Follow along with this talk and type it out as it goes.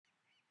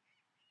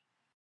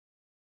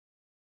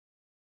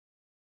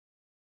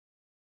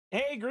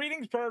Hey,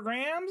 greetings,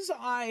 programs.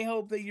 I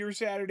hope that your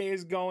Saturday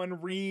is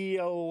going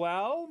real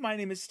well. My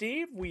name is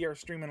Steve. We are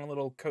streaming a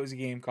little cozy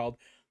game called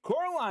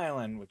Coral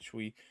Island, which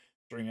we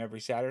stream every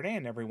Saturday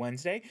and every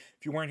Wednesday.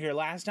 If you weren't here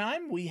last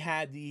time, we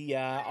had the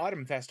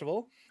Autumn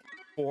Festival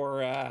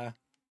for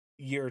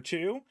year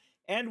two,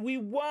 and we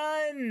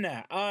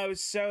won. I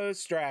was so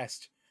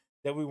stressed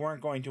that we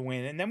weren't going to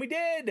win, and then we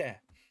did.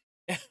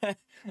 I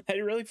had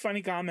a really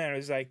funny comment. It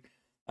was like,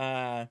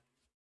 I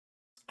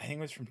think it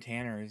was from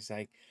Tanner. He's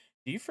like,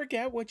 do you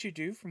forget what you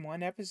do from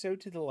one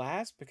episode to the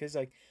last? Because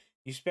like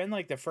you spend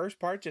like the first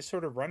part just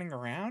sort of running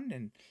around,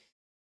 and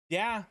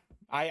yeah,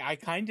 I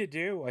kind of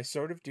do. I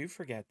sort of do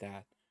forget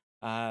that.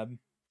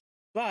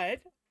 But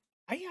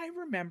I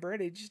remember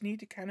it. I just need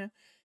to kind of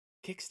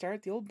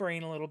kickstart the old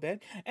brain a little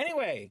bit.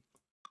 Anyway,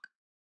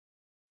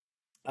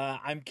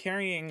 I'm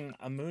carrying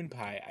a moon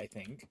pie, I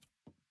think.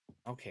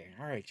 Okay,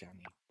 all right,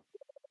 Johnny.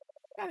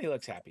 Johnny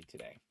looks happy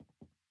today.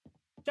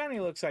 Johnny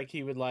looks like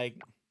he would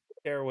like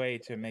their way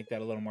to make that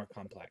a little more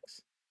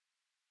complex.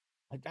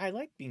 I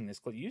like being this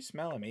close. You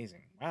smell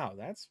amazing. Wow,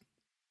 that's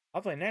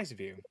awfully nice of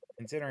you,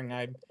 considering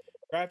I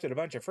crafted a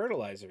bunch of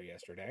fertilizer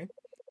yesterday.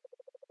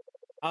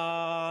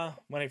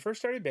 When I first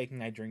started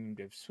baking, I dreamed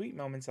of sweet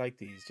moments like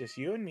these, just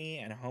you and me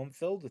and a home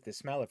filled with the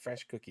smell of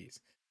fresh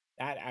cookies.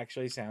 That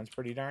actually sounds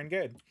pretty darn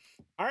good.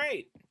 All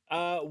right,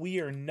 we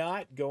are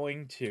not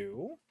going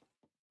to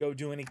go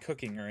do any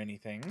cooking or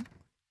anything.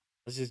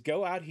 Let's just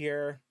go out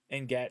here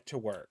and get to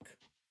work.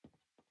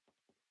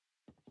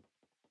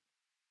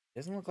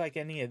 Doesn't look like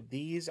any of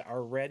these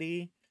are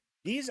ready.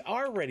 These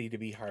are ready to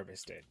be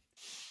harvested.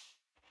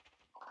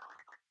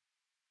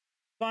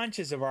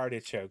 Bunches of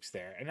artichokes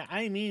there. And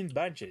I mean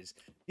bunches.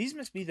 These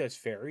must be those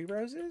fairy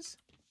roses.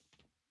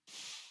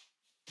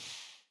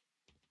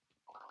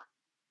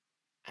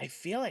 I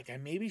feel like I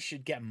maybe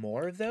should get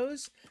more of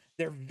those.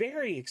 They're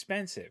very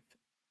expensive.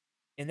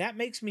 And that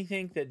makes me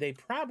think that they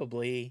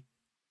probably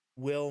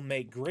will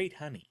make great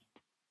honey.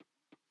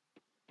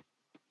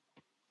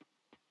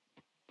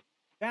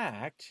 In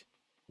fact,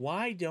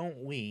 why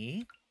don't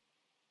we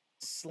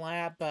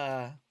slap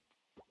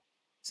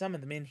some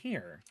of them in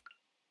here?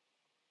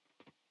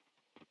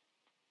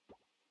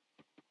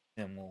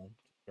 And we'll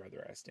throw the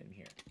rest in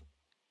here.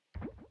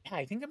 Yeah,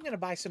 I think I'm going to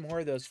buy some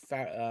more of those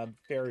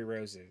fairy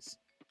roses.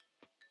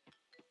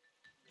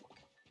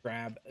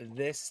 Grab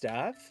this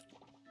stuff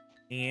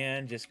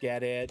and just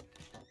get it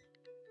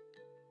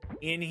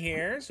in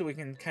here so we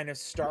can kind of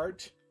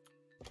start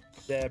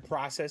the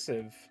process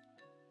of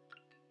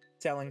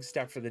selling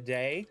stuff for the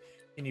day.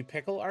 Can you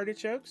pickle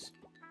artichokes?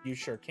 You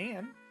sure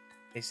can.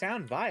 They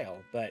sound vile,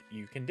 but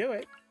you can do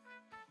it.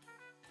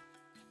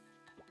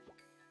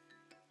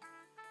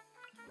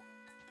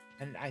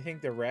 And I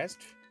think the rest,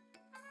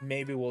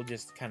 maybe we'll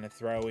just kind of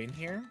throw in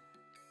here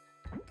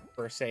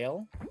for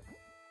sale.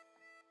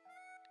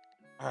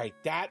 All right,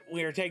 that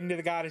we are taking to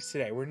the goddess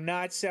today. We're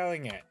not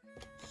selling it.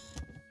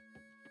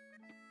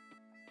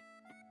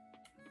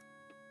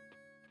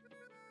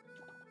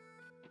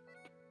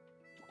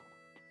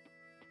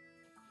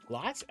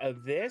 Lots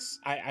of this.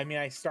 I mean,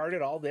 I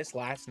started all this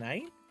last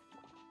night,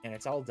 and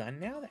it's all done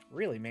now. That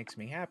really makes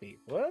me happy.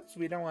 Whoops,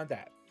 we don't want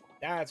that.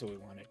 That's what we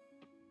wanted.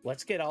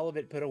 Let's get all of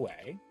it put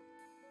away.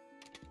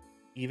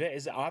 Eva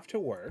is off to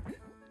work.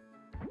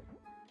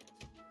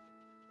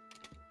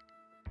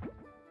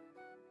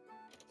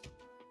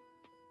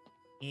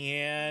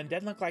 And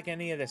doesn't look like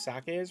any of the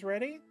sake is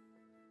ready.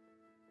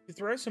 You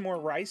throw some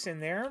more rice in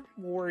there.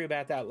 We'll worry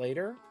about that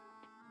later.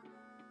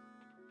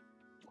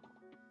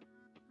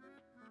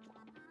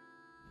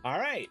 All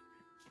right.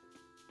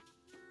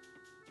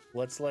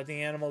 Let's let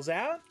the animals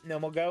out. And then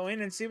we'll go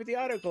in and see what the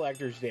auto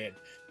collectors did.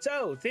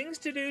 So, things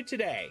to do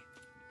today.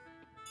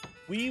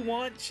 We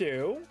want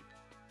to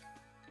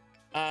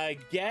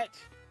get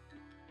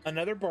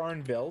another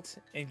barn built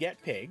and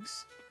get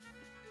pigs.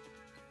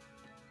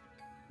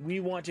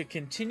 We want to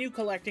continue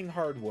collecting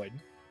hardwood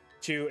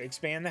to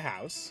expand the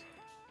house.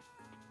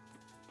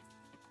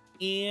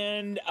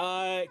 And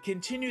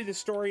continue the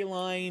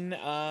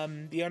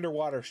storyline, the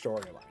underwater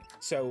storyline.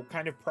 So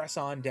kind of press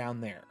on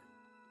down there.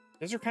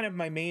 Those are kind of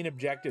my main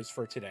objectives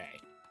for today.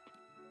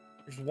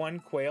 There's one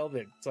quail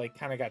that's like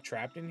kind of got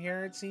trapped in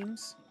here, it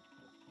seems.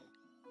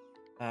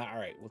 All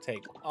right, we'll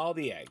take all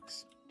the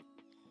eggs.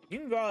 You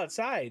can go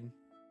outside,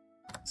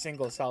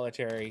 single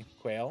solitary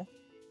quail.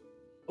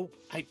 Oh,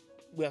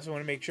 we also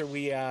want to make sure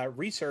we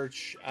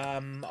research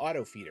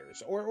auto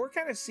feeders or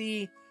kind of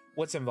see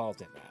what's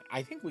involved in that.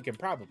 I think we can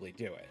probably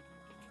do it.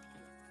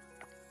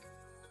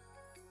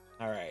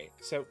 All right,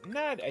 so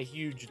not a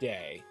huge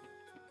day.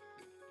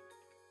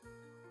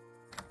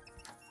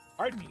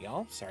 Pardon me,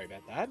 y'all. Sorry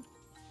about that.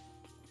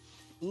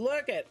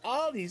 Look at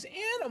all these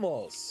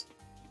animals.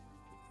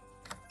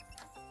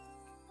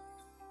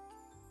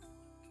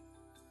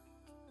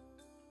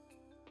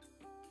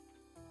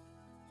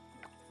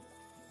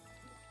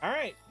 All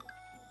right.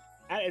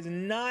 That is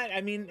not,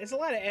 I mean, it's a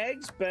lot of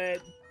eggs,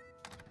 but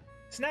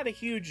it's not a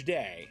huge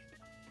day.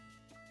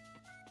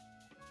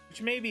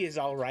 Which maybe is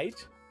all right.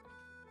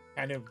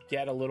 Kind of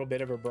get a little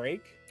bit of a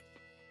break.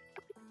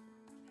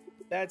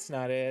 that's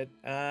not it.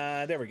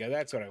 There we go.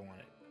 That's what I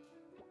wanted.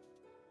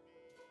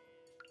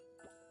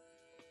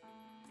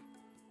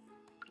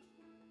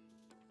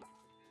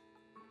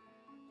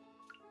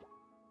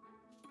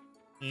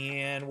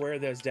 And where are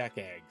those duck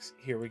eggs?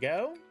 Here we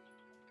go.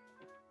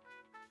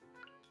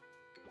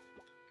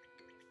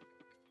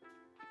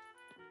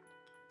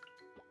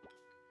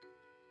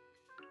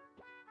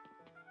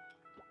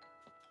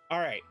 All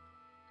right.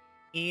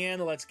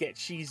 And let's get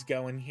cheese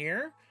going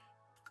here.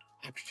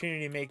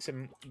 Opportunity to make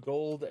some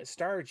gold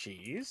star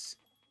cheese,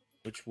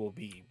 which will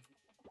be,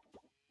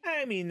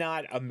 I mean,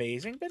 not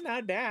amazing, but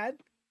not bad.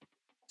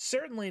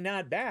 Certainly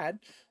not bad.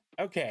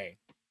 Okay.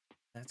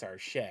 That's our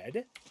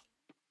shed.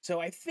 So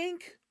I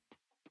think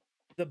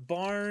the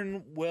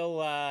barn will,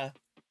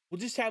 we'll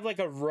just have like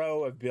a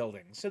row of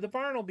buildings. So the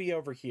barn will be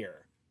over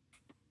here.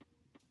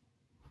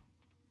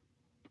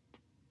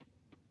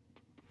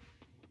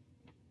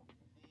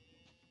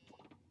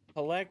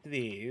 Collect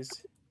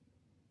these.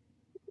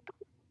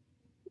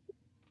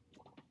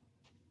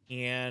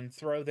 And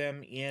throw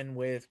them in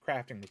with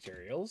crafting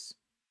materials.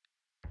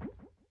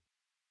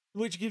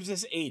 Which gives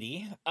us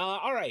 80.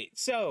 All right,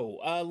 so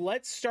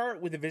let's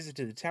start with a visit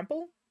to the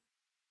temple.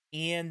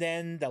 And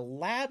then the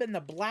lab and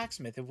the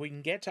blacksmith, if we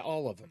can get to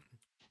all of them.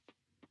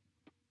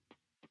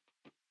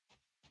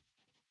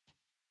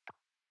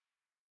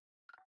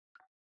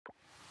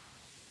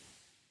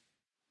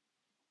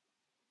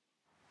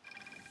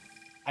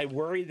 I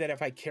worry that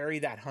if I carry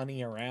that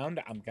honey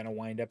around, I'm going to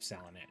wind up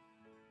selling it.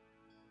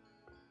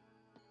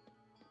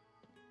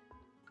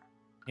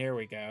 Here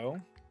we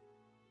go.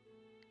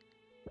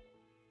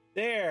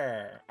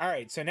 There. All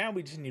right, so now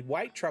we just need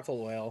white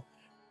truffle oil,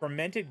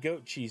 fermented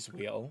goat cheese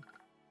wheel,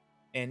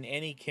 and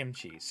any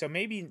kimchi. So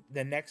maybe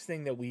the next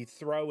thing that we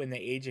throw in the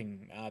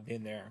aging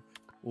bin there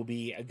will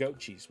be a goat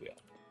cheese wheel.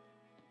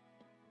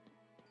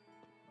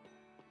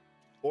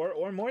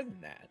 Or more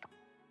than that.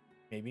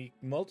 Maybe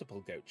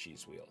multiple goat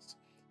cheese wheels.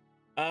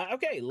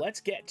 Okay, let's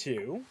get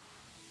to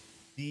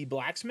the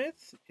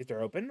blacksmith. If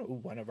they're open,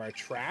 one of our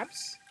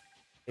traps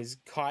has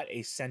caught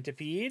a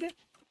centipede.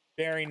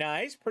 Very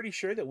nice. Pretty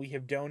sure that we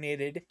have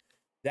donated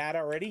that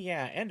already.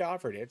 Yeah, and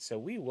offered it. So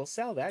we will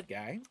sell that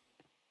guy.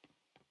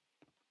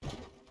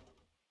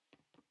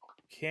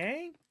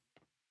 Okay.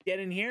 Get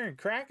in here and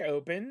crack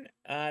open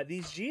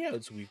these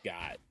geodes we've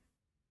got.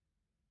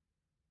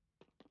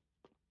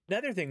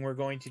 Another thing we're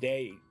going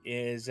today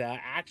is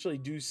actually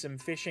do some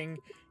fishing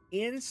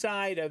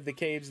inside of the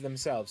caves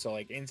themselves. So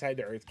like inside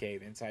the earth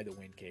cave, inside the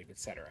wind cave,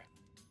 etc.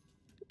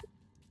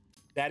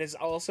 That is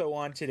also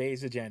on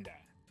today's agenda.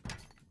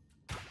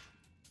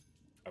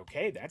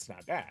 Okay, that's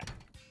not bad.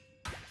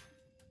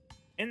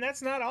 And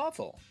that's not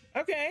awful.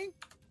 Okay.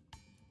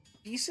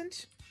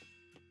 Decent.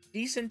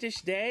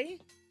 Decentish day.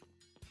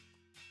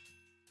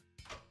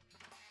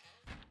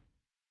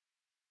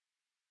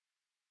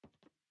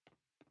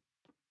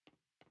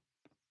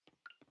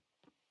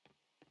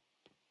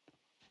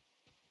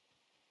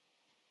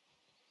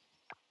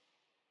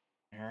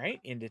 All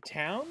right, into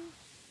town.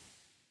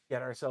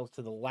 Get ourselves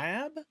to the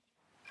lab.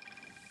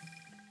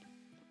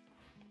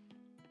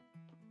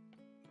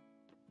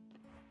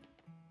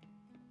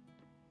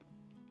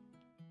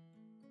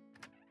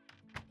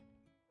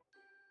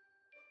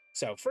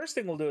 So first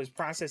thing we'll do is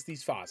process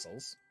these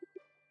fossils.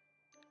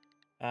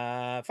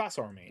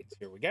 Fossil remains.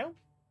 Here we go.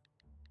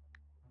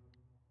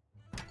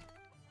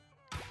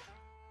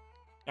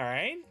 All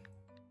right.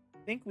 I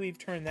think we've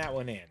turned that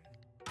one in.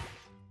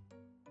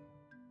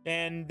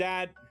 And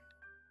that,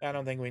 I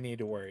don't think we need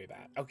to worry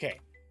about.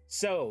 Okay.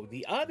 So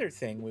the other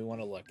thing we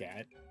want to look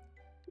at,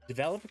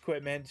 develop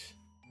equipment.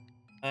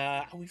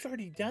 We've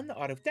already done the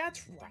auto.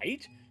 That's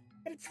right.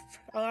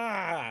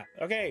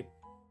 Okay.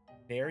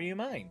 Bear you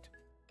mind.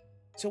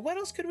 So what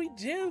else could we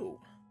do?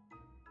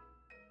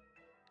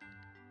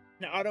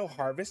 An auto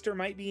harvester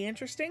might be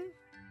interesting.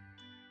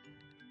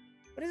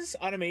 What does this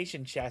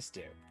automation chest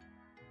do?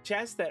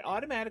 Chest that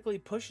automatically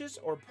pushes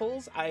or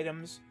pulls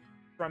items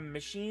from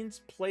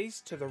machines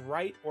placed to the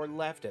right or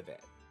left of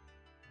it.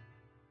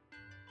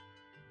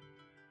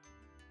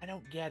 I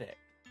don't get it.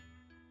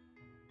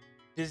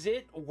 Does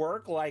it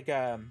work like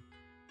a...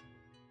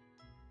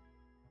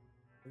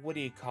 What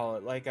do you call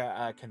it? Like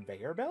a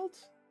conveyor belt?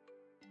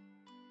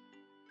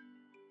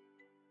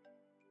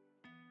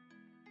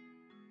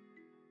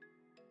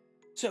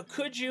 So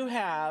could you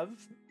have,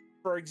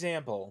 for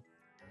example,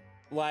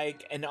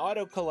 like an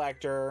auto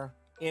collector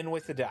in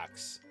with the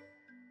ducks,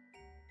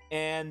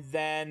 and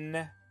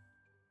then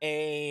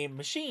a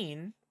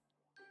machine,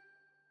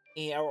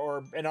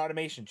 or an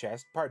automation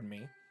chest, pardon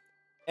me,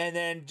 and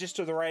then just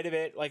to the right of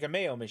it, like a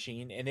mayo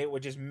machine, and it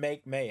would just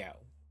make mayo.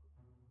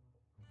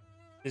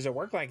 Does it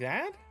work like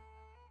that?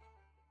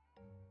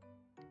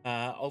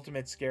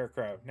 Ultimate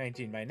Scarecrow,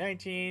 19 by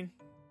 19.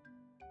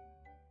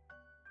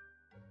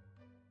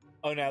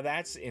 Oh, now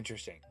that's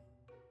interesting.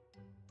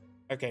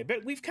 Okay,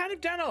 but we've kind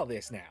of done all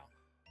this now.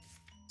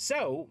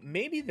 So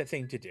maybe the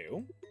thing to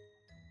do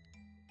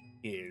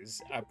is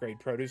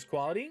upgrade produce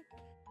quality.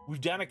 We've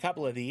done a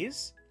couple of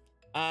these.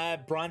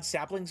 Bronze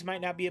saplings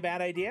might not be a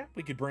bad idea.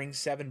 We could bring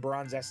 7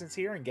 bronze essence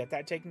here and get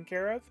that taken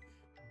care of.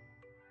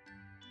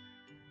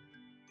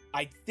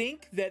 I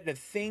think that the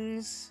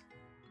things...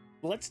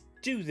 Let's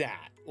do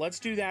that. Let's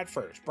do that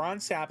first.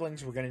 Bronze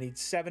saplings, we're going to need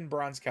 7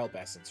 bronze kelp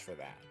essence for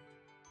that.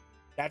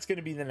 That's going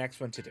to be the next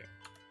one to do.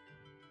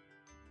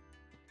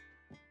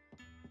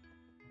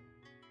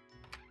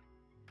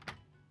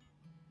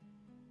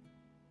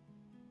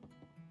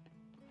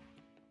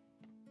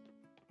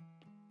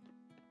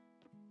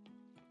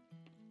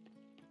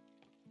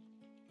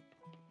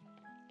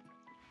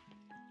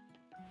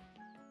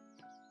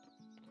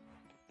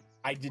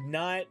 I did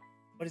not...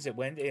 What is it?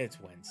 Wednesday?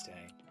 It's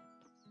Wednesday.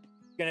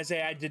 Gonna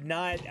say I did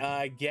not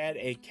get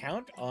a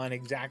count on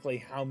exactly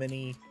how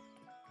many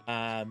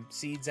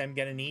seeds I'm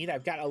gonna need.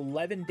 I've got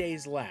 11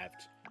 days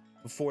left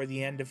before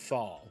the end of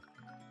fall.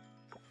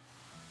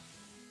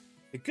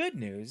 The good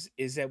news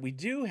is that we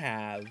do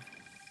have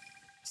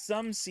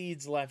some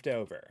seeds left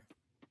over.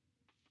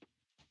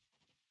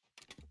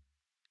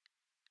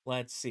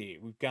 Let's see.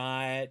 We've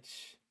got...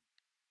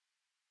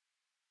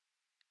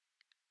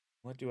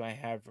 What do I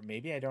have?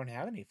 Maybe I don't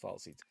have any fall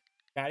seeds.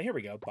 Here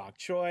we go. Bok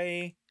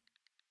choy.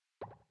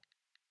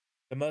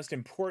 The most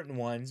important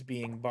ones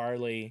being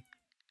barley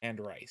and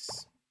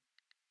rice.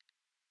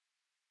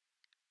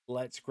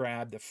 Let's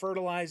grab the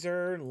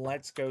fertilizer.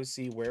 Let's go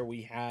see where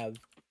we have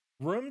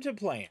room to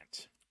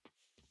plant.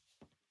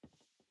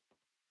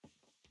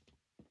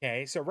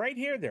 Okay, so right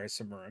here, there's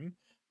some room.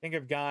 I think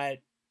I've got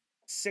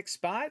 6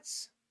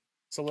 spots.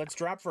 So let's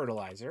drop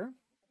fertilizer.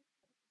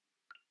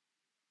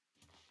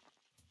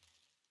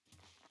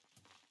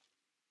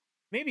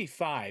 Maybe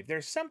 5.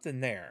 There's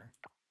something there.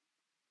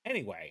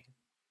 Anyway,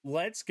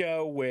 let's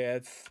go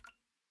with...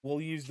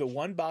 We'll use the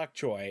 1 bok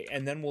choy,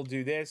 and then we'll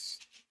do this.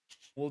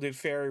 We'll do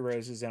fairy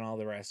roses and all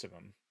the rest of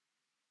them.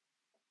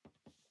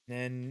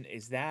 Then,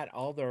 is that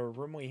all the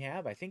room we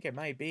have? I think it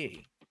might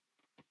be.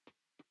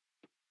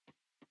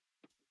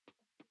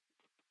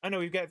 Oh, no,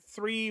 we've got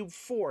 3,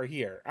 4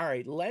 here. All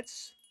right,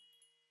 let's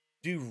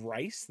do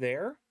rice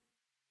there.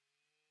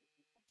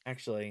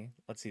 Actually,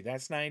 let's see.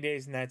 That's 9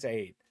 days, and that's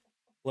 8.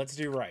 Let's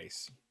do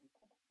rice.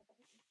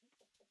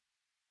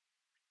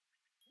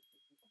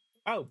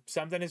 Oh,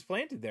 something is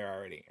planted there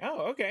already.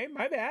 Oh, okay.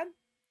 My bad.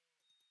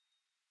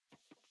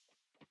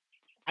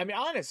 I mean,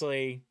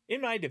 honestly,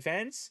 in my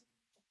defense,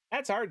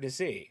 that's hard to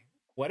see.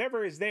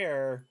 Whatever is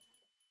there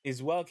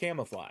is well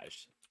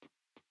camouflaged.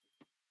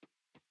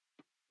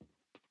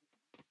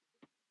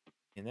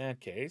 In that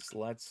case,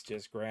 let's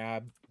just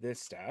grab this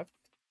stuff.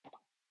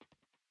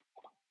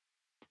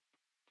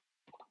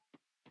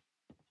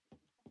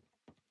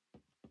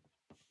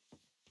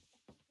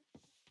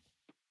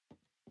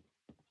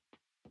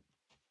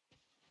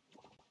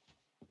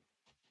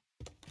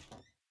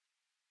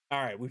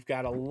 All right, we've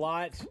got a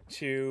lot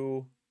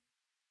to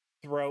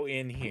throw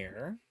in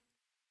here.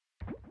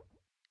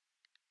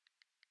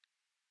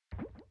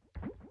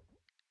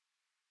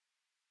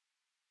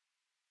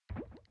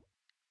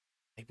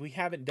 We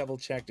haven't double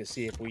checked to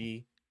see if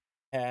we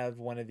have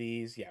one of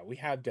these. Yeah, we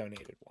have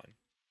donated one.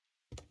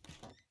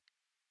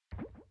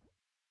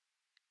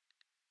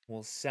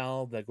 We'll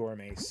sell the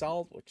gourmet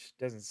salt, which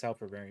doesn't sell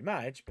for very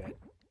much, but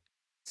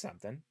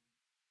something.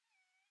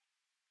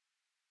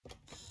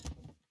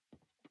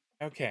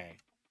 Okay.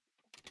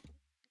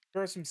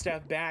 Throw some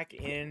stuff back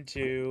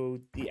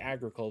into the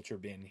agriculture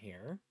bin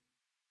here.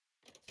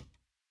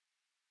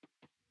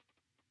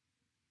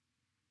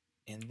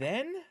 And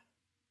then,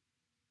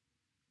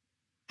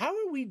 how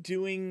are we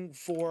doing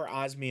for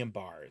osmium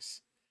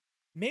bars?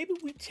 Maybe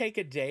we take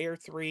a day or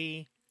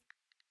 3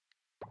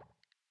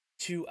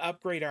 to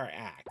upgrade our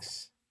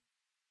axe.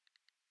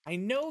 I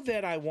know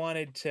that I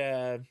wanted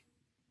to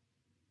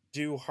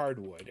do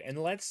hardwood, and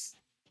let's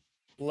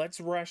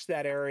rush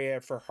that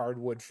area for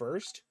hardwood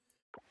first.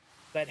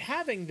 But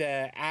having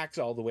the axe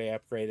all the way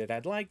upgraded,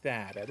 I'd like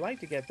that. I'd like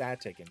to get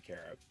that taken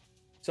care of.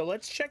 So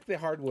let's check the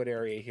hardwood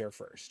area here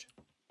first.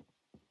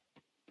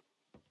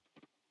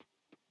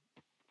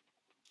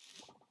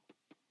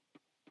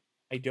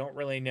 I don't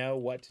really know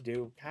what to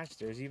do. Gosh,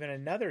 there's even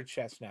another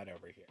chestnut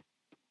over here.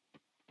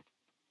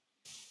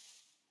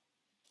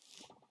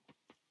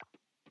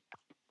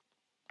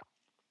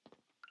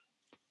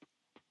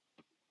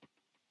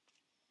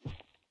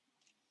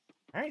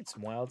 All right,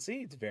 some wild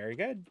seeds. Very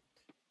good.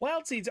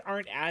 Wild seeds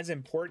aren't as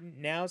important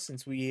now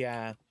since we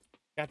got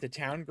the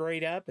town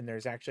grade up and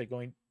there's actually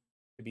going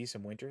to be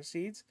some winter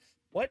seeds.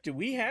 What do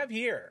we have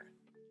here?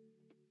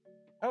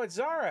 Oh, it's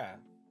Zara.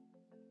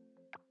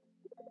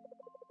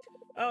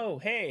 Oh,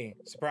 hey.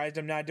 Surprised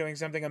I'm not doing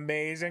something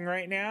amazing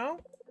right now?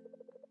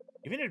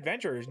 Even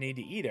adventurers need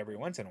to eat every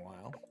once in a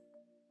while.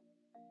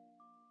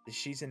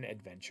 She's an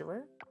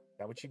adventurer? Is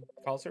that what she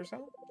calls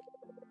herself?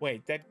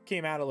 Wait, that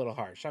came out a little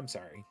harsh. I'm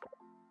sorry.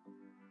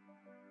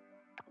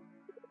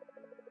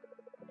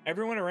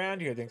 Everyone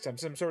around here thinks I'm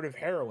some sort of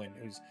heroine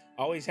who's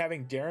always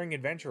having daring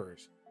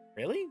adventurers.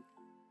 Really?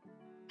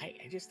 I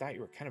just thought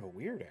you were kind of a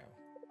weirdo.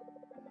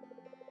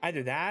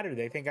 Either that or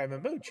they think I'm a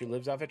mooch who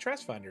lives off a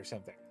trust fund or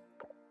something.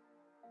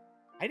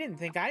 I didn't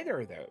think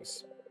either of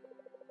those.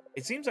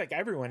 It seems like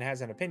everyone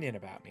has an opinion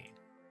about me.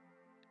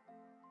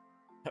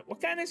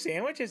 What kind of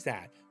sandwich is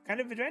that? What kind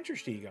of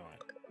adventures do you go on?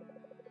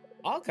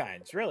 All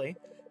kinds, really.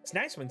 It's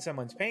nice when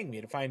someone's paying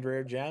me to find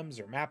rare gems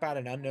or map out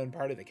an unknown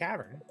part of the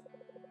cavern.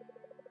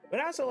 But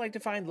I also like to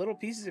find little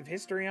pieces of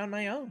history on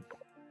my own.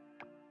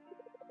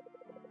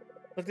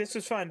 Look, this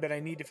was fun, but I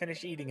need to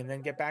finish eating and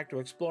then get back to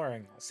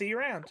exploring. I'll see you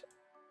around.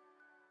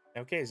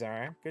 Okay,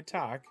 Zara. Good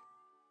talk.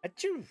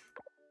 Achoo!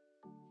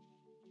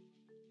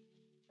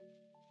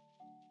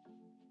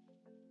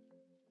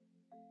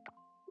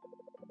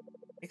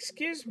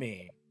 Excuse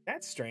me.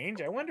 That's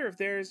strange. I wonder if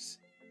there's...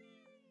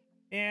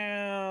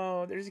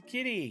 Ew, there's a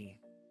kitty.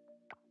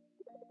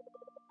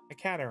 A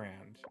cat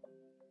around.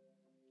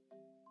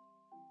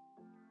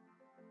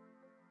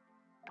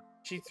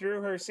 She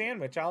threw her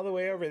sandwich all the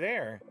way over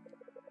there.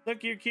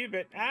 Look, you're cute,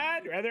 but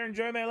I'd rather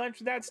enjoy my lunch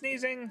without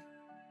sneezing.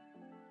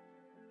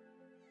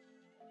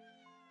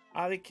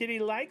 Ah, the kitty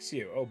likes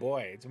you. Oh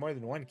boy, it's more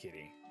than one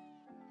kitty.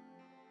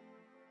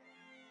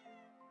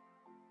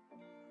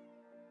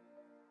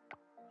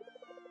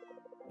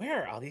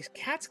 Where are all these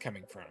cats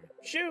coming from?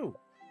 Shoo!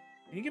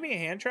 Can you give me a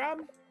hand, Trob?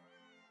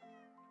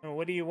 Oh,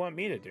 what do you want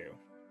me to do?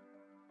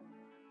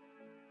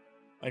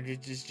 I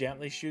just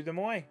gently shoo them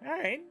away. All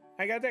right,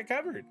 I got that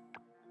covered.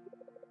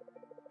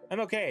 I'm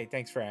okay,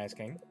 thanks for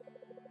asking.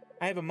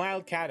 I have a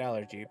mild cat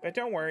allergy, but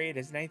don't worry, it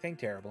isn't anything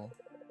terrible.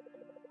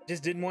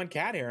 Just didn't want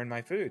cat hair in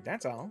my food,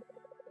 that's all.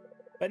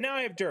 But now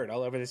I have dirt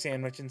all over the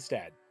sandwich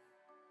instead.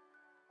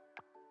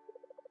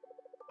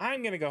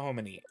 I'm gonna go home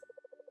and eat.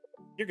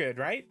 You're good,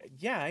 right?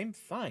 Yeah, I'm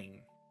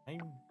fine.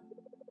 I'm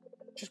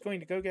just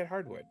going to go get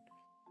hardwood.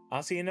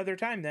 I'll see you another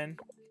time then.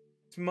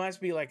 This must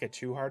be like a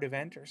 2-heart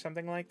event or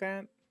something like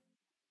that.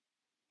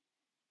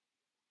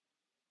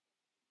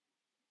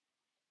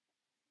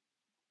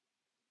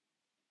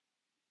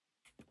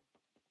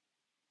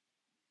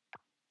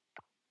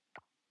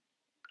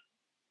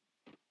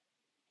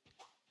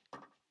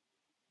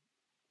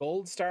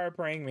 Gold star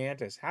praying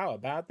mantis. How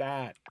about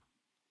that?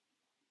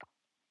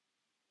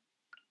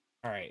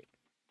 All right.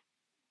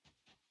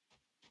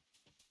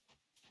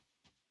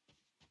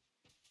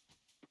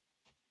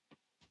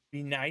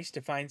 Be nice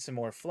to find some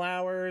more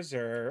flowers,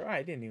 or oh,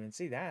 I didn't even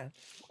see that.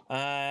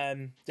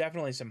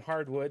 Definitely some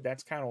hardwood.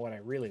 That's kind of what I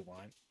really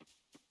want.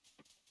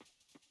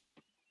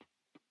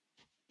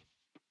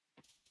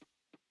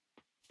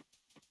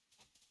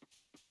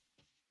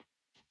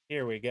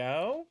 Here we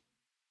go.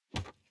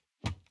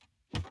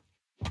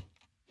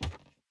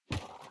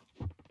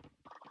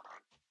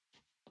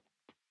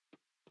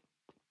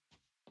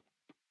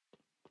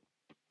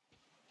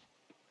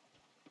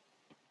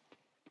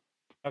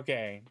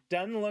 Okay,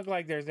 doesn't look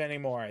like there's any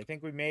more. I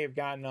think we may have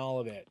gotten all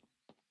of it.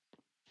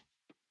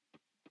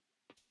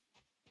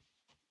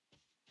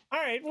 All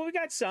right, well, we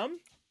got some.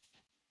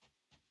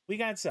 We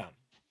got some.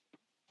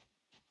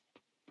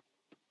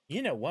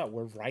 You know what?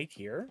 We're right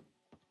here.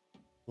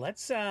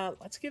 Let's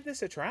give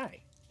this a try.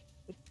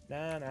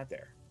 No, not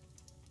there.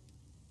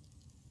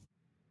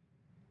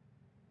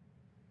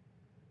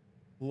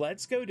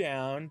 Let's go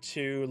down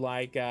to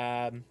like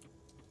I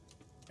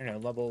don't know,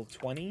 level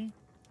 20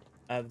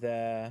 of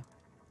the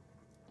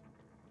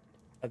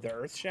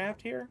earth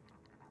shaft here.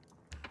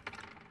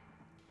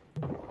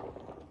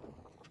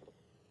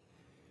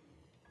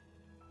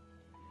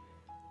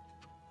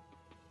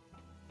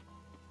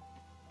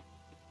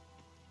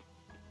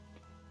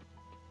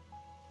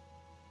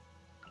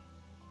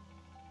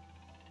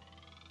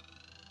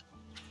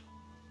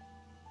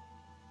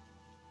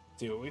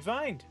 See what we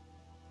find.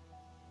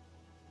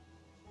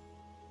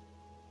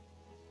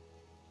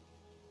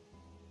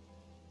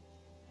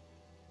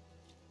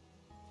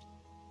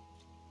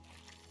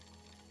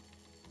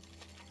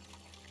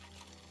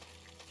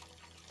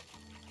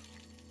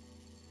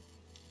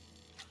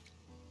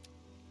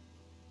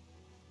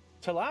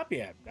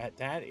 Tilapia.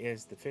 That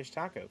is the fish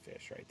taco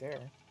fish right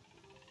there.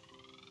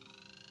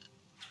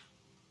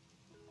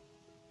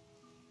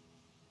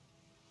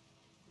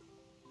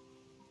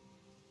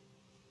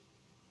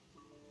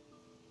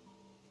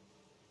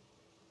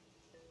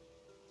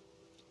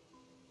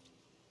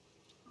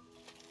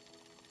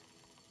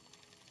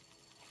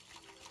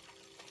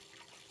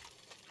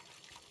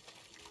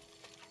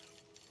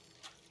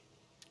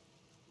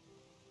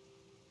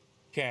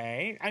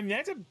 Okay, I mean,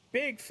 that's a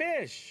big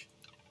fish.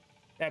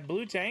 That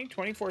blue tank,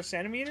 24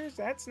 centimeters?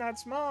 That's not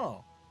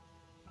small.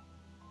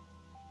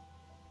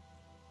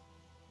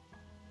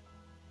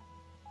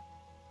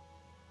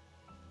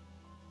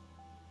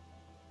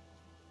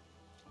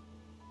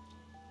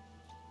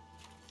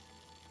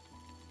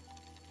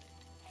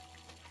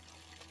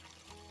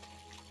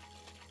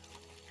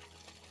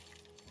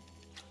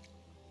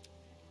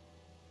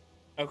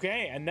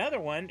 Okay, another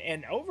one,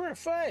 and over a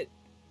foot.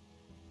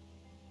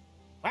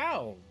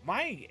 Wow,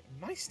 my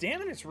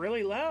stamina's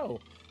really low.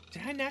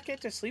 Did I not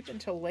get to sleep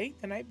until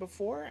late the night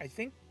before? I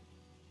think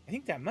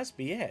that must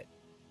be it.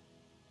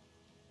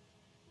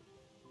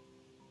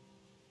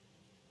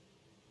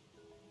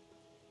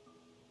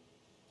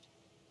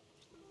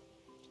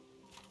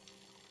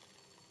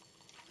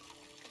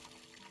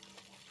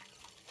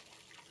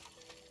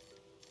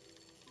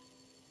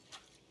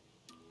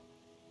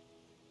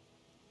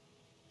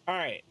 All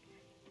right.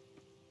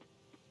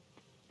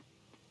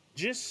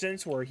 Just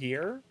since we're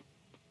here,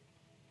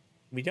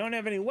 we don't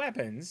have any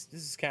weapons.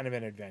 This is kind of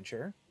an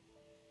adventure.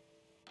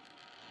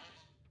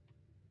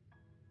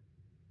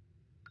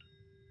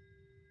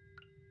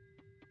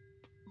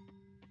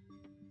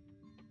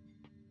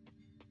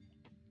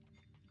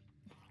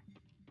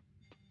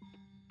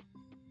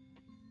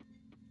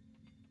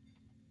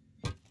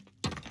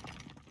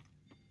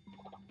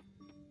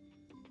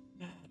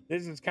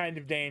 This is kind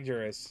of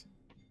dangerous.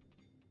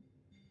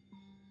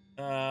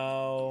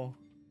 Oh,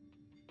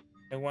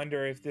 I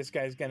wonder if this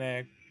guy's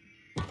gonna...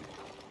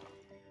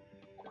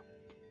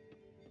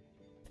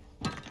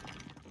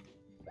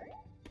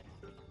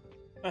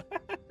 Oh,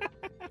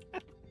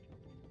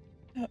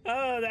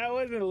 that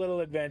wasn't a little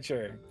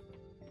adventure.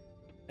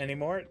 Any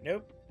more?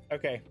 Nope.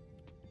 Okay.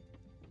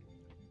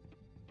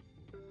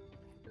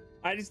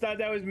 I just thought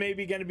that was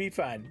maybe going to be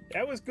fun.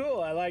 That was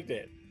cool. I liked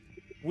it.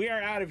 We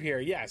are out of here.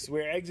 Yes,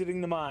 we're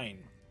exiting the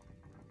mine.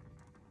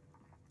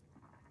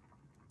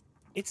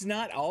 It's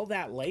not all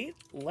that late.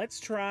 Let's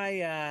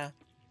try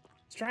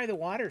the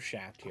water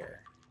shaft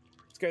here.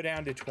 Let's go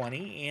down to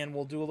 20 and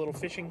we'll do a little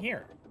fishing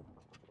here.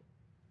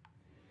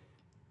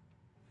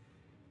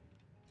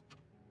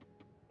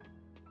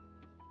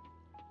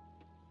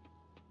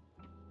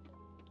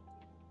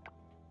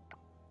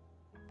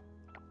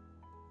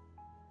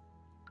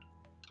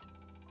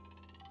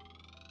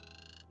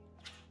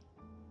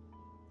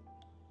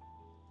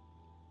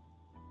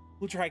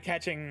 We'll try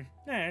catching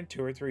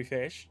 2 or 3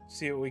 fish.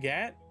 See what we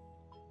get.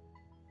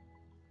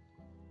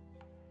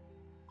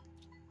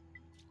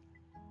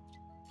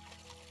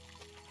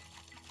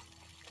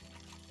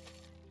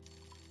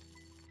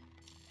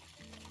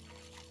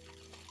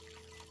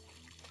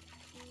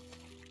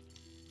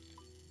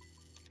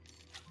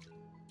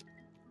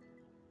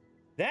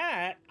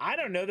 That, I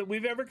don't know that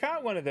we've ever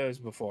caught one of those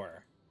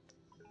before.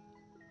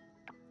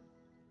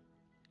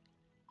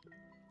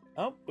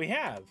 Oh, we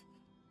have.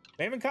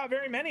 We haven't caught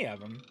very many of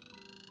them.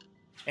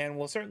 And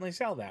we'll certainly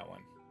sell that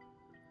one.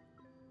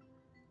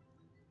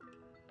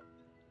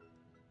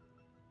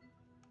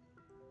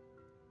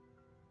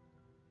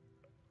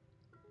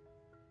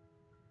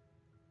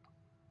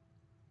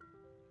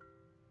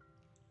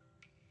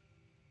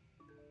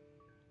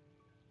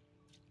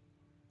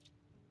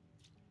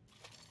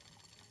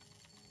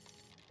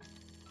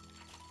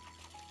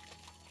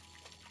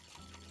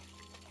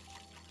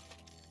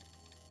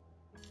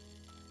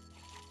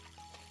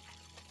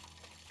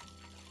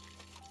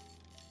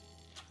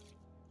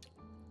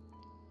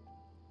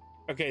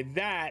 Okay,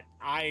 that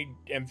I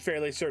am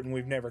fairly certain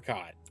we've never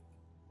caught.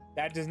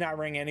 That does not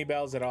ring any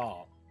bells at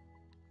all.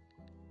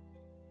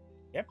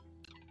 Yep.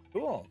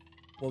 Cool.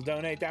 We'll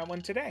donate that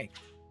one today.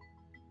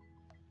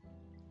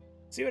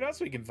 See what else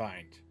we can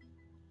find.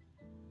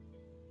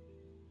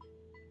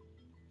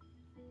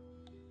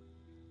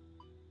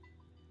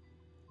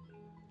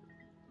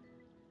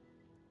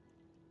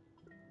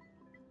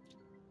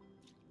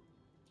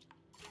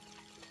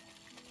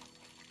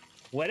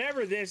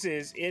 Whatever this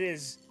is, it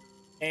is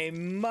a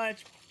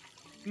much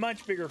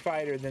bigger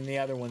fighter than the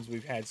other ones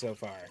we've had so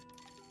far.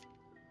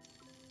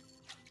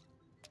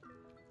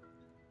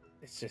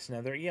 It's just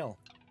another eel,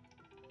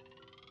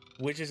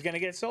 which is going to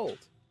get sold.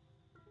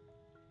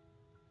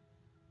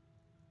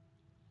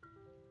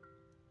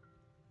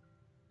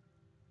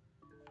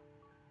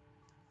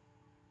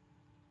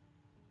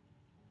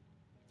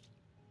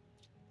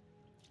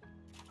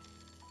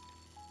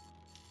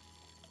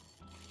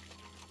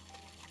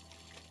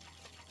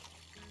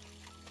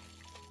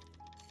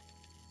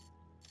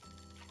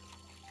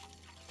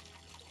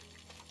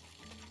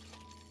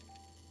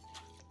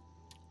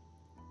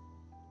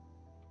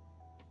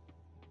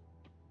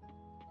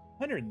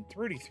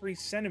 $133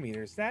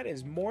 centimeters. That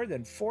is more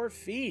than 4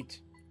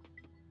 feet.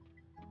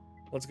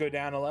 Let's go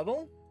down a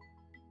level.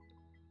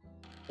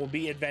 We'll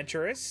be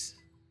adventurous.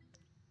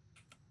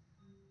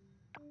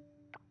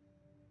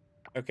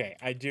 Okay,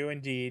 I do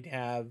indeed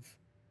have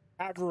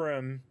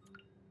room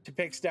to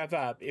pick stuff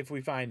up if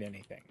we find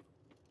anything.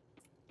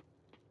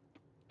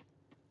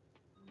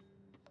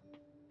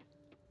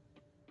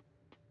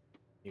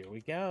 Here we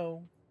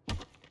go.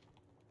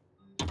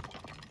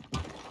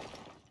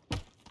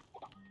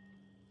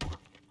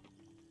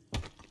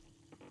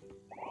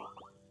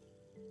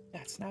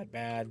 That's not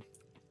bad.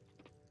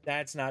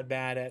 That's not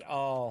bad at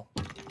all.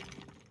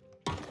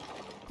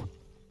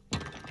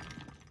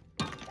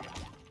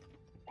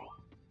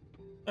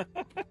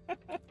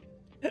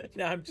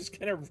 Now I'm just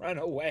gonna run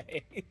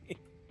away.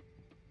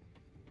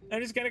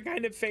 I'm just gonna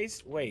kind of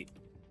face... Wait,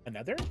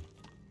 another?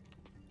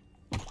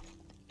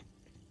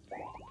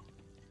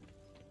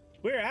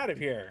 We're out of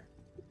here.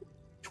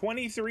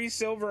 23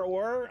 silver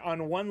ore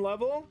on 1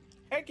 level?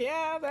 Heck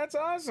yeah, that's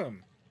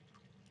awesome.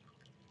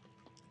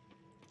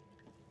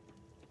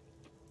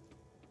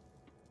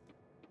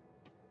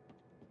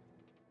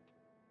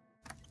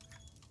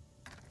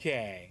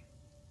 Okay,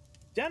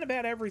 done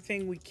about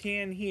everything we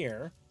can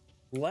here.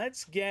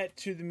 Let's get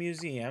to the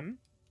museum.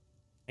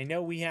 I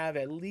know we have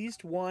at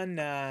least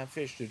 1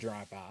 fish to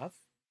drop off.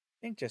 I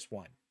think just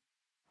 1.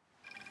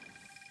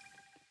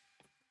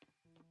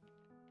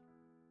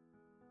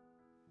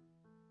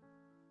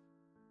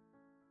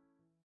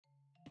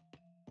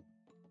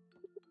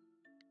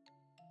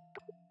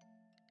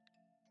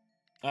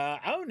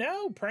 Oh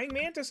no, praying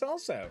mantis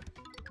also.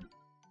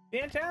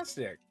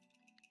 Fantastic.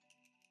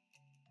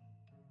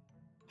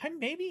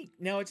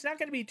 No, it's not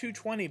going to be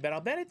 220, but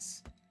I'll bet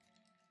it's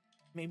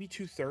maybe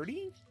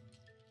 230.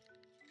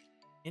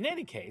 In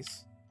any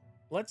case,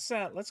 let's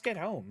get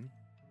home.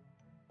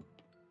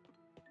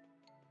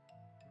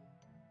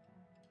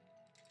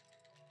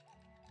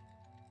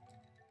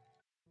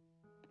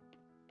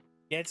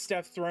 Get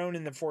stuff thrown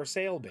in the for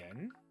sale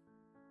bin.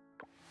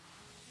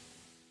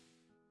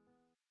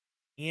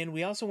 And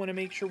we also want to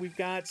make sure we've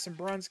got some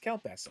bronze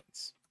kelp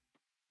essence.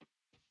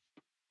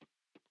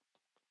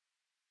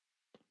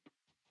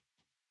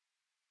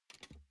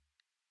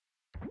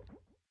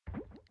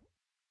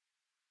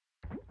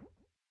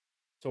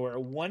 So we're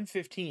at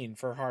 115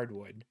 for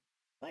hardwood.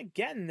 Like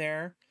getting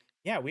there.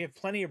 Yeah, we have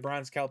plenty of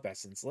bronze kelp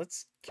essence.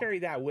 Let's carry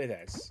that with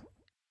us.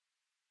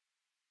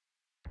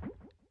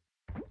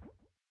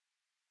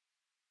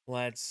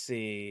 Let's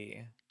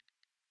see.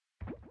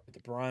 Put the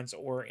bronze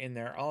ore in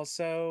there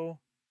also.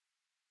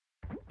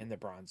 And the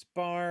bronze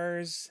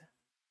bars.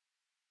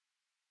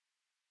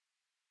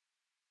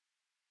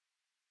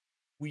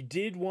 We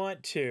did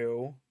want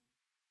to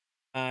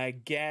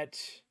get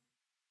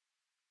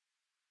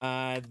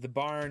the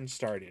barn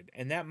started.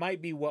 And that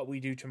might be what we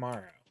do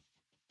tomorrow.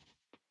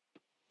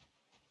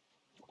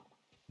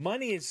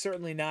 Money is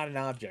certainly not an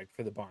object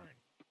for the barn.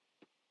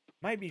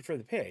 Might be for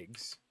the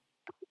pigs.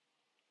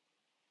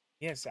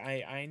 Yes,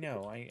 I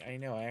know. I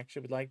know. I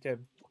actually would like to...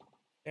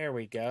 There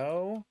we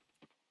go.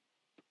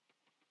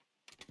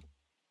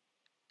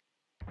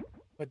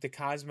 Put the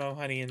Cosmo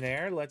honey in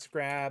there. Let's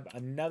grab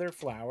another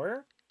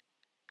flower.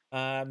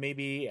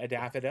 Maybe a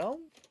daffodil.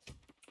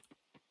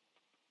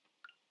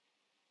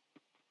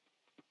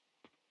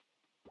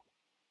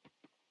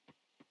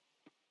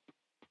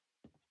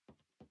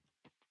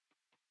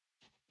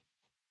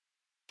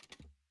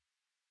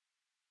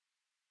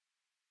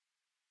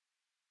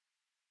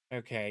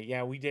 Okay,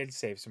 yeah, we did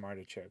save some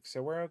artichokes,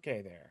 so we're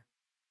okay there.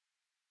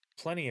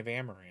 Plenty of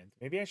amaranth.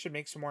 Maybe I should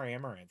make some more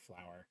amaranth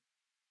flour.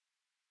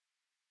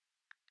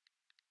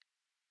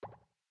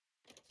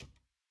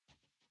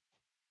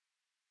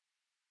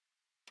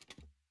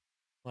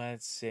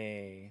 Let's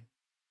see.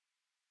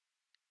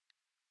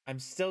 I'm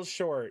still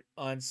short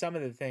on some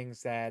of the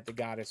things that the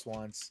goddess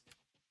wants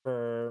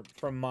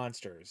from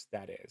monsters,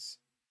 that is.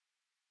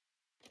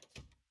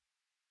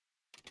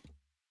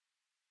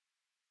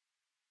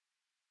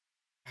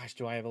 Gosh,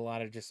 do I have a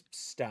lot of just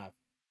stuff.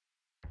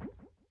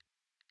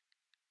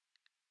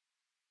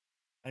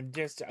 I'm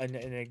just an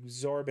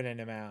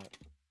exorbitant amount.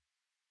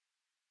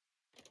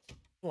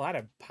 A lot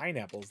of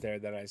pineapples there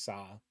that I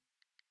saw.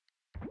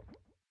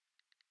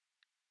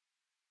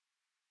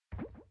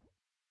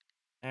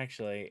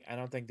 Actually, I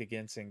don't think the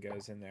ginseng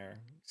goes in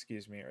there.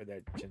 Excuse me, or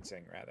the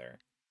ginseng, rather.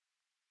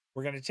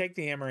 We're going to take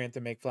the amaranth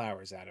and make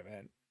flowers out of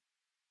it.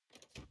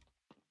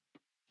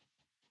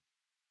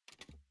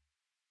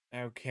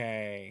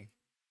 Okay.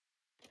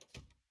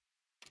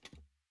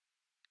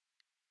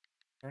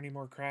 Are there any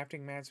more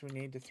crafting mats we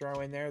need to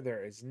throw in there?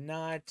 There is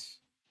not.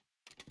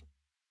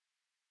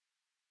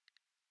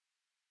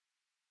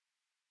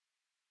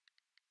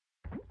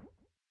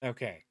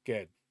 Okay,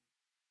 good.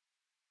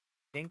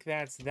 I think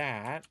that's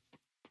that.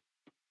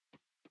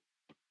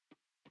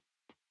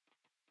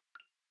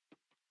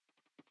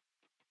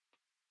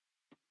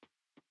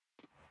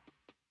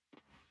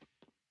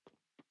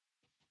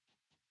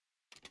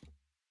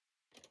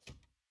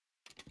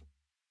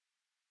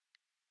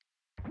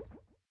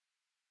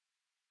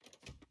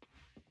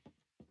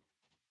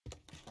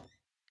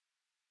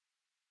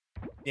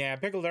 Yeah,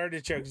 pickled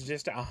artichokes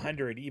just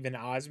 100, even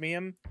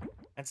osmium.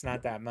 That's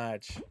not that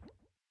much.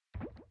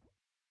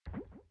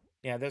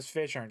 Yeah, those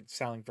fish aren't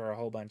selling for a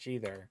whole bunch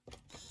either.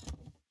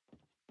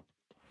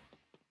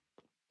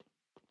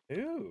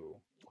 Ooh.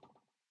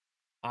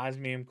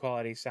 Osmium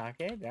quality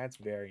sake. That's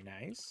very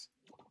nice.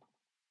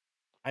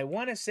 I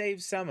want to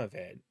save some of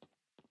it.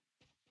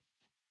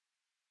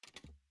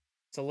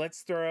 So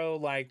let's throw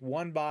like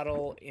one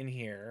bottle in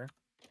here.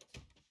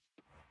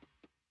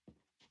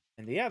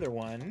 And the other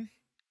one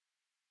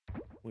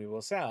we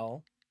will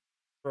sell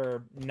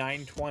for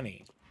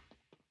 $9.20.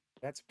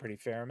 That's a pretty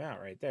fair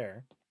amount right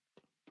there.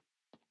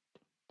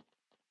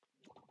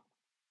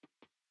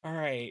 All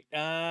right,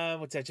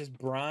 what's that, just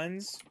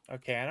bronze?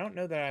 Okay, I don't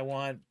know that I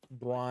want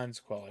bronze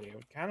quality. I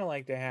would kind of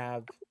like to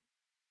have,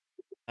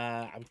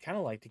 I would kind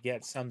of like to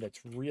get some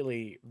that's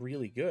really,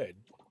 really good.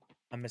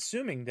 I'm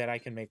assuming that I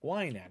can make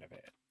wine out of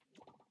it.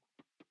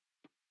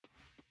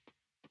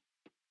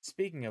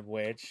 Speaking of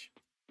which,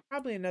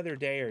 probably another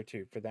day or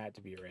two for that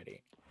to be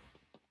ready.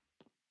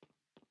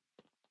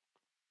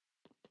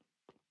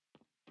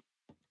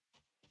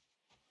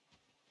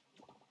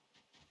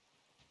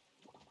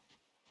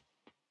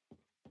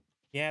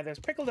 Yeah, those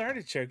pickled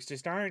artichokes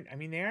just aren't, I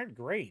mean, they aren't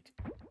great.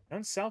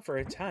 Don't sell for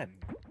a ton.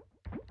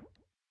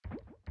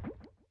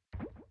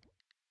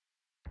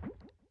 I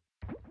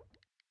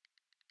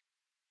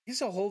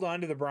guess I'll hold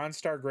on to the Bronze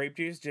Star grape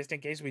juice just in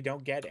case we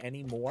don't get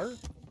any more.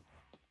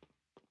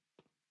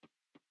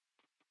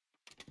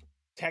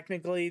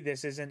 technically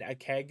this isn't a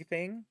keg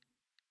thing.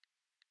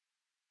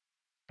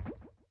 You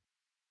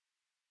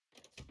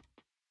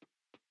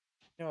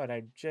know what?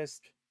 I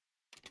just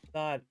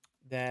thought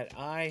that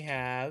I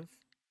have.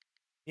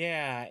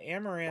 Yeah,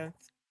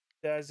 amaranth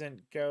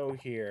doesn't go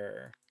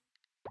here.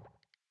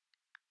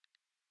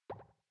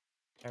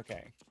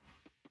 Okay.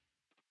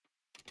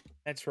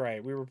 That's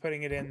right. We were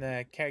putting it in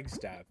the keg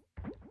stuff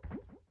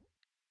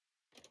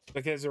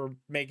because we're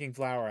making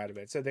flour out of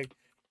it. So the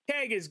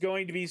keg is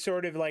going to be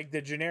sort of like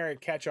the generic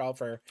catch-all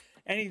for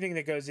anything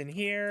that goes in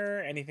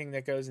here, anything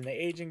that goes in the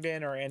aging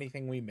bin, or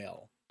anything we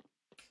mill.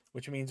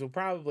 Which means we'll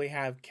probably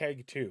have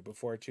keg 2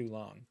 before too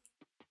long.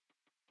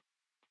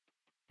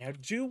 Now,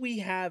 do we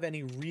have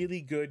any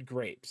really good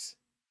grapes?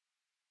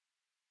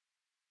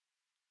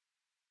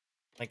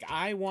 Like,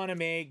 I want to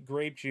make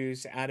grape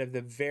juice out of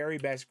the very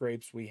best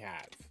grapes we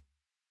have.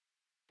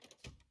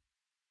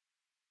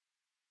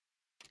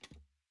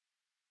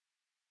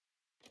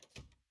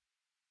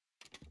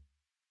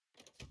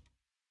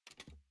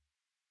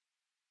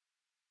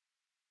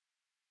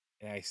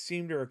 And I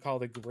seem to recall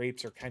the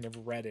grapes are kind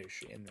of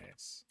reddish in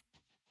this.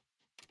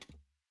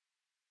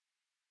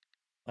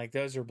 Like,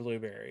 those are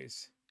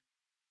blueberries.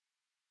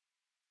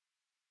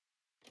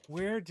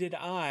 Where did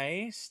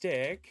I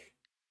stick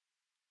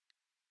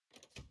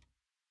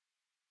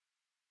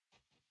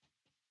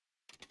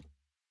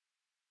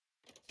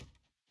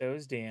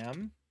those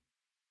damn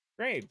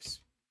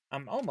grapes?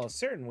 I'm almost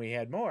certain we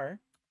had more.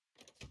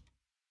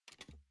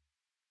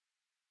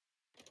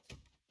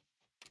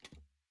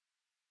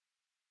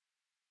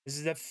 This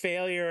is a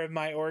failure of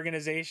my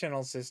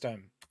organizational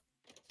system.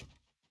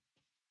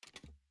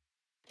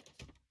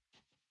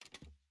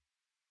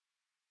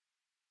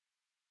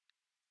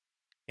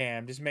 Okay,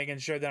 I'm just making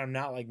sure that I'm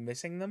not like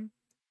missing them.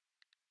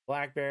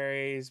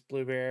 Blackberries,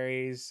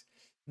 blueberries.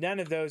 None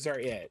of those are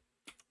it.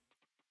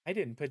 I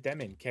didn't put them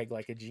in keg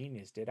like a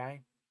genius, did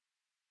I?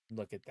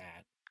 Look at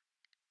that.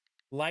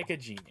 Like a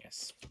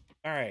genius.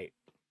 All right.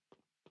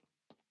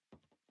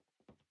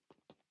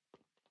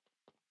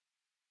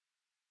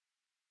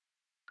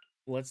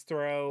 Let's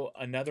throw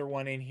another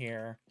one in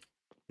here.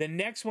 The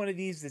next one of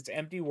these that's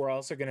empty, we're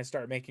also going to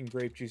start making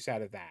grape juice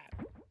out of that.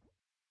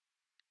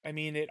 I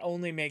mean, it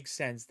only makes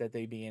sense that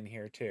they be in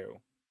here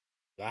too.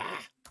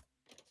 Ah!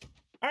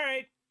 All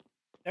right.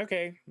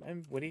 Okay.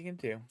 What are you going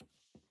to do?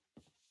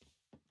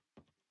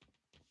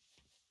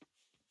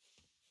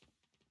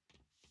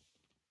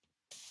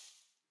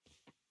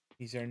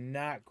 These are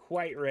not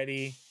quite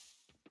ready.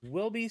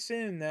 Will be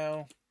soon,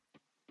 though.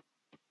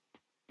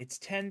 It's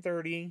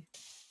 10:30.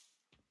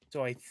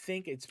 So I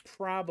think it's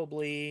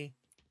probably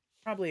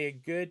a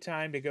good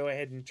time to go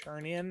ahead and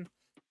turn in.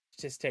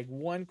 Just take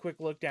one quick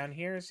look down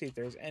here, see if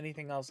there's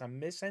anything else I'm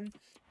missing.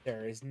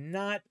 There is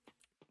not.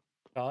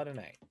 Call it a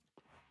night.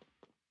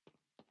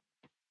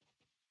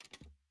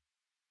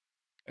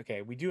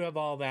 Okay, we do have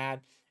all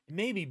that.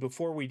 Maybe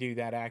before we do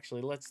that,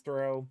 actually, let's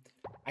throw...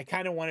 I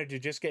kind of wanted to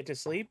just get to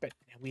sleep, but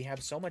we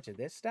have so much of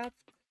this stuff.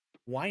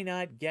 Why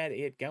not get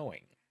it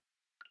going?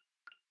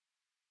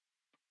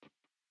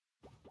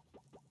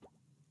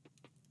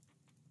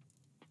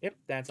 Yep,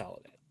 that's all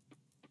of it.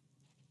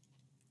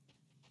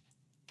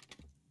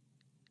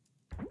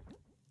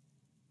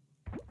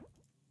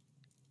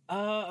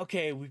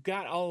 Okay, we've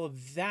got all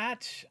of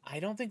that. I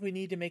don't think we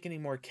need to make any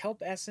more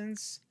kelp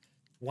essence.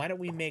 Why don't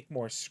we make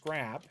more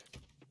scrap?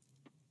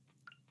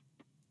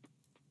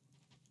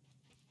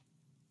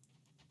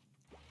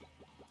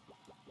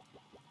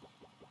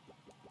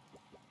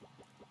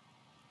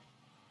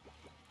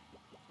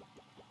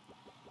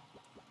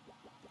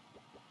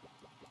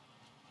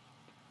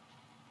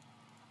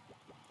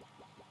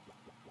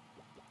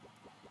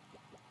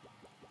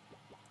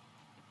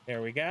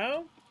 There we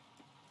go.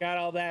 Got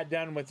all that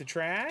done with the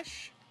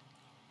trash.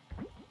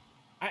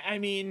 I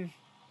mean,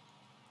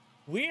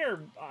 we're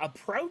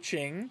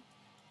approaching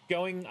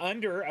going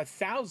under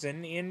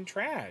 1,000 in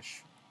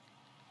trash.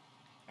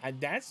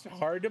 That's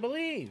hard to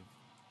believe.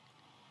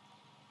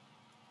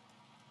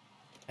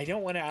 I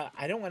don't want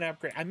to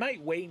upgrade. I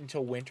might wait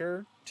until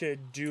winter to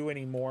do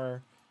any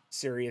more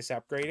serious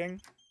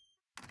upgrading.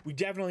 We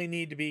definitely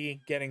need to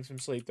be getting some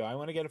sleep, though. I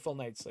want to get a full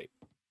night's sleep.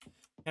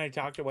 Can I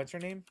talk to what's her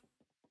name?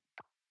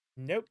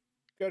 Nope.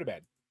 Go to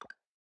bed.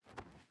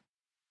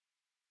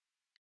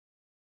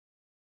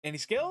 Any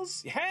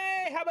skills?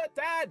 Hey, how about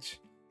that?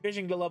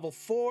 Fishing to level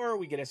 4,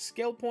 we get a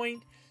skill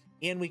point,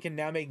 and we can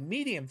now make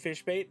medium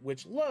fish bait,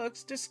 which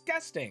looks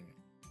disgusting.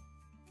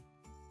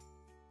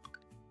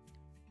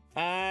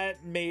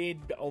 Made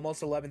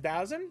almost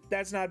 11,000.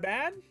 That's not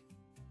bad.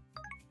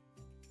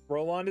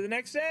 Roll on to the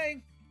next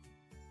day.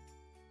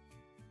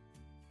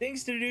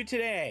 Things to do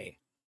today.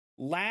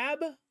 Lab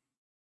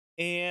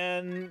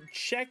and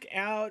check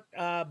out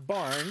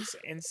barns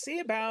and see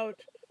about...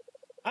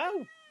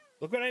 Oh,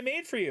 look what I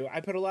made for you. I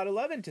put a lot of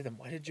love into them.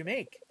 What did you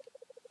make?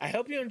 I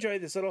hope you enjoy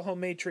this little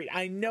homemade treat.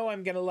 I know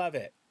I'm going to love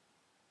it.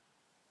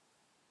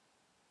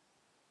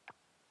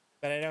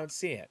 But I don't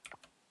see it.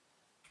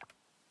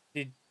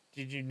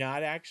 Did you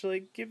not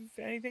actually give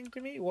anything to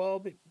me? Well,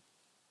 but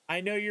I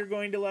know you're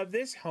going to love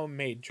this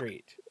homemade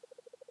treat.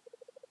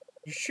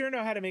 You sure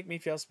know how to make me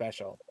feel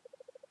special.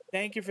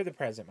 Thank you for the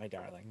present, my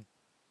darling.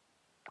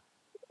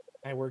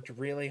 I worked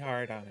really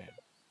hard on it.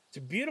 It's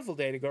a beautiful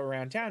day to go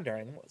around town,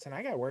 darling. Listen,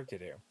 I got work to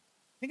do.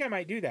 I think I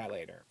might do that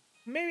later.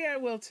 Maybe I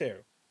will too.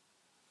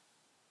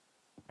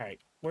 All right,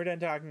 we're done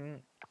talking.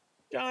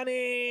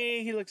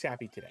 Johnny, he looks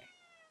happy today.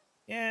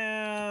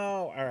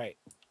 Yeah, all right.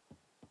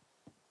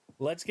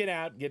 Let's get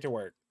out, get to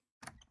work.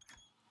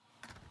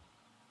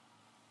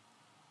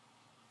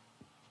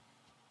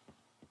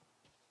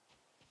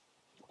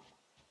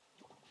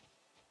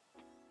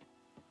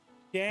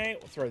 Okay,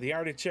 we'll throw the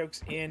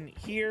artichokes in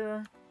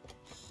here.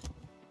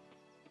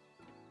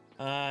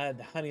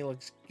 The honey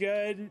looks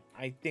good.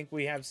 I think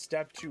we have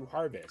stuff to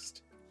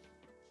harvest.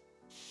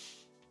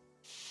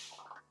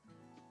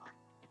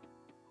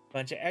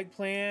 Bunch of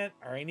eggplant.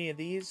 Are any of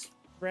these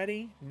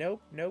ready?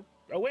 Nope, nope.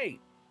 Oh, wait.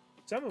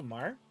 Some of them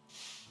are.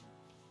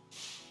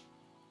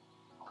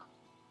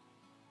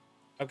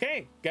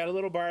 Okay, got a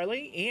little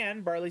barley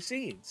and barley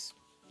seeds,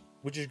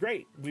 which is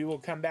great. We will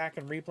come back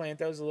and replant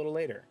those a little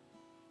later.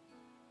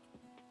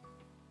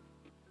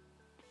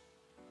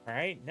 All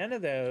right, none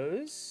of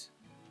those.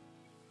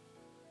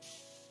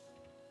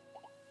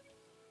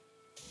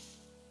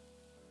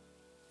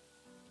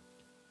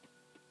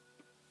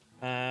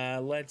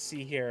 Let's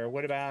see here.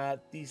 What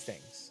about these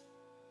things?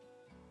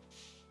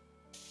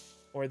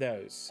 Or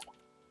those?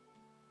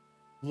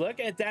 Look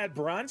at that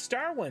Bronze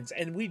Star ones,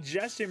 and we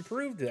just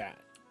improved that.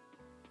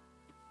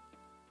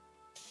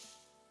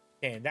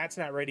 Okay, and that's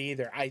not ready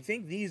either. I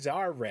think these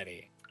are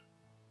ready.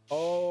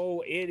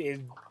 Oh, it is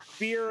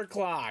beer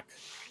o'clock.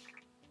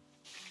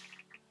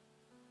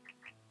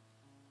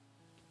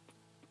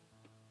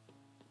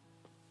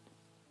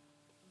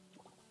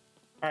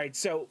 All right,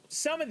 so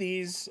some of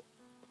these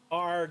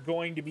are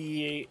going to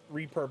be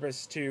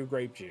repurposed to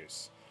grape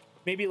juice.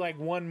 Maybe like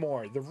one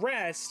more. The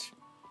rest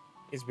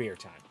is beer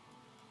time.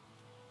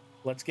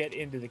 Let's get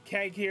into the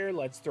keg here.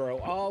 Let's throw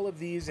all of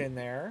these in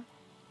there.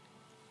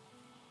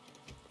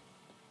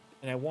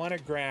 And I want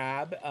to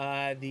grab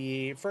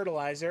the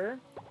fertilizer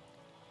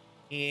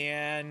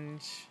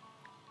and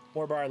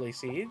more barley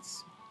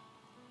seeds.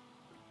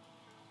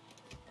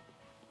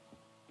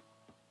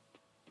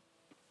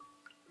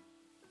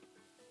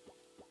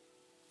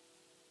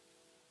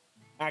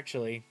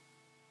 Actually,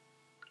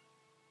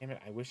 damn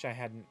it, I wish I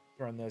hadn't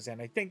thrown those in.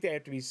 I think they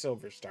have to be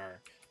Silver Star.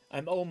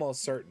 I'm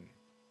almost certain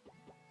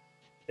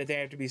that they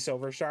have to be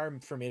Silver Star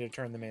for me to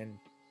turn them in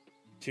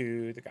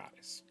to the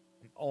goddess.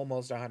 I'm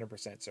almost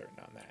 100% certain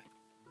on that.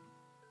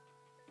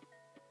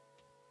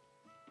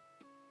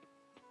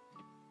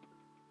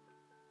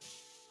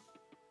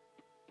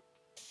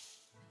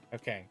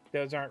 Okay,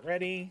 those aren't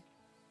ready.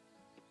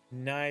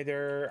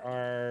 Neither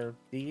are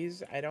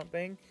these, I don't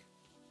think.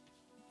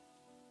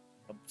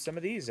 Some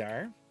of these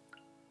are.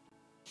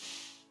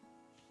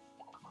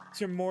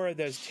 Some more of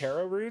those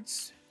taro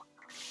roots.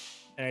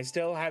 And I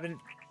still haven't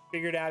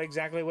figured out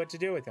exactly what to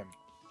do with them.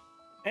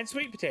 And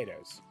sweet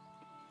potatoes.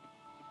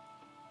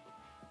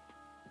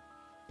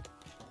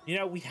 You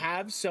know, we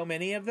have so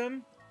many of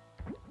them.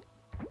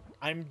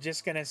 I'm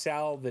just going to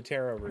sell the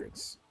taro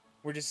roots.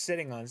 We're just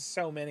sitting on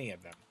so many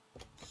of them.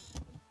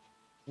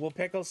 We'll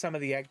pickle some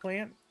of the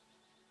eggplant.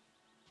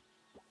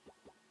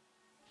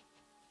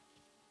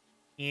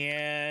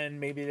 And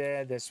maybe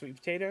the sweet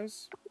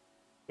potatoes.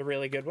 The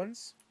really good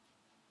ones.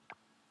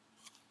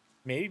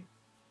 Maybe.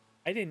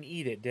 I didn't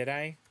eat it, did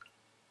I?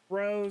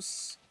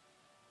 Gross.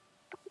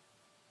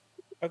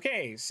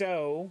 Okay,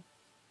 so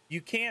you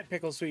can't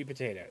pickle sweet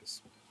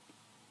potatoes.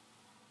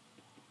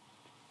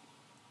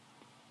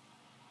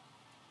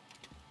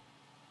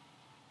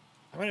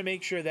 I'm going to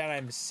make sure that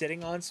I'm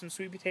sitting on some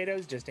sweet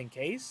potatoes just in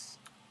case.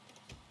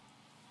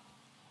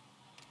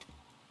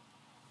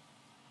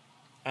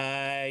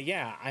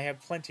 Yeah, I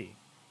have plenty.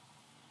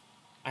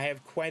 I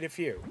have quite a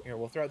few. Here,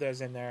 we'll throw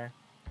those in there.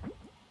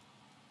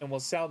 And we'll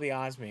sell the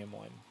osmium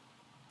one.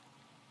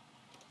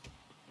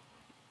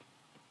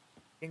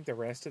 I think the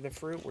rest of the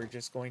fruit we're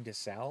just going to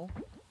sell.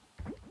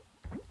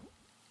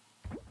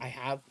 I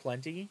have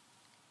plenty.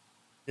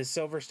 The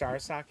Silver Star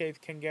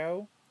sake can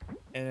go.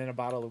 And then a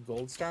bottle of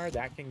Gold Star,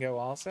 that can go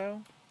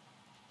also.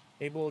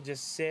 Maybe we'll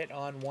just sit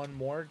on one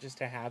more just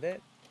to have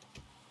it.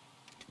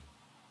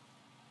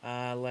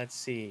 Let's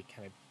see.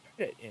 Can I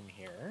put it in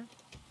here?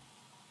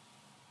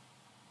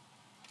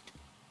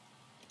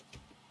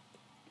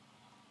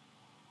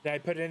 Did I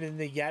put it in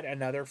the yet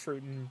another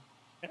fruit and...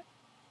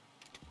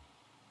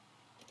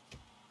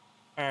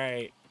 All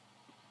right.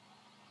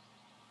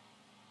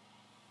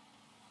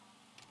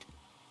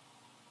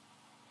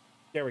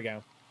 There we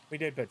go. We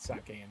did put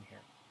sake in here.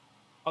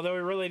 Although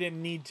we really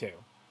didn't need to.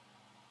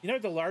 You know,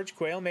 the large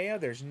quail mayo,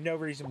 there's no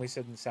reason we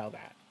shouldn't sell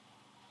that.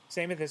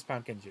 Same with this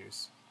pumpkin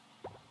juice.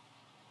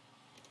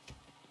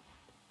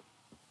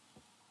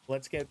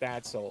 Let's get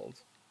that sold.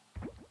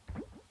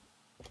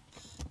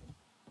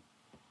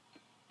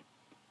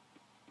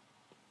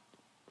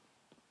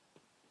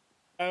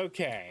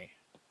 Okay.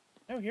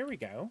 Oh, here we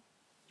go.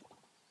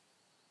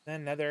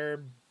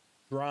 Another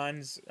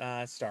bronze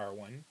star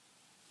one.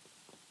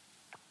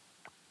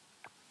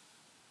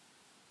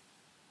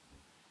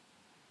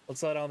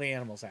 Let's let all the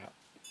animals out.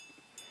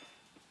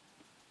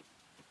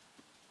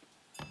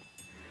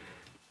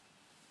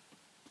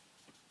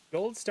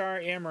 Gold Star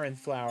Amaranth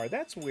Flower.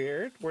 That's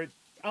weird.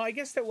 Oh, I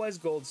guess that was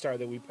Gold Star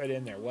that we put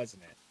in there,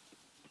 wasn't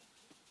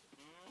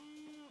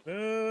it?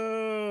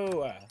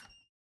 Ooh.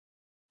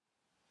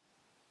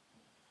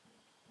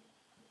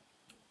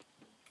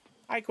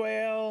 Hi,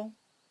 Quail.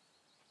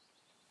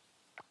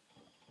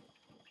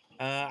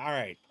 All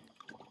right.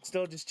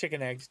 Still just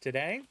chicken eggs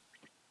today.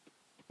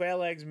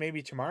 Quail eggs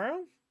maybe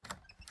tomorrow.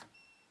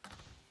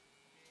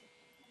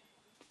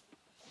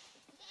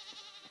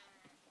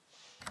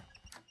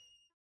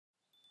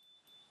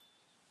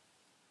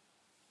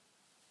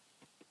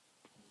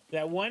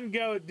 That one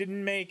goat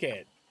didn't make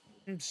it.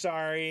 I'm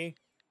sorry.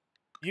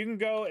 You can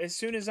go as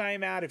soon as I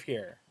am out of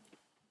here.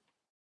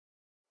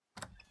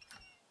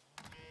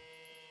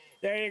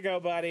 There you go,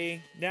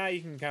 buddy. Now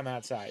you can come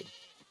outside.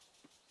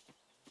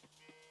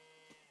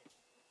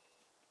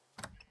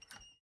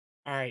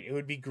 All right, it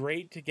would be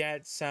great to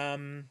get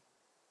some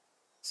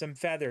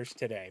feathers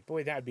today.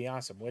 Boy, that'd be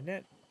awesome, wouldn't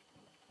it?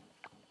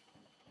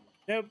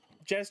 Nope,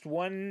 just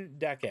one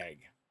duck egg.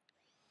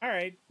 All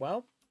right,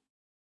 well.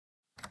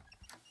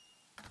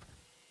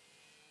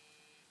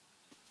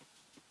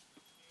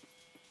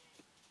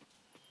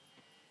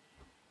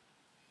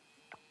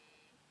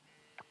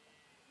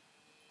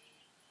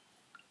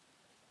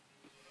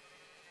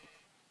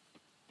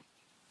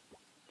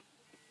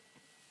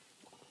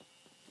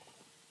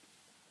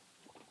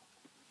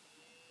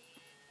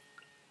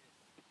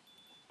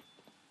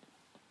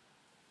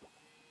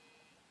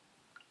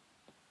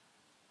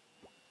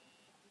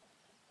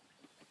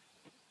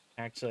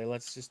 Actually,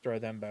 let's just throw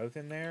them both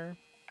in there.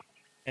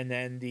 And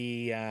then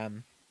the,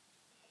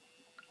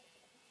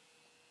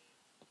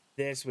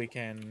 this we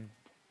can,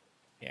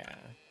 yeah,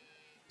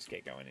 just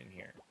get going in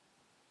here.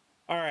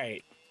 All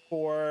right,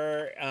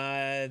 for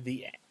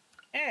the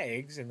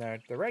eggs and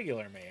the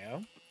regular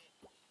mayo.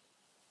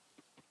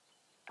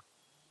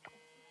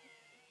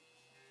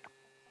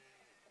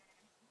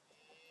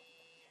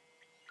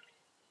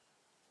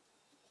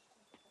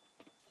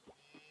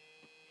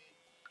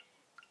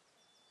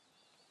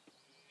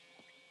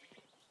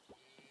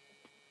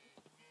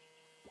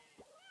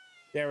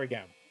 There we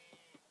go.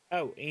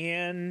 Oh,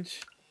 and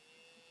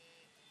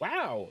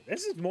wow,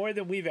 this is more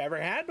than we've ever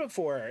had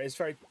before. As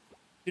far,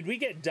 did we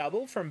get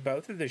double from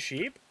both of the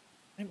sheep?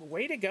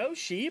 Way to go,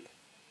 sheep.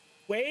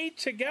 Way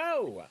to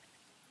go.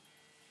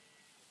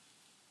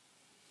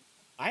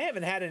 I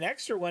haven't had an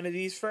extra one of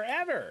these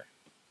forever.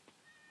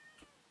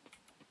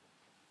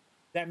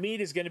 That meat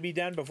is going to be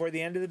done before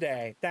the end of the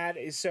day. That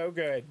is so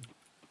good.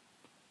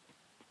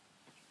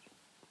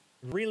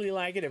 Really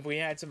like it if we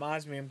had some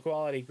osmium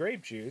quality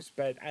grape juice,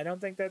 but I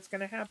don't think that's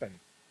going to happen.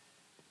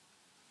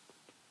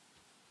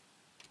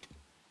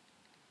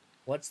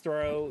 Let's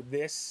throw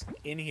this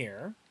in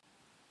here.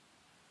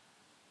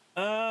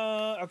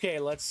 Okay,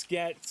 let's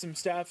get some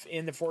stuff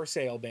in the for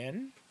sale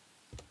bin.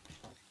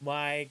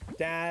 Like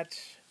that.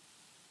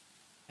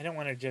 I don't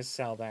want to just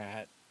sell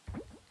that.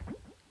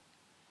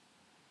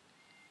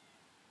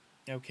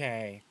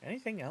 Okay,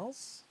 anything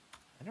else?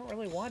 I don't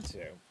really want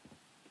to.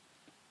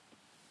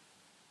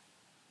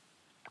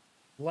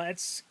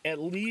 Let's at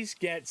least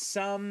get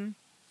some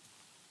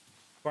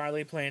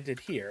barley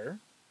planted here.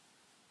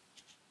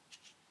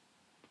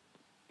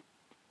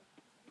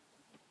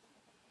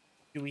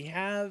 Do we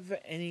have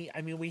any?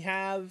 I mean, we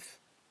have...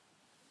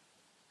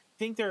 I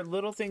think there are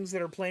little things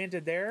that are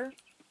planted there.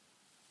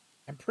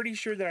 I'm pretty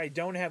sure that I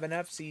don't have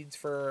enough seeds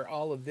for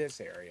all of this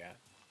area.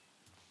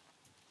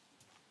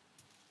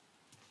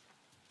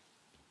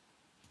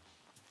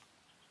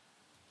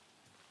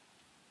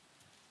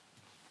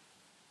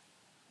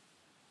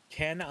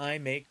 Can I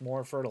make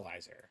more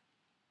fertilizer?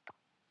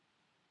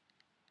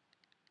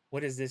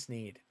 What does this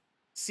need?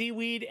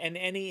 Seaweed and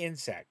any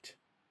insect.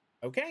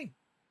 Okay.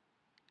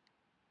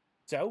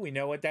 So we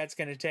know what that's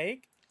going to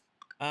take.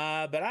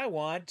 But I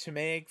want to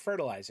make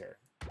fertilizer.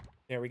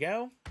 There we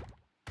go.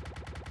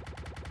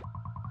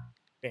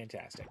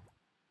 Fantastic.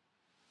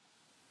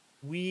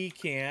 We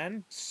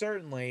can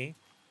certainly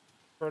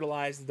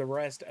fertilize the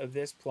rest of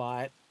this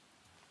plot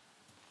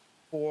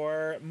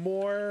for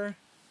more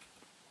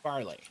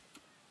barley.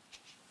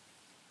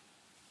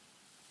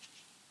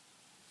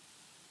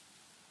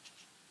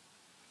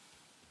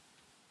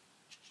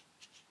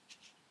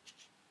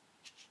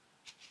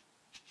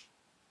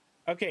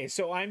 Okay,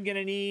 so I'm going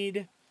to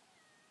need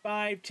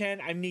 5, 10.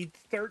 I need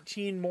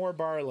 13 more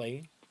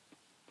barley.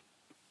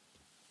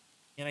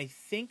 And I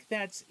think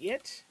that's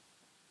it.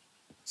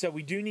 So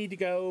we do need to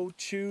go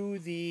to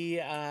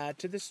the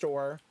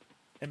store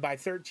and buy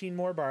 13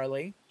 more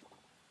barley.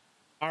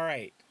 All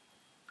right.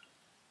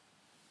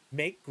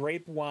 Make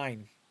grape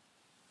wine.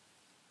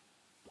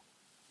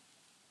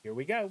 Here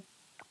we go.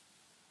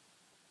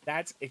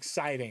 That's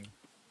exciting.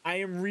 I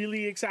am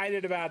really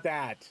excited about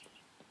that.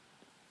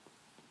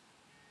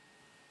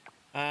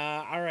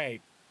 All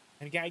right.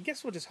 And again, I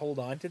guess we'll just hold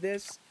on to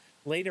this.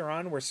 Later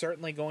on, we're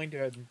certainly going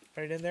to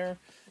put it in there.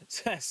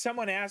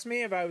 Someone asked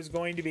me if I was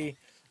going to be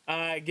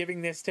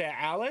giving this to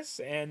Alice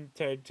and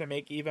to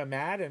make Eva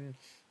mad. And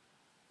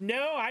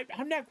no,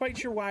 I'm not quite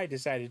sure why I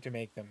decided to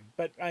make them,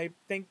 but I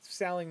think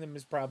selling them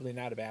is probably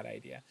not a bad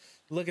idea.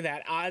 Look at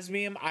that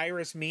osmium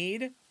iris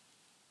mead.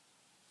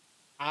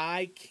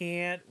 I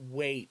can't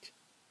wait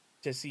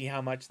to see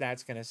how much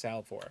that's going to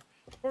sell for.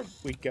 Or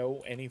we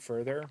go any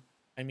further.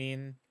 I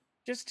mean,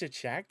 just to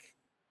check.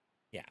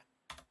 Yeah.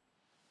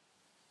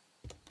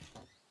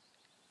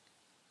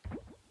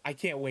 I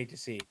can't wait to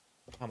see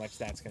how much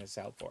that's going to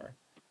sell for.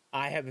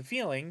 I have a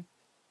feeling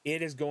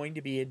it is going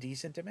to be a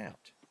decent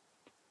amount.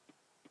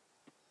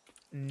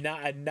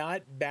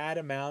 Not bad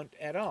amount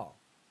at all.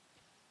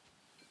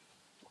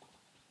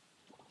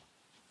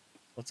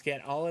 Let's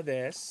get all of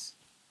this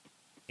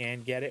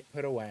and get it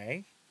put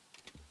away.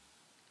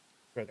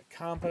 Throw the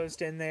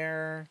compost in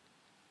there.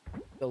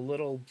 The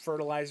little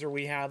fertilizer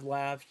we have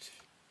left.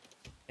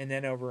 And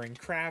then over in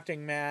crafting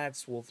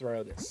mats, we'll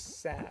throw the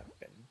sap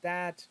and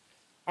that.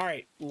 All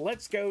right,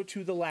 let's go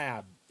to the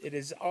lab. It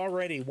is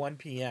already 1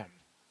 p.m.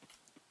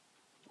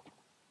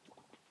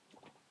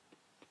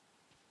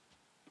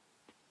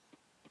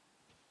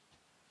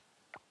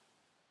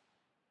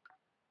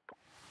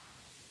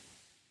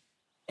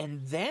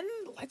 And then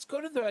let's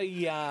go to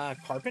the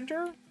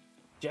carpenter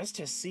just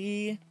to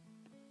see.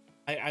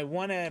 I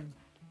want to,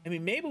 I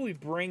mean, maybe we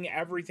bring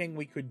everything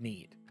we could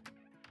need.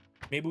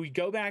 Maybe we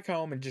go back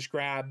home and just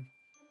grab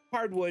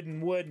hardwood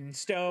and wood and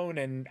stone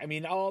and, I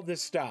mean, all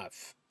this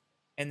stuff.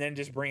 And then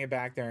just bring it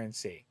back there and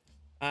see.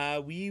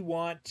 We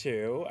want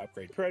to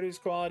upgrade produce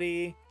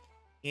quality.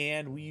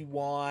 And we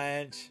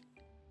want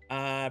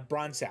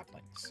bronze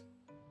saplings.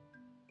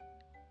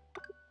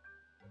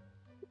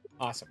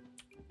 Awesome.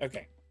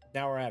 Okay,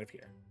 now we're out of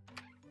here.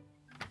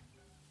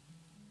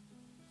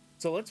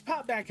 So let's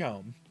pop back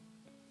home.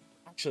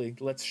 Actually,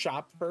 let's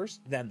shop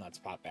first, then let's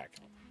pop back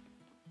home.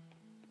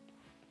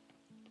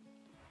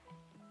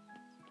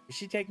 Is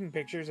she taking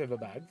pictures of a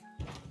bug?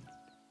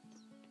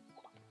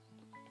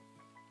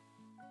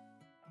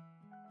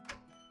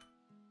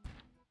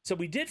 So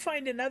we did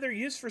find another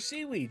use for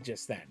seaweed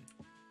just then.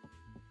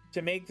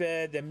 To make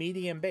the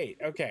medium bait.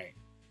 Okay.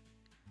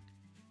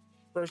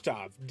 First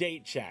off,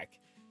 date check.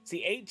 It's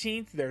the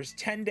 18th. There's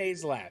 10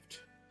 days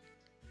left.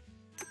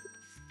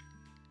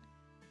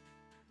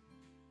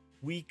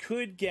 We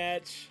could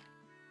get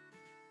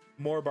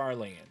more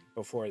barley in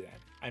before then.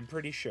 I'm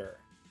pretty sure.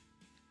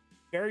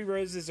 Berry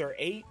roses are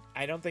 8.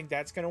 I don't think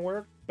that's going to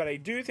work. But I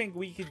do think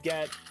we could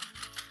get...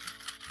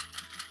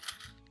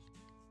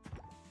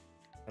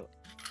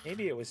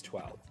 Maybe it was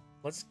 12.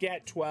 Let's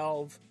get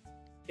 12.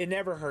 It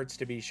never hurts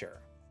to be sure.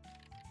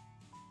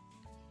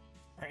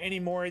 Are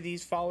any more of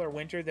these fall or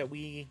winter that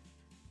we...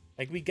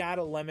 Like, we got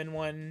a lemon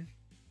one.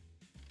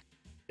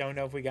 Don't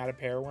know if we got a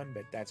pear one,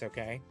 but that's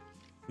okay.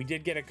 We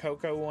did get a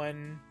cocoa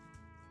one.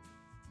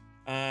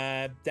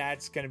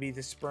 That's going to be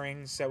the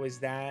spring. So is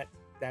that.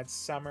 That's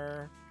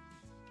summer.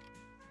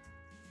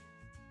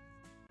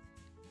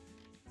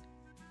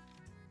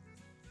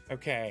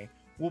 Okay.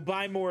 We'll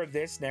buy more of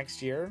this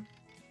next year.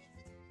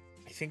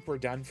 I think we're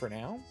done for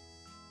now.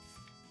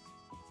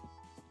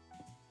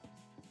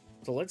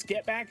 So let's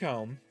get back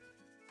home.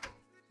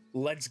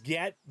 Let's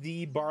get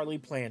the barley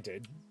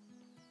planted.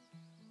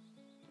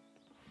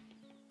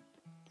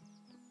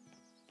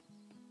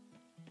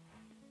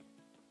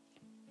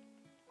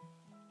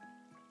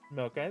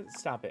 Milka,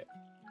 stop it.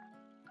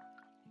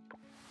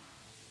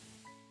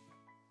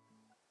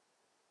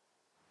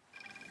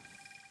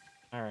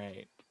 All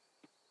right.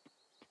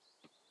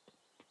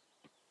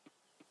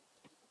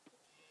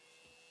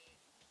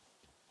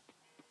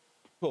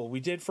 Cool.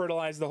 We did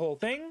fertilize the whole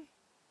thing.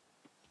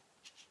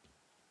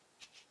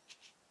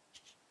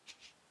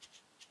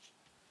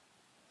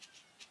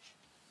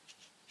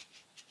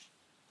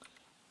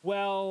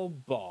 Well,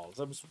 balls.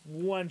 I was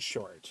one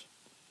short.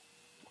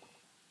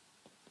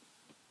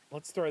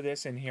 Let's throw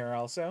this in here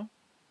also.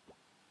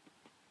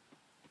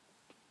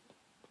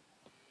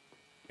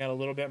 Got a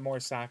little bit more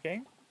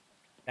sake.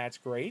 That's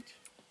great.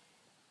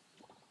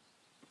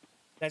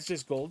 That's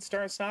just gold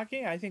star sake.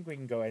 I think we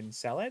can go ahead and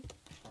sell it.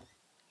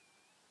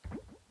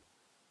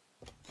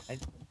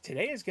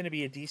 Today is going to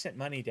be a decent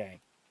money day.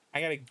 I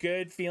got a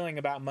good feeling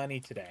about money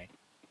today.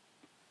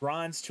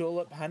 Bronze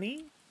tulip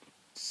honey.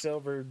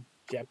 Silver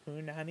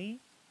Japun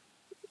honey.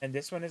 And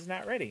this one is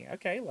not ready.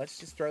 Okay, let's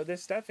just throw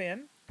this stuff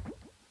in.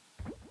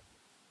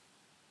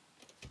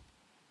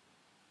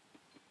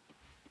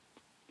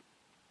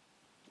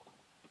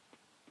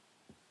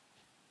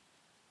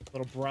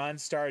 Little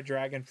bronze star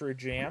dragon fruit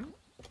jam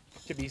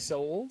to be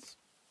sold.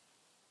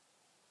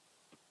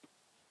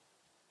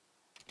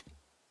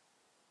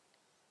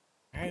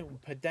 All right, we'll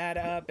put that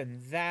up and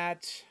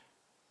that.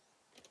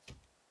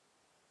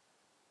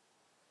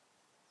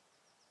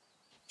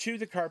 To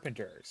the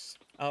carpenters.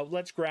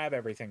 Let's grab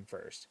everything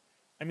first.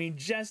 I mean,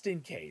 just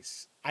in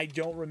case. I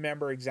don't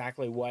remember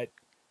exactly what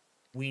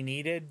we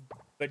needed,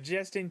 but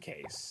just in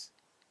case.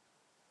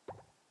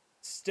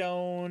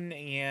 Stone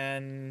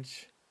and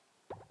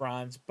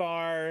bronze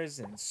bars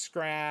and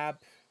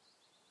scrap.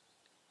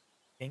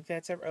 I think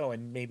that's every. Oh,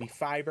 and maybe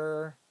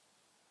fiber.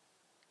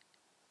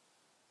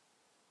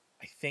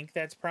 think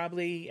that's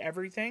probably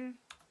everything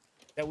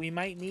that we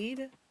might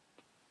need.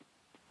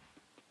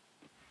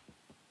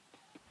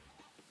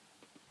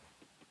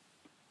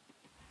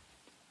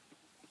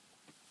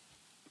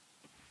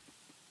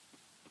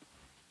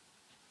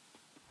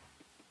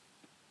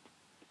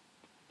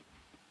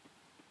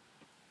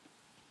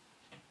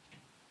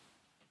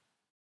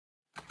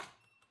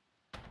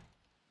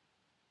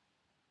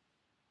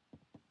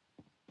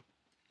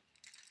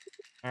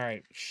 All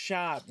right,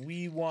 shop.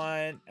 We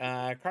want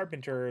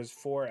carpenters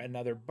for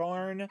another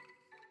barn.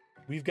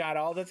 We've got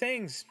all the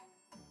things.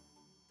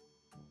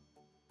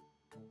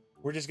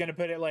 We're just gonna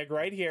put it like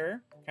right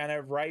here, kind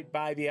of right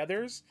by the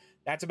others.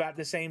 That's about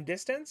the same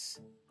distance,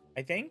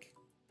 I think.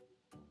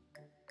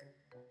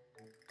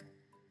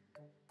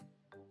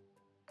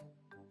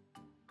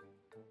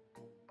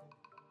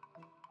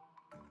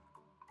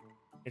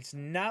 It's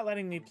not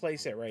letting me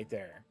place it right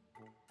there.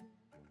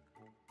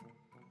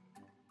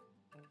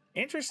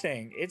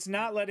 Interesting. It's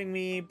not letting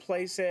me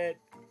place it.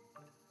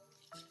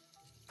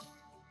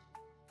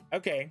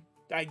 Okay,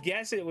 I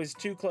guess it was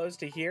too close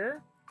to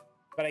here,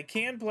 but I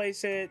can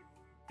place it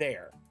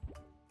there.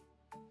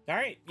 All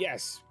right,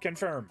 yes,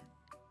 confirm.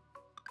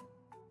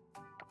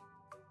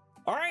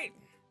 All right,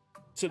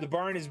 so the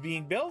barn is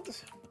being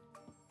built.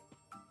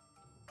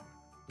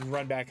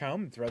 Run back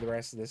home and throw the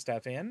rest of this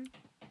stuff in.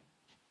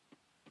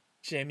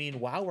 I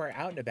mean, while we're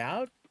out and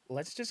about,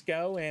 let's just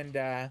go and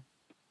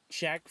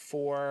check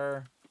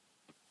for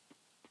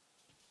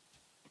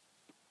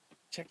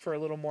a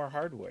little more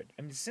hardwood.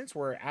 I mean, since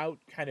we're out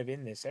kind of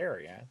in this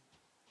area.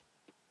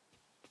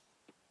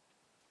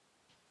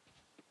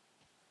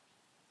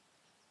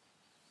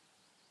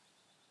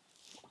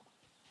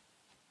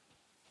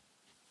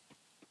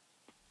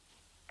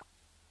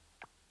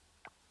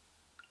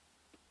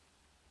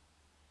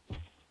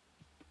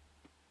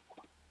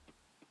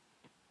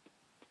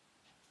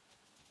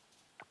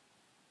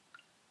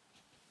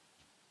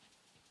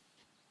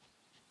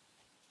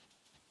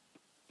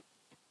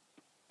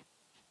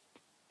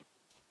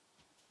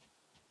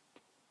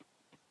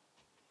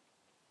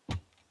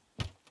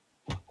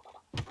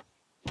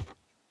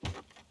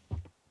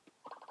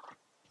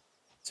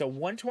 So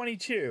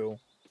 122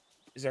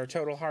 is our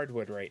total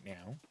hardwood right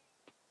now.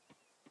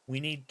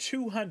 We need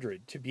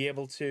 200 to be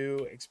able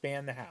to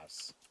expand the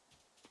house.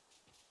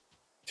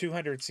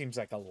 200 seems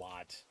like a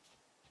lot.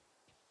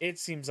 It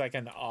seems like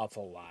an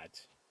awful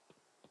lot.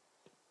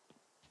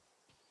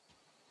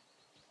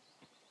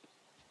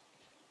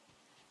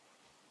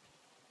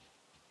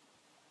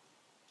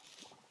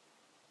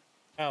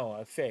 Oh,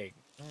 a fig.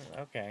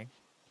 Oh, okay.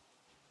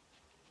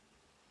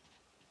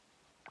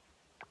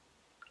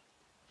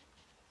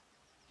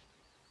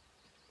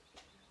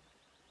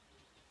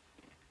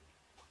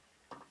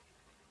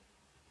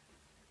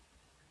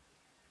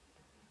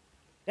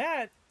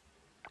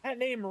 That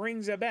name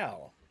rings a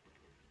bell.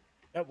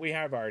 Oh, we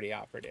have already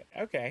offered it.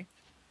 Okay.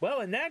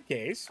 Well, in that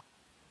case,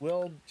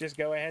 we'll just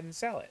go ahead and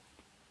sell it.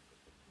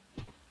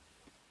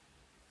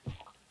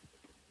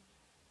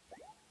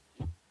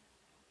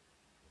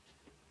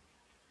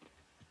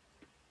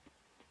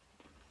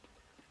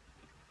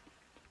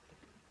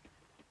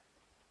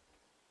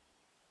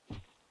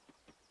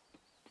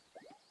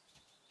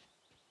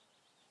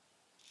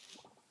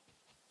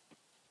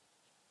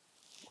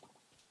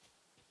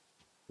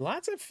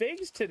 Lots of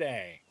figs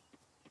today.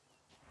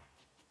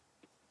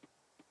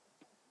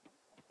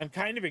 I'm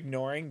kind of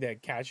ignoring the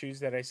cashews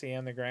that I see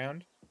on the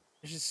ground.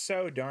 There's just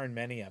so darn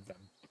many of them.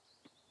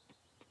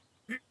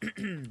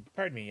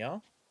 Pardon me,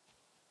 y'all.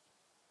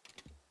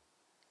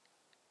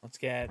 Let's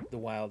get the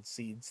wild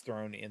seeds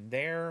thrown in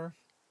there.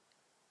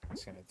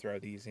 Just gonna throw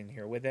these in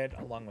here with it,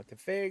 along with the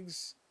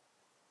figs.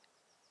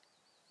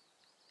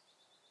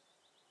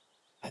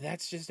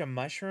 That's just a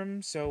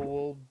mushroom, so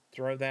we'll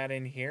throw that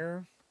in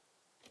here.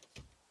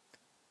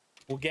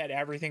 We'll get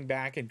everything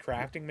back in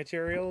crafting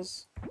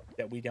materials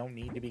that we don't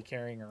need to be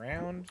carrying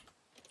around.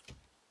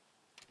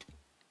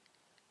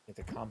 Get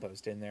the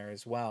compost in there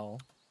as well.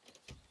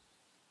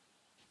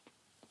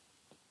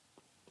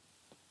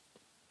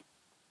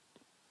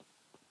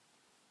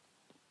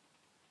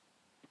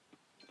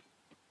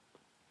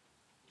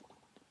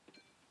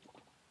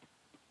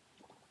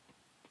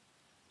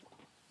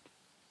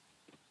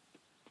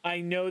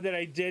 I know that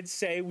I did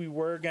say we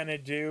were gonna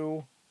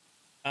do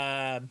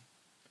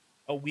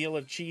a wheel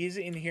of cheese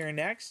in here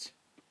next,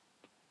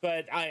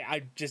 but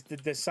I just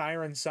the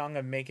siren song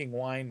of making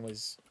wine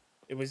was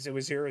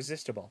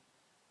irresistible.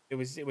 It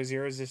was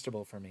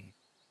irresistible for me.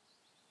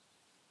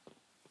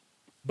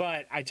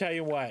 But I tell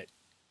you what,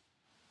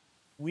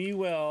 we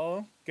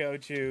will go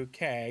to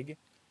Keg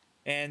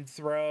and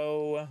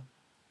throw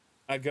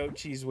a goat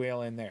cheese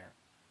wheel in there,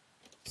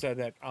 so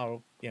that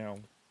I'll, you know,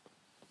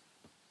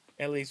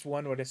 at least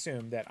one would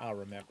assume that I'll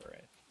remember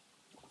it.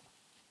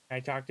 Can I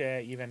talk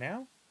to Eva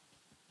now?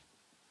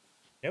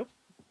 Nope,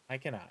 I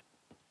cannot.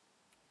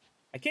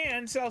 I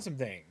can sell some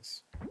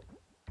things.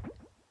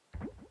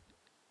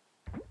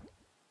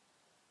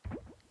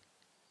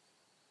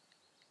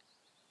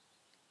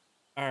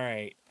 All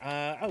right.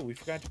 Oh, we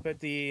forgot to put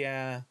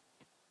the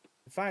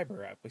the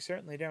fiber up. We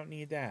certainly don't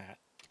need that.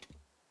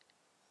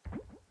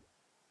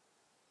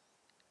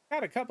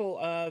 Got a couple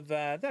of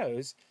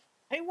those.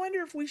 I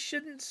wonder if we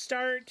shouldn't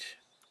start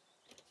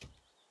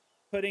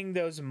putting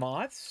those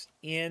moths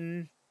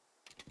in,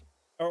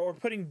 or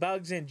putting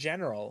bugs in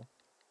general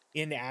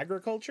in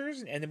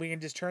agricultures, and then we can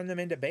just turn them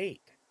into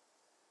bait.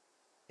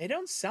 They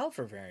don't sell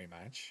for very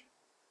much.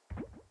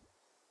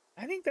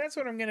 I think that's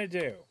what I'm gonna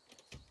do.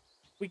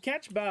 If we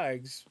catch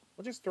bugs,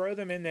 we'll just throw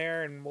them in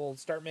there and we'll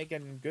start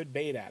making good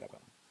bait out of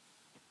them.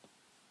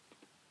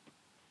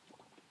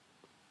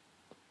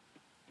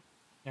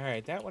 All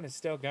right, that one is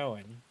still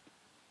going.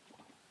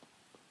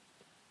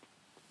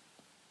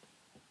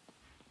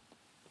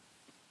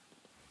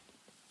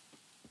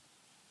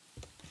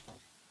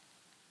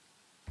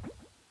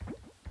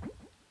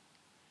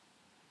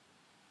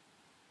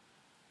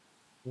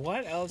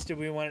 What else do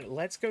we want?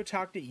 Let's go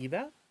talk to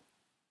Eva.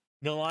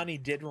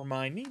 Nilani did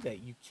remind me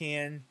that you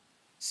can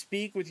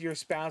speak with your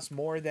spouse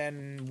more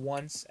than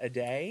once a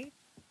day.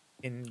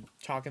 In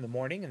talk in the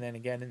morning and then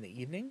again in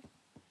the evening.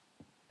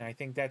 And I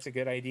think that's a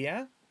good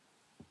idea.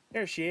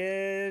 There she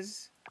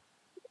is.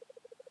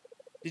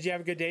 Did you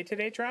have a good day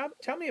today, Trob?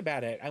 Tell me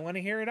about it. I want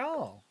to hear it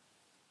all.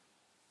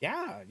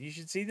 Yeah, you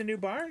should see the new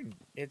barn.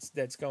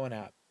 That's going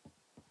up.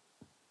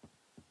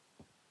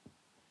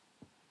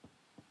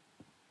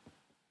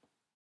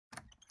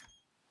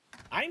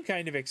 I'm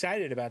kind of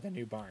excited about the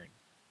new barn.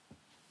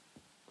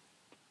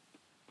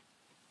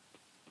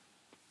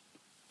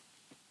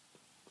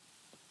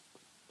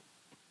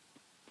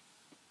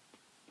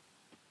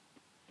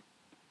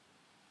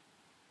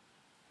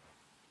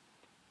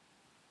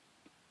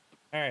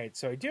 All right,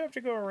 so I do have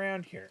to go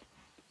around here.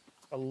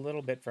 A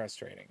little bit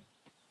frustrating.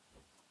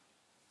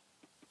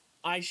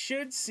 I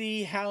should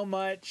see how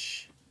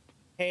much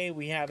hay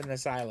we have in the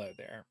silo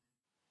there.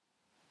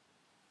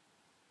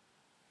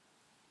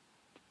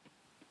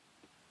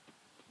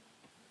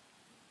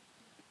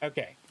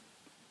 Okay.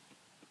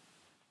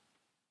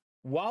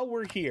 While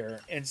we're here,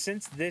 and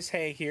since this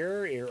hay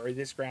here, or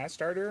this grass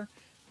starter,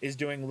 is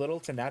doing little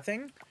to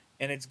nothing,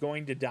 and it's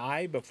going to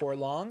die before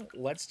long,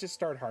 let's just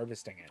start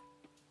harvesting it.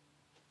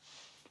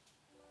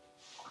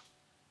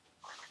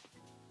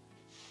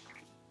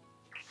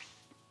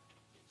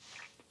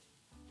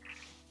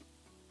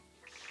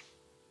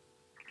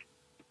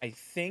 I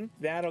think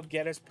that'll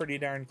get us pretty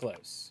darn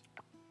close.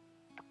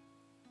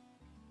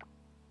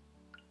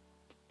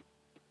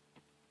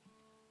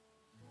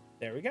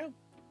 There we go.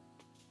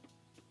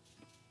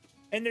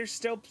 And there's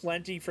still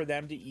plenty for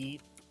them to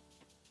eat,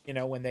 you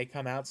know, when they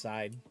come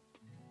outside.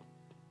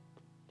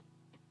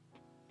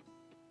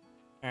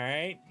 All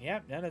right.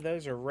 Yep, none of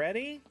those are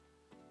ready.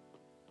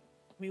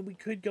 I mean, we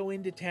could go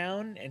into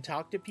town and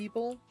talk to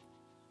people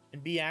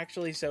and be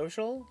actually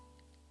social.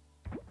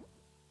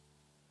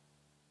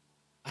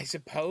 I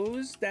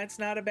suppose that's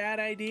not a bad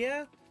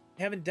idea.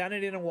 I haven't done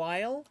it in a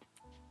while.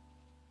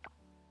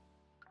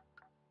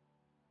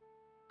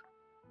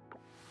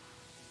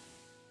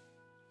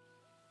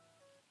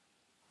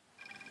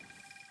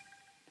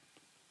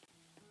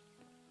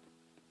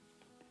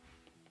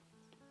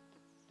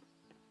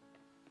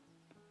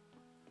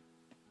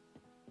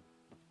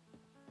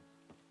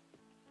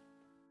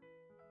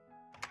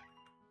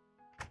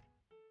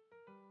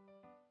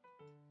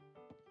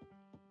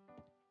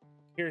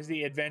 Here's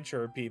the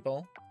adventurer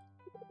people.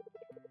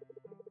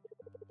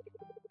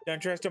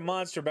 Don't trust a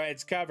monster by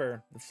its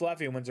cover. The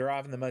fluffy ones are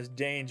often the most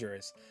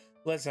dangerous.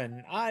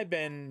 Listen, I've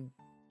been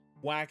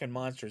whacking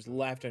monsters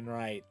left and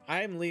right.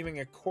 I am leaving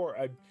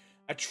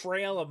a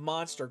trail of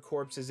monster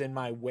corpses in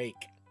my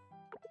wake.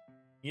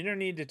 You don't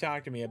need to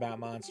talk to me about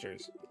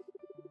monsters.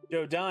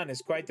 Joe Don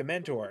is quite the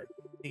mentor.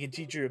 He can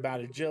teach you about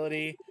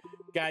agility,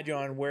 guide you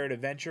on where to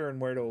venture and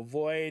where to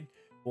avoid.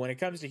 But when it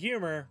comes to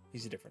humor,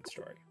 he's a different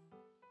story.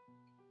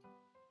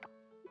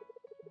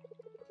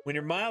 When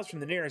you're miles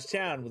from the nearest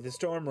town with a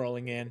storm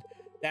rolling in,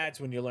 that's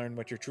when you learn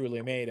what you're truly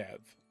made of.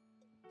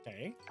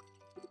 Okay.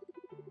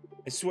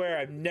 I swear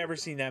I've never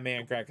seen that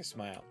man crack a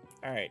smile.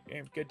 All right,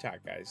 good talk,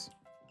 guys.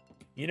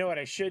 You know what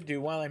I should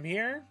do while I'm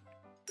here?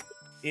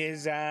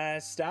 Is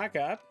stock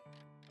up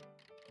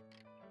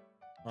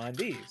on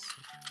these.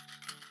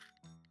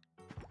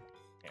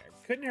 Yeah,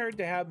 couldn't hurt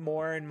to have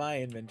more in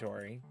my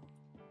inventory.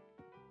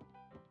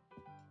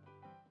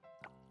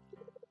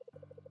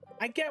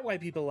 I get why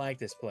people like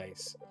this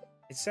place.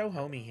 It's so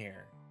homey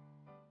here.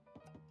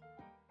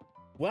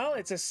 Well,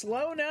 it's a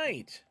slow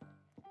night.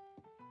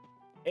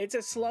 It's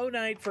a slow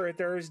night for a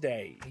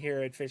Thursday here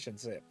at Fish and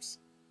Sips.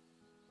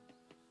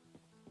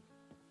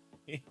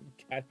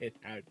 Cut it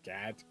out,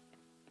 cat.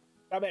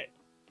 Stop it.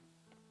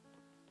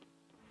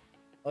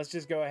 Let's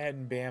just go ahead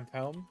and bamf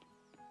home.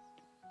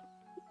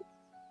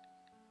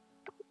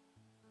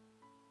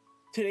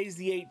 Today's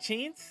the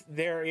 18th.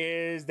 There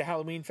is the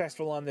Halloween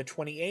Festival on the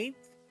 28th.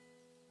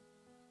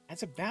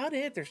 That's about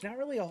it. There's not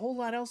really a whole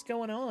lot else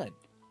going on.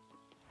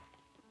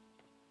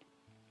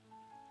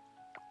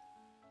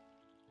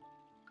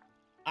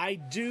 I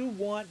do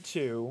want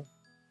to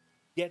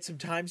get some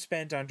time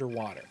spent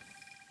underwater.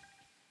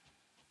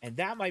 And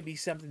that might be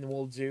something that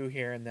we'll do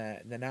here in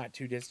the not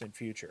too distant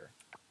future.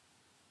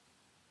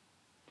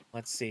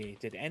 Let's see.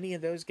 Did any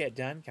of those get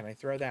done? Can I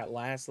throw that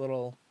last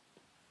little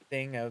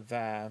thing of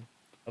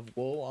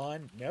wool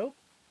on? Nope.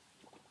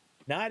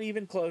 Not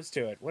even close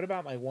to it. What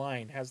about my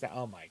wine? How's that?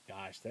 Oh my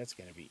gosh, that's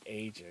going to be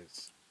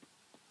ages.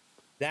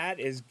 That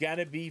is going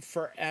to be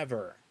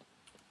forever.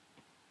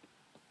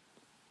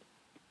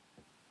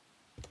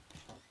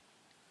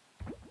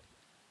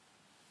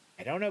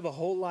 I don't have a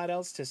whole lot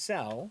else to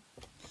sell.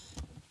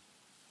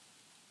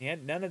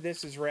 And none of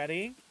this is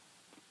ready.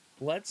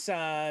 Let's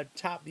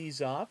top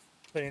these off.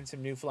 Put in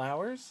some new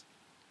flowers.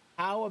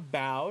 How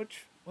about,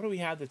 what do we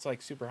have that's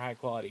like super high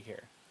quality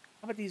here?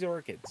 How about these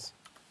orchids?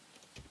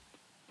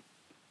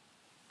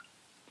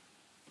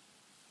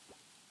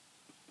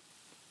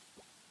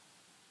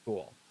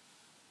 Cool.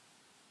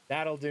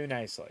 That'll do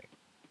nicely.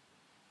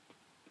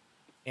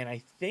 And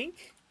I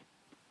think,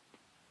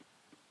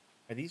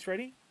 are these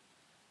ready?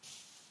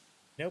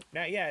 Nope,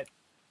 not yet.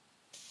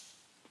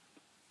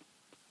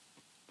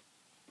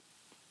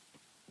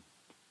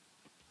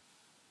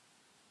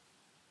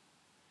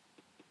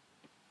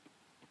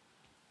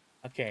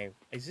 Okay,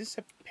 is this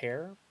a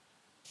pear?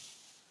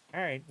 All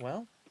right,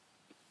 well,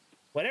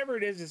 whatever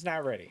it is, it's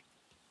not ready.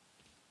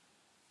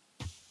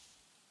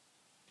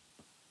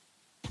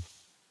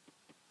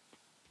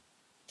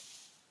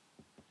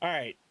 All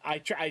right, I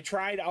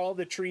tried all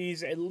the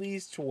trees at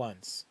least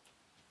once.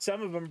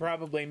 Some of them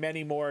probably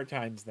many more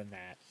times than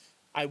that.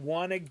 I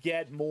want to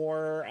get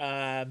more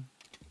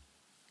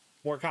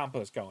more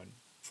compost going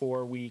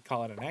before we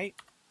call it a night.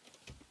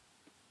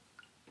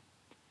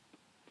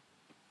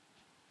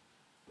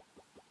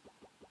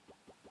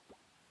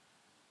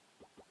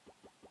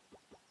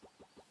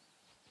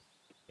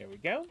 There we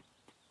go.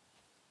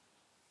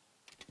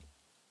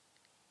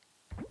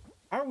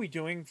 How are we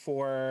doing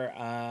for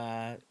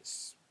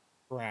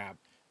scrap?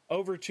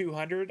 Over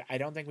 200. I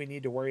don't think we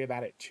need to worry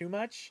about it too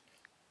much.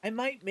 I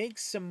might make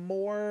some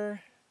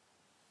more.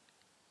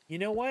 You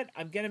know what?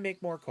 I'm going to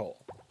make more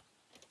coal.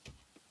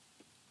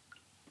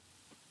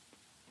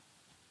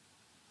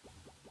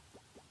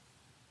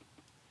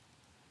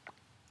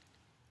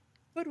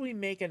 Could we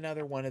make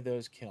another one of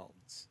those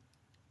kilns?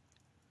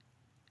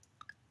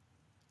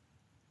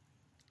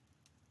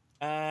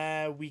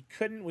 We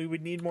couldn't. We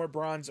would need more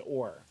bronze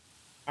ore.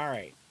 All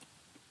right.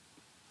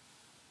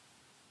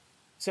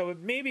 So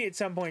maybe at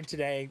some point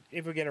today,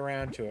 if we get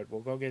around to it,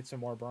 we'll go get some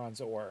more bronze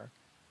ore.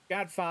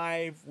 Got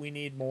 5. We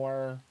need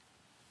more.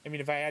 I mean,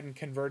 if I hadn't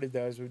converted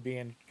those, we'd be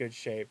in good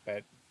shape,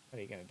 but what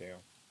are you going to do?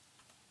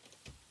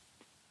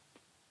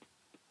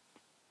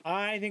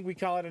 I think we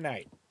call it a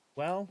night.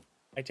 Well,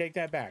 I take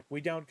that back. We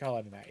don't call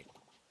it a night.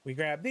 We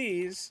grab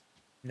these,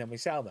 and then we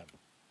sell them.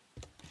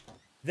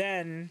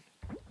 Then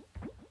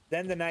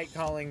the night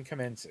calling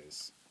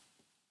commences.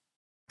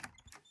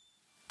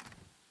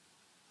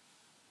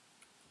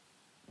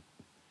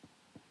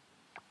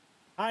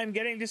 I'm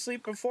getting to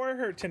sleep before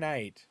her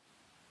tonight.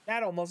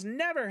 That almost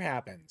never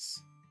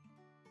happens.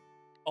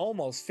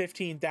 Almost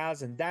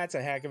 15,000. That's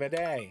a heck of a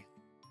day.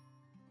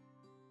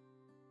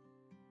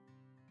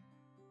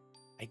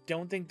 I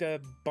don't think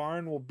the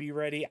barn will be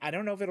ready. I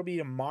don't know if it'll be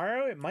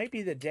tomorrow. It might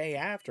be the day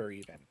after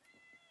even.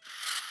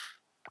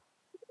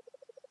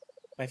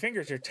 My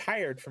fingers are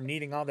tired from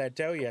kneading all that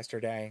dough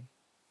yesterday.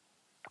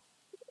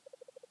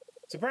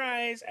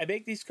 Surprise! I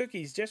baked these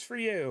cookies just for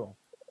you.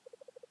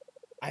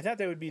 I thought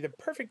that would be the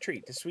perfect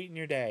treat to sweeten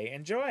your day.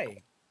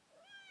 Enjoy.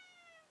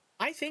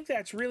 I think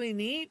that's really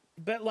neat,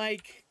 but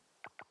like,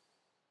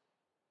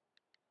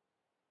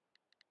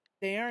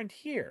 they aren't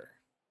here.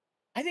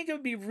 I think it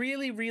would be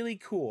really, really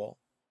cool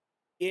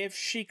if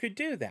she could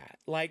do that.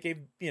 Like, if,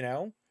 you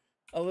know,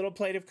 a little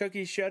plate of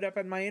cookies showed up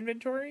in my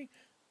inventory,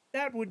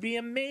 that would be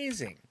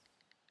amazing.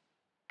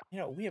 You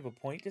know, we have a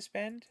point to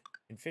spend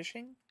in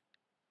fishing.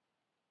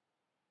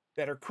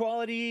 Better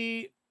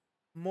quality,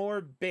 more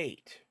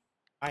bait.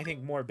 I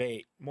think more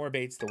bait. More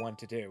bait's the one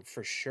to do,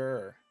 for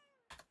sure.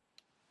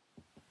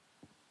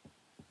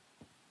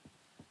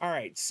 All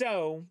right,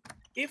 so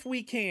if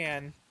we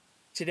can,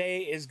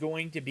 today is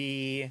going to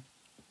be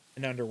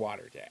an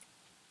underwater day.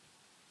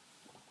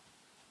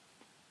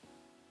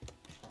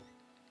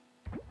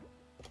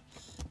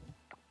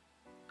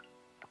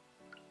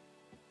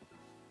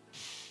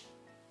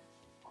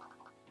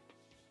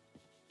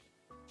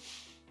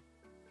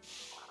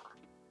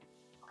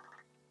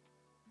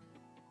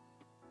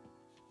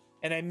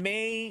 And I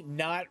may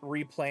not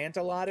replant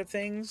a lot of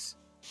things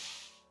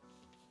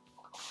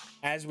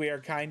as we are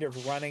kind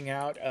of running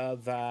out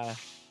of,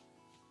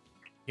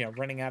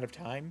 running out of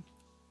time.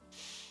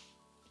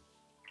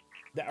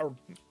 Or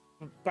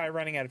by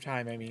running out of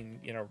time, I mean,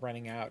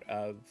 running out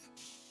of,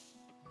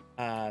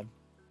 the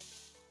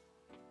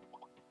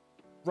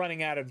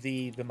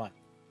month.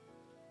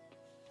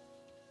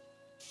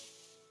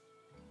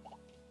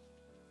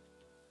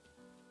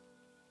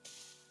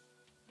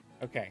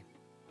 Okay.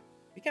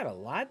 We got a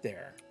lot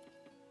there.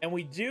 And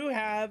we do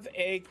have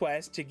a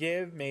quest to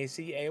give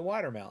Macy a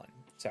watermelon.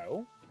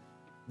 So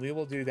we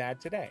will do that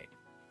today.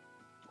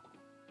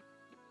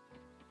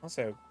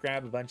 Also,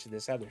 grab a bunch of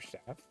this other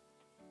stuff.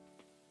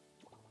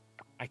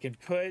 I can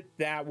put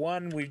that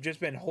one we've just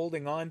been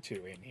holding on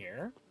to in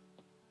here.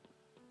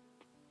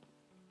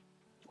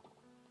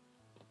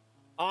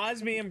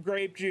 Osmium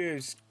grape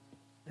juice.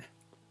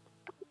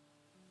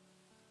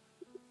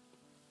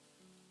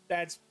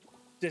 That's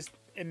just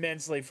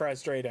immensely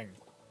frustrating.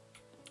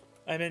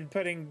 I've been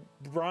putting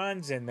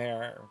bronze in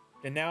there,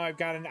 and now I've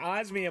got an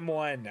osmium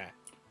one.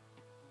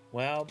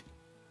 Well,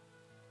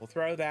 we'll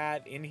throw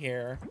that in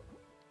here,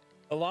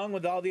 along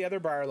with all the other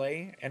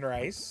barley and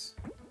rice.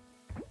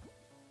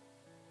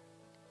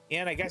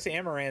 And I guess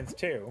amaranth,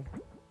 too.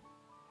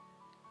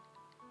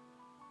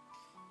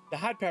 The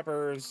hot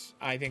peppers,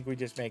 I think we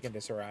just make into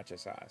sriracha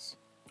sauce.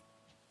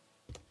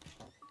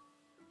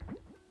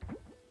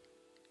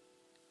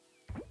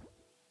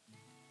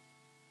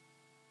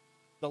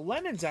 The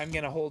lemons I'm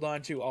going to hold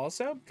on to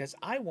also, because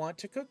I want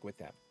to cook with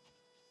them.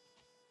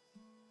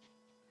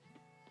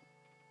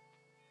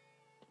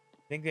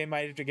 I think they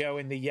might have to go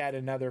in the yet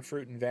another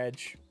fruit and veg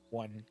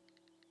one.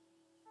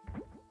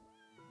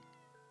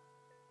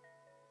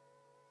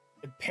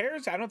 The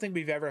pears, I don't think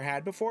we've ever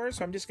had before,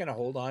 so I'm just going to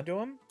hold on to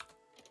them.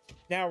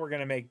 Now we're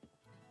going to make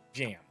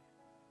jam.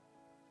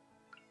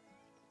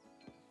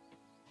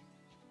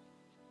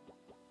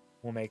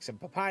 We'll make some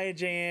papaya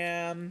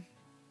jam.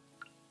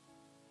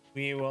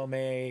 We will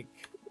make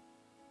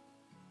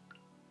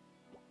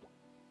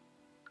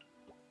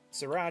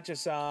sriracha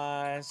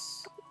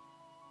sauce.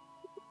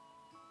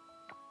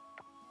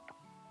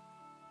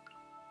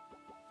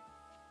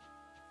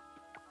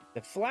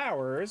 The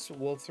flowers,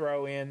 we'll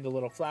throw in the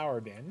little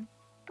flower bin.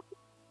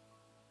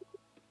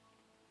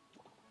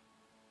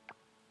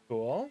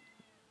 Cool.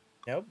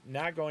 Nope,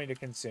 not going to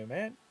consume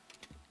it.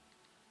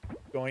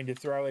 Going to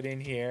throw it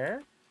in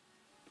here.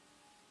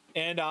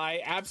 And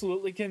I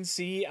absolutely can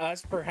see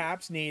us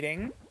perhaps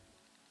needing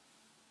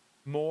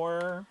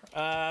more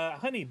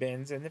honey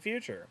bins in the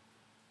future.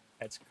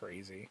 That's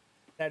crazy.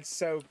 That's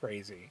so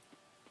crazy.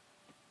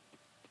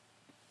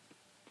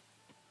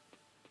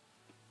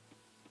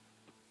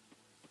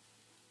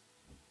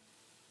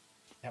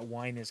 That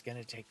wine is going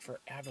to take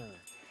forever.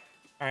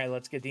 All right,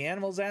 let's get the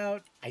animals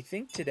out. I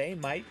think today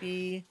might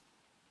be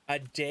a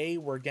day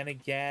we're going to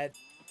get...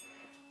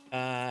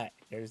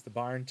 there's the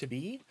barn to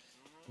be.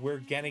 We're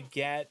going to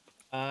get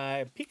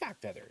peacock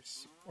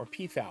feathers. Or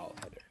peafowl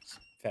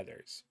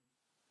feathers.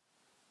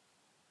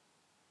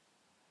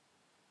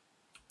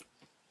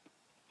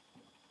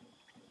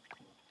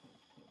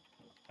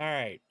 All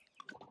right.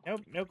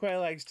 Nope, no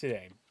quail eggs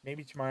today.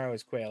 Maybe tomorrow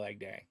is quail egg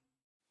day.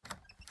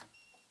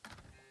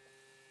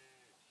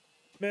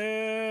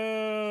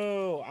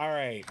 Moo! All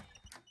right.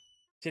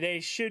 Today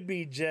should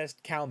be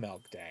just cow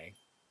milk day.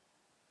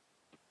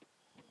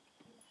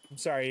 I'm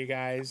sorry, you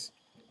guys.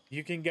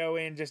 You can go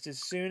in just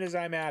as soon as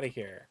I'm out of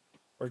here.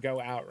 Or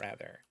go out,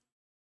 rather.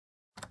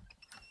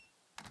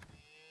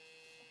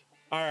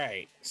 All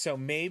right. So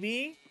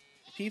maybe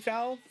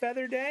peafowl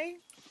feather day?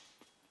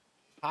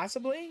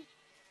 Possibly?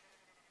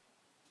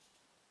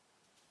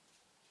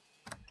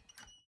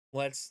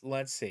 Let's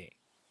see.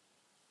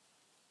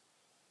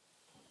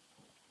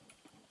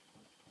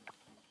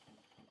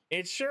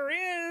 It sure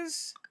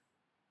is.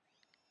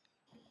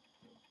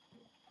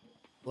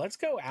 Let's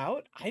go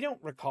out. I don't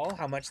recall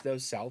how much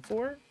those sell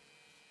for.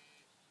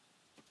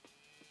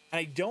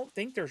 I don't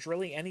think there's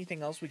really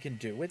anything else we can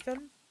do with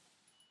them.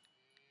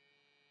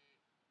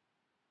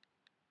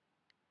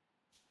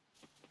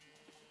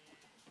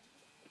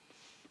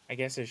 I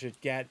guess I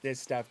should get this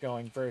stuff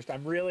going first.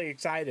 I'm really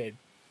excited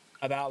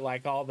about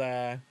like all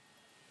the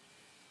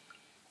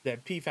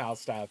peafowl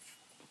stuff.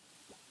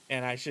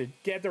 And I should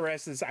get the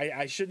rest of this.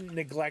 I shouldn't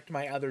neglect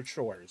my other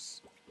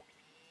chores.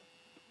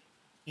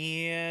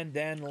 And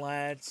then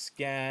let's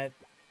get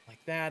like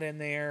that in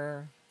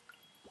there.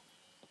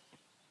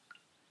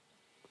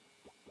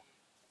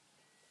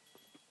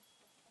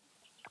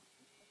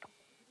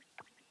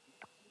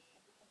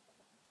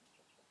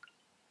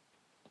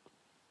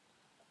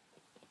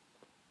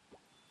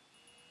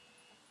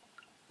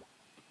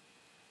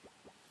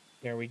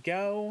 There we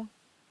go.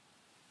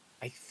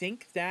 I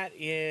think that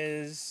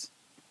is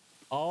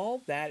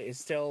all. That is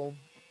still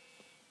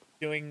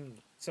doing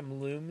some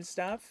loom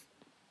stuff.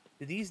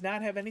 Do these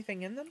not have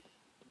anything in them?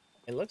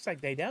 It looks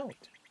like they don't.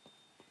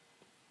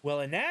 Well,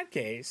 in that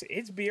case,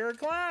 it's beer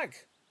o'clock.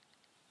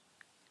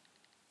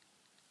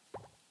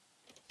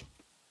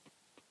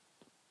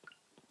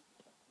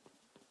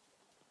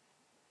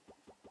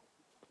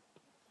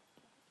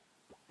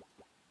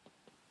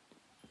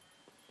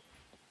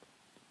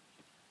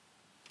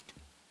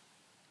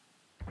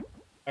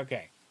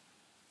 Okay.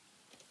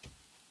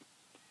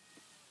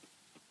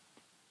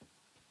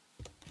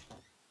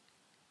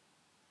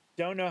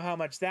 Don't know how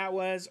much that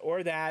was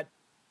or that.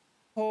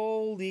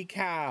 Holy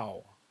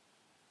cow.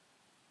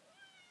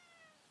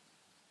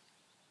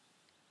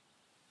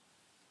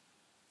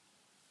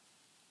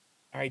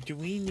 All right, do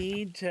we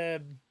need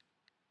to...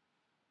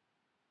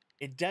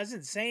 It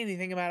doesn't say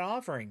anything about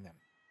offering them.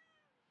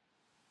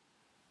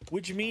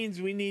 Which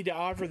means we need to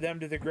offer them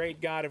to the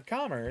great god of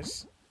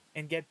commerce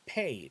and get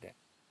paid.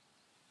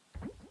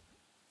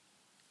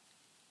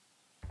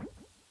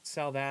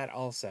 sell that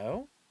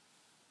also.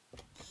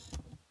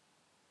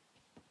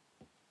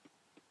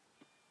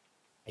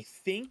 I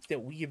think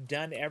that we have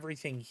done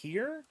everything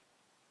here.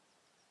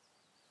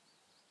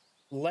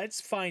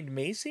 Let's find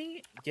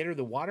Macy, get her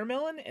the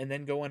watermelon, and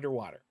then go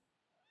underwater.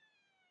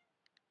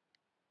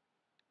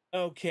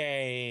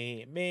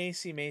 Okay,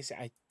 Macy.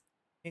 I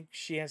think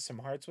she has some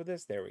hearts with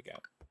us. There we go.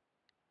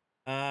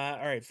 All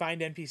right, find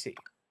NPC.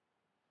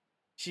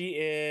 She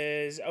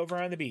is over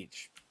on the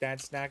beach.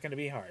 That's not going to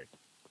be hard.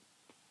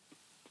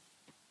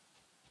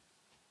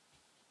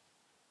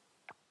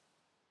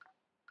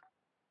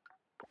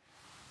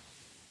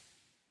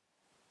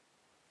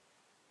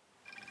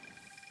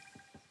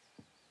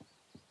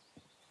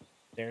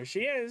 There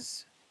she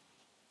is.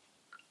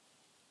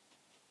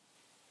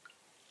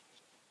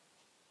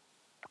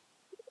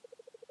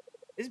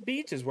 This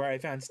beach is where I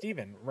found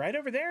Steven. Right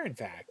over there, in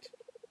fact.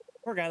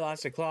 Poor guy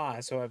lost a claw,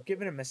 so I've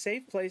given him a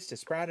safe place to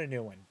sprout a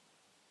new one.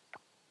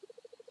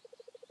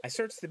 I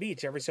search the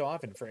beach every so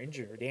often for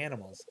injured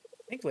animals.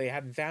 Thankfully, I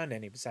haven't found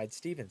any besides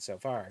Steven so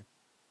far.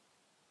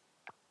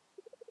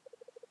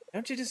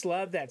 Don't you just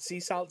love that sea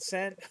salt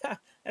scent?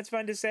 That's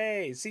fun to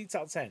say. Sea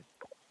salt scent.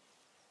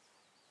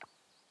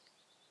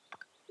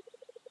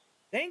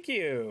 Thank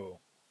you.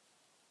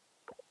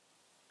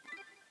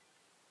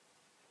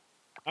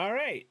 All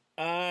right.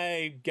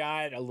 I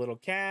got a little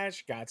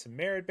cash, got some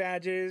merit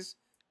badges.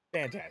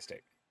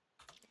 Fantastic.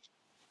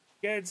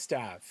 Good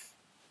stuff.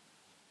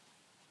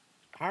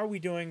 How are we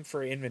doing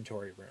for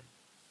inventory room?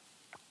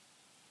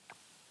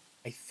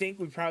 I think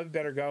we probably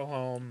better go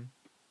home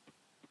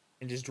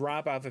and just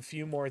drop off a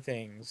few more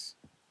things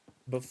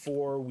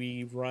before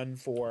we run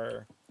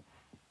for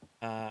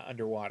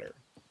underwater.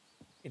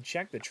 And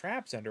check the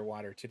traps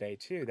underwater today,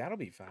 too. That'll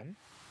be fun.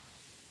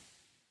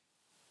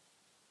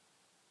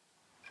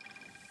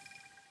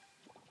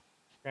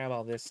 Grab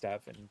all this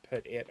stuff and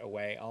put it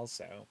away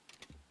also.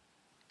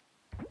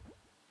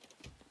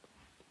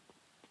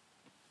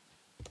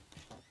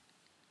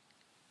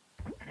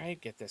 All right,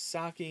 get the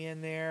sake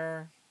in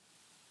there.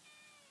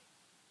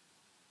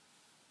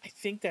 I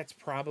think that's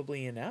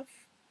probably enough.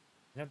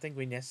 I don't think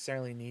we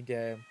necessarily need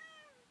to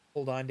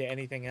hold on to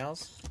anything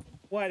else.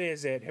 What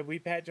is it? Have we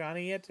pet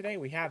Johnny yet today?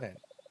 We haven't.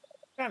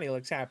 Johnny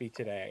looks happy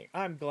today.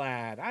 I'm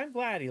glad. I'm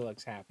glad he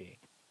looks happy.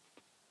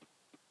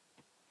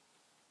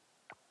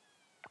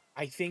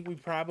 I think we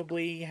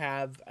probably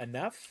have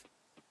enough.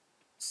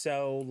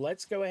 So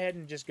let's go ahead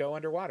and just go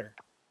underwater.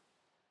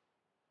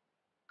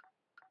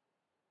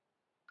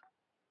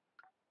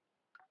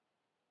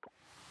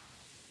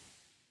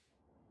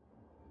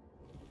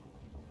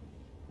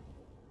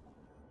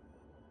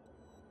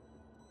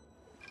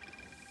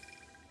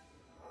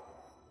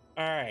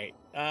 All right.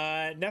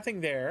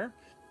 Nothing there.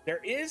 There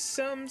is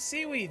some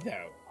seaweed,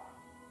 though.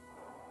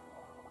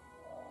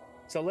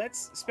 So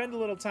let's spend a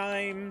little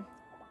time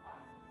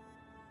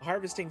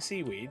harvesting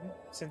seaweed,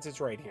 since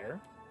it's right here.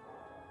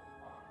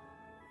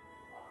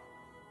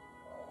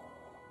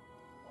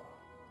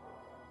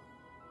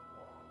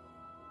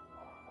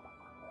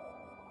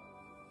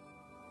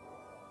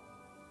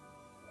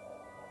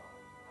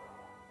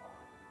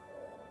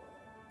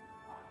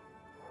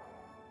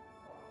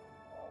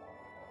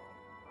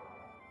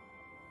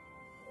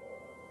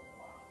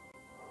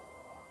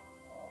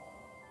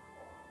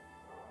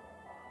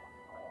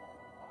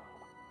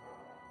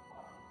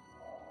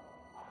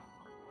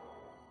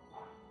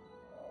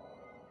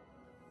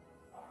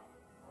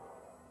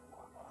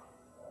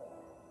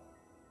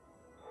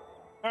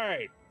 All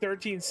right,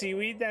 13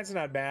 seaweed. That's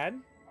not bad.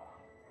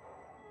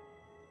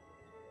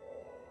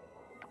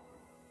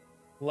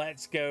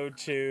 Let's go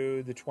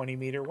to the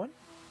 20-meter one.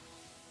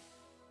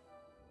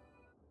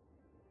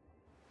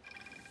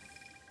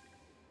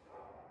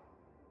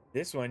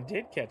 This one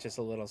did catch us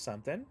a little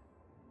something.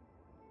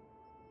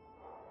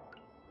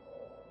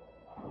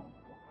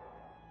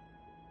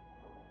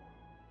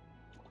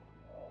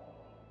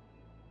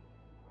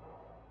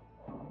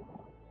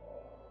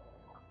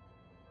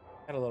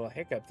 Had a little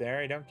hiccup there.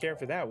 I don't care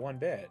for that one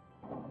bit.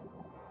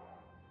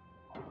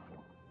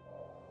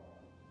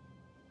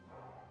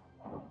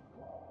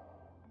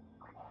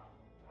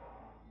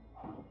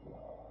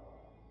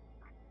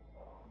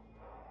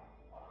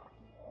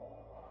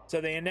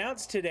 So they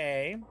announced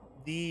today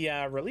the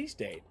release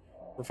date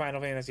for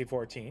Final Fantasy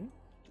XIV.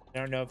 I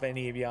don't know if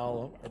any of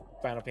y'all are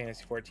Final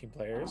Fantasy XIV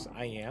players.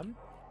 I am.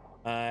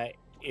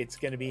 It's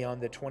going to be on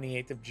the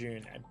 28th of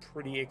June. I'm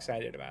pretty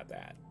excited about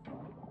that.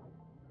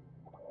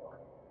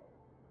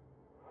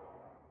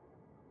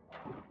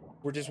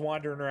 We're just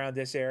wandering around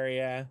this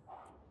area.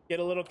 Get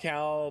a little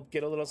kelp,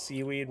 get a little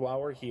seaweed while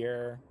we're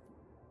here.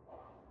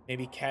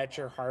 Maybe catch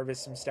or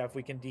harvest some stuff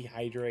we can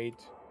dehydrate.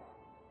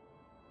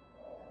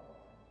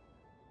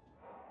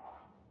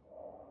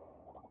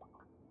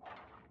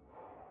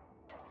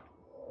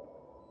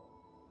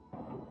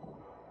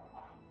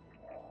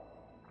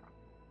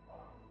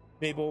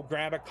 Maybe we'll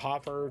grab a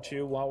coffer or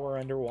two while we're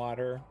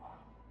underwater.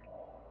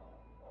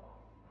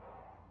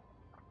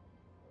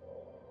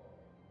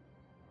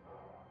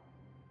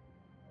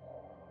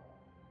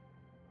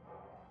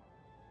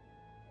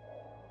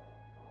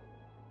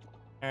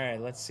 All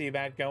right, let's see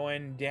about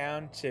going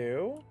down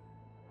to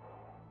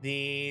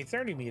the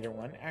 30-meter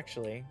one.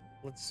 Actually,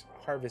 let's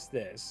harvest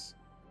this.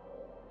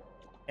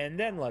 And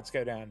then let's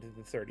go down to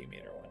the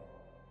 30-meter one.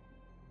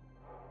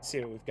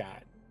 See what we've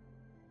got.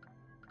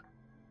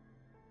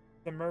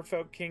 The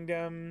Merfolk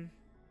Kingdom.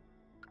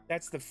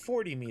 That's the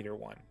 40-meter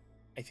one.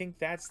 I think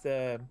that's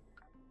the...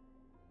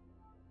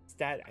 Is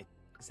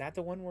that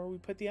the one where we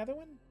put the other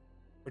one?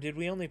 Or did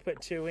we only put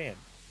 2 in?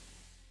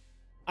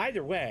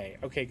 Either way.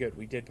 Okay, good.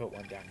 We did put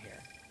 1 down here.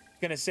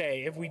 Gonna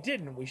say, if we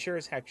didn't, we sure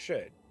as heck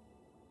should.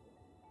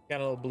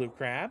 Got a little blue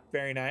crab.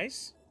 Very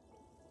nice.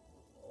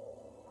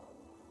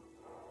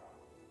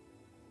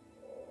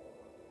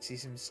 See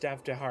some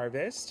stuff to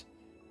harvest.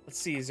 Let's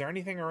see, is there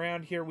anything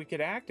around here we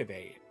could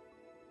activate?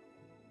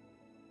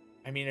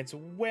 I mean, it's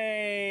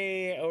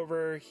way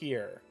over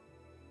here.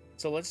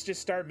 So let's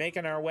just start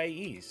making our way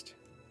east.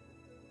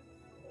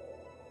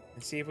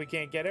 And see if we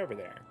can't get over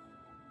there.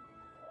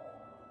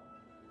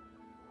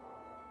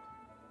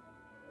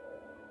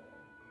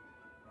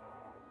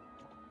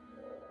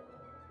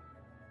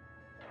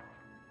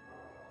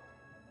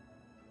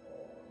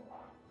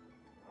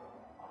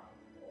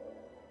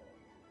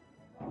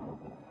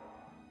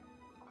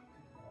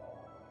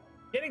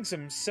 Getting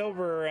some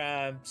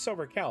silver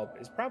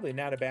kelp is probably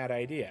not a bad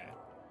idea.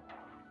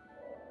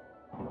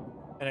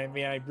 And I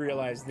mean, I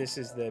realize this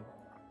is the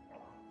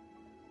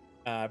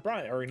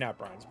bronze, or not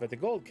bronze, but the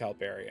gold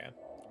kelp area.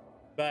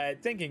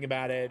 But thinking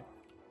about it,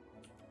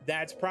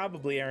 that's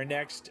probably our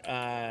next,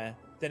 the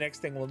next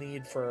thing we'll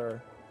need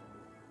for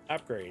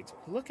upgrades.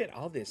 Look at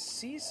all this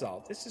sea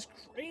salt. This is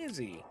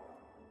crazy.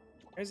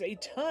 There's a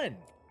ton.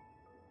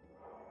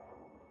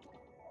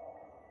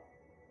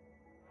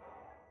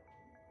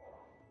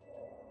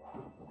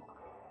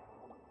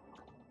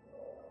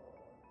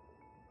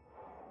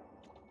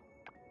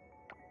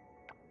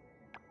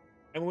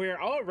 And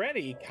we're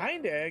already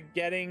kind of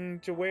getting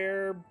to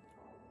where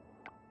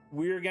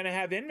we're going to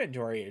have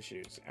inventory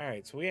issues. All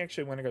right, so we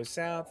actually want to go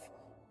south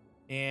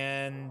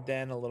and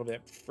then a little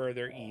bit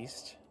further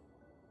east.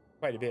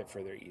 Quite a bit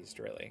further east,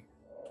 really.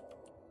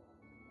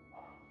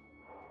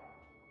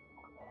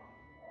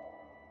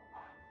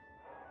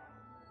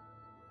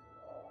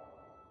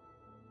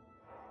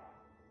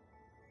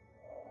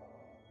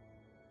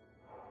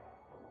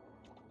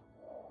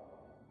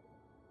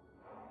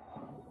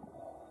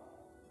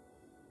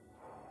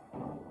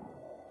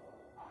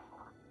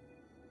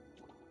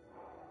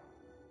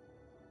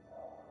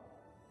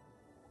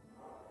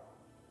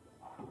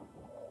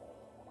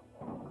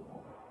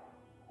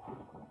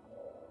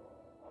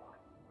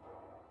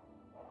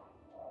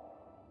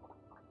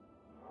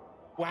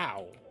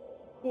 Wow.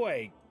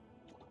 Boy.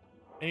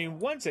 I mean,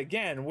 once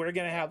again, we're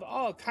going to have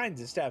all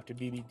kinds of stuff to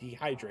be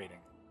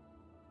dehydrating.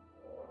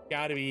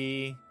 Got to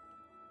be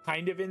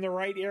kind of in the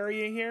right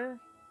area here.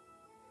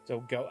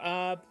 So go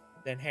up,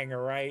 then hang a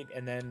right,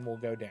 and then we'll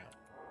go down.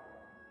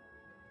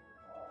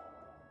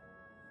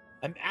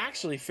 I'm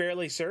actually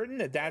fairly certain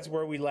that that's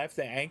where we left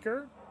the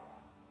anchor.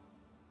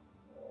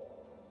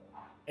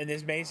 And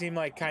this may seem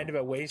like kind of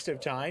a waste of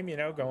time, you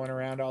know, going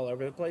around all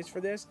over the place for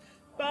this.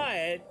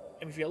 But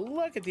if you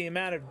look at the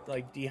amount of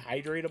like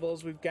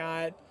dehydratables we've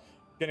got,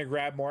 gonna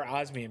grab more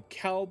osmium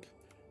kelp.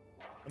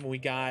 And we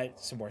got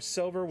some more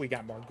silver. We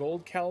got more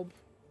gold kelp.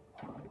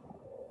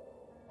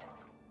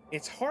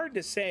 It's hard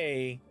to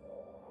say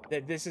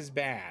that this is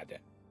bad.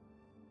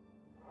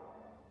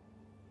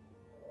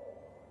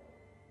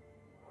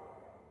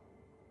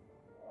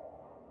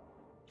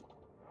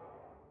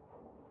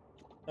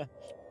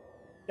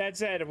 That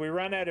said, if we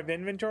run out of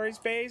inventory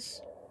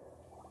space,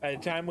 by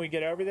the time we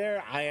get over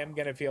there, I am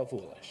going to feel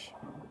foolish.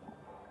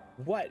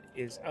 What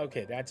is...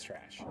 Okay, that's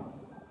trash.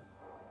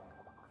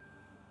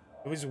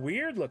 It was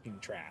weird looking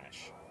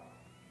trash.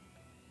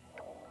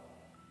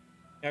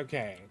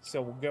 Okay,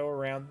 so we'll go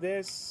around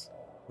this.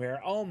 We're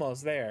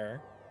almost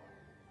there.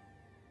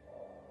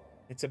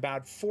 It's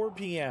about 4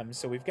 p.m.,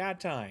 so we've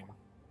got time.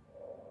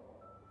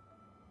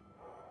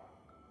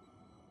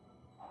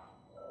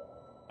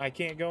 I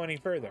can't go any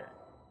further.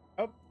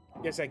 Oh,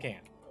 yes I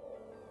can.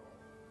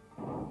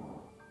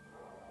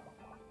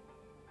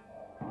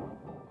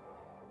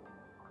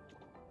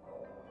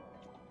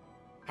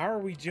 How are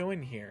we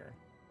doing here?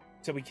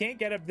 So we can't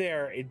get up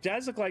there. It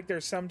does look like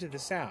there's some to the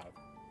south,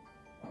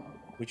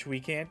 which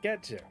we can't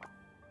get to.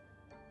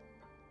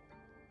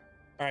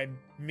 All right,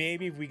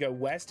 maybe if we go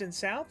west and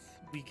south,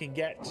 we can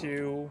get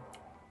to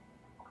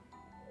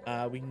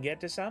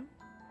some.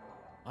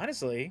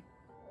 Honestly,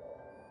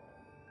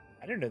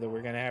 I don't know that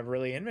we're gonna have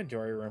really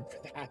inventory room for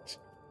that.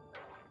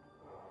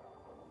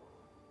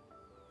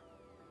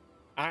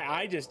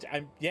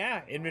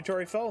 Yeah,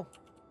 inventory full.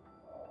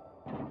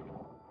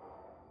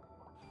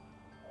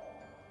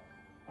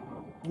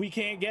 We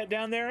can't get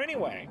down there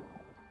anyway.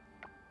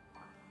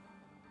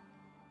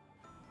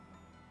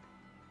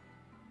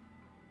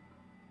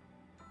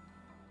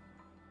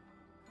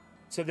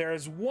 So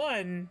there's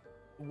one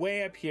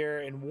way up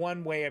here and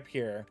one way up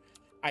here.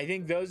 I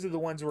think those are the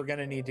ones we're going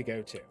to need to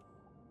go to.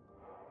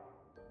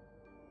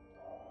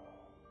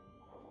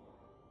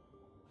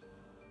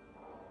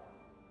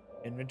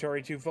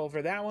 Inventory too full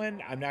for that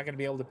one. I'm not going to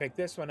be able to pick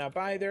this one up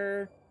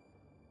either.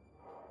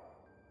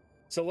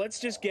 So let's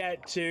just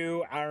get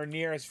to our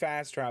nearest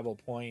fast travel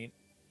point,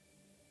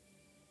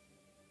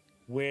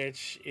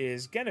 which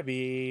is going to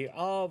be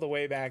all the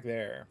way back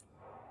there.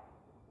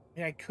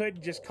 And I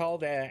could just call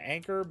the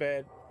anchor,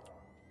 but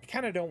I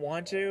kind of don't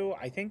want to.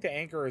 I think the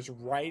anchor is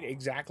right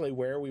exactly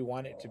where we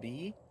want it to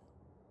be.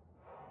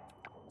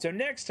 So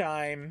next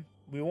time,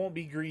 we won't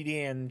be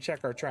greedy and check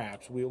our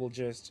traps. We will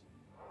just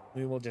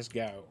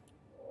go.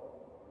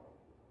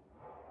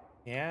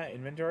 Yeah,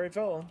 inventory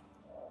full.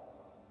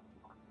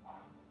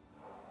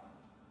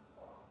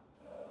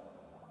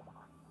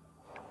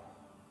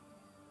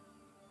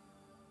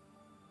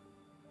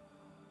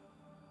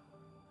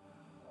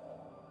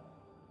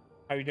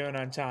 How are you doing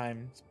on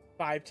time? It's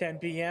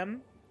 5:10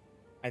 p.m.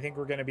 I think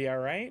we're going to be all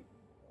right.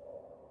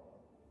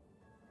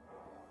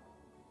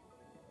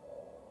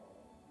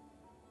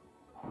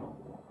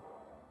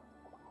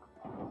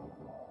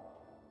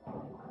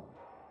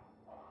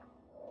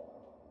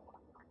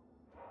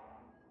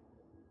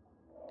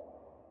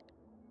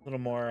 A little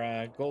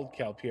more gold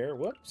kelp here.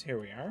 Whoops, here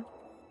we are.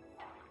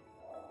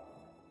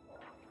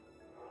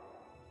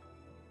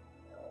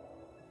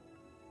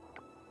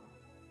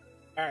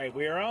 All right,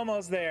 we are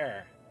almost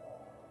there.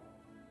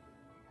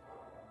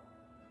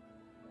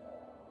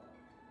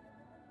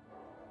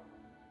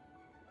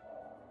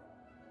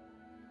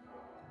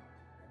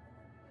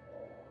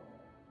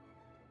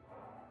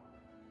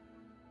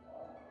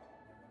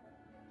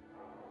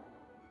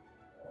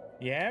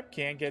 Yep,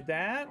 can't get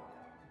that.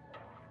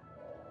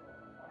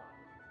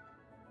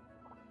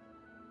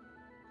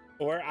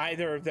 Or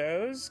either of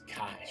those.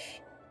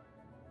 Gosh.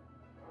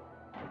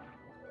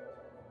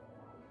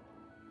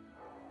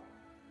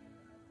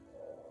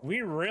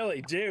 We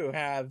really do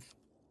have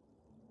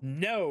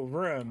no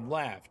room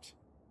left.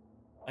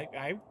 Like,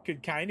 I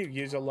could kind of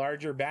use a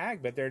larger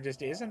bag, but there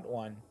just isn't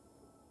one.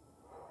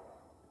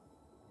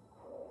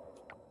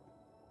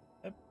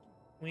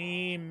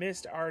 We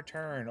missed our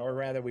turn, or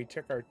rather we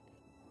took our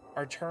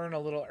turn a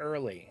little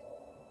early.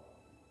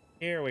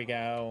 Here we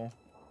go.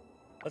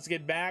 Let's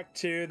get back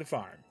to the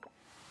farm.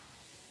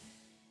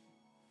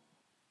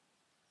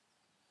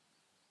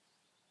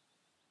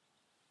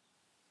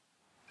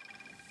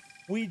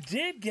 We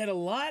did get a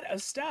lot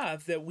of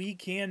stuff that we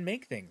can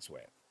make things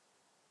with.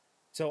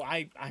 So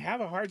I have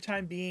a hard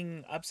time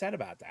being upset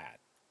about that.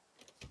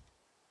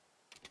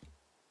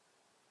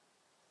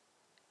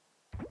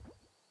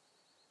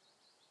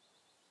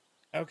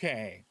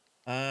 Okay.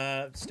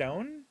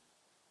 Stone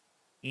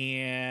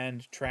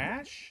and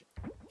trash,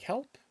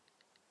 kelp,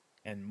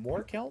 and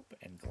more kelp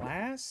and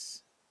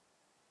glass.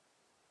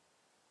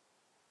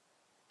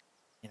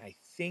 And I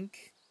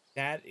think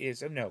that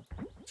is, oh no,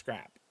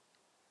 scrap. Is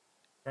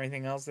there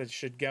anything else that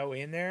should go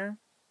in there?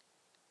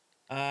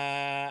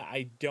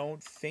 I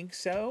don't think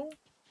so.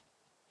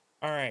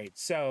 All right,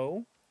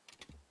 so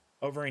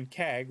over in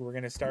keg, we're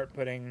gonna start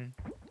putting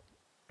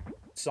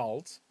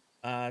salt.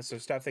 So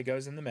stuff that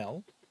goes in the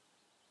mill.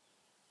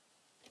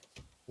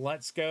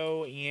 Let's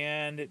go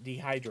and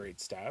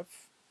dehydrate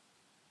stuff.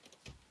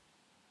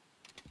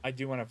 I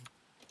don't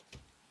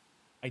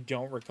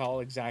recall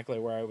exactly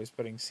where I was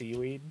putting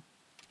seaweed.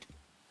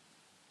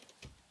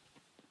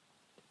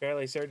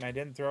 Fairly certain I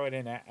didn't throw it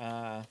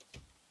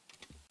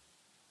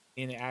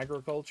in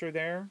agriculture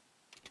there.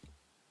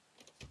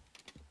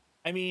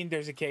 I mean,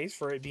 there's a case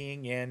for it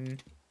being in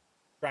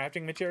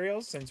crafting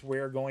materials since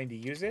we're going to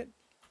use it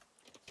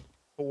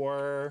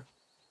for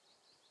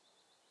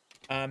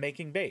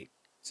making bait.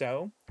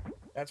 So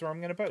that's where I'm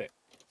going to put it.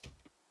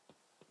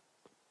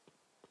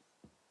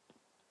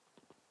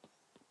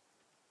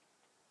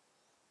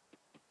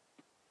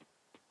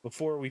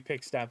 Before we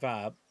pick stuff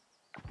up,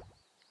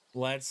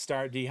 let's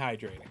start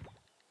dehydrating.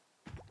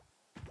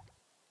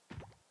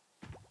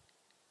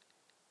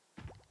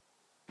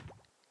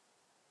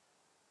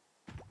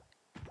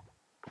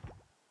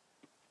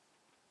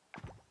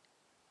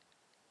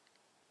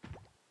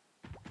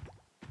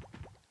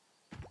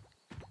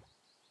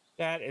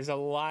 That is a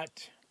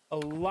lot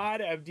of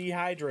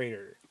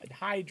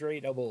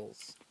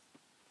hydratables.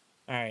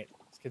 All right,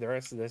 let's get the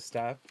rest of this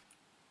stuff.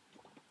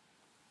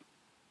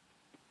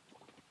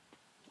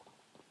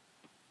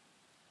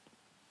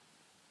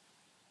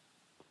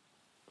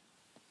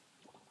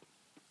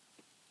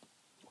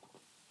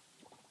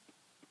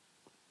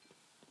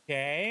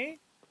 Okay.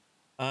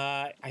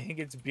 I think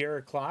it's beer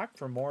o'clock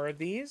for more of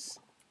these.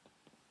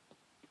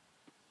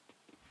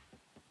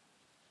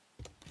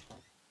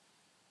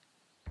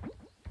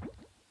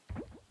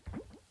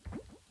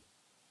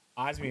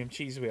 Osmium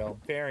cheese wheel.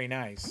 Very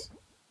nice.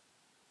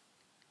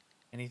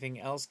 Anything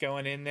else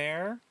going in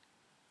there?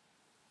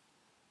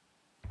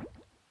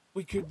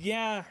 We could,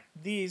 yeah,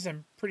 these,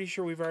 I'm pretty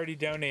sure we've already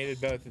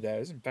donated both of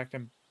those. In fact,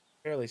 I'm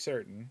fairly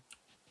certain.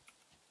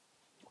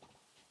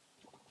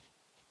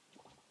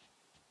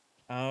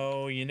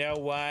 Oh, you know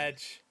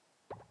what?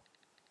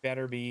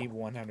 Better be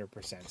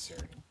 100%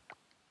 certain.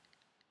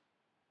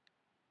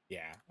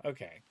 Yeah,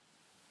 okay.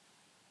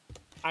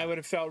 I would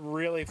have felt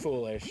really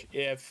foolish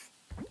if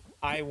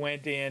I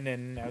went in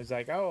and I was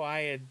like, oh,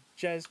 I had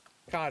just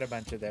caught a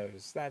bunch of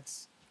those.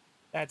 That's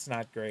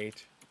not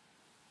great.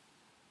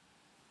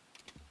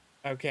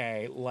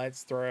 Okay,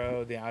 let's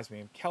throw the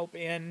osmium kelp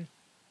in.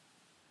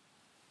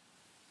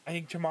 I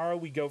think tomorrow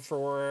we go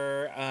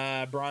for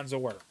bronze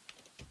ore.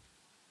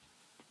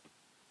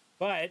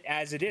 But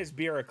as it is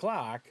beer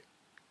o'clock,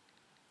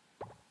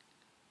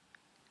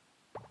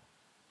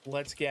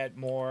 let's get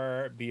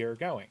more beer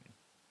going.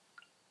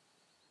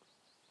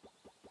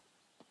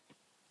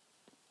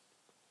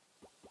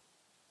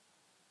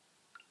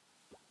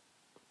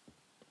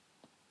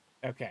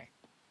 Okay.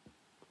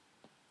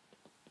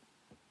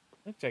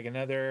 Looks like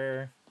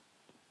another...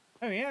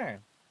 Oh, yeah.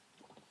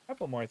 A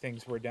couple more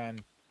things were done.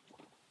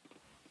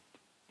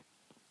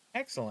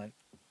 Excellent.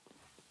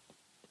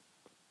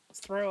 Let's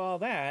throw all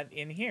that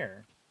in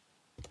here.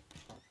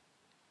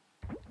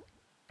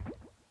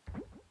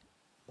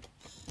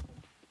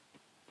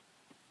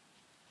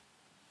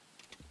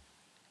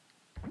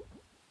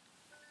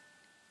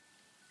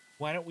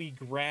 Why don't we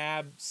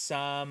grab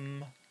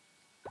some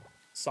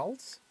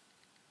salt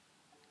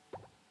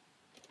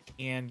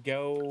and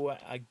go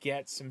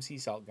get some sea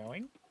salt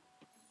going.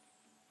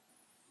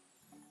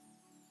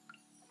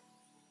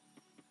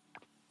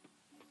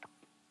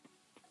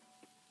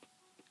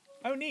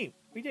 Oh, neat.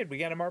 We did. We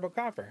got a marble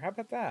coffer. How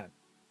about that?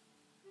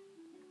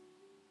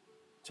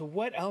 So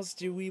what else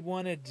do we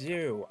want to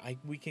do?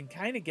 We can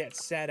kind of get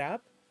set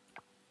up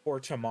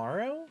for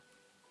tomorrow.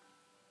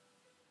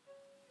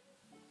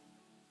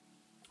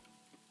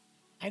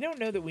 I don't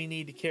know that we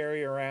need to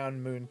carry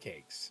around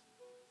mooncakes.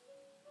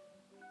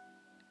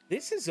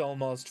 This is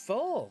almost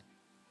full.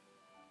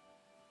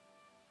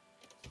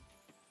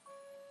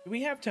 Do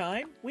we have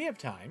time? We have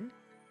time.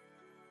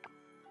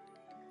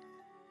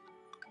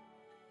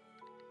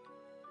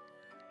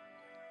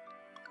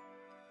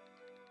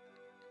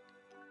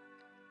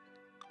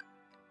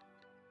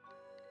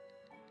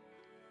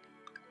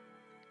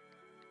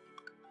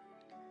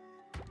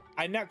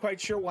 I'm not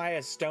quite sure why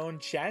a stone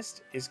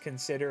chest is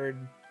considered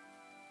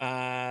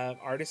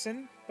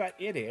artisan, but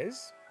it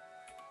is.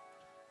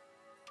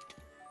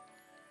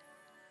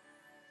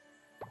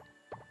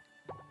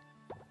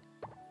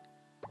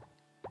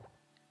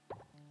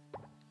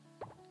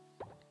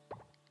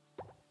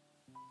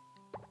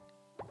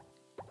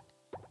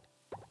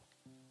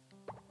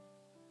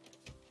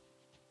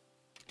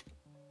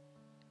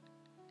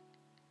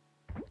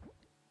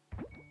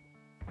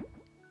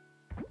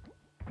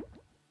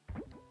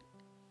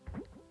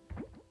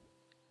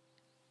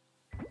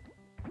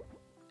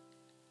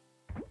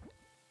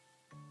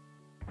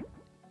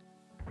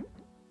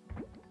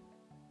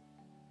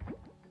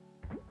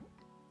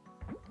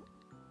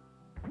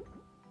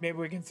 Maybe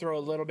we can throw a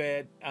little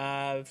bit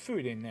of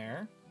food in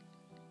there.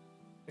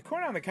 The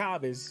corn on the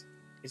cob is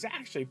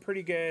actually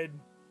pretty good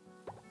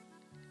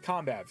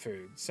combat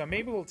food, so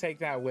maybe we'll take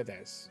that with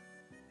us.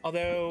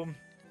 Although,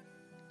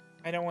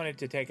 I don't want it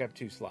to take up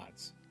 2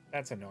 slots.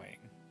 That's annoying.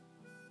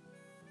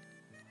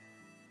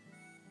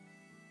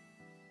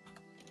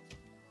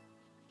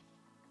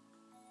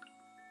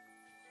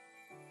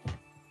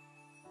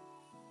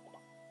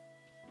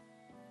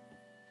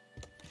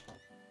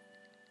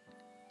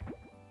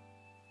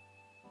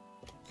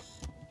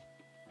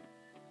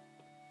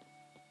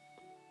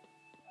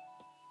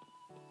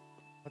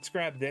 Let's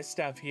grab this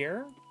stuff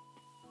here.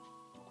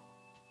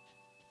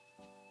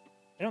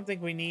 I don't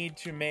think we need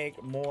to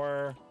make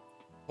more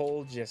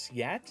coal just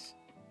yet,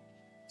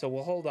 so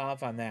we'll hold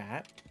off on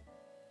that.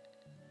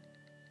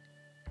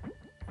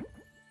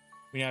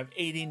 We have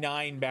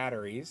 89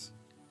 batteries.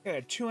 We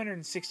got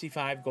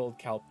 265 gold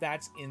kelp.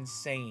 That's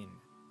insane.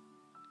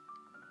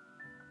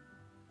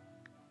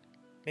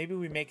 Maybe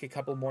we make a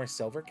couple more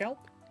silver kelp?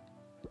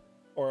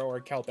 Or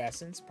kelp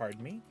essence,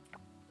 pardon me.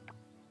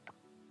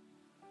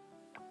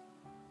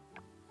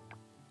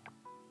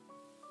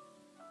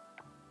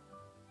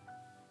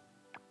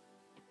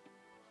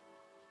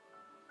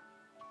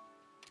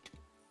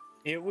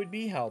 It would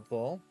be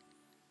helpful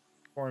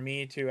for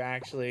me to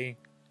actually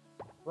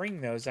bring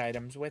those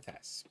items with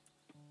us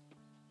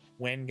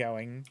when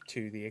going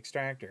to the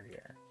extractor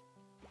here.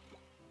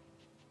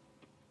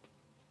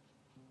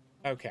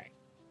 Okay.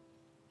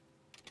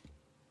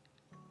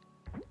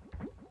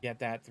 Get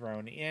that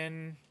thrown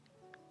in.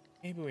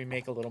 Maybe we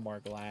make a little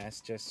more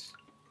glass just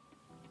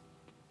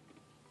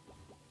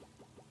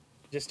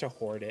to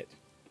hoard it.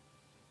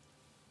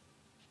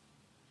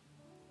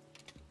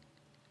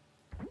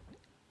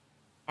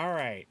 All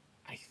right,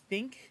 I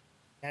think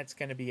that's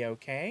going to be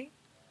okay.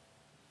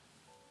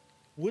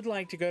 Would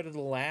like to go to the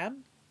lab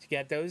to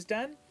get those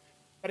done,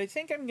 but I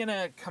think I'm going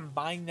to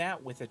combine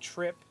that with a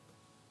trip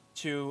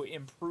to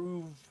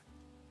improve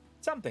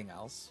something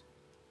else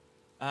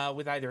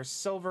with either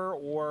silver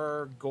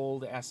or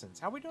gold essence.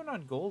 How are we doing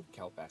on gold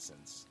kelp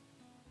essence?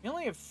 We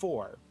only have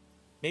 4.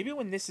 Maybe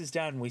when this is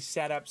done, we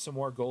set up some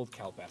more gold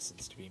kelp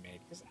essence to be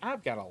made, because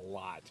I've got a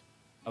lot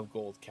of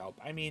gold kelp.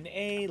 I mean,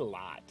 a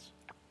lot.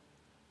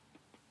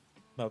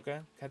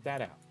 Mocha, cut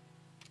that out.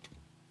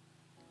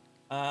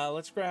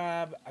 Let's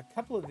grab a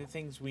couple of the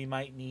things we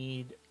might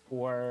need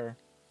for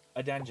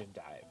a dungeon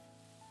dive,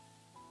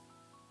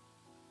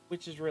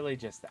 which is really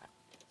just that.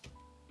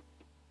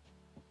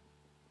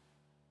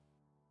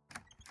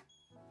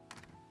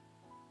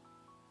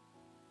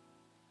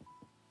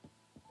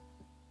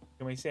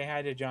 Can we say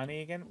hi to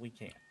Johnny again? We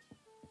can't.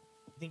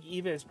 I think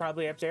Eva is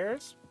probably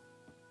upstairs.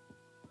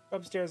 Go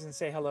upstairs and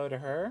say hello to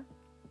her.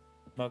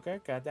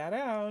 Mocha, got that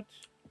out.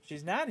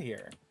 She's not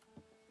here.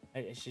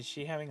 Is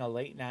she having a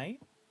late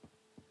night?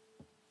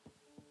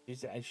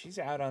 She's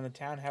out on the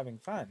town having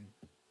fun.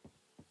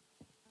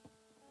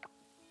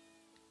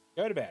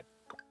 Go to bed.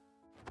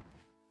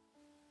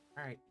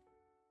 All right.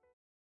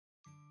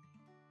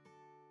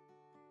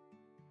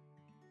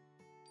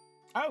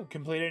 Oh,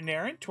 completed an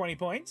errand. 20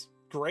 points.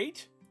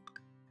 Great.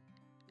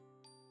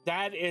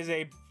 That is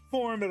a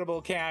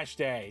formidable cash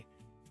day.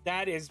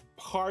 That is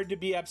hard to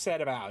be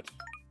upset about.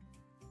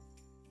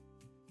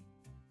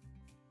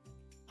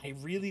 I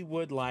really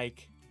would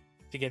like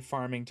to get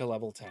farming to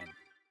level 10.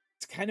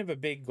 It's kind of a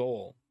big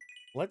goal.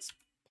 Let's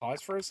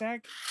pause for a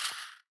sec.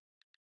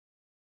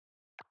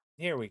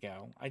 Here we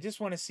go. I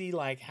just want to see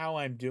like how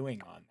I'm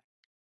doing on.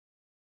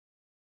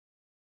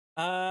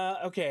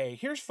 Okay,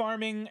 here's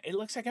farming. It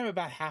looks like I'm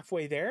about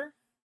halfway there.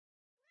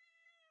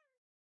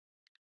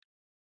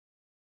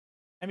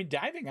 I mean,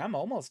 diving, I'm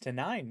almost to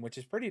 9, which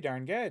is pretty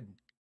darn good.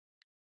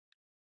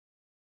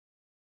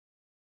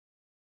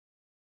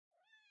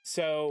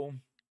 So,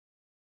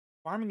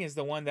 farming is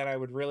the one that I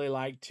would really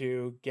like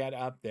to get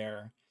up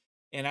there.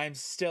 And I'm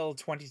still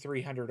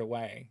 2,300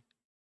 away.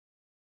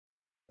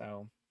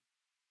 So,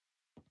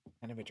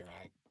 kind of a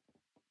drag.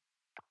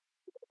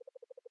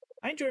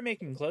 I enjoy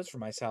making clothes for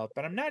myself,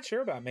 but I'm not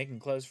sure about making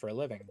clothes for a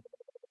living.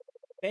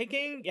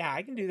 Baking? Yeah,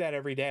 I can do that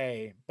every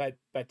day. But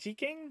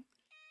batiking?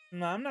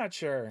 No, I'm not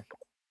sure.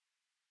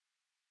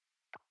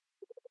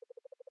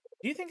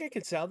 Do you think I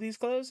could sell these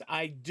clothes?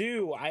 I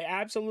do. I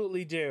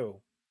absolutely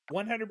do.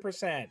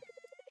 100%.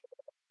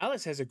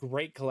 Alice has a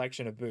great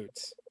collection of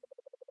boots.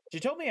 She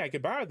told me I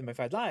could borrow them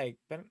if I'd like,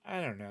 but I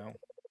don't know.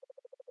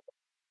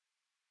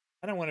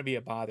 I don't want to be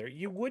a bother.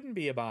 You wouldn't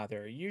be a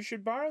bother. You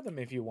should borrow them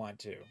if you want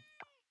to.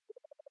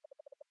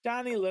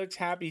 Johnny looks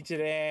happy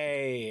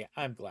today.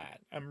 I'm glad.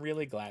 I'm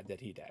really glad that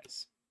he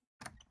does.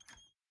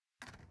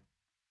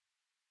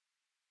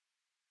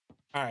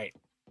 All right.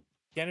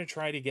 Gonna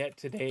try to get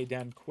today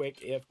done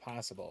quick if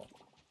possible,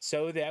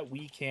 so that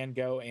we can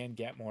go and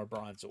get more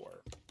bronze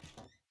ore.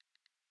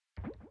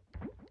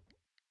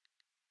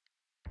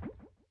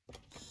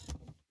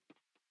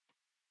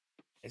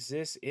 Is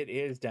this? It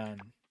is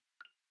done.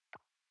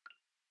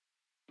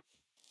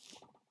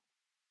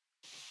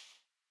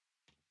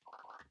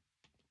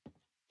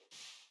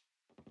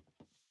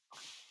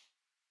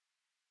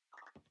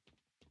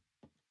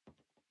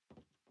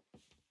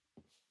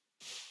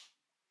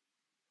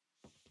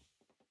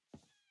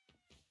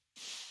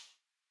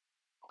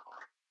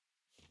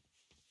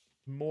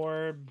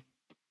 More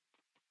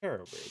arrow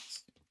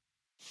roots.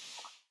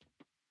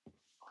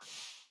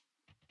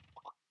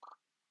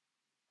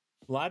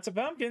 Lots of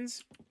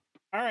pumpkins.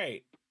 All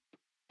right.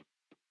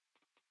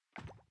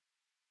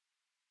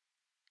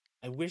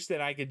 I wish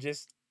that I could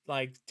just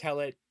like tell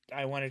it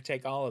I want to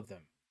take all of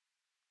them.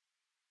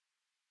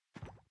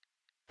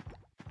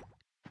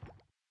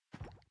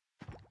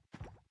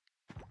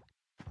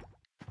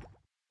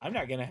 I'm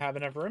not gonna have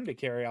enough room to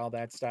carry all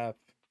that stuff.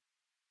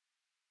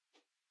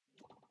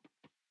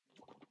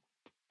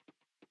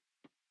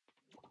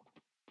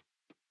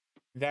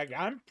 In fact,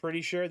 I'm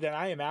pretty sure that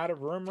I am out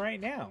of room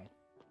right now.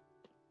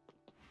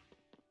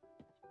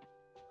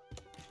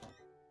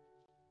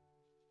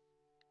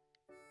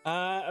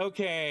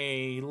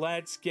 Okay,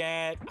 let's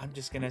get... I'm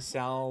just gonna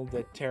sell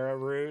the Terra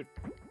root.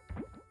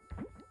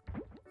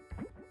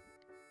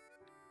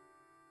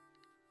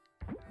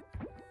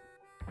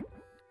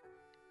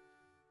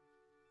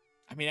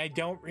 I mean, I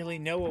don't really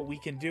know what we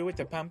can do with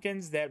the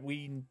pumpkins that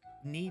we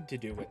need to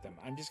do with them.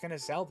 I'm just gonna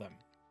sell them.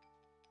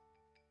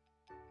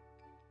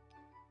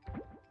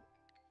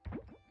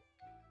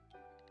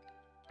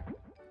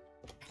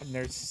 And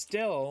there's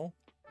still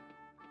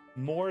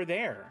more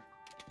there.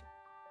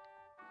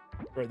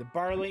 Throw the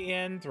barley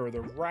in, throw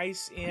the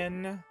rice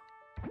in.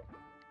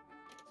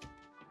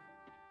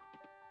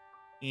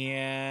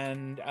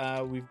 And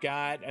we've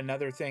got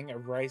another thing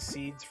of rice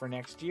seeds for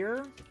next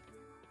year.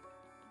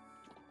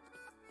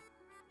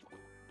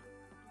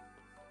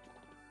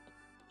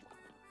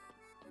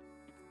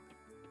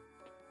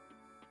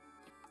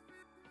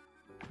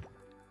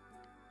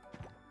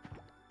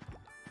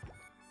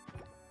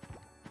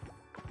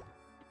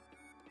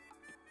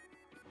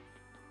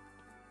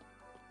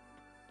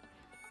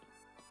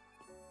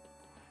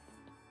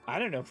 I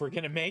don't know if we're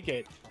gonna make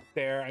it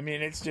there. I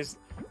mean, it's just,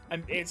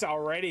 it's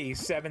already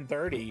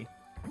 7:30,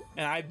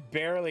 and I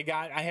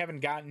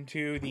haven't gotten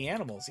to the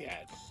animals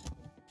yet.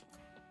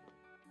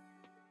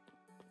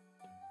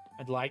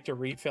 I'd like to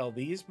refill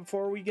these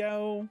before we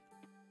go.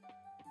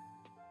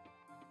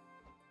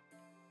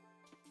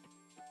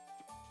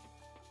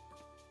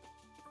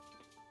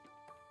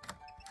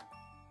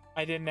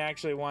 I didn't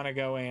actually want to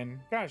go in.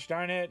 Gosh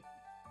darn it.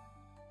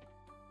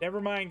 Never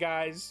mind,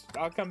 guys.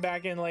 I'll come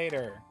back in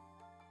later.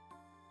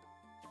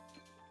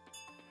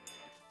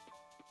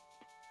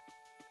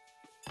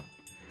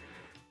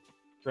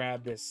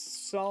 Grab this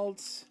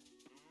salt.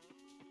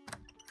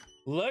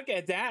 Look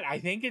at that. I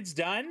think it's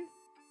done.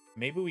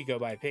 Maybe we go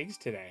buy pigs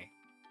today.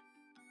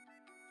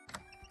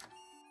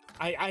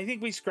 I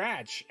think we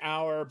scratch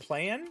our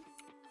plan.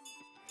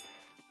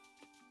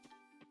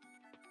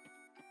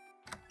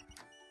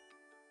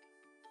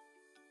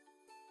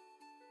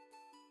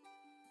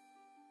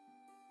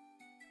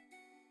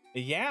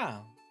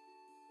 Yeah.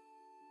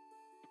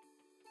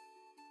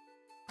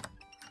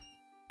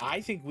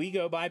 I think we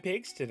go buy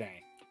pigs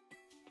today.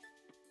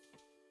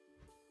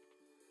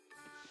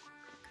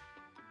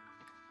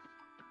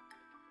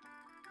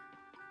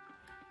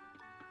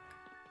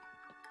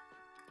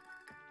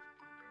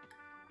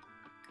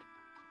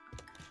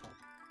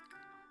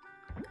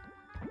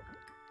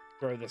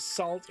 Throw the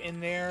salt in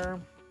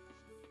there.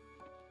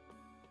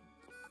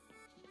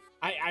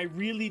 I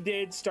really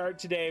did start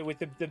today with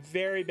the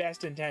very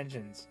best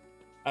intentions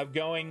of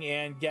going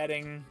and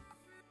getting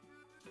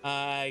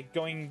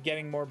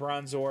more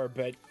bronze ore,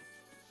 but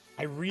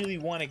I really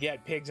want to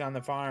get pigs on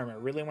the farm. I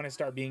really want to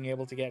start being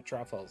able to get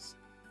truffles.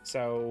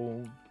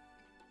 So,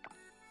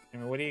 I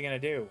mean, what are you gonna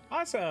do?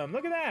 Awesome!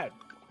 Look at that!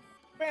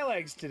 Quail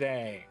eggs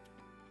today.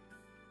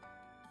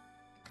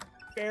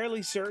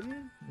 Fairly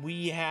certain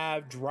we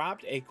have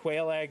dropped a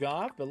quail egg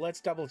off, but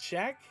let's double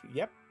check.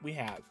 Yep, we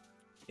have.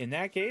 In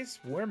that case,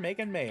 we're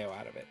making mayo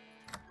out of it.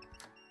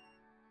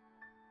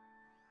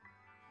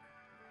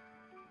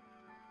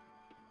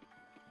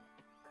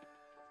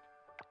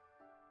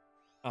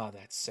 Oh,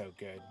 that's so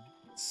good.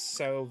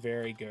 So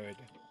very good.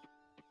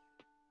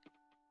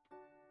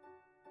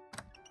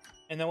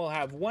 And then we'll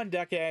have one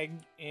duck egg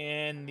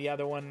in the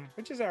other one,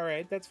 which is all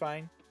right. That's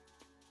fine.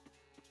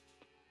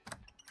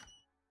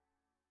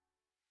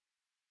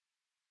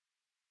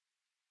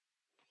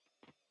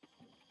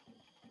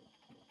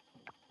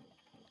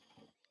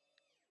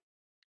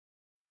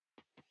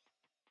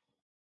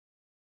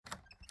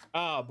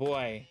 Oh,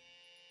 boy.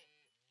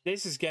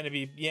 This is going to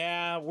be...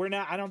 Yeah, we're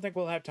not... I don't think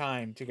we'll have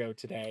time to go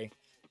today.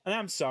 And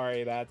I'm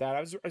sorry about that.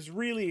 I was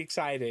really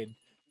excited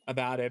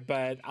about it,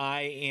 but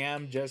I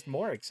am just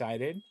more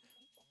excited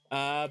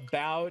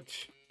about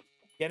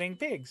getting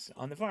pigs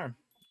on the farm.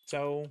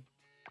 So,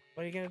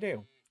 what are you going to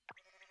do?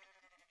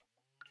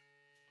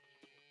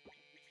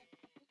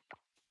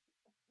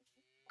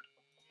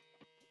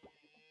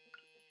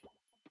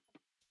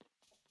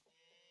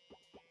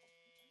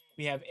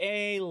 We have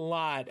a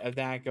lot of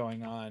that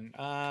going on.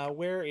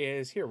 Where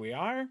is... Here we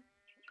are.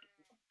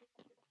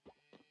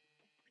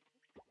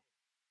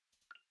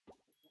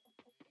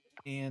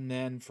 And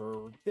then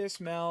for this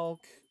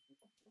milk...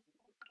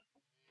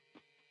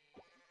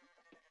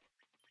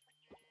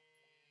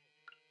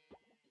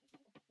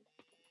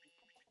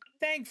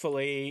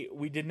 Thankfully,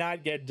 we did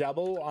not get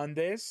double on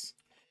this.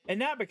 And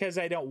not because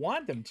I don't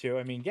want them to.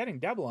 I mean, getting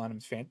double on them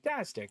is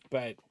fantastic,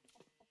 but...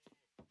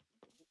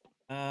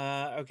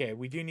 okay,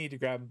 we do need to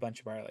grab a bunch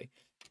of barley.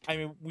 I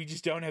mean, we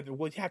just don't have...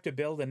 We'll have to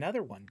build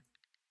another one.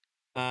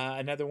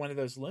 Another one of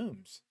those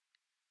looms.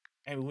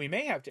 And we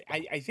may have to...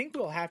 I think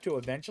we'll have to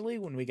eventually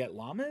when we get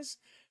llamas,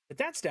 but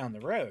that's down the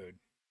road.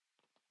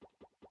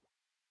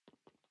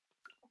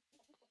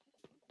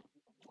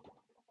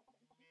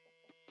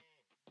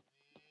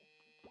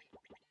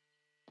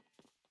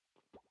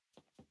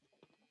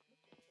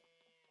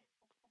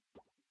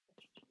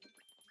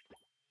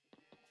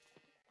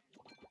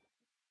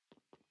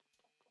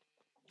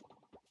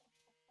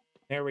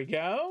 There we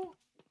go.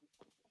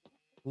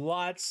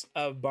 Lots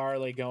of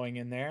barley going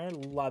in there.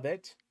 Love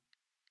it.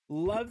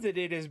 Love that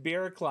it is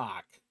beer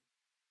o'clock.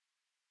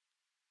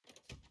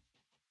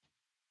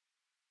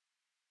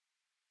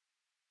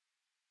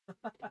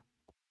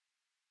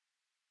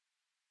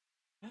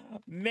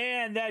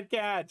 Man, that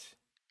cat.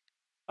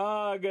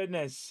 Oh,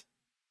 goodness.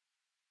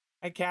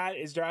 That cat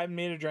is driving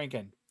me to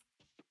drinking.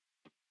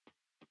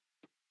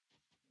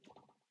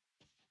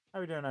 How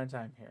are we doing on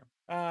time here?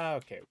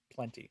 Okay,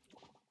 plenty.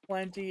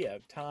 Plenty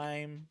of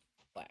time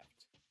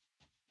left.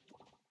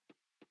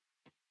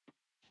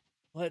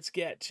 Let's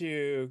get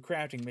to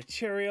crafting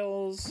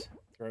materials.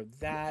 Throw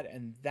that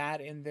and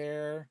that in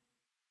there.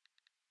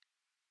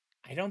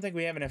 I don't think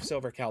we have enough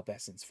silver kelp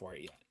essence for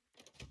it yet.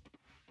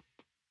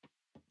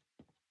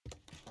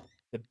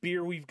 The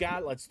beer we've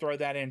got, let's throw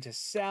that in to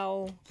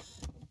sell.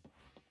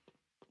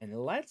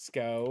 And let's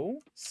go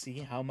see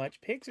how much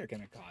pigs are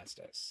going to cost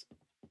us.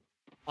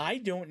 I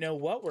don't know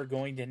what we're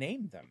going to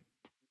name them.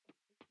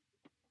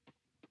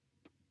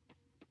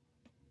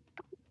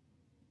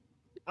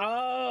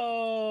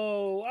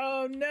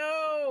 Oh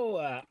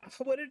no!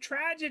 What a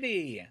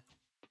tragedy!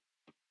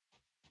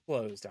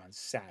 Closed on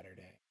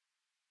Saturday.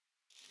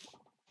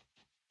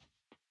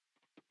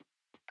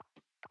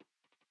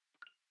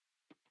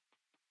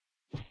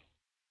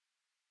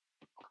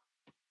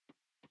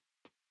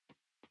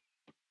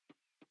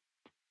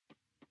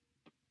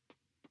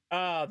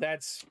 Oh,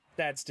 that's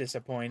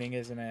disappointing,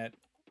 isn't it?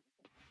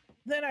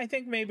 Then I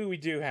think maybe we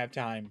do have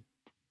time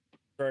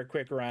for a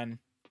quick run.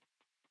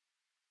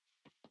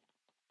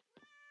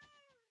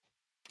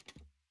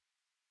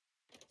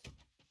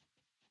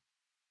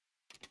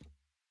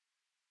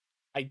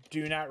 I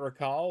do not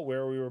recall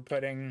where we were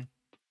putting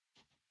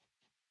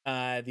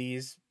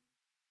these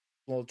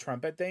little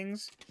trumpet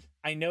things.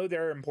 I know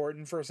they're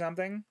important for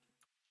something.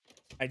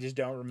 I just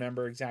don't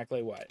remember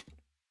exactly what.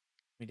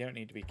 We don't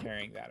need to be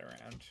carrying that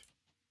around.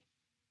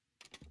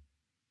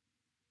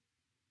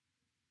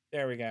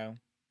 There we go.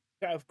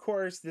 Of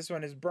course, this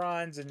one is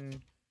bronze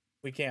and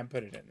we can't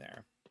put it in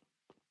there.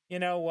 You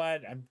know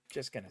what? I'm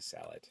just going to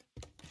sell it.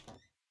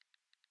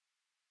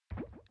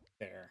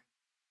 There.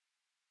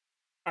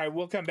 All right,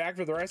 we'll come back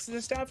for the rest of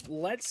the stuff.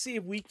 Let's see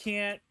if we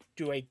can't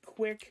do a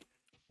quick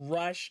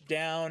rush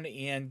down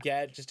and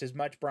get just as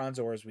much bronze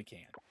ore as we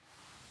can.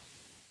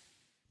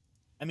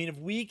 I mean, if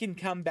we can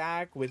come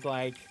back with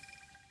like,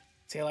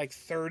 say like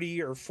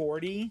 30 or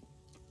 40,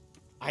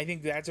 I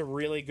think that's a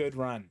really good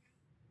run.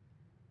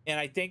 And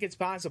I think it's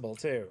possible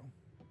too.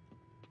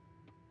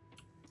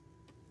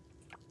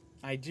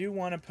 I do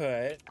want to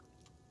put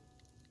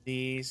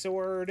the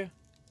sword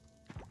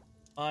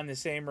on the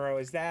same row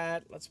as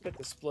that. Let's put the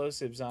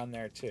explosives on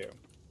there too.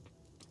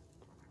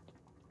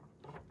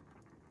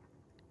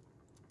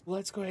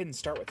 Let's go ahead and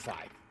start with 5.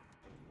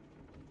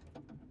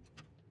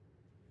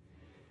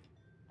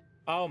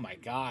 Oh my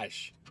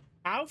gosh.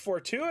 How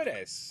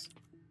fortuitous.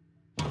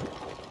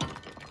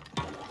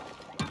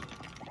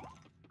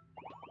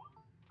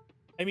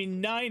 I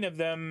mean, 9 of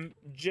them,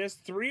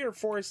 just 3 or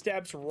 4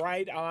 steps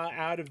right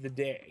out of the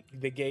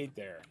gate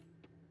there.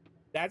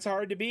 That's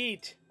hard to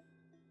beat.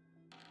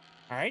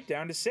 All right,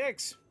 down to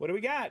 6. What do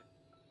we got?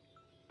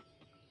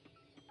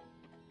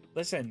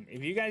 Listen,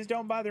 if you guys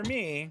don't bother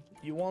me,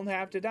 you won't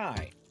have to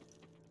die.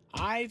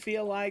 I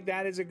feel like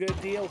that is a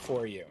good deal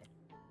for you.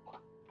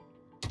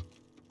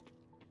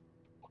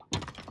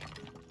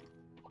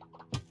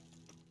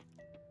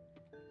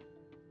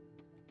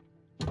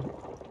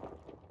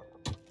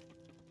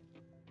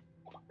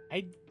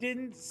 I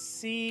didn't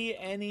see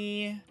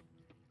any...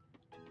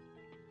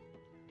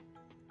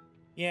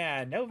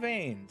 Yeah, no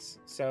veins.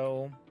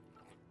 So,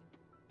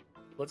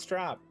 let's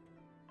drop.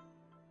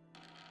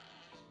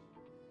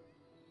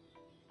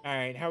 All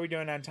right, how are we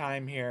doing on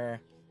time here?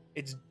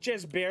 It's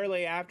just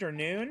barely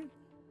afternoon.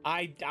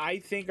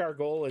 I think our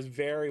goal is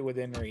very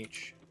within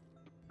reach.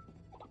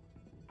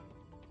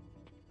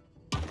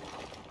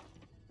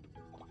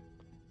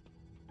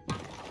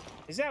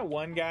 Is that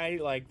one guy,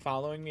 like,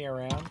 following me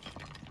around?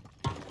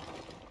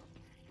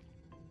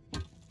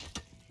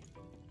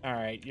 All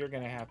right, you're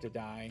gonna have to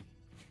die.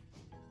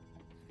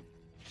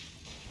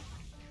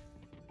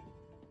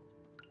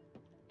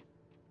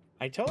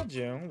 I told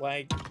you,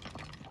 like,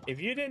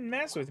 if you didn't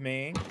mess with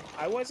me,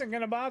 I wasn't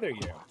gonna bother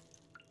you.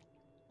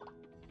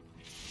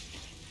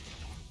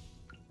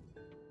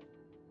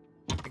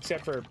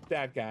 Except for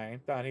that guy.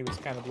 Thought he was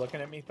kind of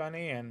looking at me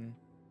funny, and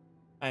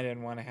I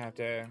didn't want to have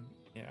to,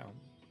 you know,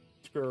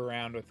 screw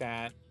around with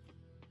that.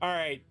 All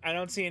right, I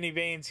don't see any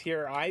veins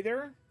here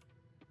either.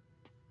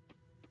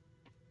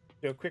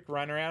 Do a quick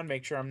run around,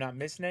 make sure I'm not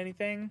missing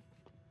anything.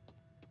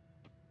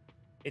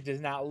 It does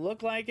not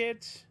look like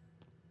it.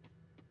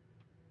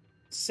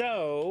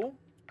 So,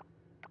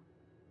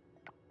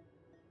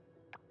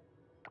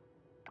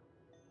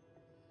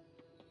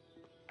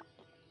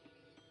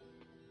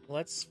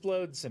 let's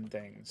explode some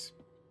things.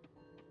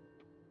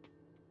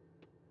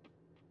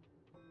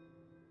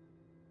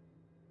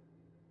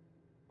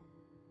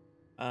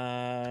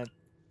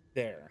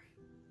 There.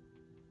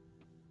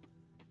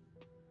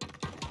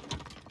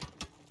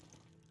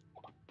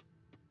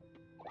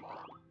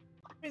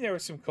 I mean, there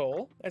was some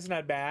coal. That's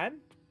not bad.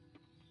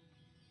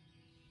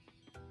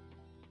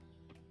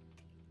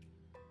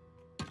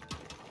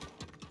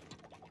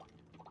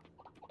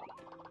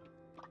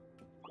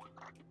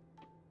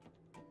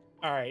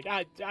 All right,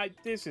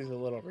 this is a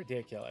little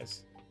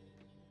ridiculous.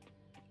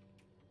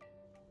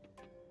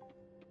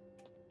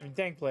 I mean,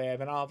 thankfully, I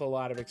have an awful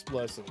lot of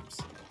explosives.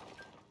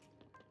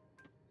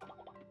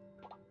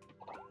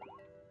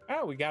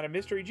 Oh, we got a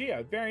mystery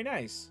geode. Very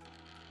nice.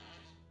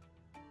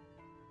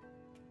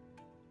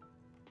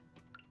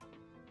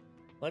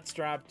 Let's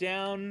drop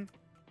down.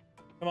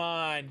 Come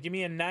on, give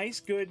me a nice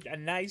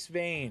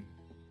vein.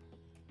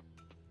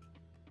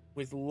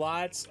 With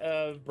lots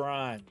of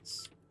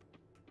bronze.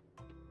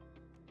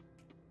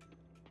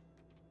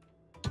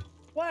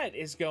 What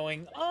is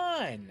going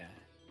on?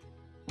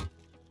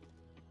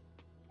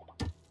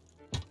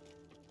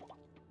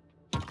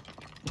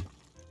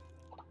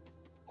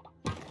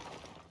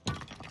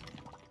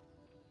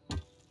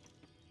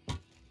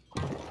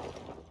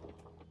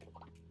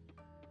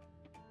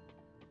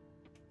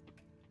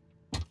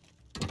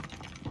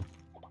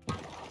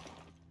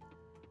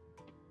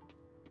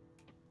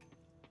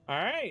 All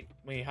right,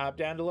 we hop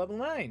down to level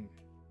 9.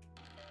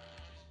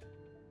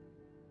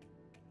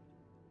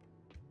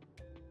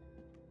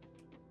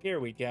 Here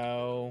we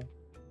go.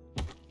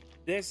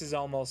 This is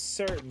almost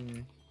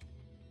certain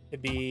to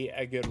be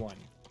a good one.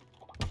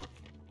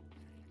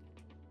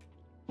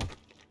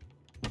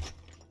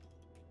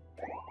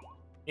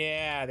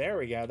 Yeah, there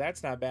we go.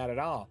 That's not bad at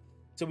all.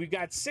 So we've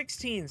got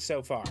 16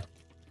 so far,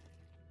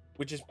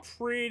 which is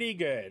pretty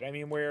good. I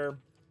mean, we're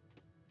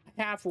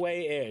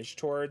halfway-ish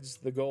towards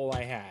the goal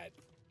I had.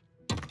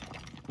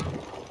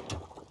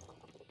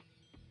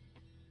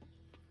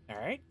 All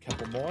right,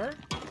 couple more.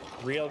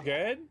 Real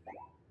good.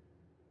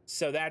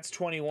 So that's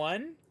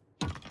 21.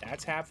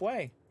 That's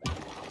halfway.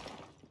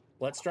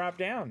 Let's drop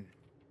down.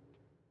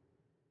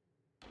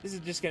 This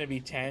is just going to be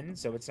 10,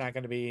 so it's not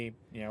going to be,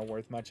 you know,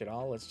 worth much at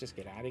all. Let's just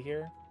get out of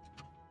here.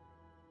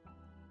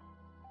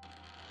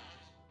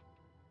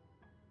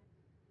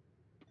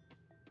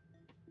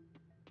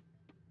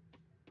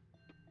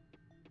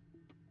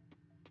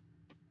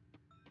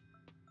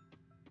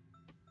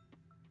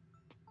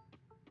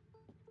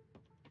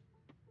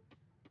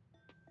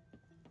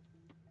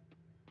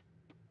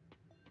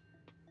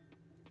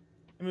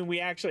 I mean,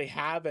 we actually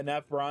have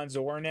enough bronze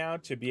ore now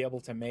to be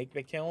able to make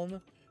the kiln,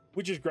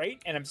 which is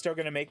great, and I'm still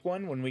going to make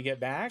one when we get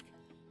back.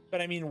 But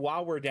I mean,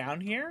 while we're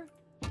down here,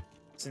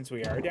 since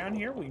we are down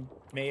here, we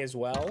may as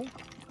well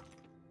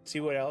see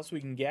what else we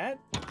can get.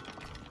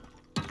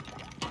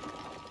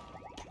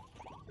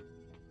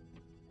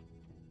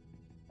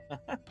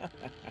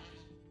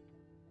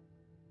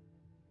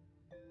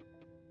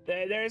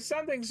 There's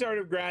something sort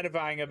of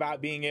gratifying about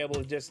being able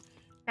to just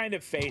kind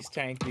of face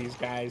tank these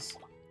guys.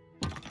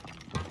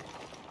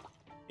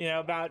 You know,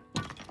 about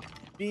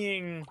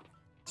being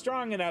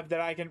strong enough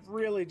that I can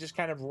really just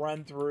kind of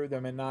run through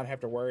them and not have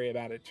to worry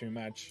about it too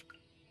much.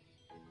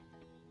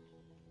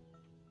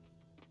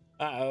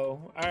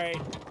 Uh-oh. All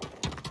right.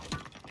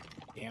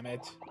 Damn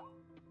it.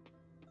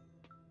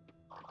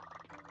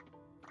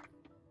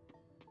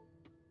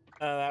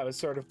 That was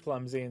sort of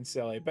clumsy and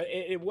silly, but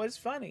it was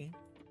funny.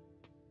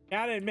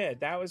 Gotta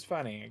admit, that was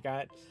funny. I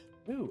got...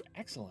 Ooh,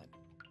 excellent.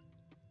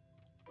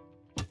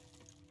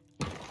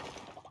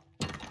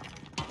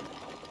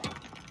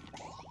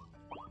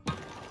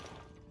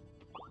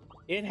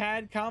 It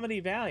had comedy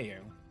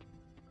value.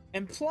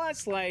 And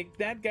plus, like,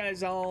 that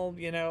guy's all,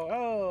 you know,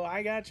 oh,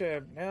 I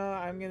gotcha. No,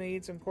 I'm gonna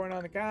eat some corn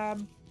on the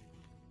cob.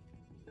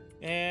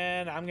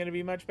 And I'm gonna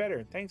be much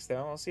better. Thanks,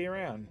 though. I'll see you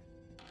around.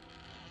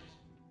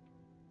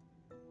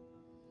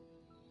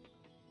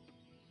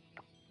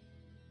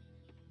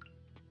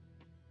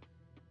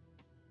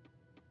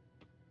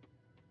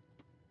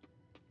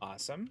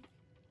 Awesome.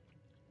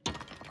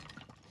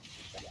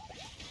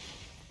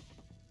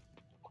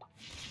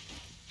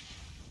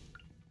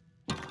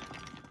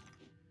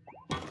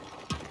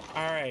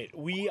 All right,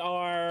 we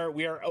are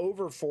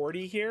over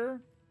 40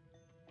 here.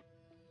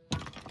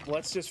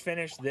 Let's just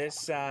finish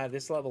this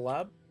this level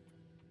up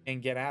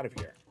and get out of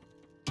here.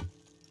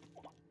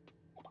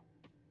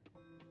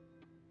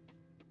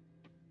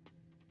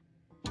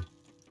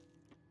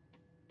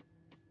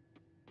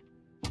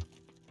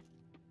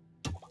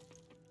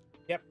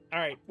 Yep. All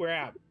right, we're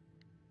out.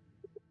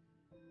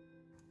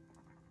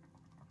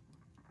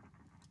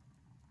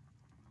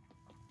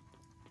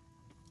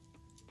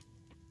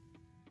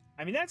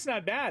 I mean, that's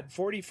not bad.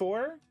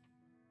 44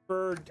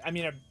 for, I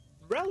mean, a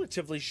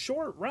relatively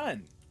short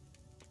run.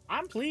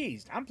 I'm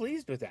pleased. I'm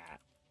pleased with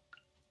that.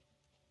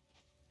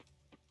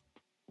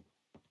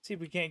 See if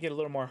we can't get a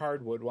little more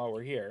hardwood while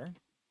we're here.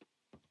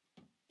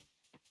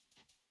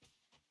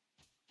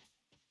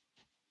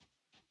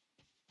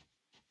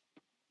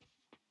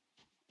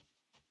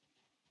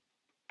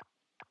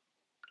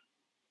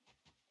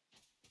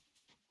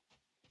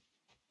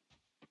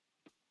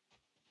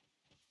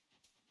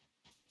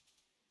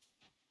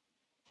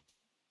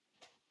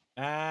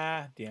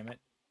 Ah, damn it.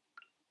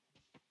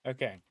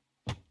 Okay.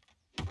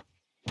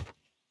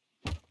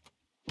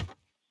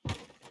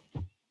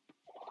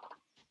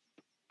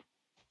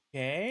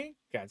 Okay,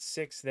 got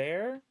 6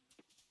 there.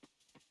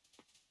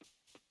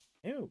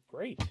 Ew,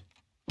 great.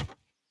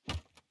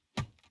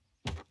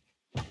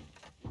 All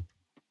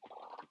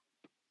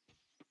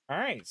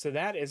right, so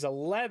that is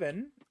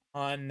 11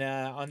 on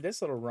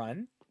this little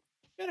run.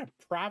 Been a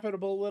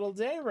profitable little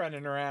day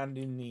running around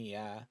in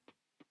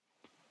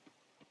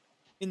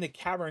the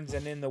caverns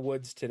and in the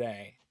woods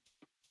today.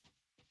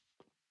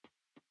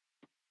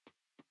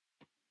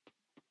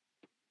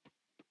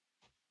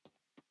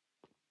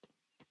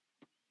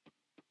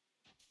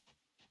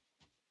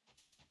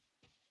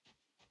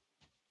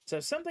 So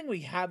something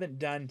we haven't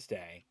done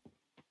today,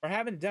 or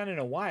haven't done in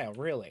a while,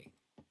 really,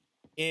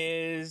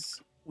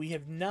 is we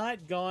have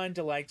not gone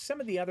to like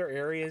some of the other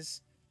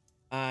areas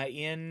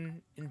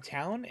in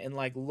town and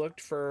like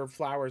looked for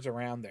flowers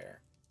around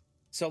there.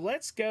 So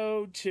let's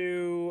go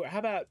to, how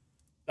about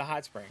the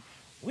hot spring?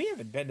 We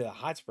haven't been to the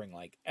hot spring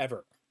like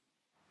ever.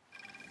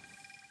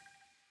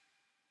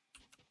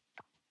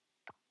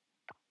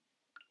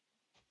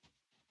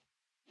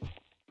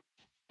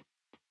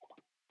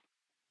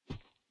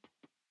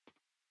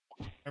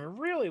 And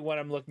really what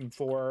I'm looking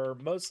for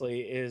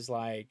mostly is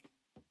like,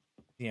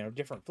 you know,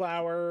 different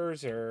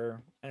flowers,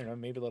 or I don't know,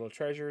 maybe little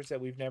treasures that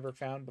we've never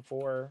found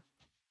before.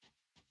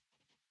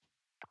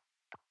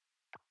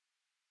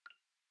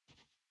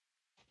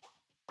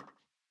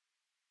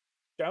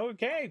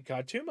 Okay,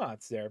 caught 2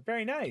 moths there.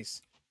 Very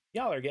nice.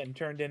 Y'all are getting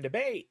turned into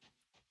bait.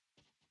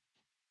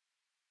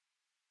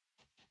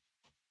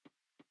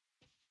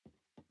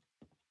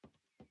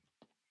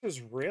 This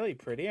is really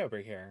pretty over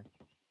here.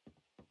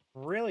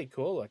 Really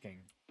cool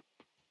looking.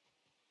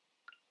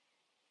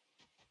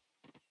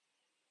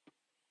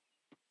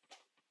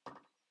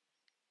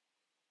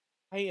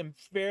 I am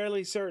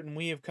fairly certain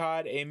we have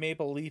caught a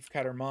maple leaf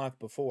cutter moth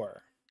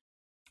before.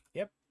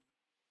 Yep.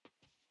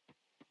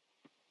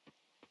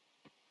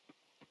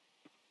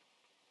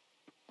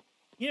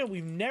 You know,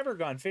 we've never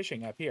gone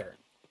fishing up here.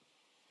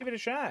 Give it a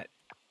shot.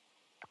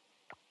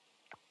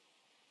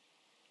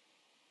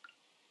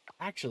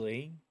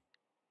 Actually,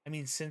 I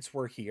mean, since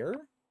we're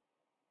here,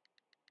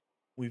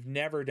 we've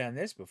never done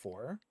this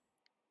before.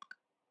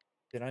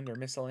 Is it under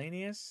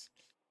miscellaneous?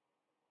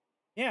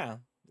 Yeah,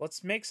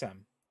 let's make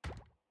some.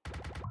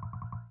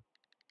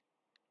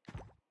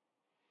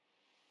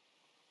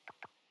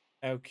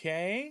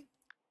 Okay.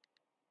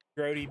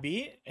 Grody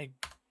bait.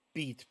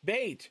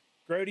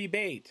 Grody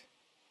bait.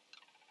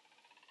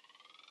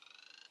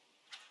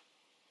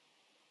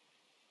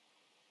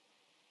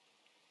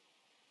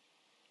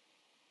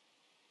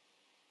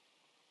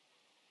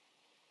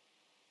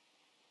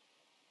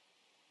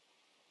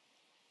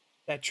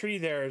 That tree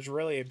there is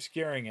really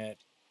obscuring it.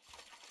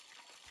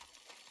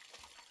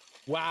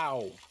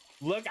 Wow.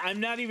 Look, I'm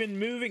not even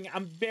moving.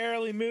 I'm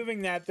barely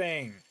moving that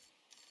thing.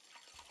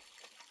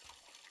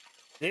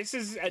 This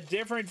is a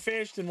different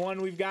fish than one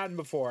we've gotten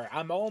before.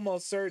 I'm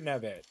almost certain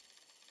of it.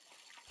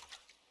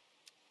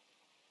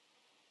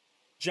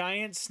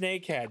 Giant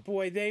snakehead.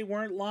 Boy, they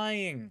weren't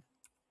lying.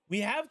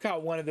 We have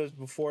caught one of those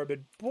before, but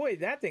boy,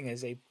 that thing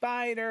is a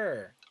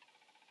biter.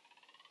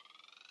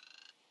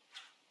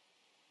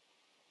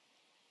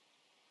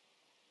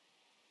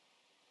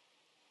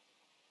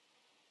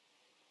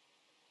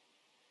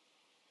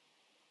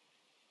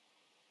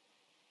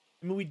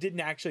 I mean, we didn't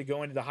actually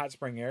go into the hot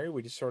spring area.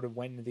 We just sort of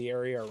went into the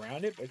area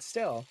around it, but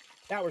still,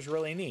 that was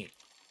really neat.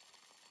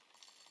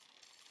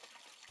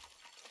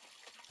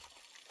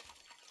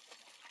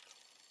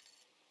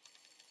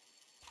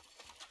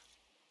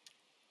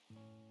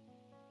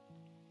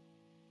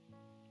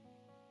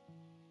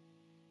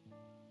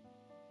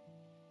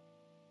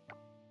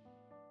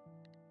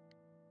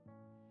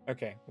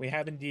 Okay, we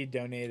have indeed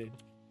donated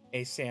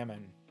a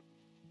salmon.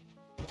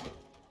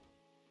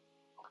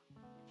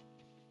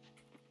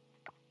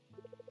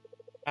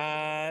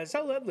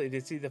 So lovely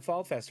to see the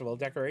fall festival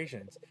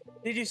decorations.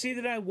 Did you see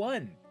that I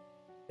won?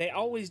 They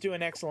always do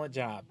an excellent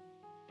job.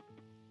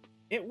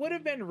 It would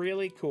have been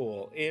really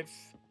cool if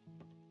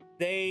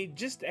they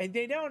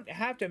don't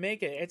have to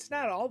make it. It's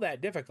not all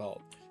that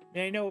difficult. I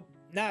mean, I know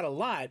not a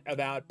lot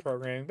about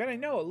programming, but I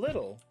know a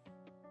little.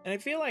 And I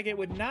feel like it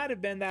would not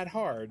have been that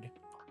hard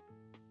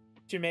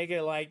to make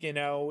it like, you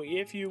know,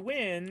 if you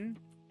win,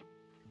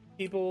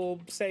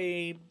 people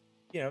say,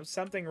 you know,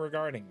 something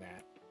regarding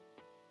that.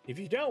 If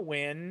you don't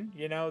win,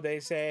 you know, they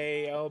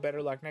say, oh,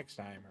 better luck next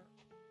time, or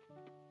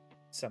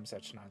some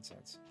such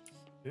nonsense.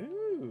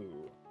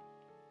 Ooh.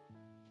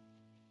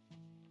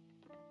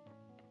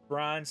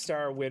 Bronze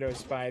Star Widow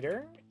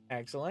Spider.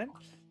 Excellent.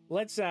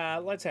 Let's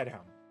head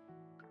home.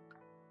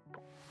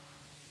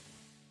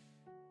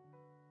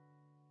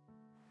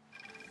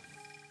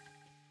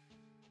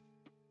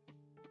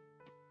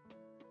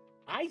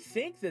 I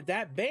think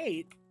that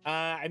bait,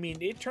 I mean,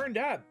 it turned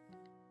up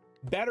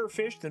better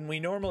fish than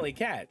we normally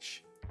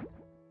catch.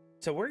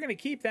 So we're going to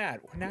keep that.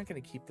 We're not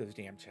going to keep those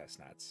damn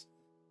chestnuts.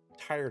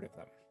 Tired of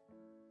them.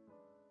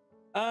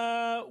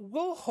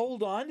 We'll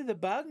hold on to the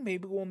bug.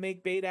 Maybe we'll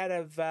make bait out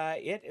of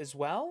it as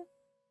well.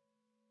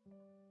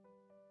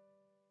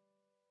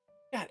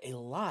 Got a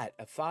lot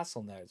of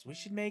fossil nodes. We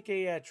should make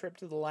a trip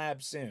to the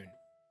lab soon.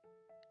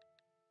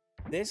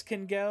 This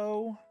can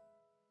go.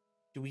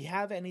 Do we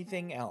have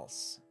anything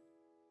else?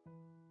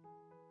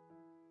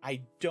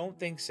 I don't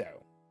think so.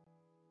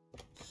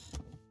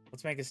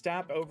 Let's make a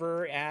stop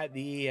over at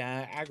the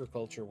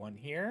agriculture one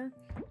here.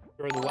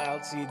 Throw the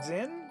wild seeds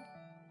in.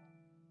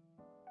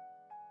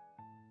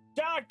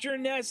 Dr.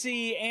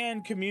 Nessie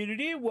and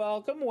community,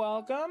 welcome,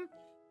 welcome.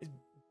 It's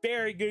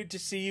very good to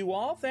see you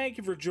all. Thank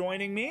you for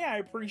joining me. I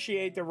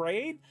appreciate the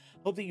raid.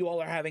 Hope that you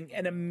all are having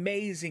an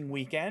amazing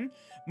weekend.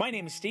 My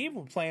name is Steve.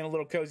 We're playing a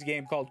little cozy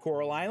game called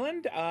Coral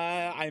Island.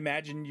 I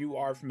imagine you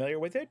are familiar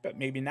with it, but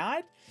maybe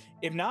not.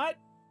 If not,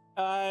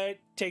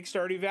 take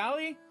Stardew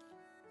Valley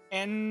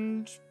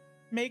and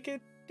make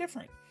it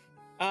different.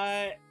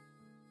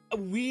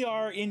 We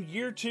are in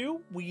year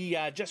 2. We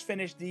just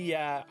finished the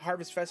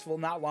Harvest Festival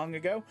not long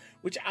ago,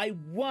 which I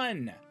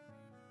won.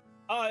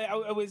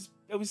 It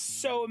was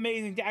so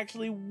amazing to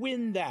actually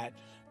win that.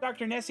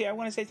 Dr. Nessie, I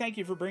want to say thank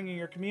you for bringing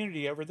your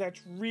community over.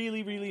 That's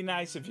really, really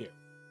nice of you,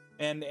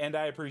 and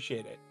I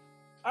appreciate it.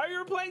 Oh, you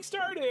were playing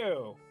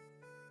Stardew.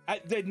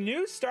 The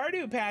new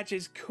Stardew patch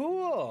is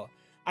cool.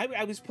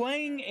 I was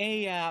playing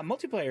a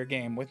multiplayer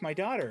game with my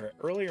daughter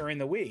earlier in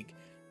the week,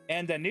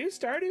 and the new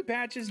Stardew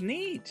patch is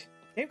neat.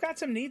 They've got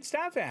some neat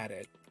stuff at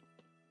it.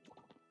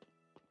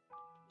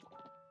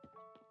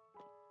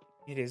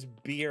 It is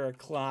beer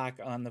o'clock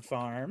on the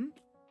farm.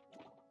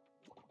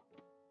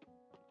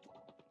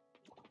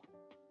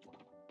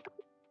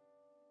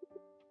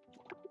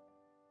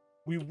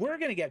 We were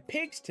going to get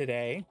pigs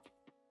today,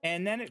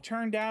 and then it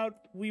turned out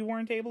we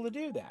weren't able to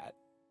do that.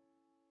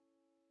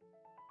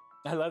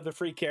 I love the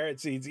free carrot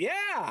seeds.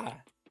 Yeah.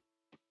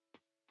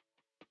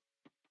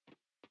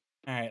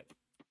 All right.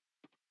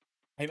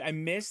 I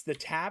miss the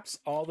taps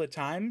all the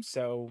time,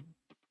 so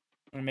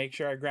I'm gonna make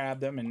sure I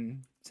grab them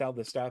and sell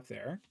the stuff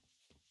there.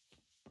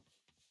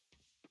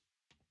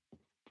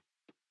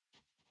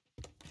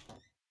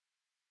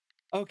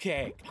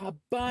 Okay, got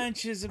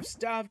bunches of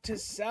stuff to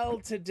sell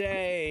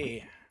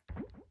today.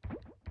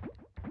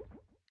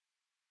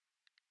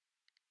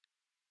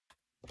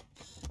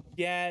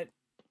 Get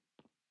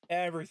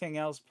everything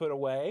else put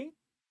away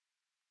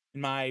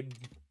in my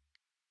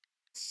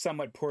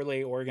somewhat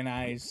poorly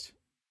organized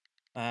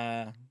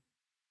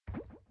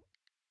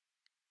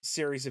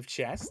series of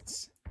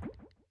chests.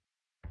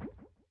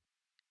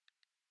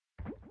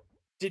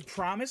 Did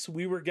promise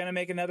we were gonna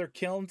make another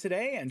kiln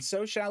today, and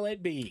so shall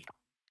it be.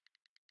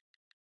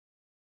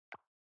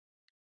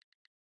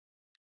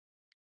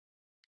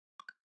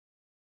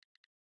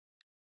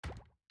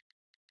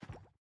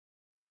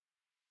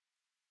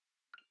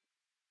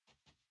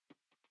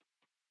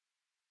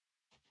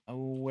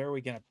 Oh, where are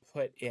we gonna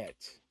put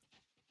it?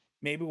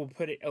 Maybe we'll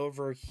put it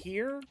over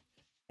here,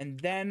 and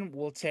then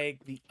we'll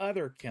take the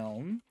other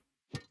kiln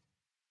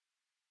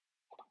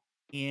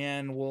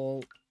and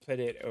we'll put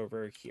it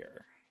over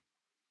here.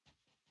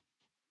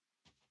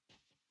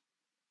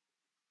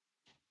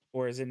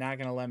 Or is it not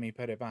going to let me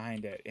put it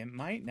behind it? It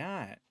might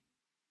not.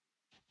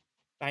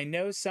 I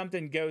know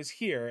something goes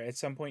here at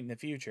some point in the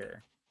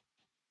future.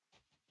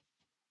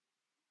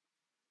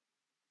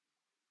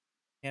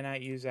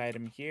 Cannot use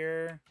item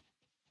here.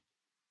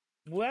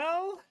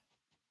 Well,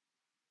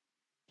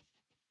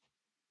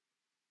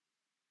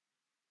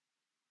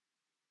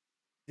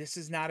 this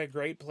is not a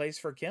great place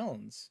for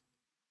kilns.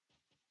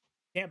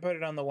 Can't put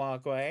it on the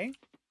walkway.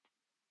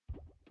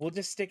 We'll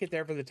just stick it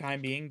there for the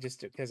time being,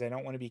 just because I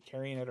don't want to be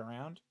carrying it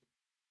around.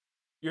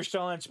 You're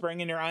still on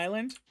spring in your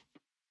island?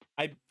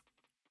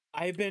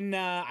 I've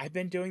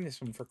been doing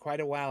this one for quite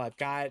a while. I've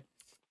got, I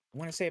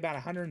want to say about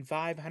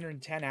 105,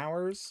 110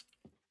 hours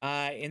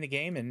in the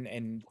game,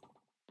 and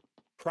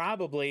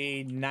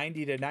probably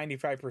 90 to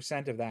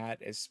 95% of that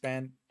is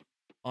spent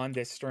on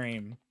this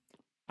stream.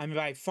 I mean,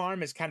 my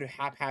farm is kind of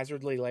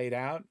haphazardly laid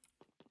out.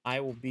 I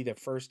will be the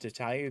first to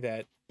tell you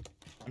that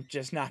I'm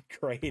just not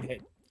great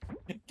at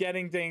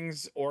getting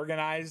things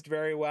organized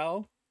very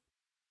well.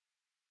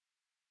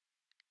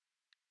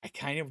 I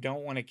kind of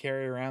don't want to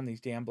carry around these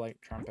damn black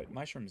trumpet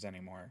mushrooms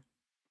anymore.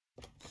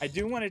 I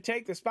do want to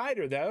take the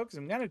spider, though, because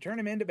I'm going to turn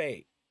him into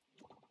bait.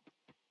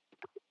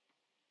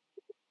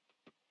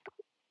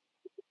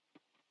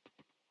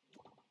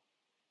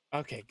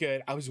 Okay,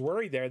 good. I was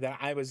worried there that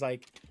I was,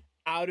 like,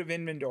 out of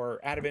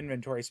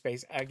inventory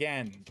space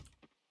again.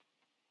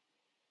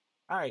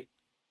 All right,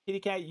 kitty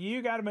cat,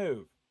 you got to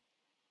move.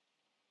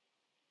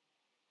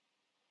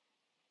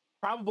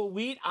 Probable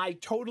wheat, I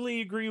totally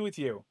agree with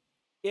you.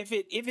 If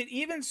it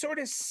even sort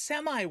of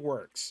semi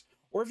works,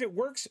 or if it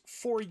works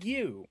for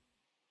you,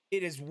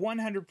 it is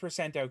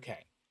 100%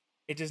 okay.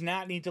 It does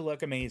not need to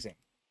look amazing,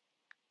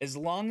 as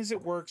long as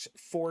it works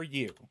for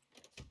you.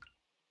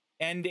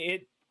 And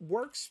it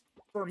works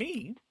for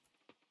me,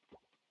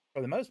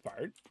 for the most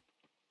part.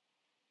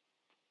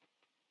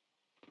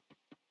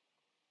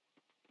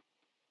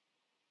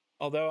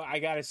 Although I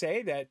gotta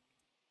say that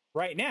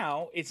right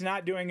now, it's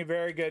not doing a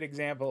very good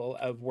example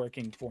of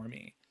working for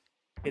me.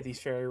 Get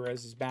these fairy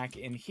roses back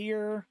in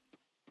here.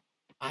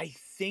 I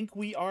think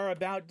we are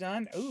about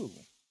done. Ooh.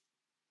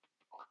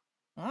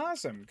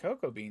 Awesome.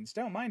 Cocoa beans.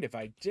 Don't mind if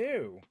I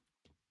do.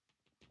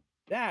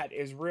 That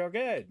is real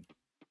good.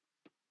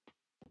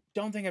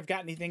 Don't think I've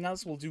got anything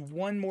else. We'll do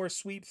one more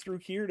sweep through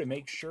here to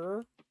make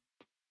sure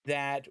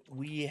that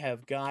we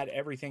have got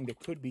everything that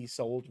could be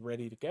sold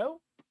ready to go.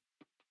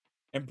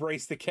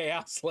 Embrace the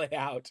chaos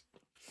layout.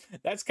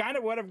 That's kind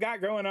of what I've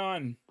got going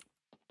on.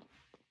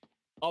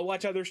 I'll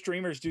watch other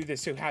streamers do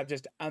this who have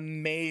just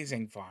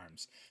amazing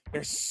farms.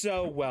 They're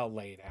so well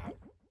laid out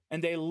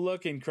and they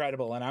look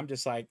incredible. And I'm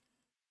just like,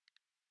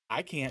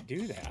 I can't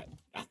do that.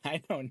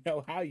 I don't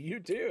know how you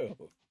do.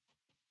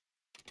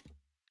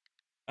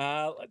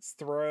 Let's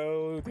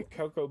throw the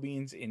cocoa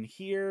beans in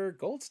here.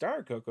 Gold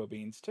star cocoa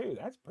beans too.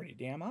 That's pretty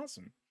damn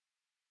awesome.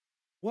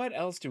 What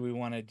else do we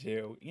want to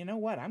do? You know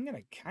what? I'm going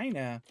to kind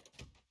of,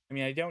 I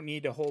mean, I don't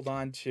need to hold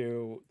on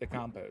to the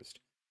compost.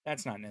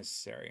 That's not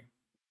necessary.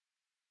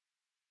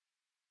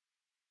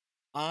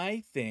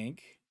 I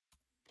think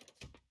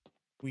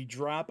we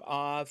drop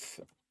off.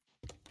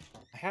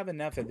 I have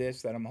enough of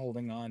this that I'm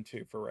holding on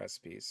to for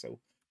recipes. So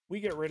we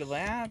get rid of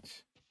that.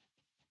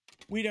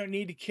 We don't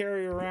need to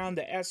carry around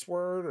the S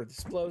word or the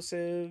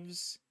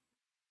explosives.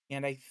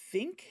 And I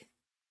think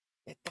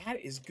that that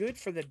is good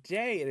for the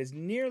day. It is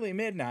nearly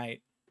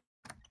midnight.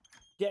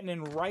 Getting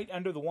in right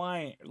under the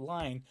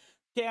line.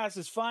 Chaos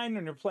is fine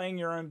when you're playing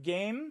your own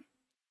game.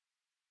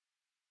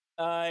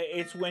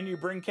 It's when you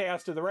bring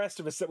chaos to the rest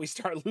of us that we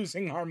start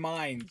losing our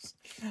minds.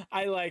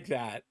 I like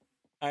that.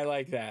 I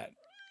like that.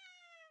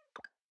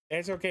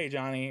 It's okay,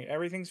 Johnny.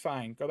 Everything's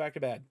fine. Go back to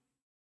bed.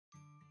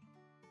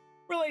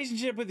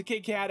 Relationship with the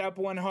Kit Kat up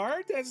one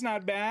heart. That's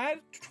not bad.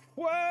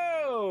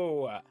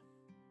 Whoa!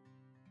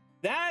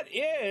 That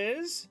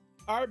is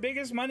our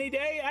biggest money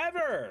day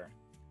ever.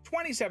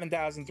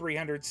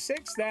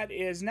 27,306. That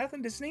is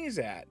nothing to sneeze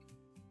at.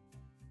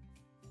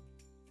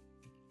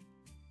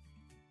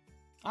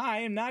 I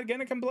am not going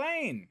to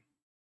complain.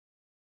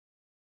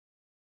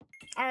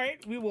 All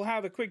right, we will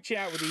have a quick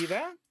chat with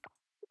Eva.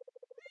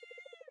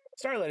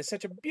 Starlight is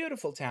such a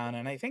beautiful town,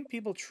 and I think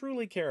people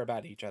truly care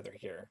about each other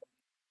here.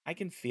 I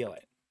can feel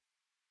it.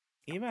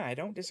 Eva, I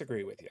don't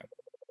disagree with you.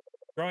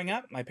 Growing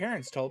up, my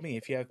parents told me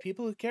if you have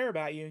people who care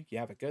about you, you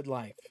have a good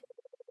life.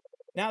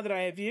 Now that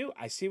I have you,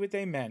 I see what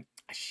they meant.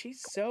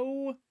 She's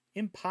so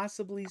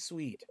impossibly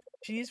sweet.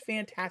 She's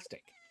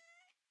fantastic.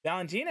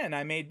 Valentina and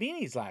I made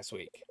beanies last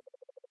week.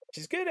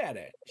 She's good at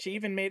it. She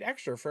even made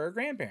extra for her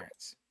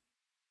grandparents.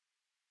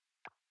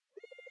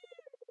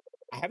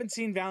 I haven't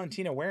seen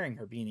Valentina wearing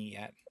her beanie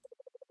yet.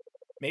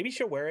 Maybe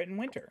she'll wear it in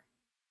winter.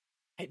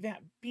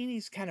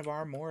 Beanies kind of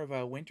are more of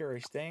a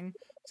winterish thing.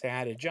 Say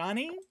hi to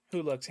Johnny,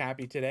 who looks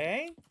happy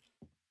today.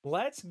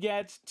 Let's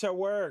get to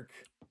work.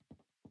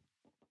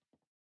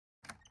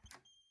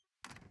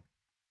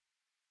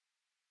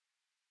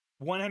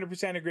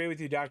 "100% agree with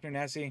you, Dr.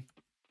 Nessie.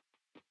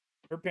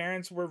 Her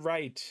parents were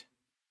right.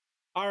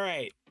 All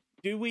right.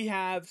 Do we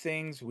have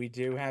things? We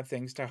do have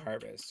things to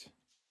harvest.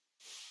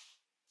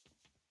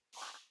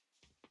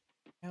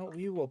 Well,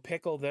 we will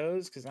pickle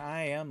those because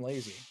I am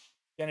lazy.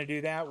 Gonna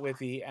do that with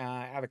the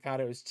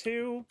avocados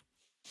too.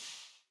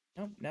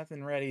 Nope,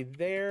 nothing ready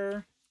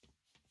there.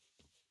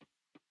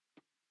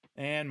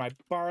 And my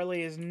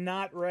barley is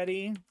not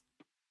ready,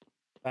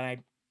 but I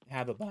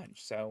have a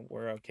bunch, so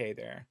we're okay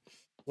there.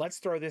 Let's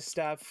throw this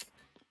stuff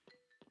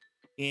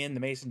in the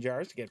mason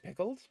jars to get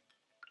pickled.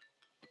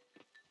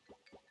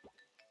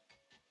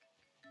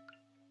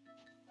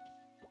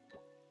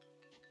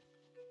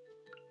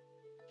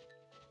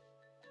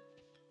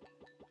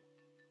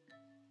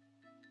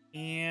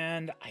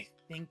 And I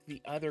think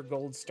the other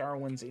gold star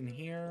one's in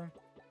here.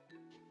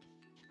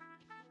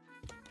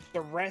 The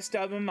rest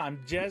of them,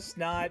 I'm just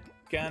not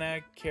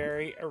gonna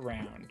carry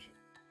around.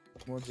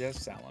 We'll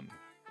just sell them.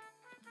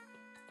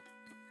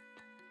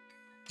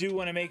 Do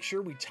want to make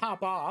sure we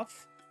top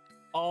off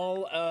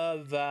all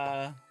of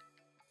the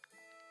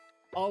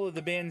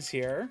bins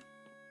here.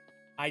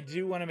 I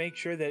do want to make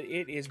sure that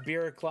it is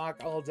beer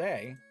o'clock all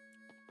day.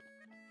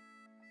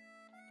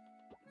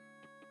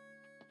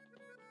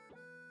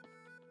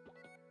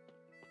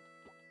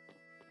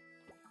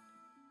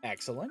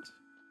 Excellent.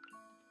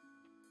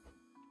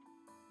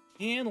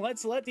 And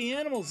let's let the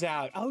animals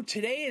out. Oh,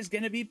 today is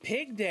going to be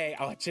pig day.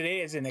 Oh,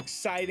 today is an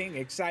exciting,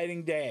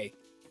 exciting day.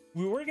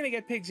 We were going to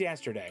get pigs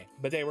yesterday,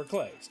 but they were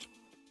closed.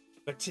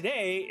 But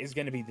today is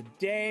going to be the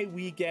day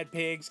we get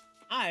pigs.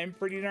 I'm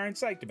pretty darn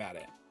psyched about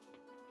it.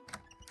 I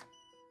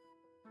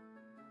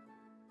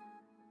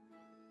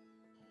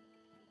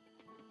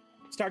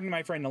was talking to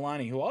my friend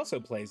Nalani, who also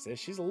plays this.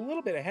 She's a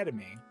little bit ahead of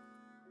me.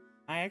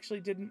 I actually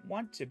didn't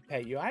want to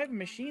pet you. I have a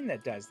machine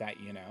that does that,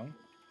 you know.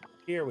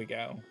 Here we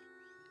go.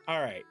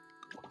 All right.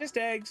 Just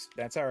eggs.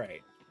 That's all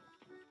right.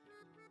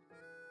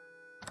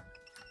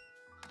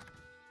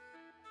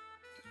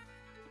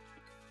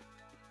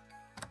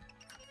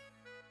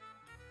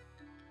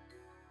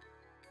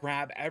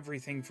 Grab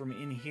everything from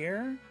in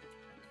here.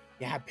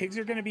 Yeah, pigs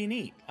are going to be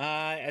neat.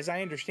 As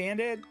I understand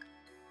it,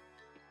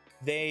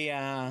 they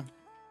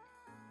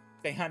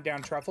hunt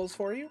down truffles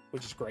for you,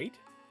 which is great.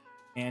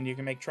 And you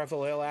can make truffle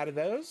oil out of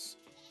those,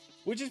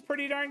 which is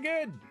pretty darn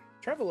good.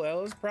 Truffle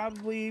oil is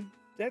probably,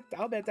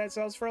 I'll bet that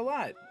sells for a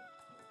lot.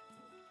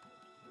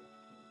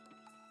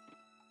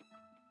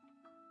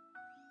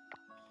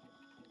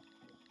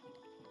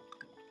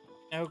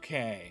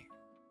 Okay.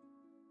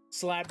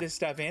 Slap this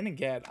stuff in and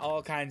get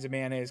all kinds of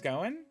mayonnaise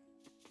going.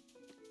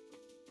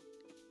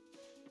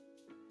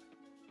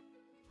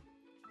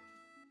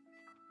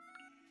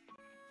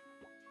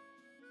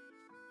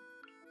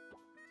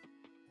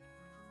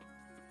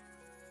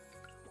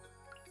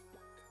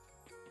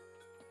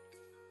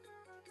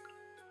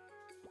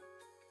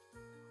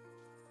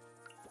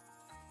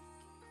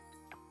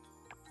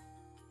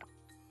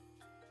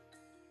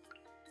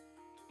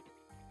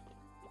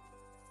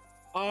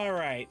 All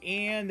right,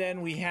 and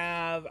then we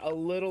have a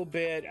little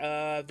bit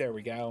of, there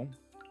we go.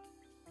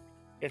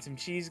 Get some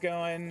cheese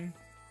going.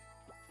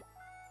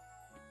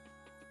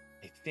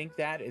 I think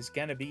that is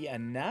gonna be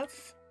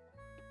enough.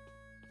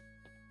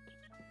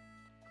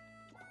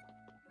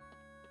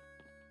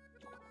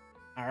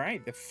 All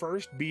right, the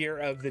first beer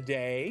of the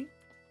day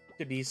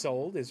to be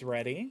sold is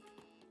ready.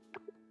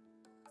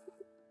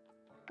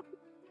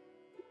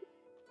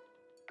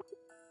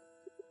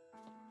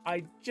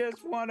 I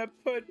just want to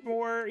put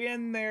more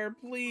in there,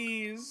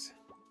 please.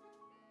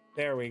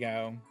 There we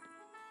go.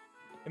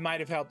 It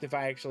might have helped if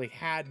I actually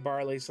had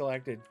barley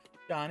selected.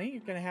 Donnie, you're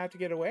going to have to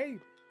get away.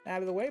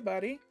 Out of the way,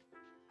 buddy.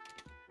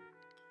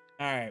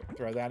 All right,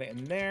 throw that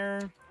in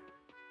there.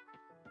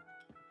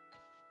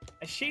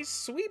 She's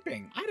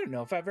sweeping. I don't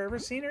know if I've ever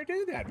seen her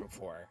do that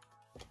before.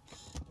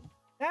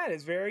 That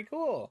is very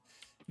cool.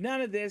 None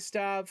of this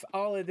stuff.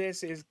 All of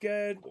this is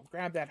good. We'll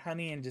grab that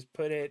honey and just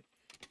put it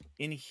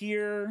in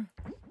here.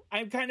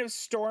 I'm kind of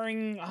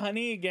storing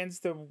honey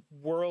against the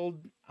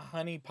world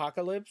honey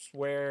apocalypse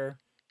where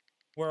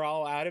we're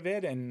all out of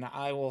it and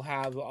I will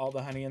have all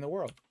the honey in the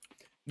world.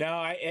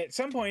 Now, at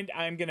some point,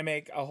 I'm going to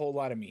make a whole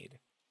lot of mead.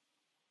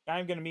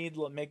 I'm going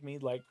to make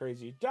mead like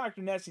crazy.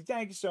 Dr. Nessie,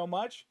 thank you so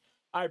much.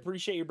 I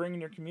appreciate you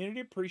bringing your community.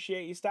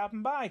 Appreciate you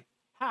stopping by.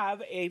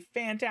 Have a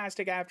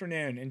fantastic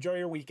afternoon. Enjoy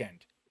your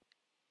weekend.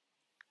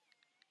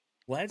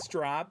 Let's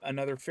drop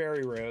another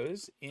fairy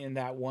rose in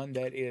that one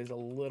that is a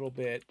little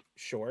bit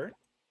short.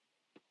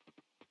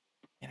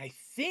 And I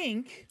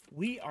think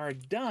we are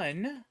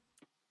done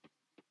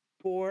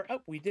for...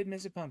 Oh, we did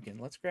miss a pumpkin.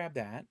 Let's grab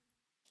that.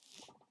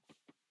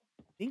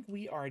 I think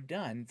we are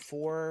done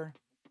for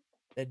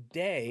the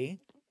day.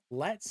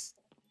 Let's...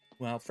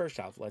 Well, first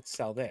off, let's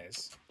sell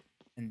this.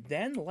 And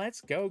then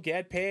let's go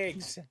get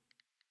pigs.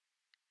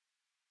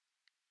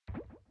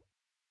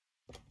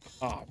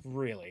 Oh,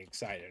 really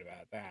excited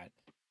about that.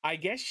 I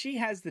guess she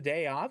has the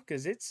day off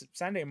because it's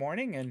Sunday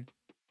morning and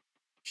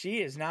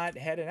she is not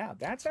headed out.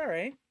 That's all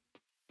right.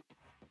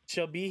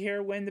 She'll be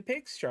here when the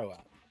pigs show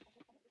up.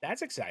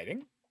 That's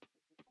exciting.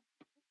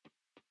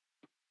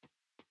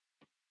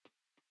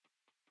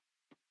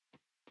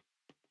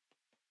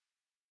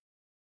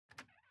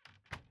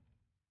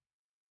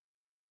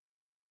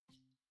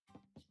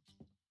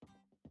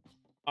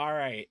 All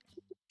right.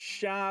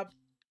 Shop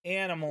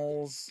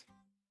animals.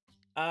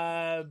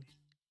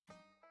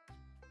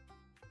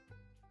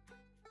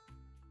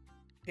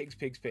 Pigs,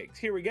 pigs, pigs.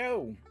 Here we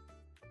go.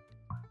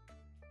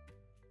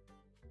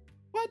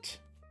 What?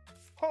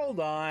 Hold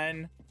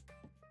on.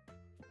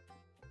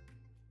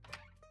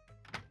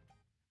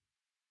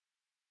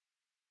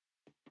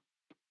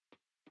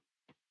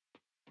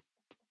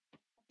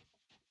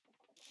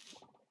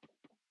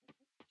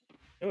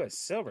 Oh, a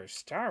silver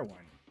star one.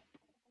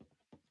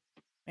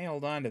 Hey,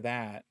 hold on to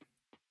that.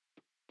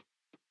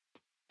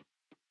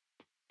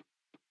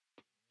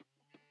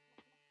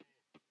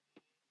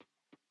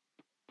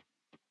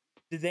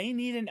 Do they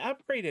need an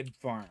upgraded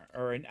farm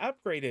or an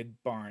upgraded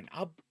barn?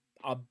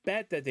 I'll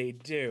bet that they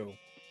do.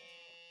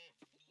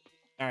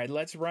 All right,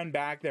 let's run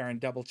back there and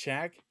double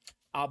check.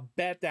 I'll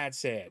bet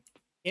that's it.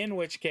 In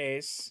which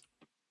case,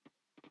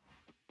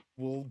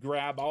 we'll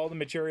grab all the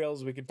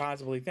materials we could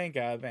possibly think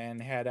of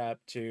and head up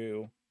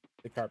to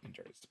the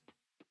carpenters.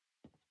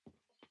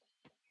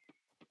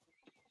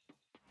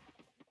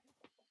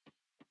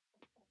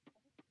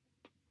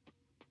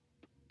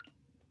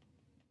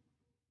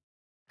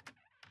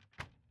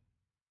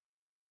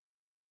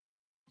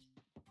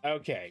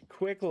 Okay,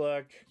 quick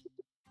look.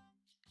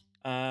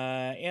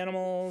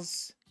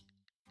 Animals,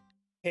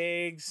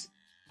 pigs.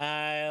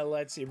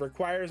 Let's see.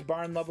 Requires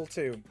barn level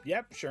 2.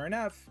 Yep, sure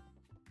enough.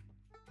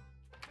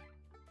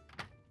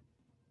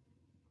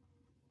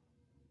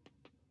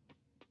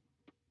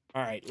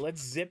 All right,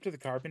 let's zip to the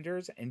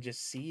carpenters and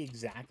just see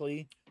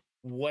exactly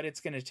what it's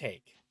going to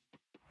take.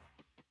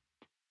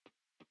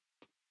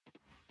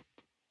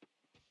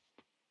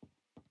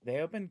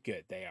 They open?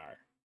 Good, they are.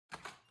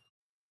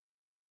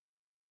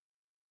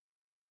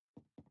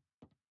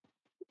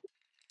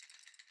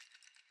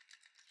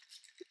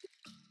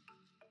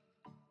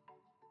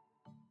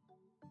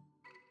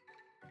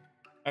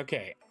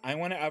 Okay, I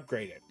want to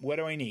upgrade it. What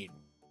do I need?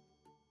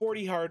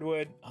 40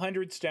 hardwood,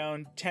 100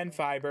 stone, 10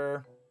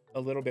 fiber,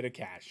 a little bit of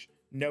cash.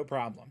 No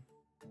problem.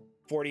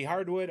 40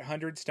 hardwood,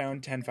 100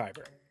 stone, 10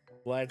 fiber.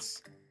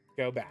 Let's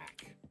go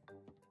back.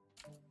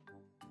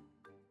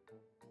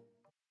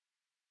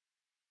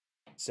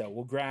 So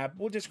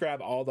we'll just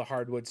grab all the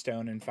hardwood,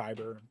 stone, and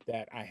fiber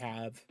that I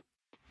have.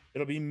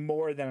 It'll be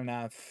more than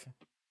enough.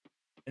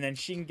 And then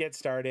she can get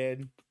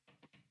started.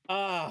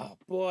 Oh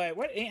boy,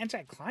 what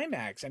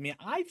anticlimax. I mean,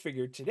 I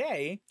figured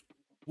today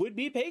would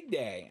be pig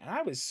day, and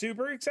I was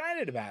super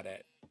excited about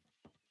it.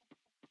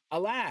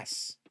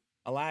 Alas,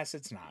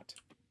 it's not.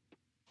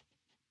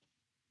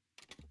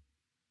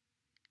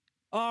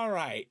 All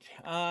right,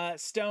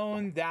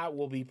 stone, that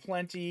will be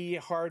plenty.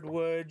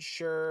 Hardwood,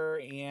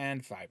 sure,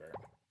 and fiber.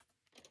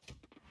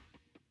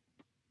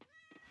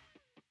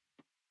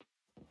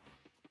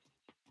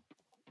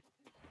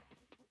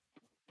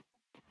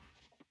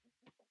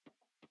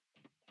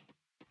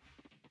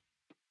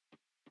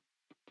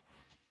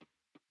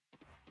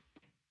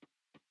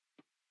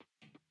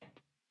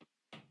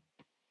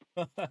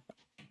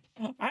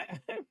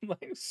 I'm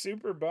like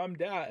super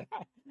bummed out.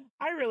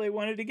 I really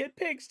wanted to get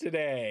pigs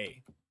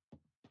today.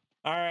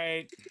 All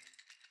right.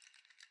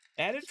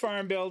 Added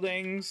farm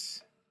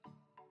buildings.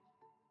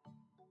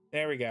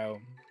 There we go.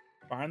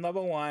 Barn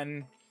level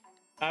 1.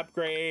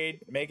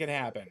 Upgrade. Make it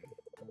happen.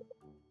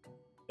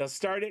 They'll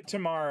start it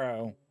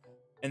tomorrow.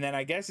 And then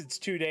I guess it's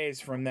 2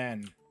 days from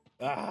then.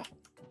 Ah.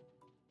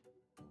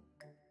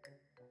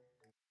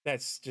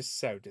 That's just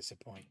so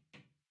disappointing.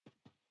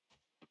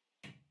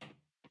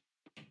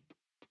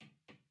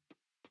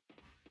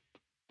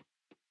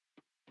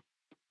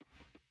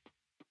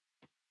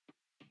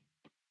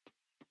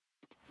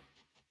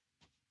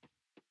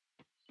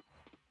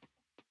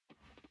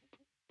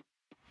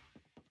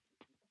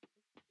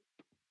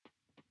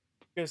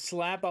 Go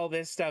slap all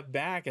this stuff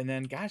back, and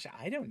then, gosh,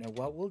 I don't know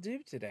what we'll do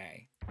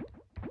today.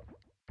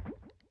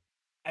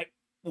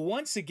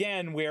 Once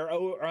again, we're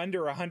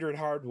under 100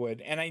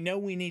 hardwood, and I know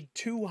we need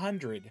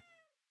 200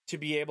 to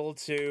be able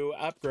to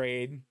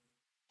upgrade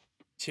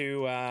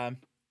to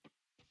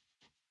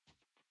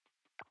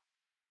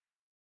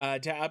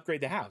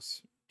upgrade the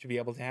house to be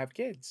able to have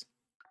kids,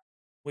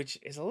 which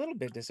is a little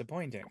bit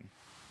disappointing.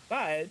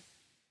 But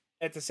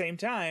at the same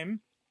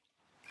time,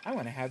 I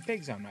want to have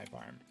pigs on my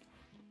farm.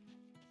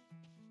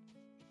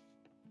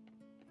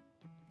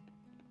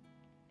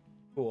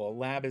 Cool.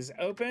 Lab is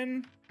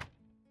open.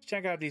 Let's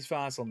check out these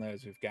fossil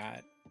nodes we've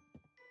got.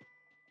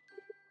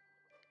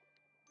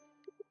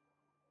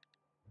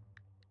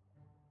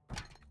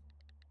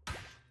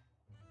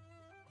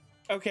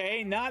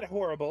 Okay, not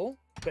horrible,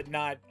 but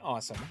not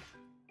awesome.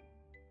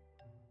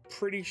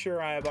 Pretty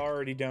sure I have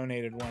already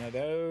donated one of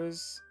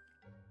those.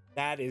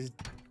 That is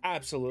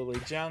absolutely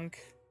junk.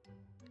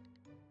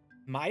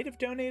 Might have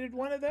donated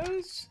one of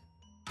those.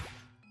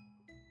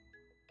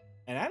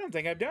 And I don't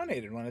think I've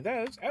donated one of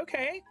those.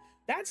 Okay,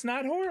 that's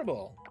not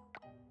horrible.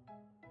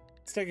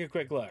 Let's take a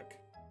quick look.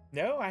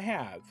 No, I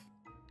have.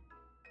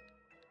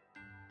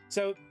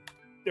 So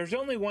there's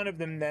only one of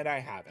them that I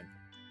haven't.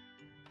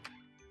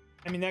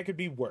 I mean, that could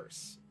be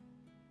worse.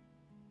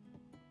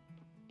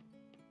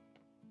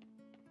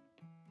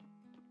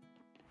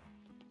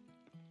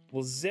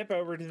 We'll zip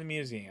over to the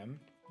museum.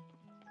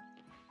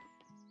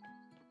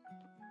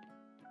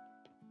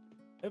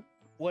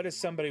 What does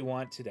somebody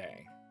want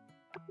today?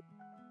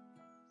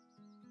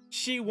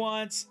 She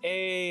wants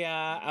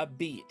a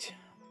beet.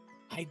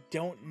 I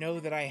don't know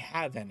that I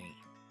have any.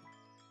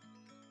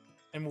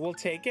 And we'll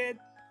take it,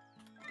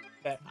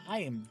 but I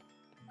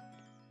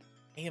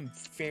am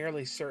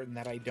fairly certain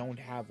that I don't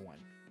have one.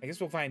 I guess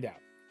we'll find out.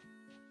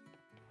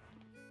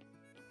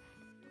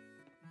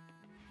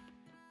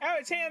 Oh,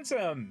 it's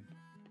Handsome.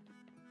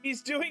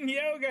 He's doing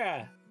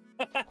yoga.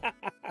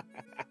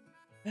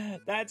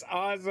 That's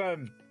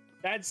awesome.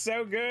 That's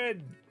so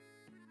good.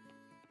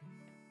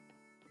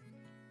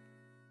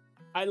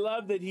 I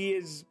love that he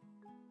is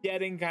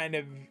getting kind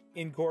of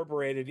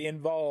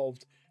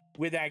involved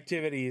with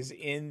activities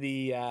in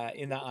the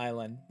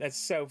island. That's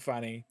so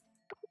funny.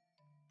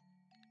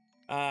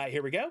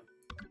 Here we go.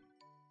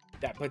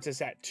 That puts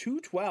us at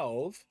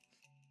 212.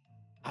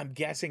 I'm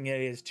guessing it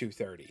is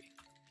 230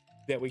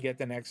 that we get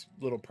the next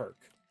little perk.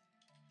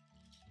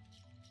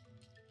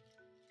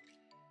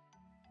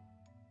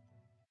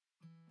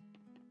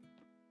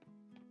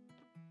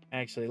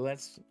 Actually,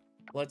 let's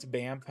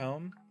bamf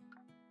home.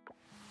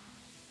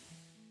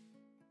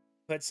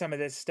 Put some of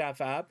this stuff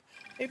up.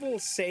 Maybe we'll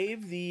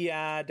save the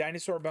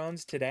dinosaur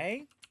bones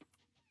today,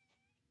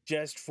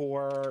 just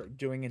for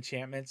doing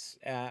enchantments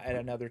at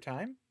another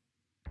time.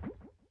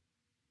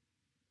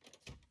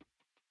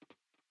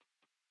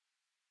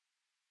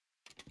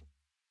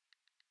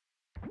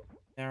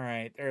 All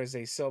right, there is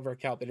a silver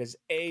kelp. It is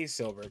a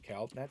silver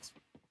kelp. That's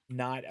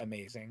not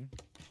amazing.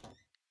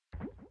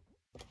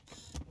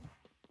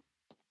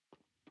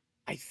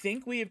 I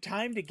think we have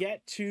time to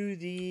get to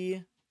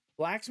the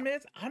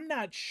blacksmith. I'm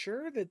not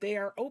sure that they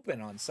are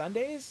open on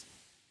Sundays.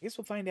 I guess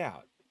we'll find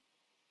out.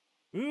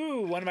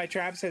 Ooh, one of my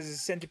traps has a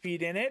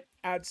centipede in it.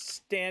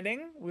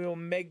 Outstanding. We will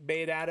make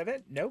bait out of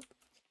it. Nope.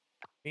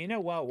 But you know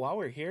what? While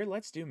we're here,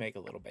 let's make a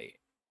little bait.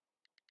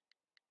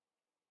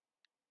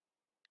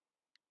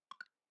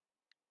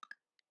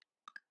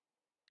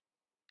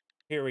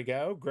 Here we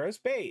go. Gross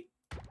bait.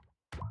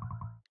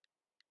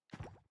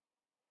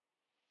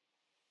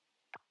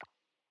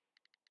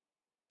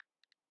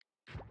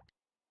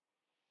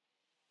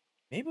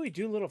 Maybe we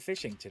do a little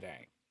fishing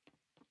today.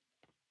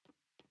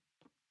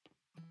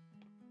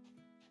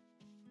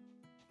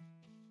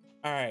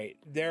 All right.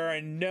 There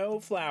are no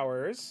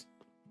flowers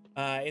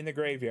in the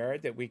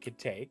graveyard that we could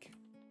take.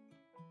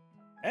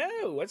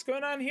 Oh, what's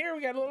going on here?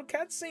 We got a little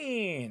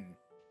cutscene.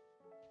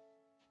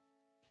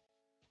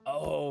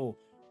 Oh,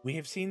 we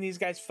have seen these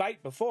guys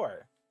fight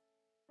before.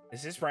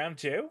 Is this round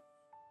 2?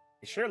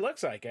 It sure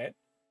looks like it.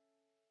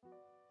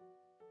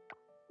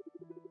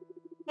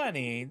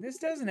 Honey, this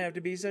doesn't have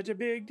to be such a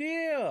big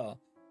deal.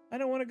 I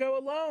don't want to go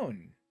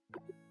alone.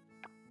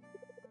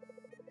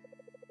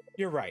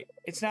 You're right.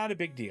 It's not a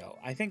big deal.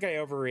 I think I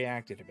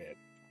overreacted a bit.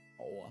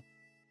 Oh,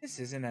 this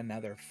isn't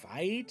another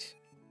fight.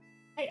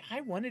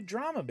 I wanted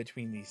drama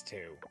between these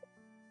two.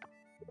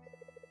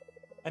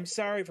 I'm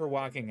sorry for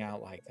walking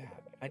out like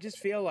that. I just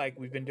feel like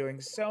we've been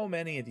doing so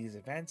many of these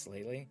events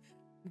lately.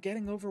 I'm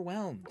getting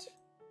overwhelmed.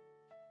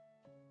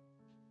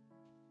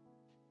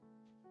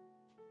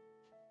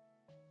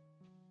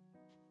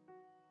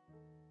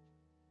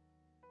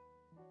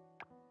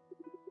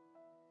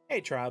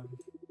 Hey, Trob.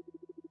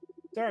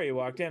 Sorry you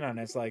walked in on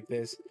us like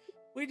this.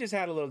 We just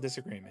had a little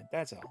disagreement,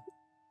 that's all.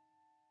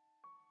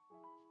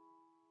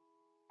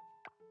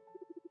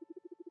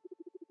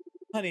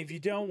 Honey, if you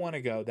don't want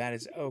to go, that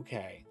is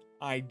okay.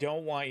 I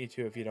don't want you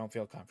to if you don't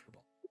feel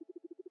comfortable.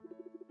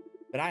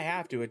 But I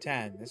have to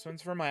attend. This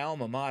one's for my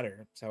alma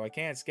mater, so I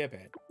can't skip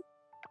it.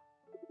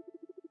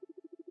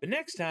 But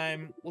next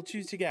time, we'll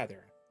choose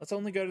together. Let's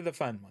only go to the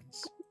fun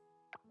ones.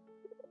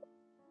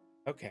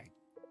 Okay.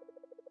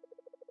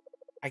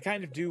 I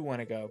kind of do want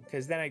to go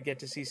because then I'd get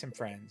to see some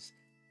friends.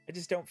 I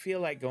just don't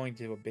feel like going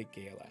to a big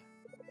gala.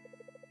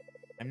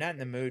 I'm not in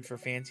the mood for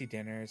fancy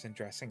dinners and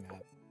dressing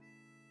up.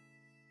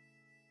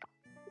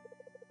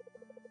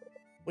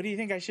 What do you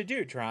think I should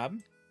do, Trob?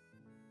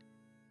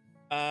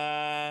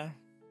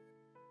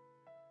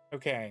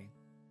 Okay.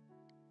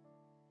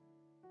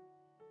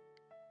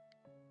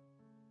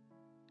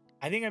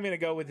 I think I'm going to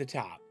go with the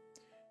top.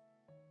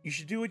 You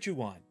should do what you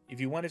want.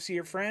 If you want to see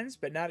your friends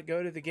but not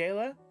go to the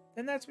gala,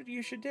 then that's what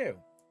you should do.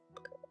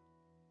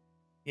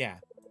 Yeah.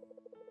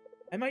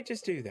 I might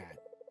just do that.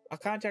 I'll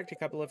contact a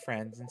couple of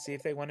friends and see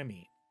if they want to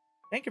meet.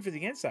 Thank you for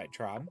the insight,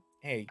 Trob.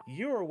 Hey,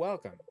 you are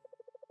welcome.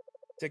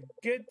 It's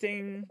a good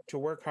thing to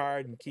work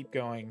hard and keep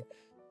going,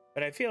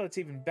 but I feel it's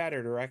even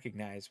better to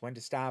recognize when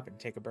to stop and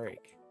take a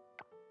break.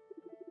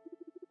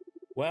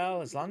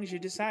 Well, as long as you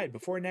decide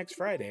before next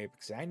Friday,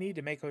 because I need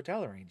to make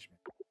hotel arrangements.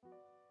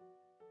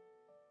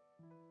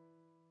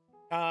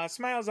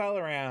 Smiles all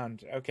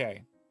around.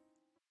 Okay.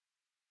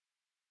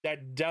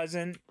 That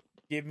doesn't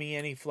give me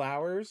any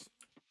flowers.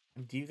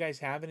 Do you guys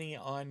have any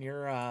on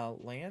your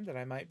land that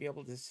I might be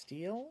able to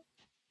steal?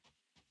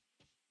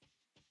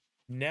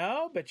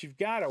 No, but you've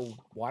got a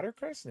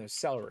watercress? No,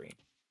 celery.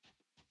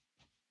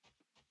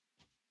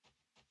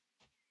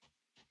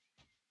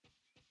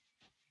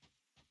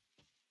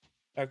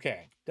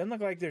 Okay. Doesn't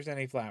look like there's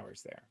any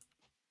flowers there.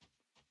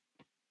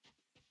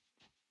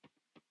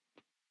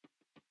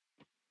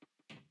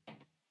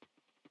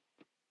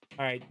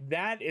 All right,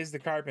 that is the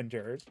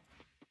carpenters.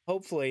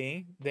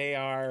 Hopefully they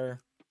are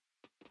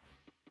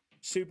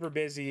super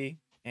busy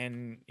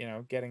and, you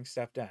know, getting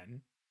stuff done.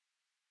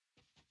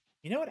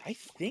 You know what? I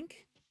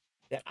think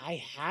that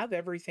I have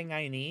everything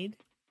I need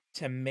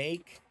to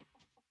make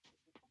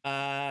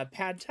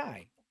pad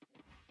thai.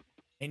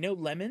 I know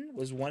lemon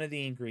was one of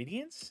the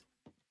ingredients.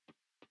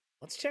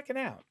 Let's check it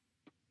out.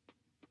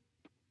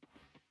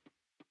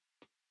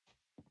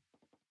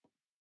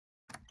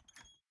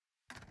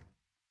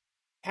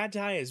 Pad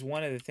thai is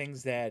one of the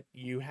things that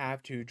you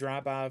have to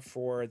drop off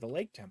for the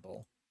lake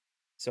temple.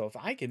 So if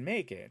I can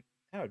make it,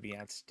 that would be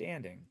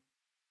outstanding.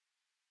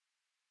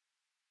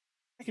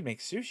 I can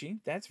make sushi.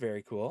 That's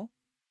very cool.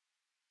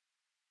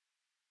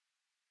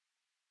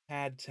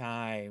 Pad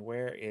thai,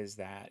 where is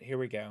that? Here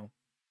we go.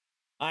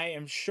 I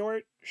am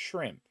short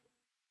shrimp.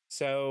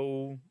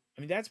 So,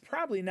 I mean, that's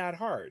probably not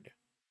hard.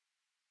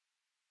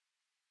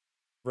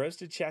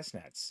 Roasted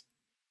chestnuts.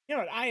 You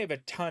know what? I have a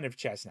ton of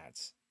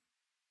chestnuts.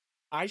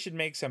 I should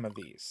make some of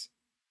these.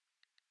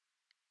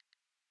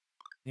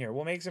 Here,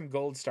 we'll make some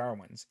gold star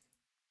ones.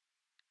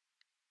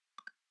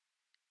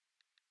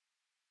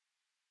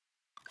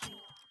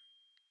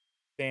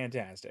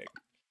 Fantastic.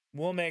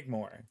 We'll make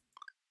more.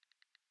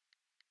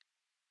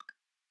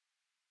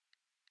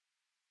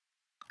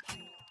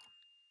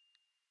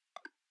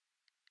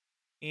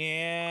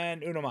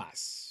 And uno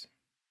más.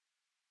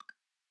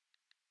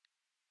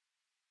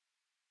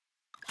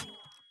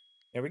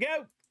 There we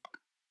go.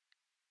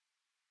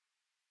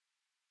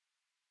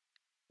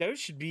 Those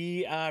should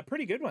be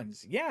pretty good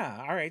ones.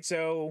 Yeah. All right.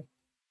 So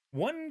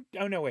one,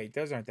 oh no, wait,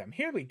 those aren't them.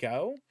 Here we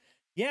go.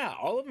 Yeah,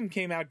 all of them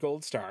came out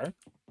gold star.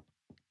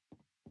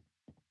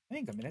 I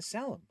think I'm going to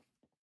sell them.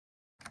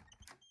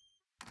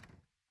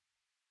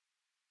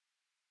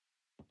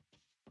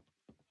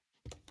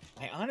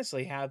 I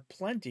honestly have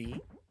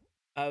plenty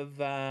of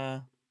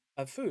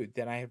food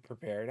that I have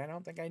prepared. I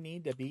don't think I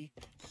need to be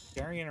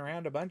carrying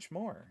around a bunch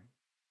more.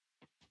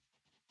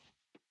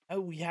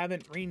 Oh, we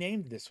haven't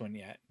renamed this one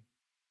yet.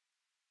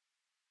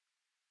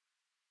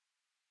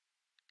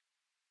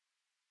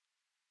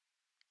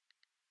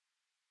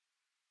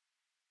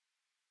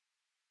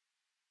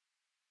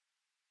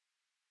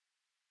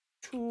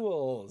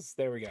 Tools.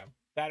 There we go.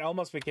 That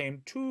almost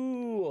became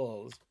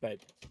tools, but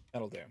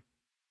that'll do.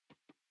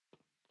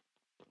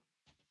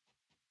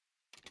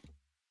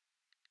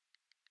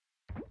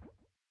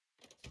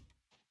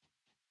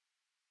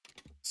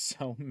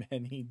 So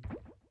many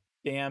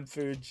damn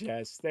food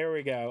chests. There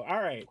we go. All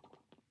right.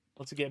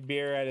 Let's get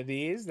beer out of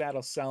these.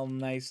 That'll sell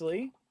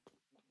nicely.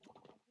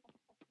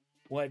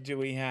 What do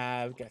we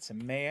have? Got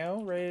some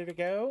mayo ready to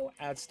go.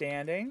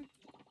 Outstanding.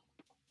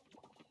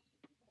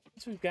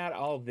 Once we've got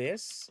all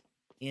this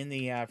in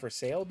the for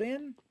sale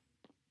bin,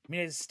 I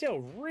mean, it's still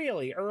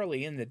really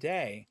early in the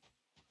day.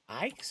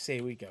 I say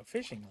we go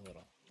fishing a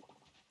little.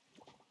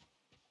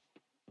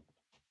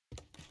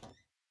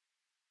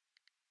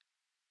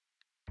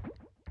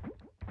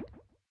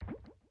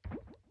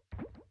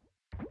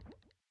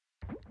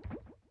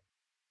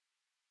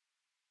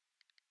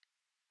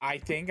 I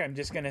think I'm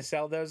just going to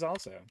sell those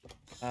also.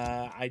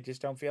 I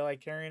just don't feel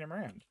like carrying them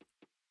around.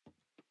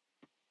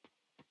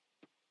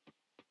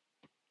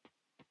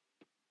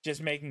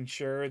 Just making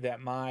sure that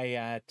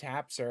my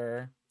taps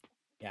are,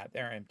 yeah,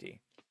 they're empty.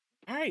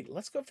 All right,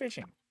 let's go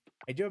fishing.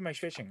 I do have my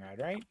fishing rod,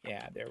 right?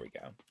 Yeah, there we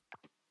go.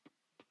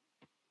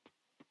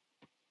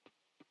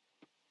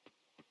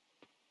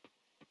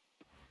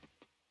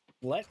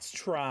 Let's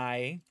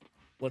try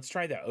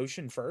the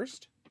ocean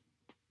first.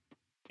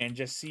 and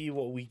just see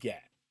what we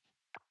get.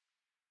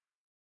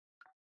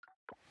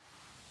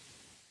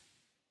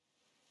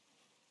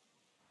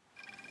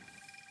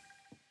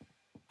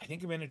 I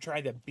think I'm going to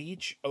try the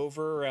beach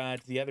over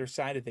to the other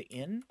side of the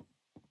inn.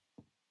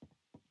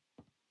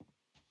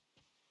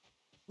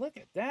 Look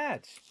at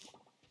that.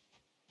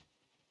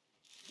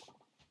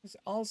 There's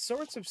all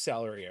sorts of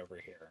celery over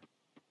here.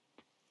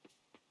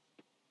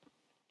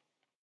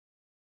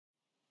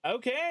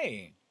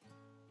 Okay.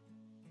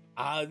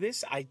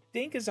 This, I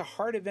think, is a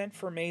hard event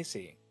for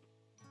Macy.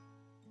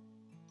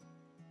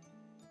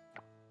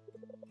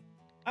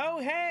 Oh,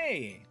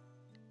 hey.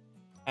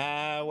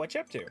 What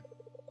you up to?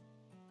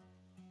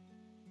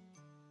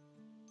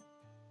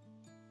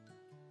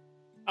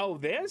 Oh,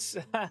 this?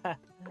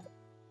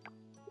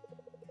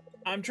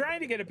 I'm trying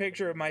to get a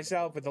picture of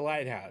myself at the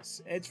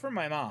lighthouse. It's from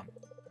my mom.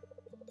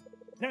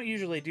 I don't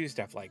usually do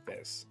stuff like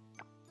this.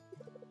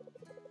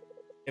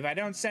 If I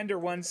don't send her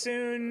one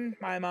soon,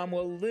 my mom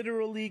will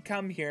literally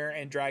come here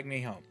and drag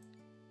me home.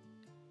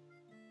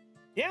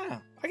 Yeah,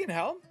 I can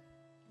help.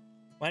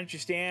 Why don't you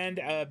stand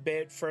a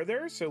bit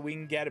further so we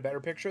can get a better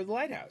picture of the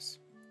lighthouse?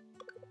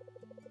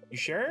 You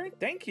sure?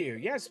 Thank you.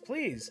 Yes,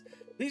 please.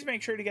 Please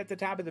make sure to get the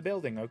top of the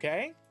building,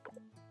 okay?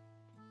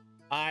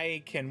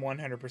 I can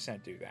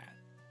 100% do that.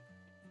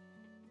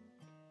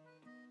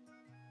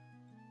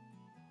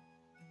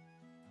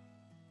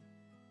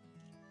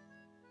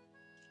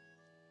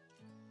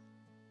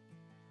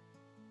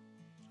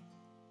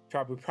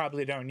 Trob, we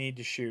probably don't need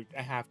to shoot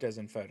a half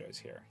dozen photos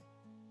here.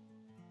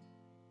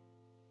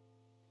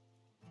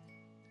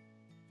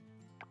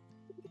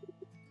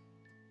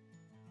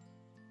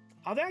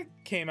 Oh, that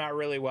came out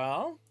really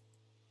well.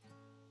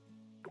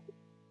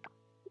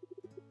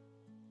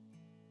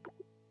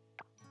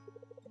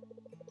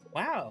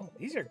 Wow,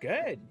 these are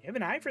good. You have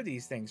an eye for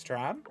these things,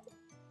 Trob.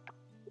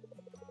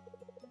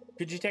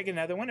 Could you take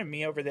another one of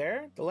me over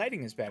there? The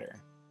lighting is better.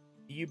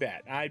 You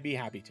bet. I'd be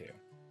happy to.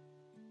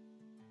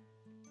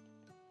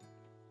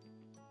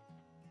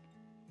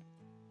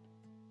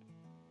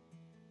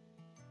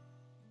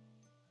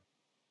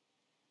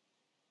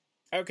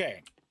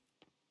 Okay.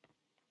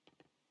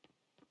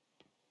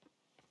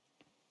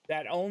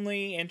 That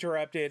only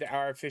interrupted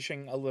our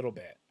fishing a little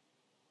bit.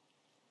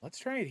 Let's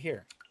try it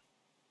here.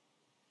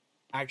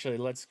 Actually,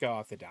 let's go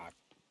off the dock.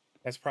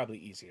 That's probably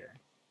easier.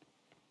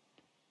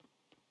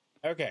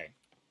 Okay.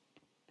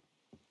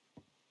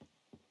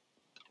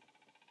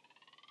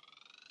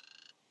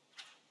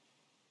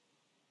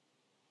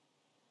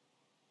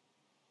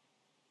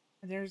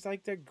 And there's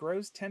like the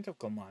gross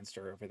tentacle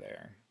monster over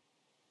there.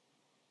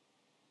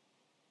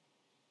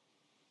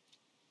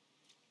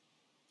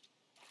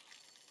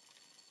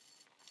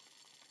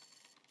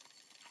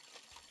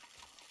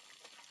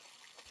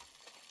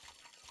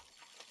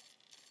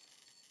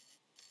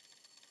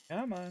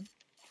 Come on.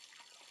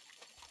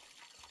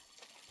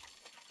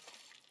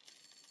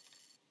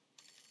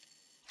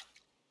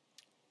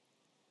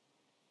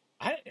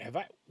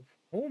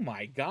 Oh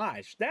my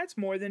gosh, that's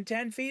more than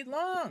 10 feet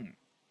long.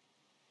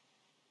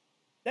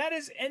 That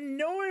is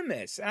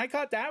enormous. And I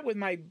caught that with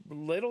my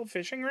little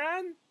fishing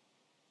rod.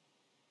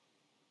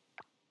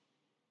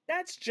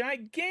 That's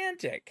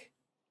gigantic.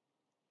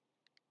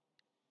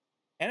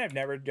 And I've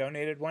never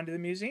donated one to the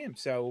museum,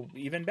 so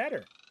even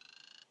better.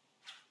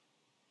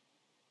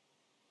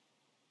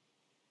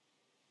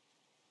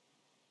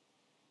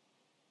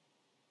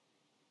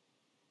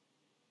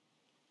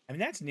 I mean,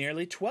 that's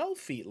nearly 12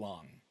 feet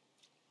long.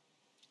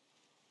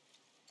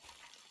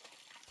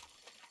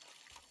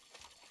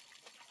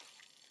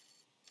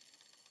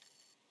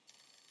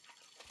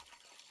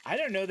 I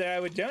don't know that I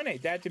would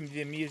donate that to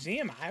the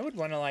museum. I would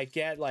want to like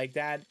get like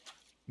that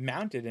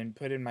mounted and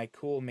put in my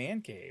cool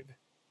man cave.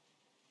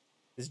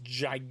 This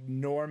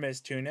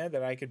ginormous tuna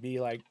that I could be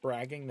like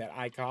bragging that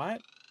I caught.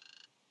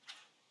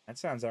 That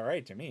sounds all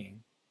right to me.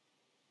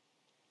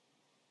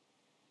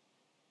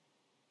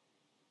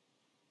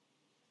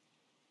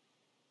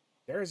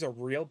 There is a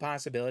real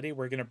possibility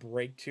we're going to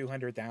break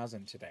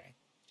 200,000 today.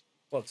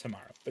 Well,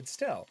 tomorrow, but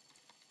still.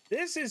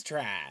 This is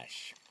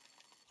trash.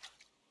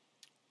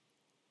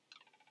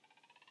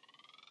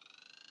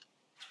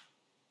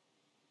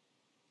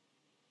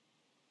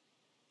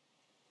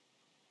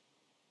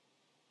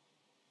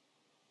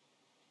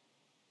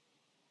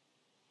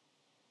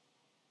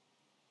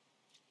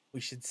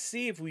 We should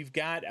see if we've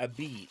got a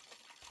beat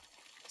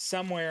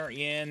somewhere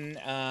in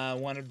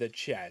one of the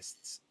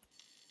chests.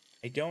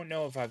 I don't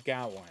know if I've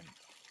got one.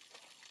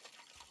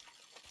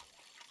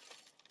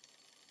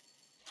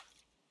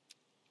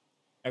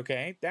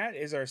 Okay, that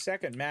is our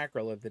second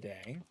mackerel of the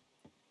day.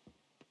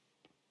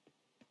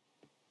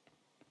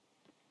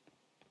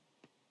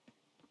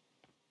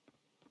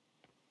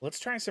 Let's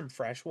try some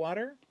fresh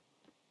water.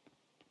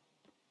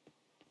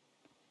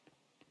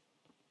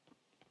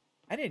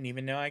 I didn't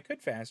even know I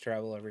could fast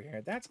travel over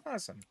here. That's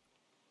awesome.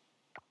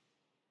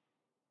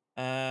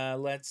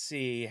 Let's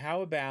see.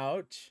 How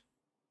about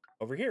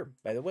over here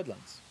by the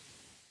woodlands?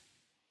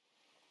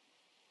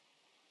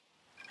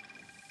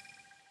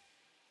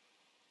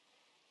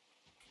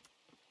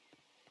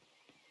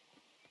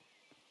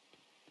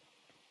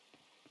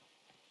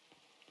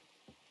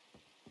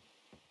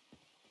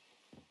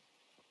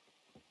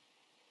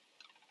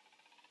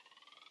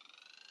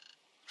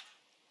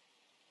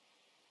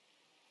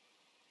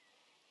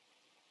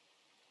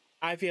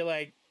 I feel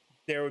like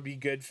there would be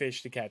good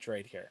fish to catch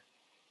right here.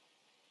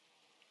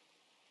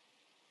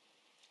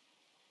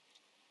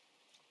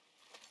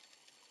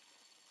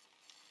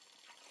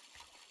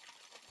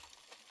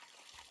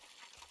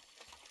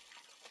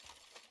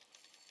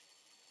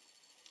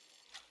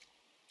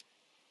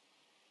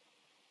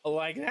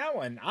 Like that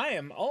one, I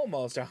am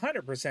almost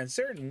 100%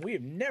 certain we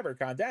have never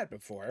caught that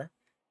before.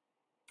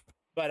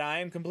 But I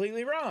am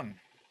completely wrong.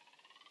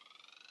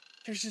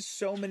 There's just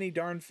so many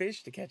darn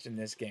fish to catch in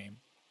this game.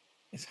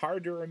 It's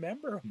hard to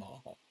remember them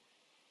all.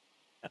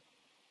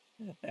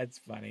 That's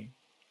funny.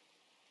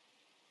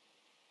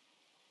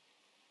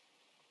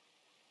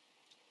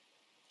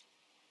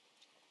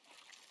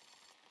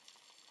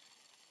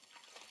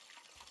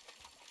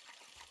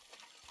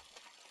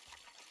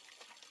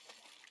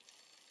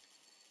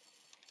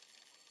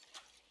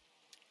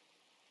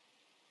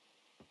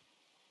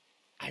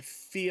 I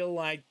feel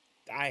like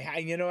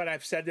you know what?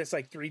 I've said this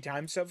like 3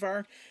 times so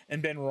far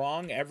and been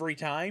wrong every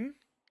time.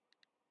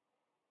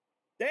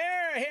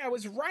 There, hey, I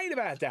was right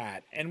about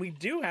that. And we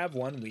do have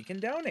one we can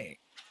donate.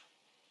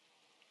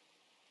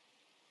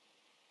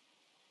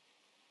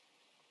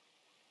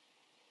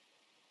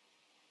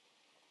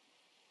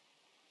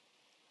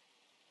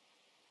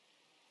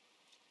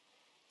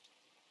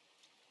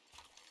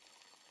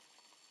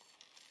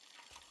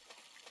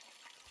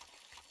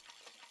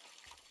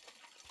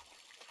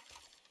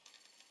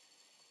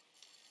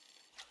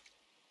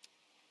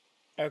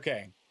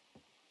 Okay,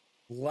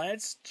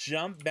 let's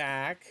jump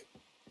back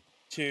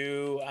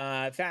to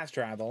fast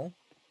travel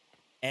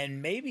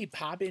and maybe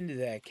pop into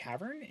the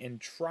cavern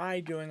and try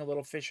doing a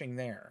little fishing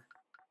there.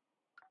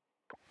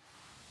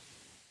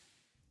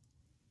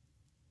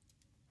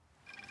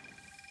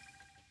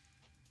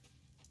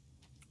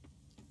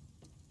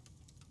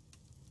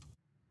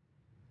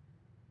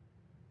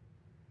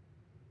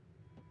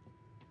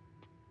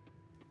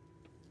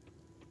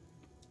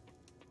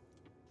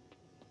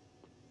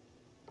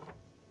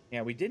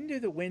 Yeah, we didn't do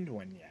the wind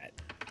one yet.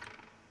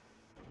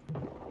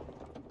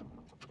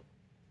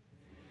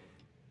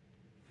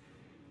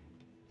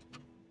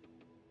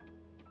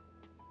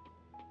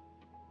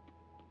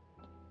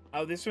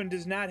 Oh, this one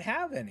does not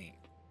have any.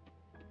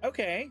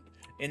 Okay,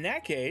 in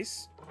that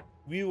case,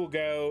 we will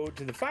go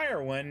to the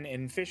fire one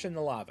and fish in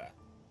the lava,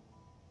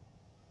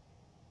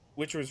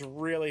 which was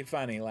really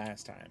funny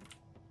last time.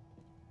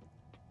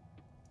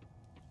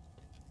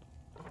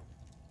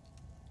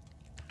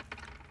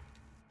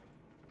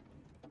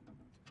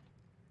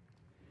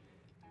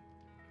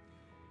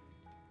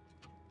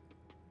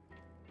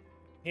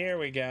 Here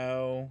we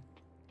go.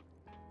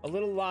 A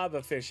little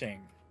lava fishing.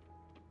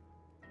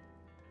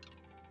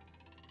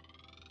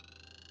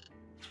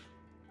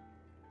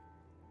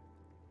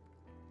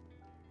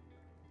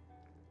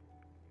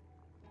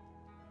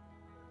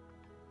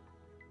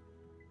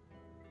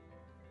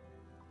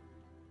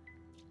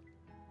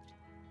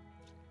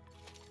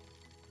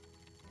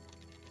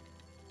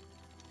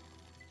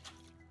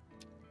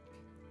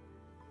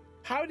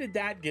 How did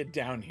that get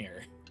down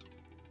here?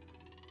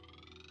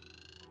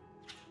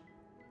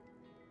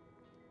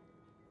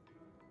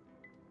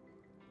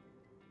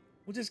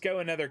 We'll just go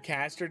another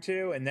cast or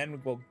two, and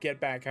then we'll get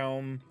back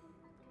home,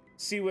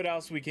 see what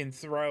else we can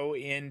throw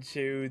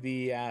into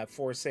the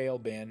for sale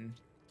bin.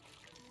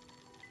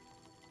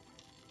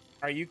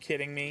 Are you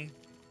kidding me?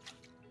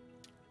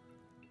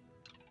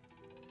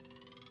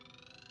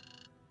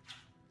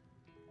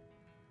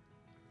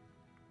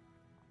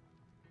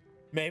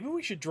 Maybe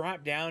we should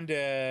drop down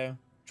 10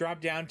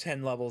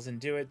 levels and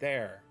do it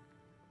there.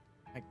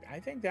 I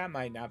think that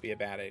might not be a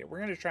bad idea. We're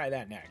going to try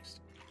that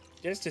next,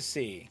 just to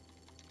see.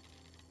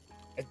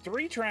 At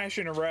 3 trash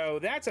in a row,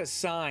 that's a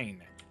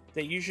sign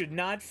that you should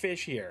not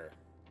fish here.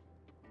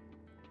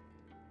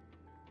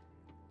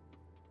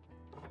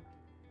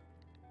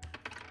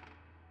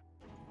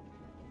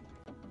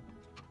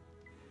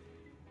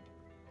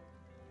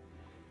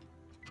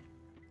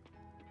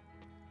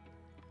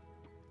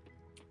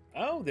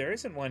 Oh, there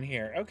isn't one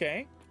here.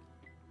 Okay.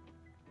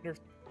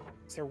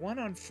 Is there one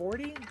on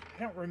 40? I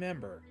don't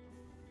remember.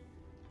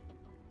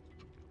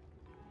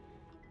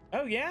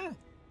 Oh, yeah.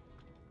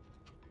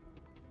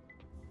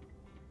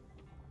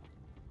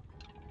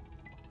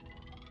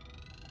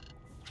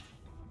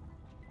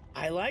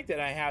 I like that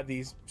I have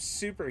these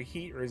super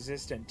heat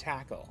resistant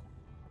tackle.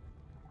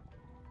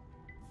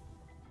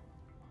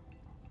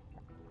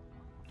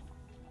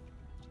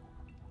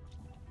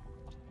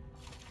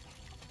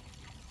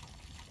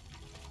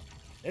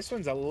 This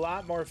one's a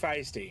lot more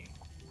feisty.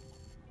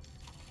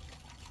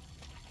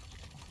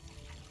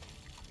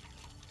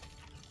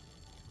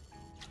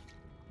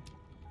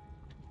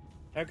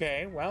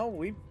 Okay, well,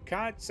 we've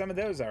caught some of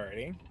those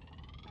already.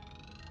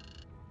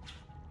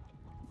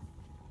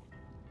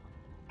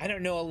 I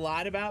don't know a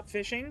lot about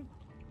fishing.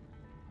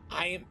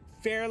 I am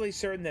fairly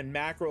certain that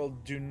mackerel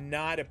do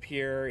not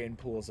appear in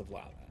pools of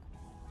lava.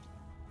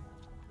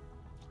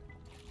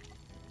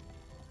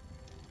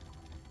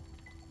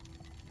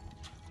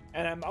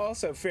 And I'm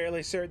also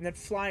fairly certain that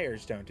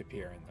flyers don't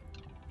appear in them.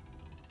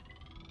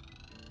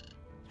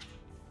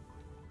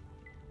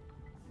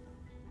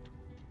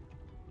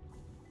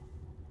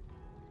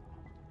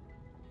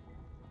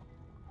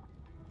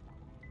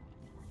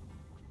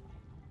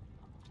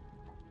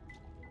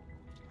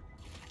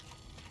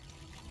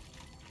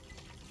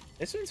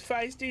 This one's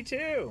feisty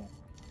too.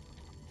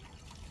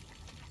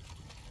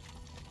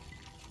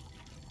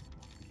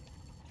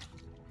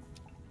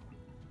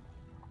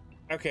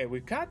 Okay,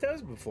 we've caught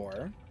those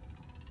before.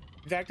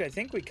 In fact, I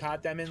think we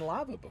caught them in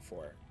lava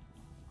before.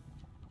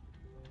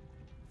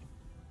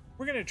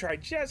 We're gonna try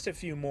just a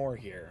few more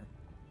here.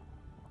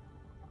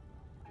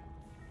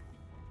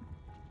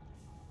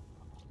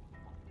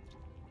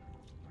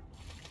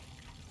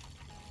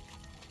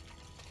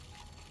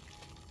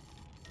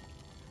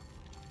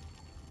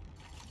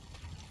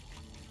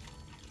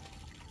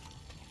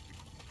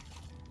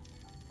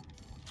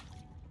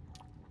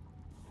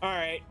 All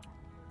right,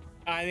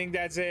 I think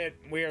that's it.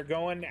 We are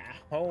going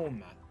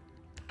home.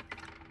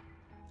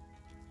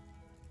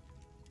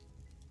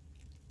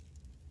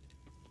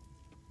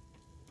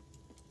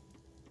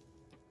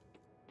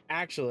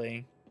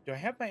 Actually, do I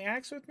have my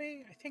axe with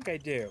me? I think I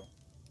do.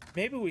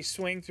 Maybe we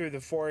swing through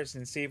the forest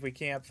and see if we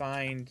can't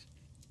find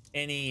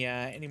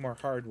any more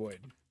hardwood.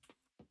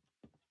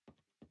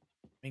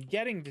 I mean,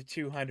 getting to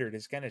 200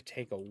 is gonna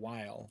take a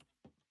while.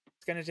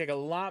 It's gonna take a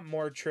lot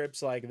more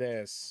trips like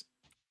this.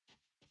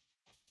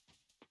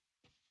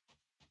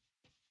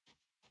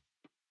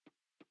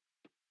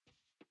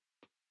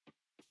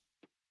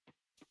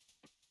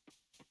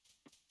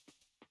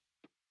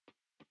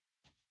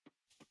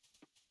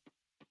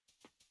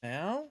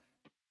 Well,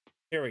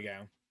 here we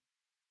go.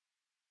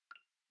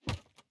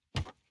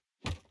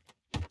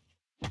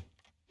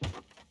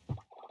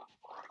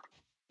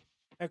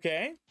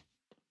 Okay.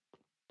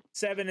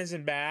 7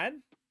 isn't bad.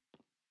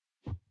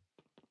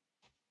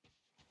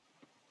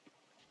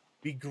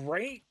 Be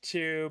great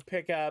to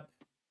pick up,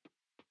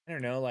 I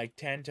don't know, like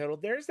 10 total.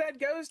 There's that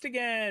ghost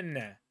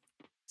again.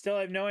 Still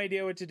have no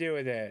idea what to do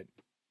with it.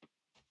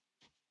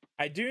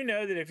 I do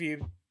know that if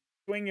you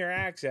swing your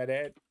axe at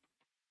it...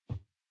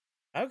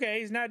 Okay,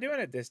 he's not doing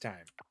it this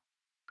time.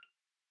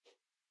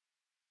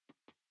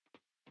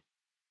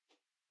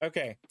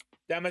 Okay,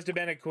 that must have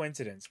been a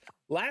coincidence.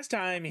 Last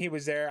time he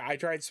was there, I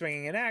tried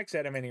swinging an axe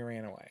at him and he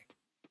ran away.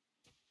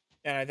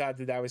 And I thought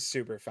that that was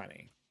super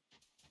funny.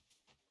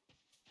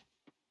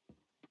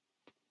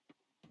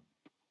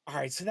 All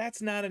right, so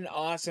that's not an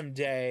awesome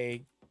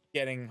day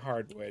getting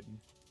hardwood.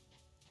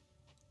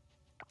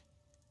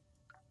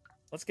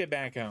 Let's get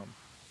back home.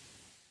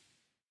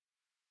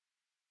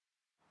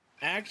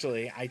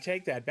 Actually, I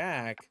take that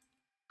back.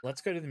 Let's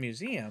go to the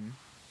museum.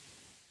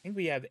 I think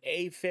we have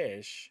a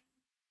fish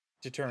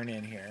to turn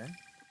in here.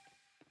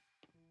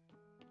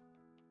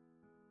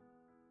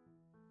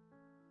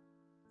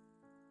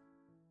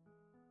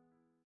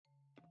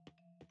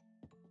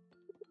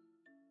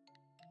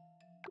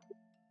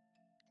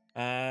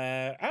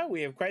 Oh,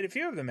 we have quite a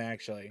few of them,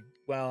 actually.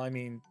 Well, I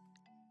mean,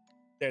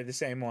 they're the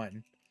same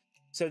one.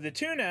 So the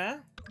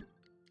tuna,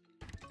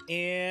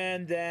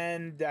 and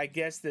then I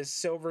guess the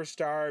silver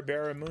star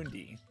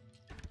barramundi.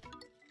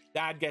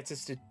 That gets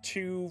us to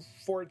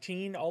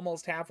 214,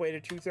 almost halfway to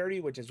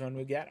 230, which is when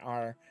we get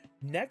our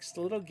next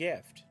little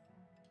gift.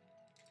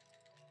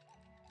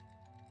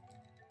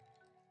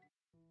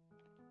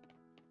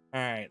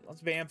 All right,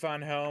 let's vamp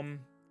on home,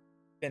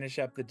 finish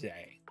up the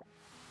day.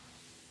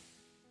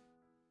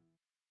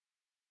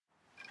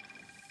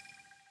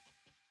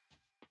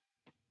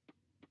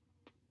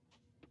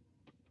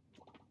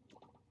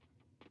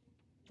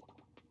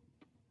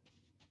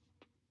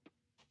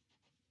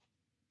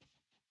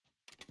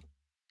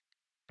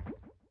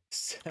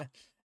 So,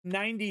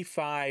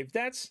 95.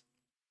 That's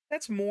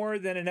more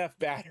than enough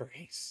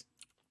batteries.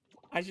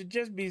 I should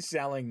just be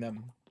selling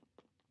them.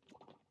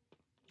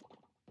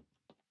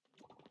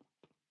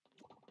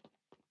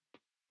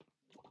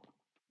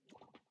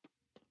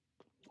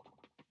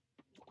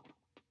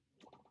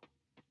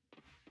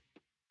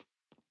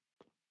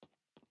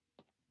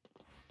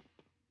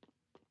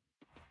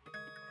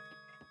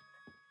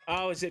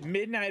 Oh, is it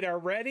midnight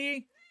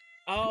already?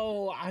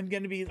 Oh, I'm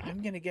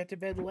gonna get to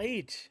bed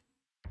late.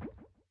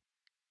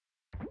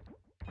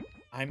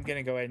 I'm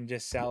gonna go ahead and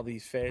just sell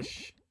these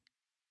fish.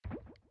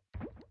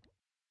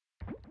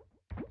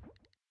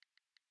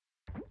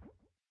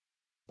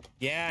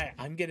 Yeah,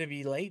 I'm gonna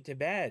be late to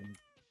bed.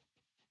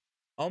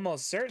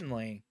 Almost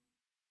certainly.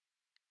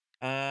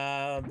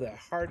 The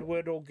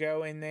hardwood will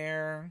go in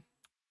there.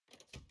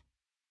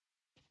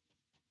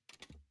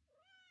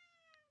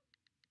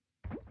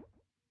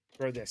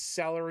 Throw the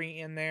celery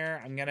in there.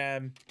 I'm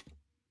gonna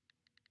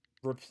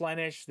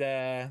replenish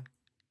the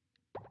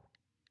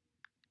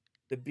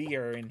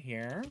beer in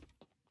here.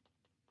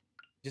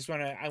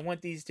 I want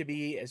these to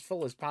be as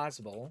full as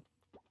possible.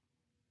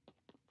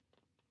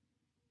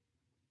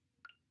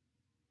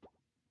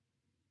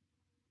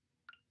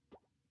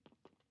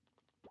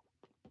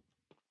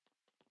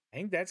 I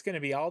think that's going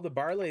to be all the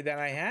barley that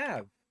I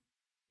have.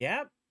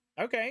 Yep.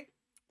 Okay.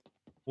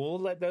 We'll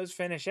let those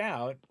finish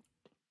out.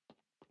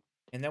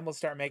 And then we'll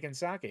start making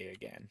sake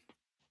again.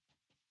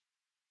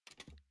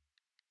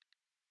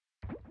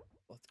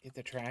 Let's get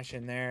the trash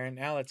in there.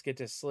 Now let's get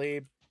to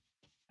sleep.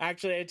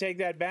 Actually, I take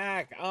that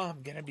back. Oh,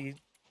 I'm going to be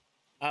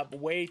up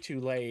way too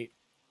late.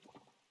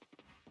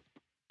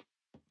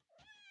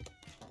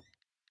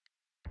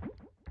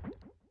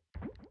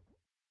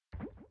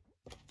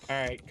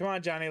 All right, come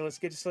on, Johnny. Let's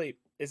get to sleep.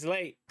 It's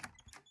late.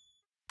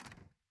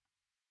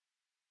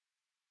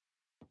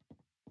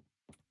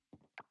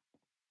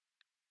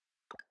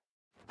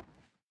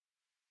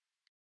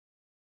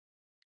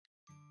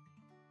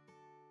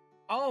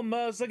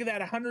 Almost. Look at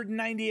that.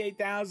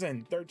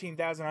 198,000.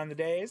 13,000 on the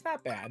day. It's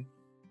not bad.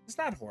 It's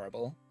not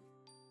horrible.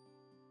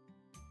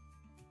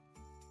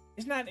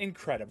 It's not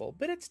incredible,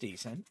 but it's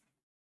decent.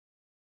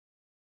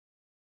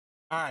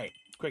 All right.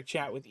 Quick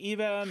chat with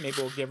Eva. Maybe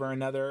we'll give her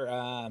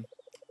another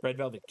red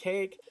velvet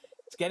cake.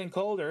 It's getting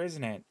colder,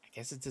 isn't it? I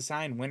guess it's a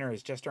sign winter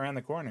is just around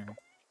the corner.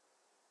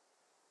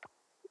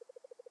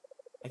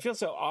 I feel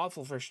so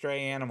awful for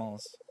stray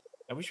animals.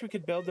 I wish we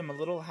could build them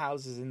little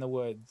houses in the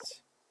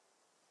woods.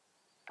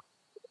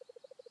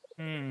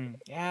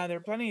 Yeah, there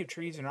are plenty of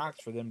trees and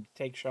rocks for them to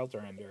take shelter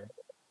under.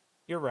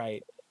 You're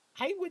right.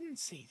 I wouldn't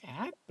say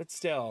that, but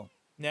still.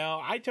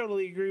 No, I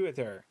totally agree with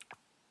her.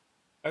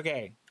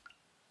 Okay,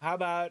 how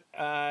about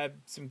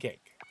some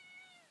cake?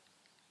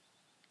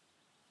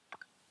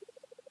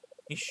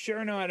 You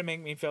sure know how to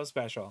make me feel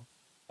special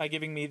by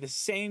giving me the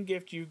same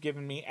gift you've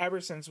given me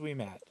ever since we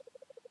met.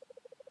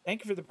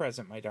 Thank you for the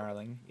present, my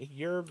darling.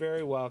 You're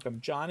very welcome.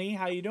 Johnny,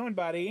 how you doing,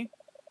 buddy?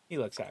 He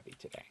looks happy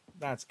today.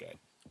 That's good.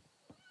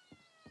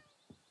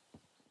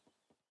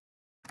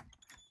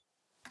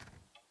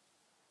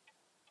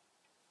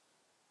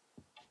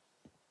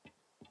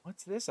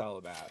 What's this all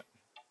about?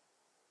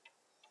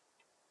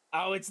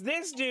 Oh, it's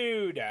this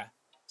dude!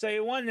 So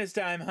you won this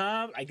time,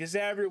 huh? I guess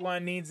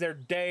everyone needs their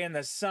day in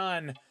the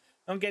sun.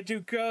 Don't get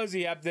too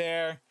cozy up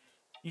there.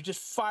 You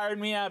just fired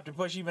me up to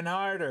push even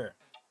harder.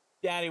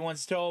 Daddy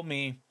once told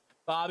me,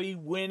 Bobby,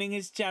 winning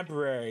is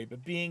temporary,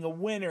 but being a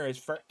winner is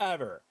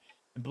forever.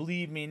 And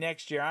believe me,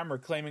 next year I'm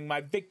reclaiming my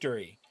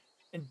victory.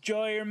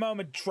 Enjoy your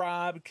moment,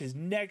 Trob, because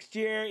next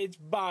year it's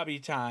Bobby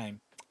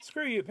time.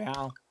 Screw you,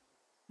 pal.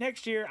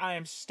 Next year I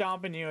am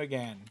stomping you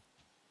again.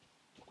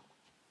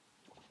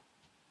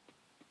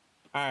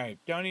 Alright,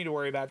 don't need to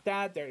worry about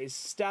that. There is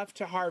stuff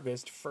to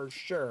harvest for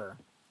sure.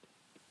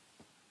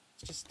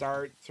 Let's just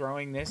start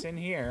throwing this in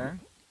here.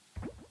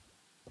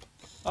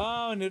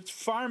 Oh, and it's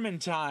farming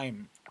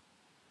time.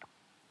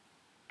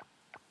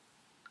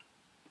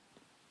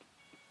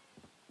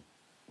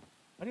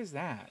 What is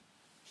that?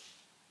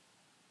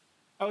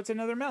 Oh, it's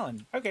another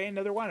melon. Okay,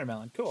 another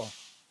watermelon. Cool.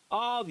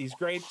 All these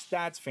grapes.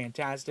 That's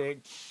fantastic.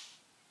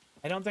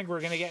 I don't think we're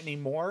going to get any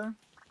more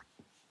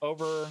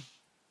over...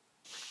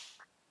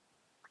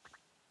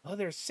 Oh,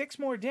 there's 6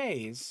 more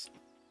days.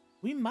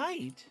 We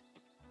might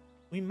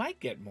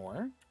get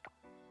more.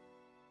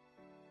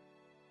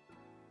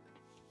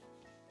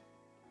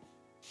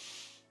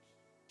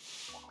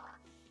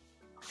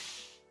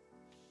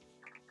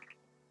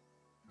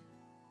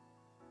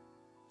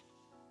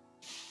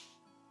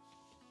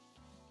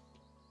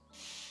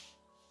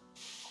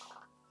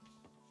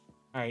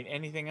 All right,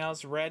 anything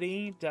else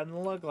ready?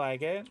 Doesn't look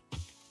like it.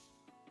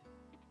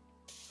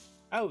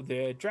 Oh,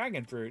 the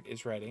dragon fruit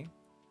is ready.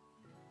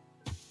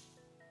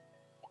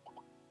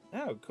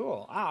 Oh,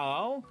 cool.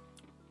 Oh,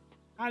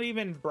 not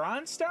even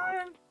Bronze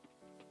Star?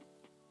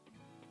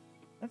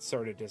 That's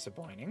sort of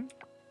disappointing.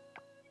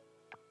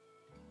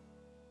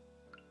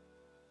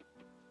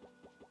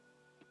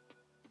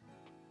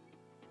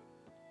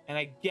 And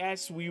I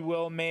guess we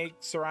will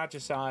make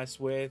sriracha sauce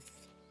with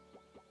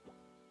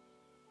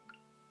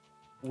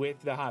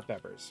the hot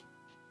peppers.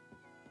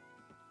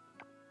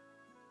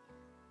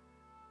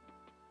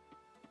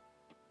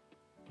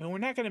 And we're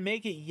not going to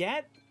make it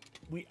yet.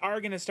 We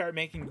are going to start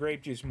making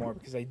grape juice more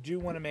because I do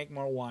want to make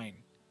more wine.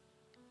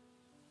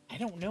 I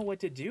don't know what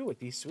to do with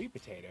these sweet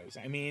potatoes.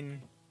 I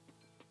mean,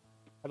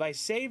 have I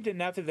saved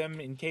enough of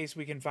them in case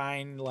we can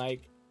find,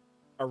 like,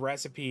 a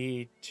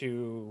recipe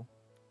to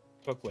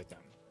cook with them?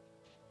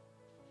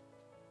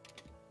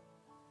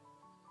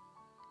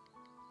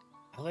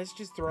 Let's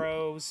just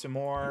throw some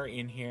more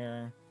in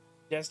here,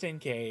 just in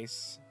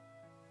case.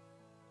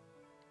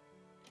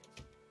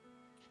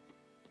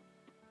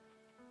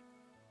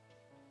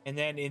 And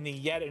then in the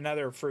yet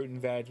another fruit and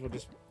veg, we'll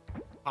just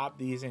pop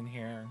these in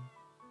here.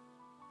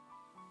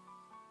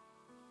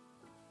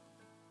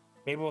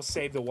 Maybe we'll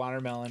save the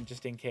watermelon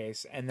just in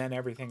case, and then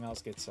everything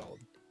else gets sold.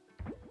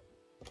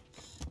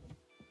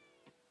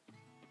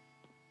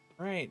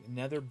 All right,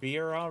 another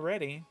beer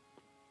already.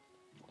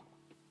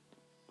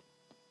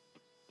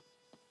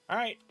 All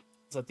right,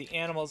 let's let the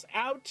animals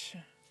out.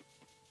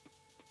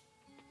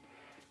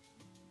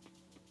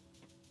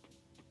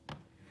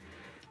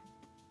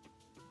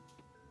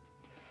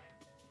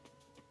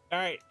 All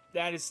right,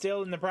 that is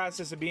still in the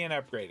process of being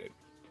upgraded.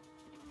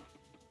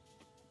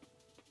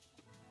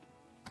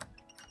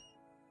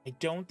 I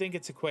don't think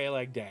it's a quail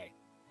egg day.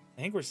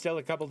 I think we're still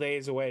a couple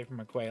days away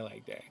from a quail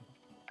egg day.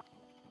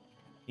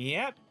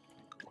 Yep.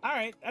 All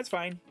right, that's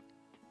fine.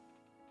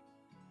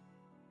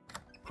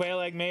 Quail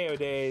egg mayo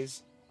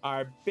days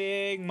are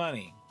big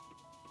money.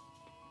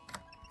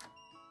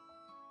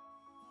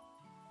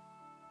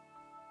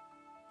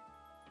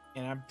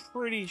 And I'm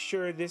pretty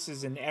sure this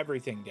is an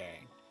everything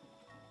day.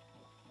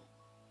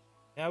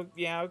 Now,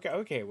 yeah,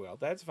 okay, Will,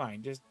 that's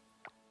fine. Just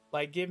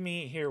Like, give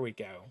me, here we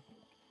go.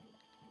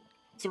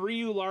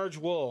 3 large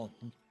wool.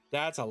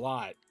 That's a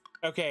lot.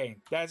 Okay,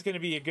 that's going to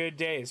be a good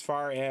day as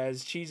far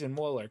as cheese and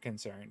wool are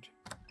concerned.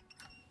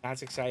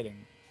 That's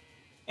exciting.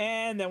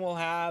 And then we'll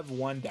have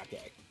 1 duck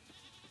egg.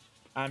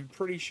 I'm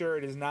pretty sure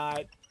it is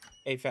not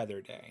a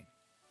feather day.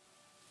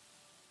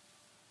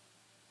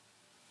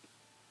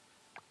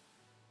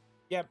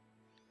 Yep.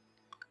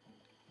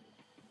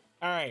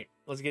 All right,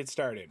 let's get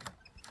started.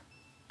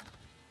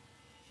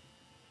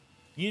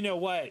 You know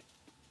what?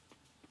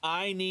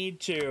 I need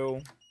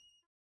to,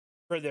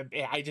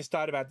 I just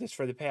thought about this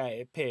for the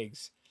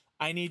pigs.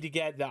 I need to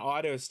get the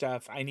auto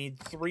stuff. I need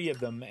 3 of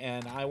them,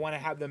 and I want to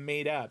have them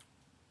made up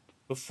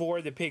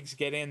before the pigs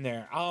get in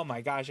there. Oh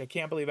my gosh, I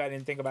can't believe I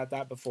didn't think about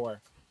that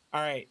before.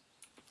 All right,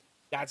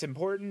 that's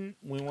important.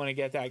 We want to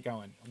get that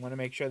going. I want to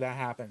make sure that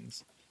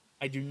happens.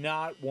 I do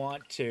not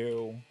want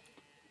to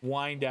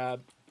wind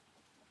up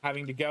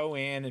having to go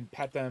in and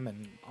pet them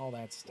and all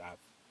that stuff.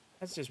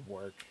 That's just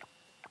work.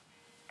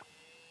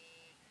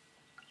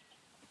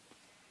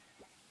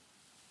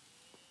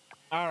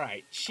 All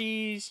right,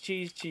 cheese,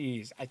 cheese,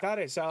 cheese. I thought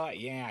I saw,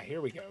 yeah,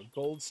 here we go.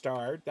 Gold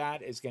star,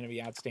 that is going to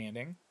be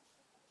outstanding.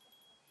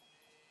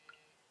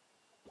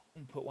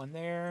 Put 1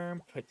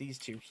 there, put these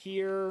 2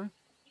 here.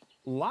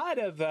 Lot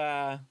of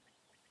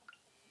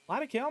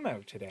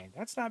Kelmo today.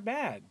 That's not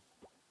bad.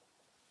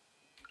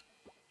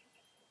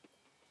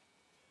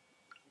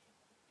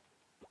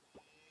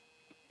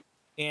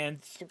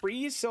 And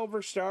 3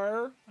 silver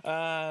star.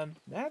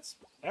 That's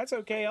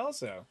okay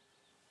also.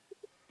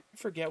 I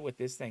forget what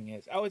this thing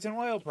is. Oh, it's an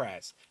oil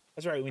press.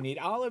 That's right. We need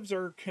olives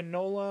or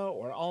canola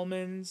or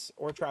almonds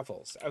or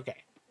truffles.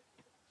 Okay.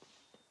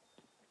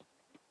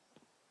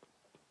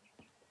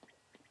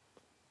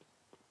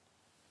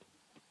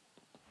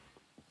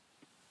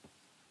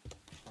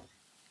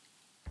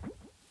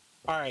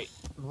 All right,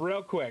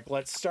 real quick,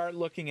 let's start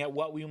looking at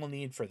what we will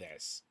need for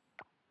this.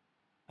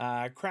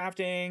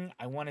 Crafting,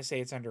 I want to say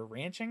it's under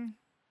ranching.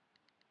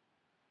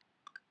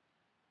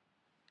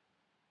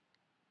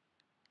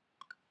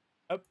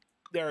 Oh,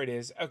 there it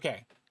is.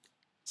 Okay.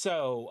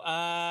 So,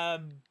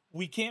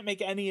 we can't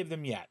make any of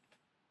them yet.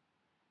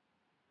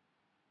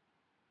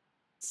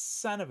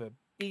 Son of a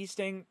bee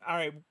sting. All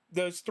right,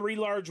 those 3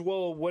 large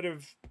wool would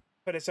have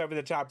put us over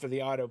the top for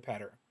the auto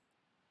petter.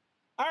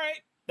 All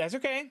right, that's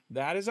okay.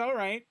 That is all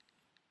right.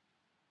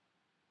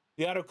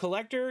 The auto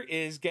collector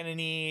is going to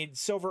need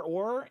silver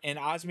ore and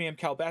osmium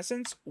kelp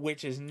essence,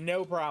 which is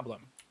no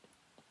problem.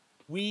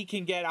 We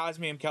can get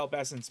osmium kelp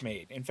essence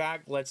made. In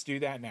fact, let's do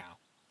that now.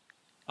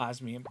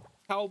 Osmium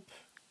kelp,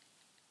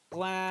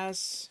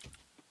 glass.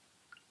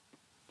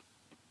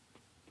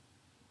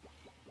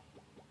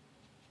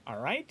 All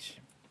right.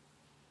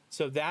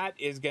 So that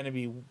is going to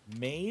be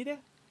made.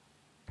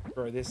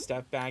 Throw this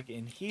stuff back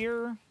in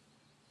here.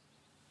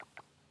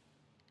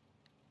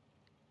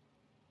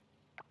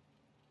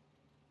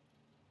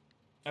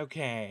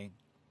 Okay.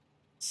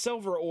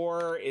 Silver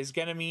ore is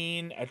going to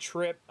mean a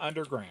trip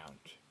underground.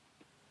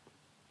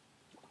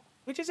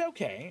 Which is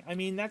okay. I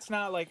mean, that's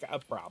not like a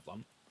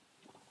problem.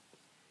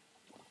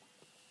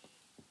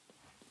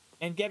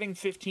 And getting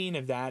 15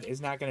 of that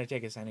is not going to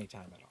take us any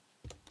time at all.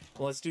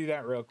 Well, let's do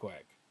that real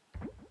quick.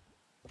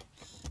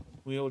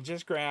 We will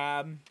just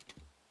grab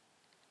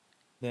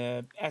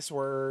the S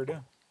word,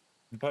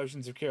 the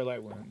potions of cure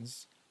light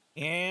wounds,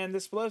 and the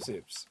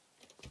explosives.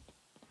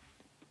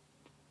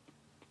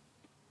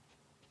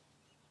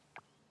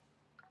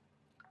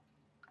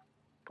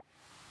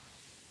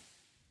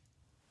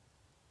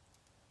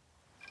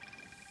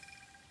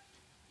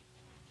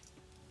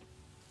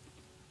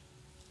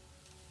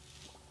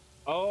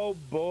 Oh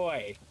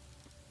boy.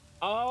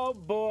 Oh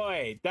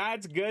boy.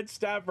 That's good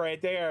stuff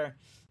right there.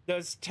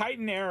 Those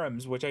Titan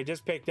arums, which I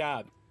just picked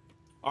up,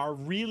 are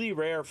really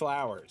rare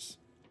flowers.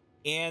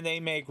 And they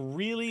make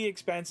really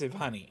expensive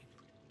honey.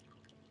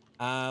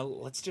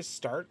 Let's just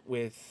start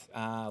with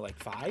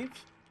like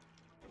 5.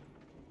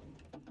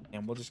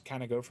 And we'll just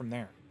kind of go from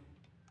there.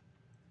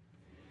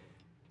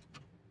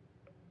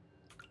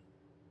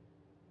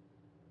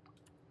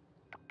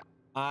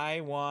 I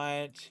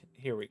want,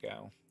 here we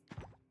go.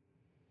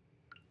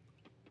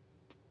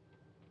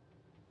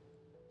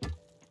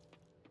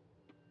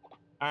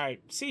 All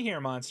right, see here,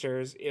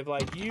 monsters. If,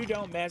 like, you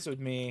don't mess with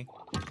me,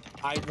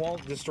 I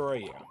won't destroy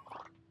you.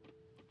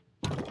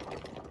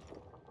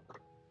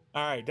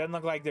 All right, doesn't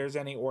look like there's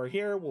any ore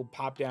here. We'll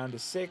pop down to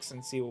 6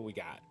 and see what we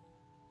got.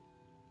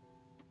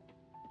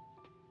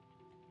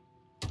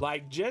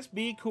 Like, just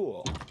be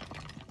cool.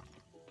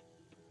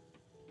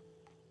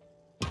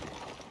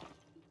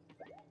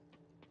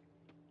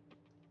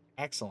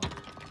 Excellent.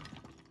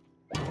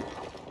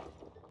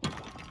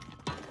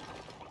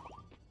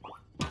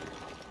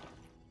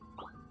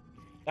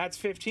 That's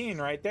 15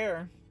 right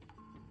there.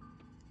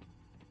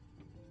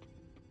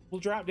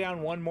 We'll drop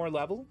down 1 more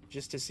level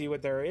just to see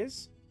what there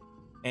is.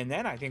 And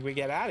then I think we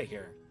get out of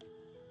here.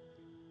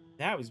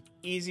 That was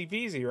easy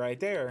peasy right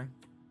there.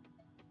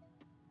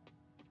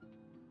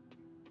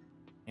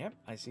 Yep,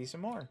 I see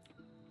some more.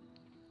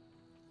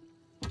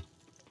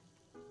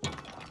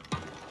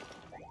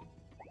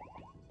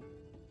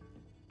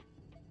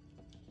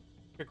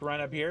 Quick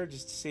run up here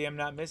just to see I'm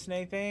not missing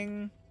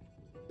anything.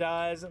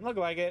 Doesn't look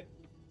like it.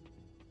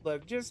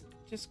 Look, just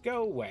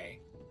go away.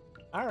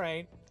 All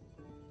right.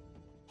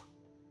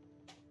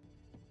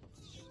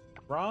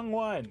 Wrong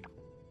one.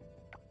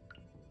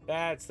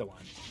 That's the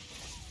one.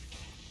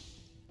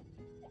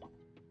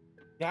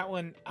 That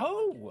one.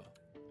 Oh,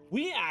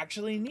 we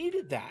actually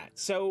needed that.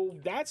 So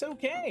that's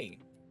okay.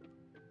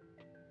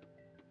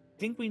 I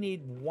think we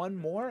need one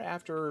more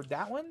after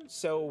that one.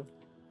 So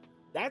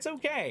that's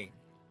okay.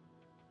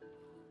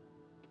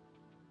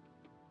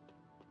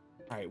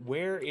 All right,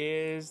 where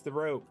is the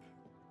rope?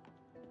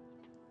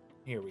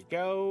 Here we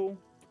go.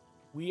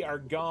 We are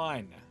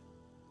gone.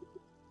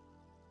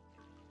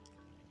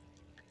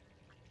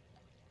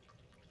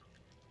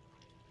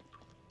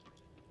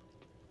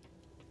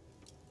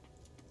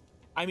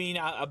 I mean,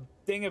 a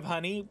thing of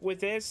honey with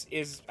this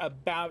is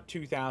about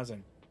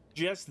 2,000.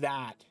 Just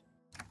that.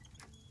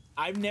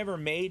 I've never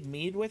made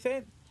mead with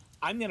it.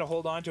 I'm going to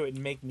hold on to it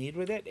and make mead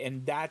with it,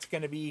 and that's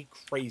going to be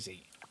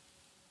crazy.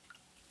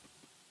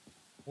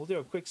 We'll do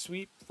a quick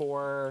sweep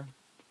for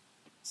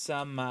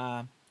some,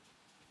 what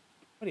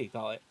do you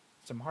call it?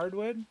 Some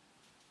hardwood.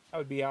 That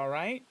would be all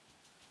right.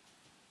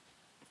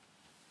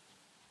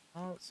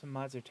 Oh, some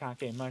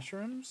matsutake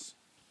mushrooms.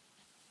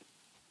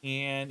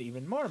 And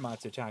even more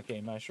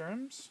matsutake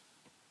mushrooms.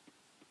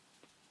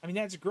 I mean,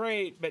 that's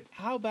great, but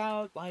how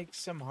about, like,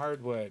 some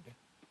hardwood?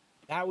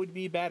 That would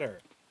be better.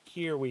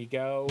 Here we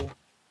go.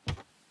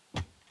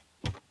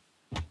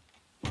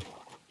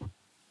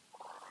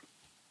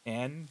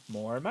 And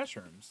more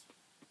mushrooms.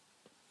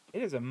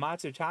 It is a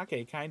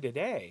matsutake kind of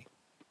day.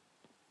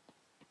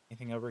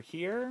 Anything over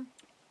here?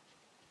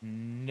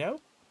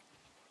 Nope.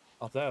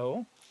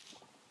 Although,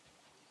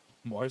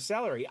 more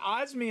celery.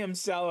 Osmium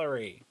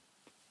celery.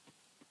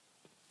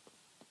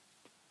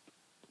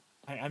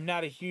 I'm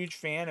not a huge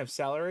fan of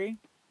celery.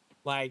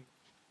 Like,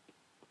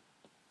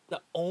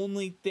 the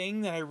only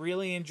thing that I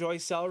really enjoy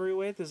celery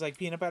with is like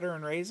peanut butter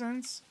and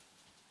raisins.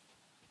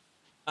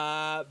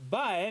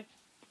 But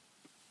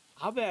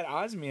I'll bet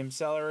osmium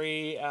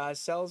celery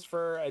sells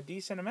for a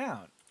decent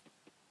amount.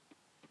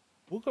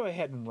 We'll go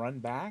ahead and run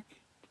back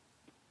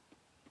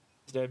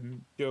to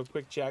do a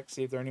quick check,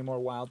 see if there are any more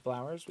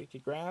wildflowers we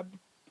could grab.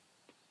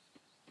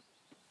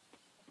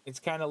 It's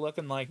kind of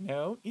looking like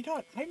no. You know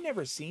what? I've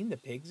never seen the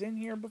pigs in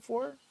here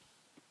before.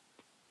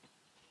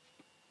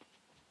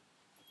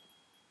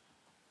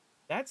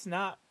 That's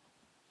not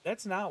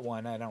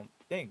one, I don't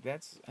think.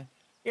 That's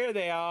here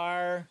they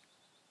are.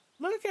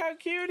 Look how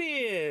cute he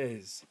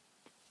is.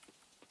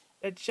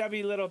 That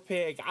chubby little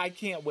pig. I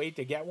can't wait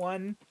to get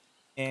one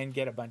and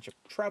get a bunch of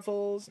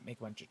truffles, make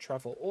a bunch of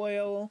truffle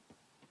oil.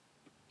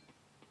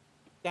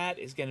 That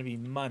is going to be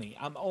money.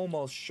 I'm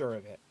almost sure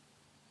of it.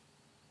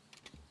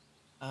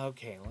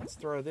 Okay, let's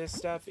throw this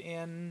stuff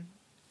in.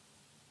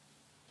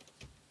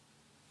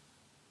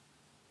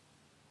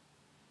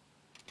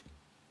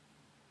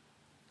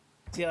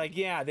 See, like,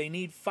 yeah, they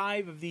need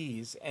 5 of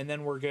these, and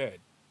then we're good.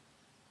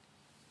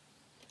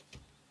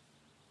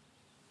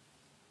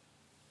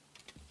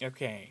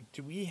 Okay,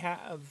 do we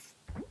have...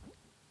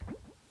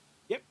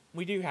 Yep,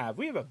 we do have.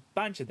 We have a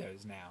bunch of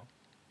those now.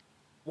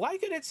 Why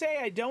could it say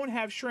I don't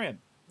have shrimp?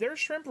 There's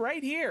shrimp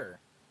right here.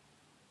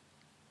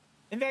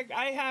 In fact,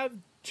 I have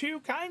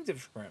 2 kinds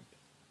of shrimp.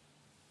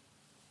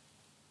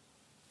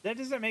 That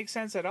doesn't make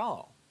sense at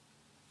all.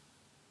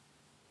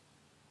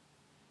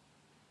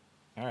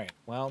 All right,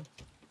 well,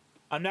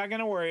 I'm not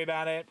going to worry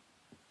about it.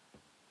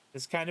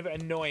 It's kind of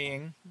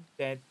annoying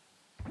that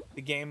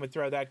the game would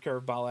throw that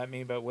curveball at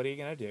me, but what are you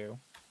going to do?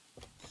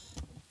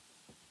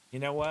 You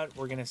know what?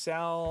 We're going to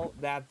sell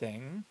that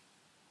thing.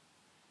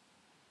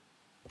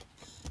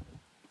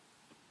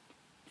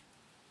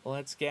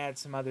 Let's get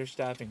some other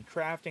stuff in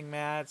crafting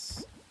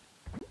mats.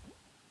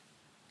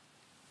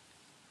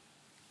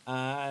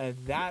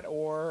 That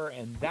ore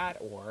and that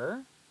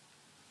ore.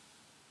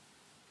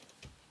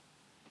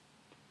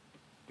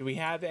 Do we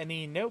have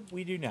any? Nope,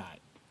 we do not.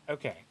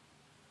 Okay.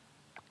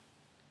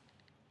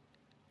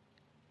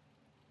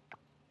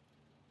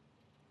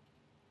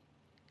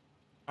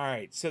 All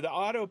right, so the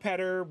auto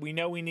petter, we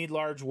know we need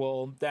large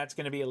wool. That's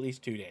going to be at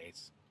least 2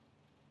 days.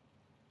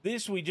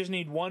 This, we just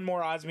need 1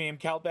 more osmium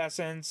kelp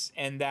essence,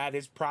 and that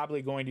is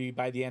probably going to be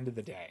by the end of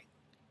the day.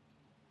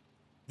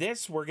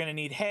 This, we're going to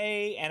need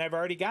hay, and I've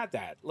already got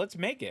that. Let's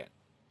make it.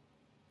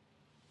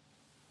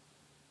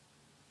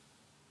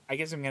 I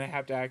guess I'm going to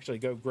have to actually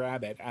go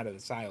grab it out of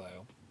the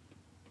silo.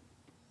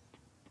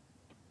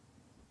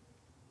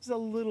 It's a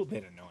little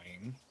bit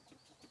annoying.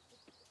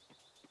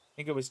 I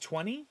think it was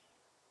 20?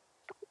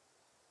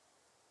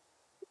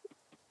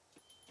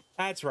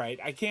 That's right.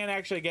 I can't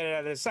actually get it out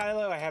of the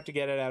silo. I have to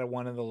get it out of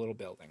one of the little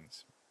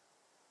buildings.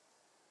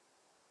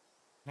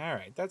 All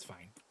right, that's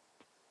fine.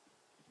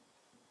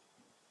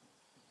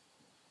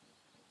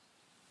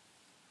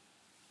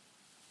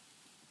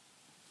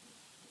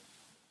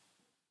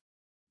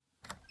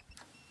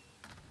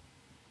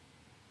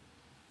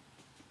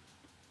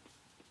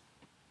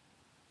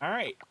 All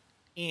right,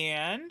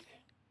 and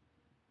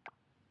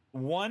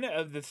one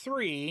of the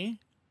 3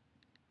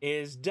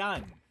 is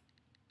done.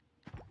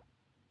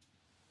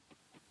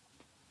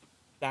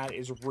 That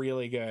is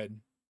really good.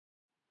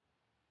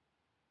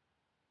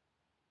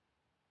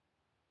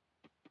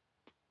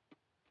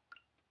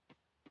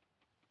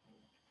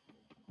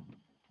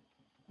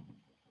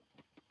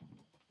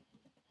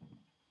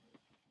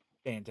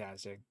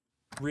 Fantastic.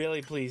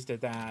 Really pleased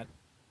at that.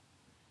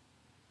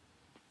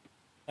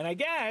 And I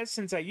guess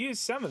since I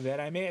used some of it,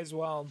 I may as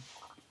well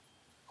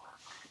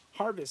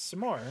harvest some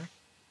more.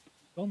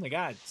 We've only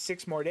got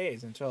 6 more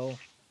days until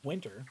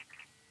winter.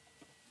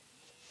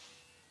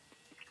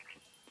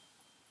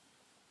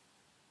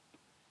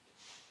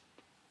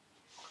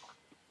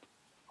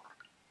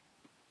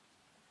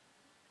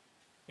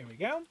 Here we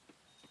go.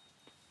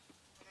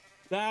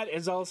 That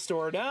is all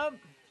stored up.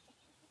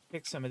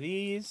 Pick some of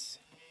these.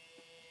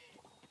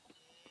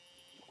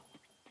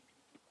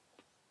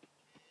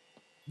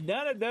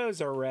 None of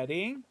those are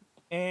ready.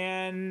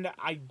 And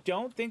I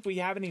don't think we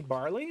have any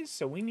barleys,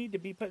 so we need to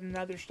be putting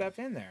other stuff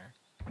in there.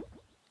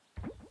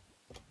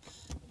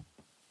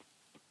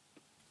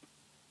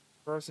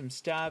 Throw some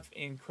stuff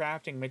in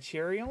crafting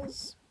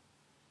materials.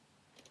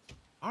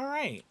 All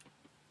right.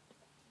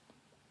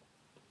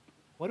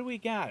 What do we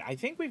got? I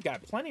think we've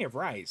got plenty of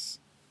rice.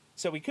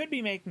 So we could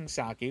be making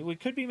sake. We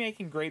could be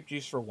making grape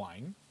juice for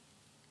wine.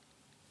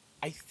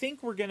 I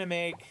think we're going to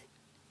make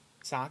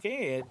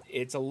sake.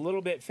 It's a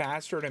little bit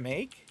faster to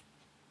make.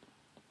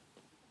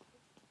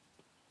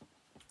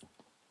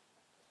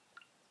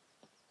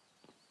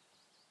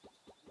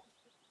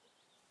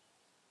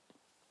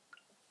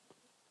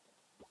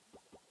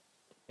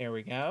 There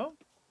we go.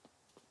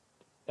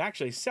 It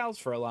actually sells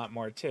for a lot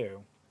more,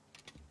 too.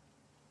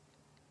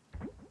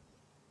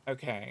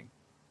 Okay.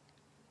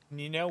 And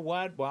you know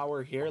what? While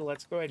we're here,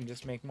 let's go ahead and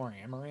just make more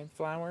amaranth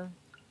flour.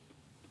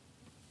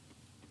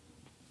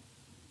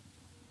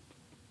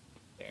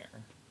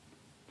 There.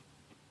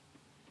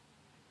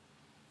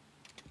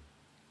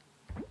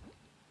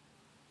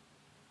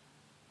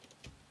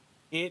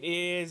 It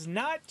is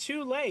not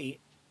too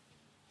late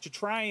to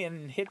try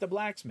and hit the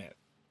blacksmith.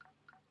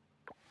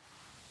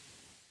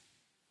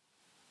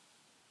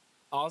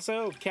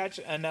 Also, catch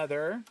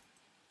another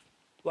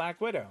Black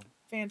Widow.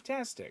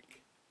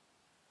 Fantastic.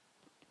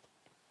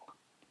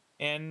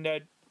 And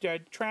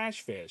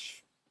trash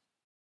fish.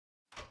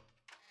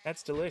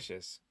 That's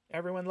delicious.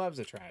 Everyone loves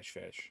a trash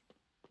fish.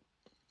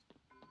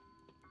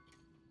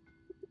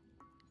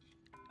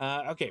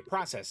 Okay,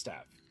 process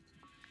stuff.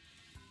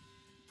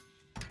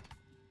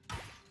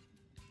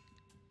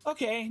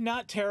 Okay,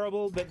 not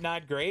terrible, but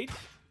not great.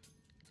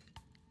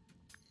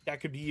 That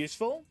could be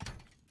useful.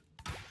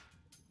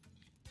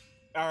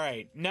 All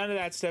right, none of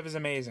that stuff is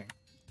amazing.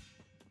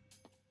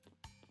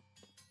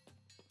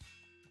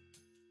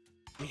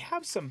 We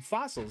have some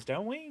fossils,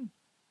 don't we?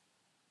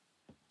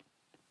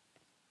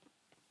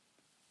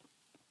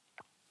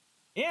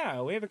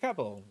 Yeah, we have a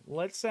couple.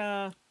 Let's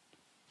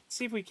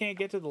see if we can't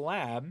get to the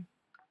lab.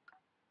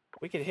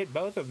 We could hit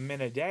both of them in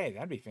a day.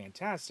 That'd be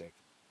fantastic.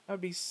 That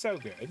would be so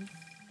good.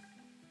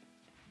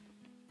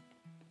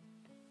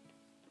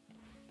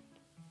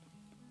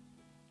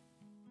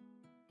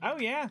 Oh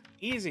yeah,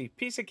 easy.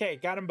 Piece of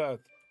cake. Got them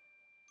both.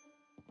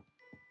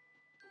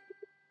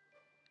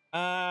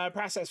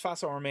 Processed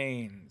fossil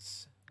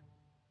remains.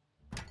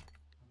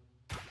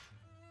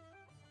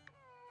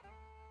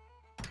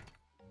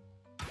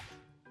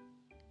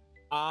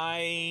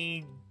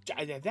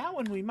 That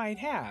one we might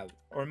have,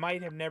 or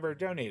might have never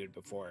donated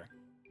before.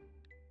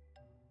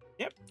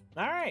 Yep.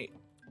 All right.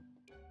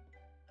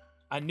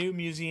 A new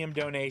museum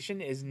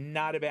donation is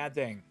not a bad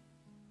thing.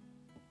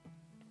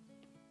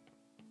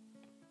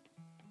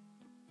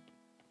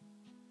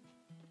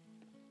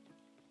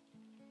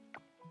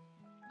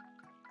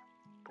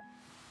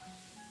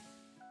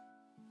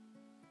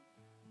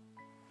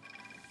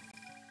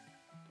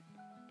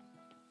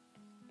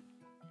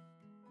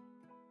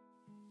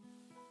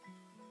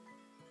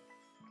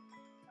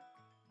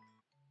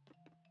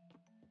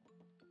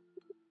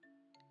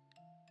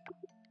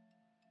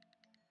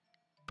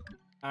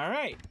 All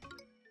right.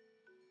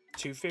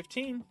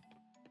 215.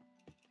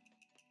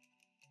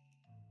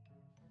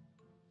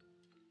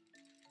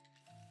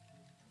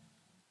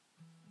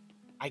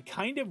 I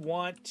kind of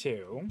want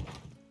to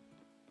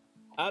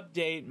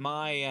update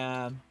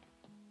my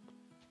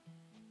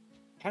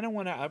kind of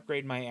want to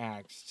upgrade my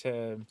axe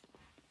to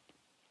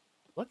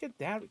look at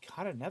that. We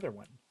caught another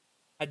one.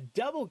 A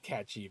double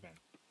catch even.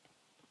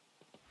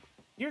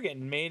 You're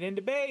getting made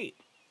into bait.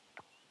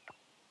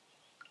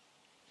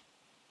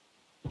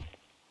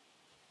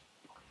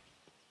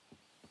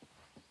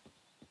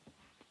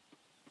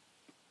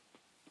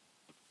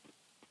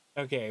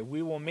 Okay,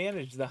 we will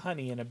manage the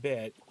honey in a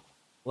bit.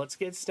 Let's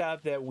get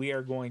stuff that we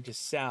are going to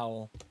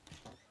sell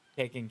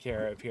taken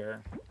care of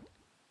here.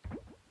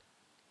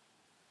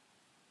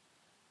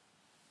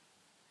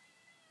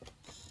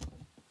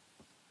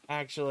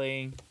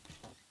 Actually,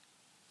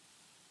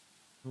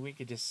 we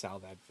could just sell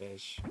that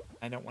fish.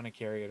 I don't want to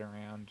carry it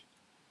around.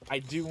 I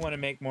do want to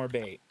make more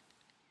bait.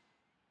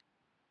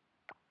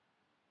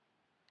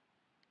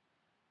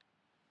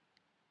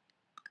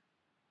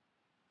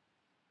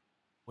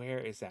 Where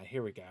is that?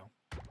 Here we go.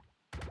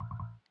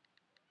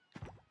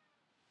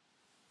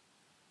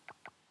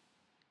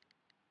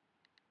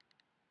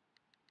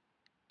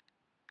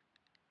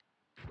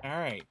 All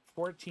right,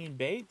 14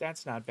 bait.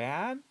 That's not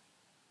bad.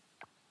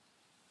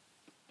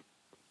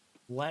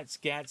 Let's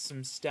get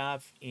some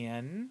stuff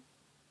in.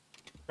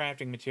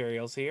 Crafting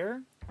materials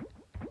here.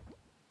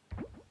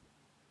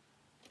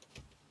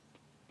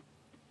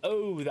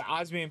 Oh, the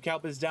osmium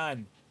kelp is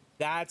done.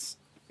 That's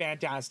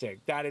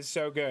fantastic. That is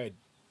so good.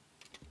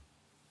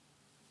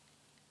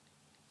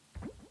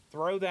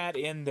 Throw that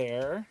in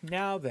there.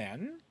 Now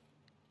then.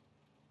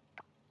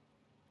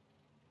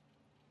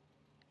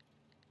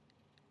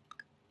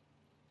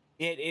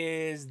 It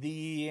is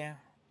the...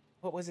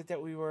 What was it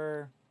that we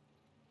were...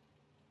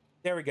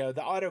 There we go.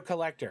 The auto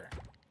collector.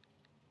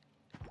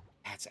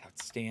 That's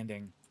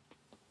outstanding.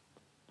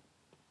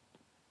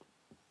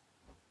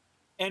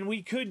 And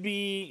we could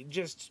be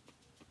just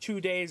 2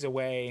 days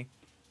away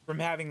from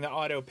having the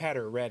auto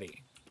petter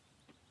ready.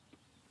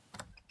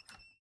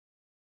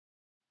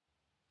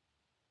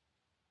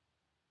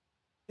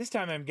 This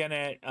time I'm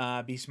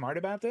gonna be smart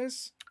about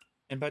this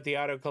and put the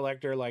auto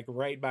collector like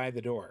right by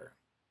the door.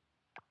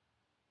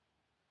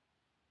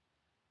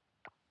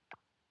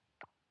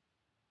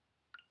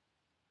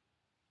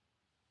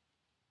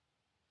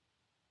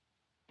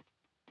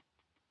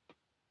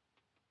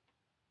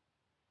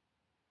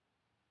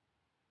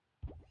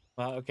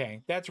 Well,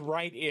 okay, that's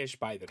right-ish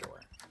by the door.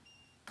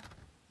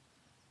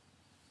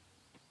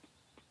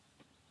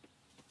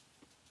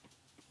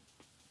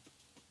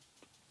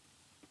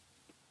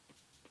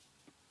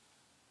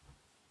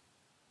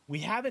 We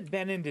haven't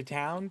been into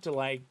town to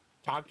like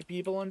talk to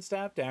people and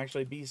stuff, to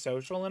actually be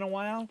social in a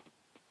while.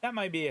 That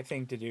might be a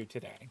thing to do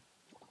today.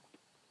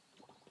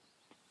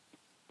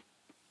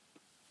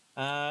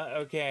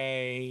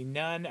 Okay,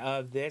 none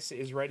of this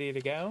is ready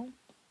to go.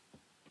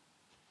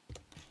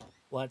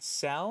 Let's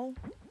sell.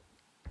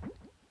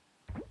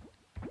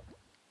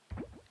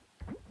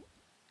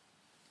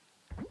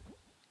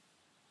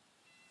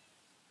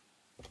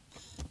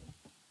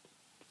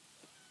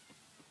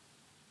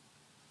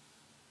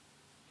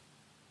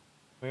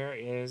 Where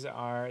is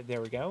our...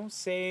 There we go.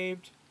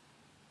 Saved.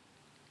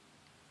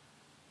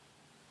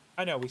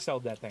 Oh, no, we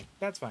sold that thing.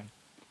 That's fine.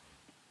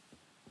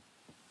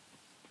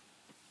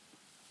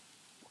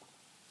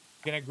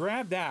 Gonna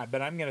grab that,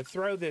 but I'm gonna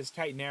throw this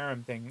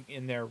Titanarum thing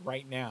in there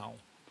right now.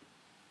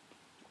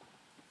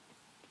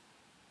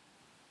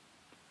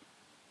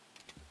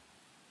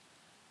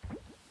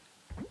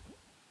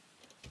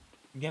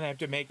 I'm gonna have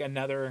to make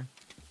another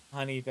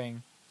honey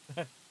thing.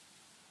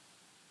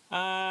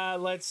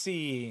 Let's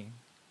see.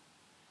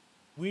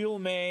 We'll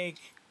make...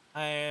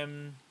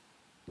 kind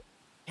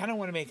of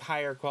want to make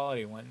higher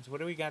quality ones. What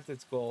do we got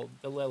that's gold?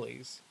 The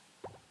lilies.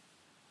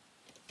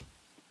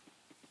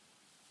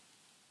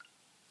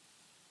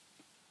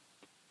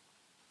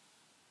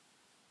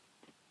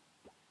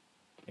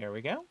 There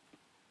we go.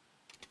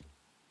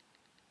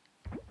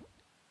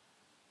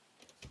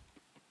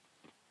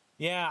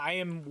 Yeah, I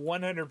am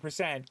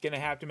 100% gonna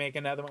have to make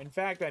another one. In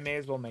fact, I may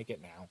as well make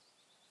it now.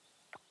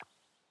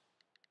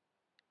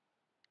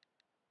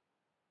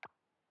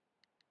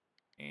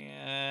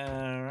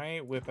 And, all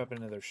right, whip up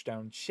another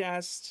stone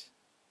chest.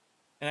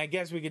 And I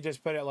guess we could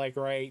just put it like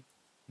right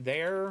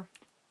there.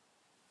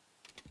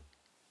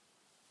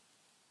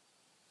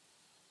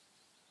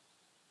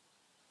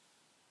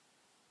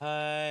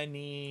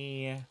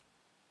 Honey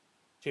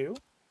 2.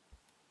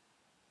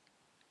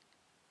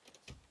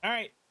 All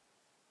right.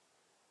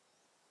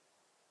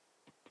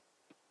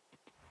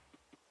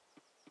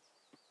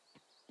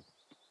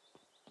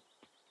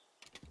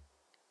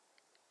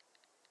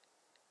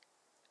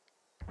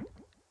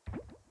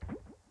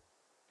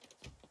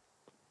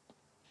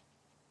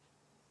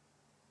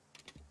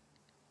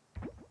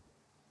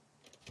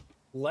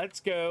 Let's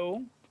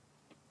go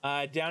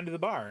down to the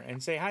bar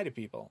and say hi to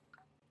people.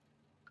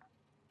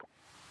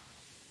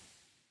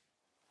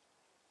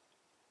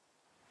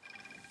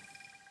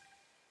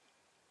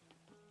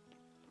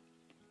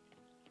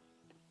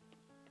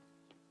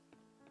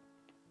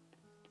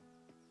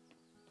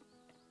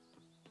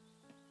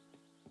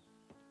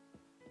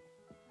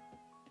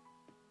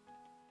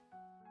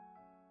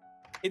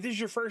 If this is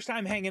your first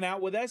time hanging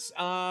out with us,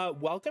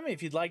 welcome.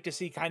 If you'd like to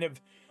see kind of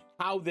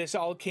how this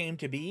all came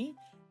to be,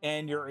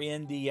 and you're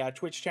in the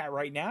Twitch chat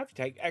right now, if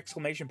you type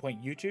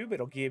 !YouTube,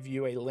 it'll give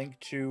you a link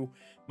to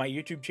my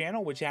YouTube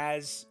channel, which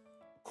has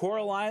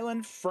Coral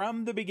Island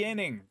from the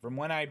beginning, from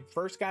when I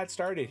first got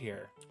started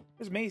here.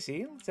 There's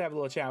Macy. Let's have a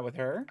little chat with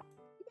her.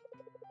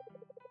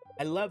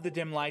 I love the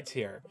dim lights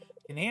here.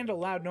 Can handle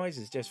loud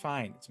noises just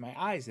fine. It's my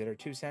eyes that are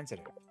too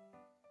sensitive.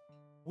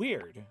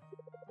 Weird.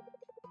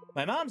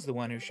 My mom's the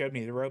one who showed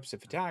me the ropes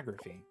of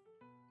photography.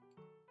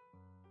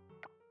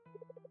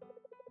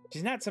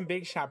 She's not some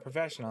big shot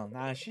professional.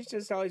 Nah, she's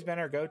just always been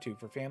our go-to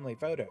for family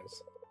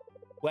photos.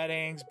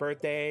 Weddings,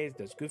 birthdays,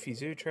 those goofy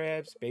zoo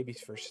trips,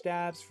 baby's first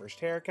steps, first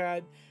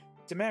haircut.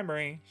 It's a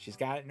memory. She's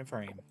got it in a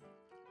frame.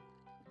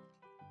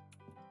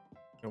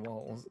 And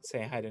we'll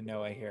say hi to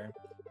Noah here.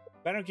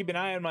 If I don't keep an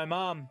eye on my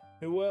mom,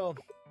 who will?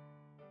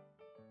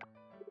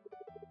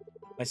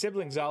 My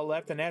siblings all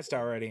left the nest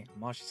already.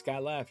 I'm all she's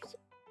got left.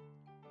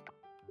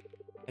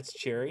 That's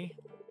cheery.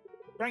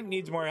 Frank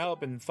needs more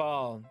help in the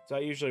fall, so I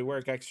usually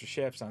work extra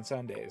shifts on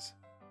Sundays.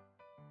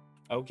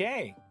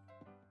 Okay.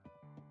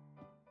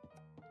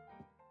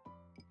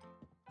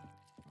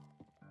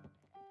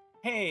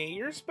 Hey,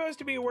 you're supposed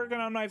to be working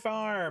on my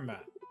farm. I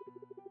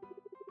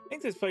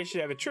think this place should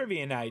have a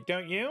trivia night,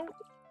 don't you?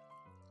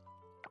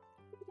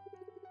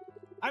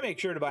 I make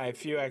sure to buy a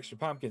few extra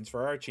pumpkins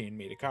for Archie and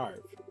me to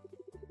carve.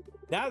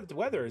 Now that the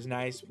weather is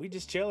nice, we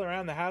just chill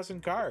around the house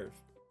and carve.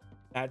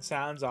 That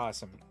sounds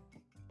awesome.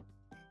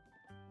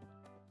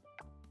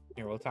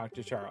 Here, we'll talk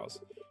to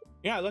Charles.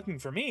 You're not looking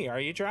for me, are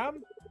you, Trob?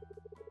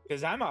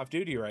 Because I'm off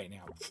duty right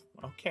now.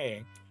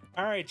 Okay.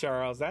 All right,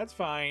 Charles, that's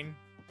fine.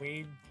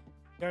 We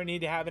don't need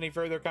to have any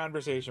further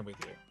conversation with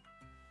you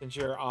since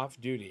you're off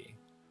duty.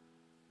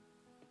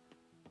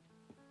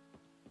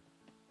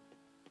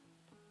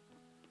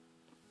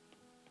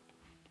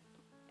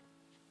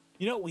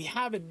 You know, we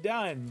haven't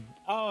done...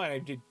 Oh, and I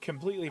did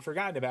completely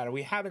forgotten about it.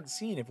 We haven't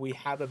seen if we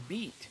have a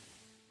beat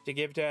to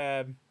give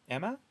to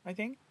Emma, I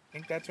think. I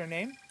think that's her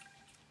name.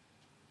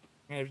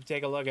 I'm going to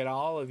take a look at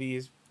all of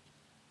these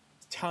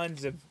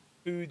tons of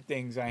food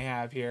things I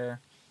have here.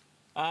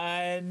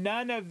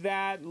 None of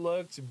that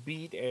looks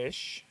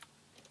beet-ish.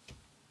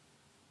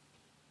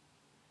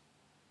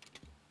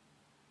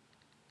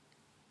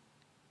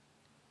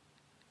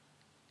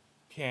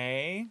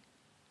 Okay.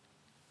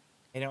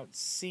 I don't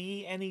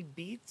see any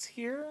beets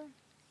here.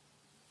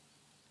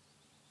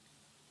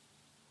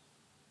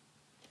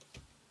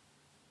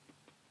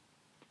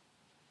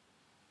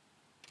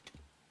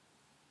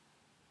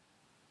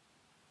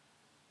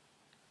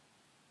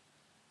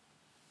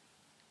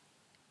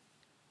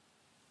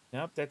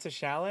 Nope, that's a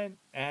shallot.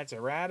 That's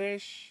a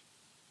radish.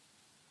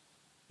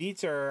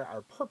 Beets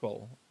are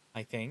purple,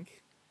 I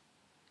think.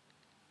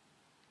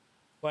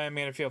 Well, I'm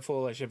gonna feel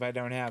foolish if I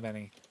don't have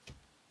any.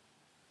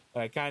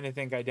 But I kind of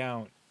think I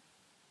don't.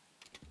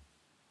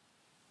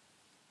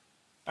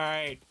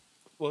 Alright,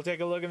 we'll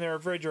take a look in the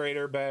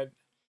refrigerator, but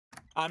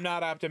I'm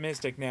not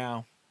optimistic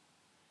now.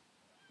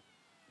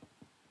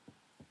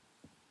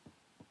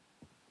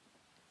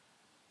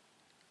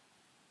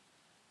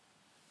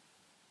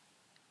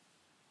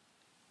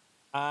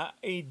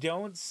 I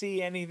don't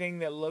see anything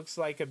that looks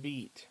like a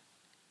beet.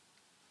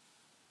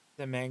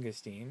 The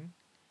mangosteen.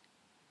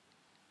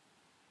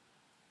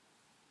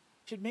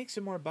 Should make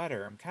some more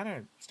butter. I'm kind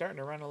of starting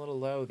to run a little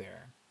low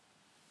there.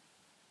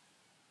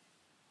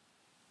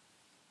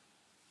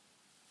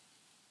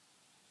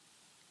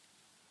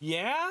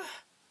 Yeah?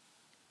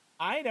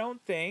 I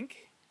don't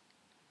think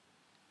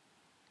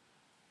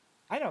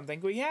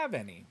we have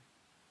any.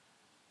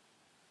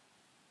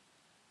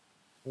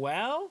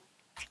 Well,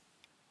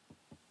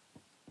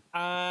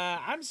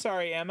 I'm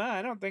sorry, Emma.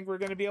 I don't think we're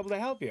going to be able to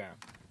help you.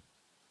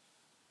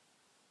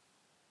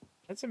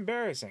 That's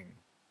embarrassing.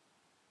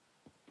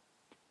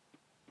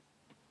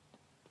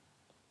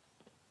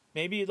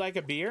 Maybe you'd like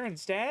a beer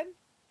instead?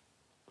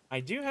 I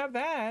do have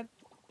that.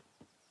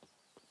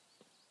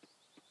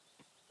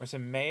 Or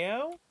some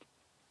mayo.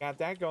 Got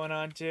that going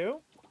on too.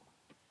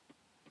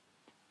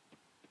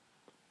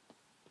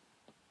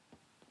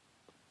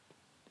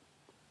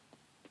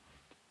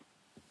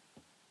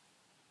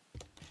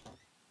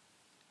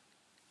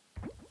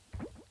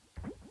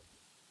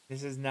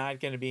 This is not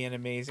going to be an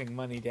amazing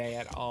money day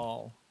at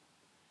all.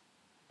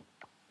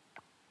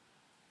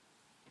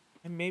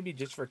 And maybe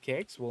just for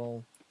kicks,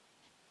 we'll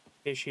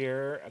fish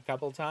here a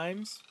couple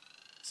times.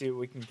 See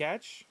what we can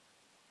catch.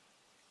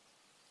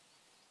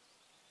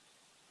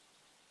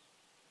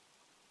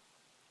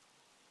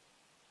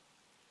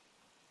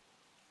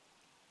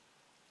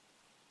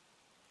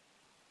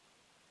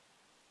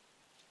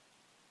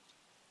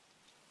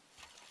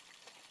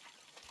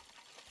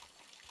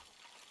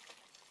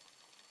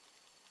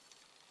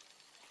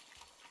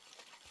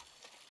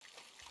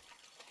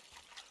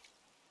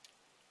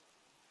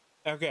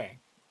 Okay,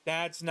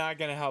 that's not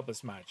going to help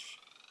us much.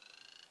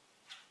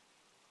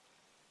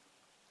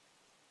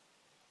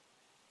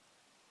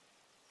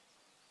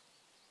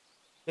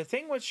 The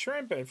thing with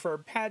shrimp for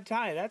pad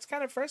thai, that's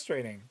kind of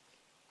frustrating.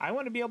 I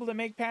want to be able to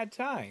make pad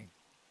thai.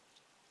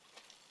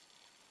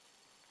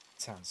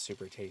 It sounds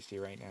super tasty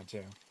right now,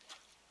 too.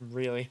 I'm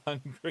really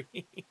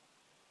hungry.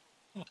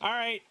 All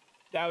right,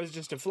 that was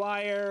just a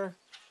flyer.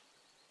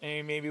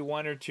 And maybe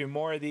one or two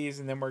more of these,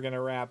 and then we're going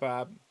to wrap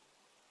up.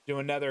 Do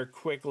another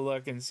quick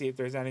look and see if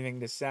there's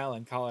anything to sell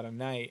and call it a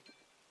night.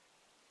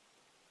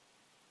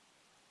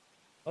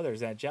 Oh,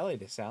 there's that jelly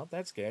to sell.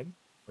 That's good.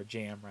 Or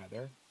jam,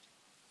 rather.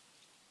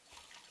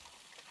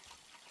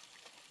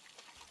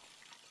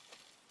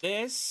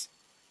 This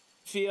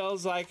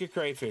feels like a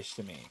crayfish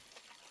to me.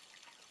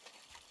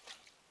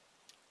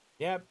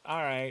 Yep,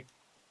 all right.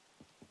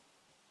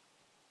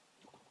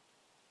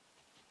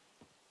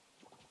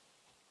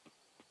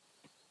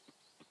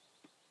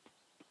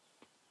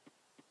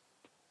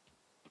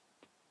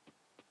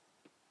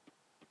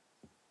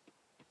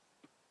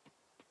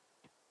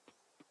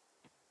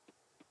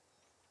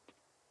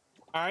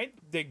 All right,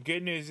 the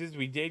good news is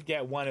we did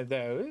get one of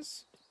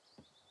those.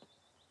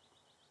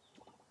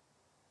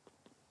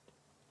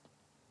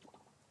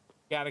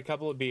 Got a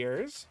couple of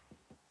beers.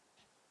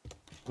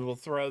 We will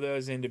throw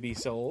those in to be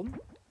sold.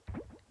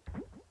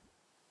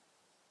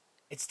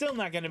 It's still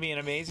not going to be an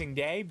amazing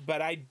day,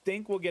 but I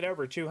think we'll get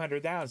over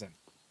 200,000,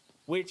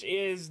 which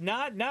is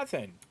not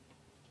nothing.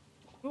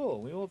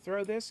 Cool. We will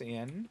throw this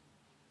in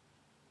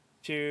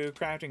to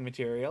crafting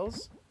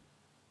materials.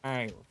 All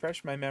right,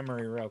 refresh my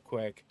memory real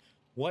quick.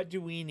 What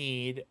do we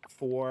need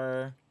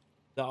for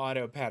the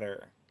auto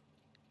petter?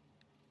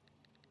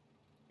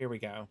 Here we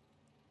go.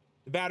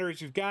 The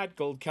batteries we've got,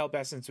 gold kelp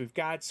essence we've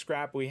got,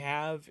 scrap we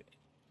have.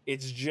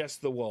 It's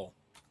just the wool.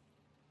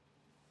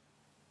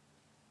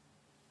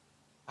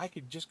 I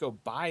could just go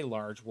buy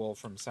large wool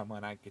from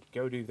someone. I could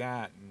go do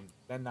that and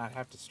then not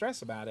have to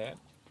stress about it.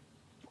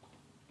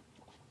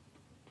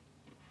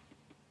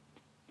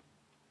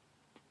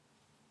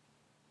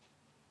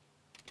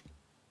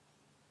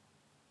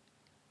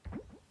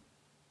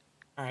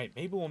 All right,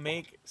 maybe we'll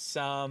make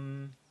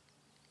some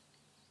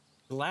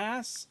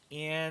glass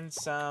and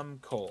some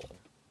coal.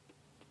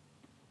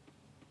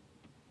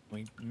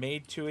 We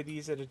made 2 of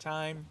these at a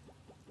time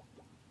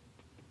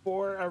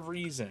for a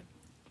reason.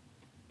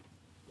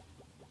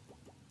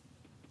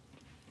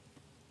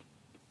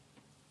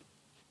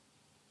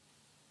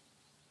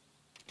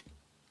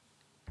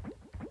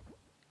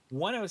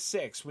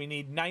 $106. We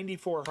need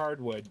 94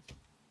 hardwood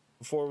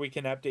before we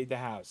can update the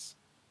house.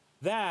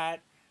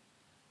 That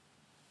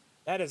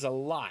is a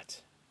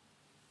lot.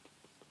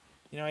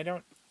 You know, I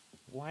don't...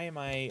 Why am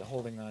I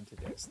holding on to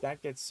this?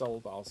 That gets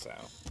sold also.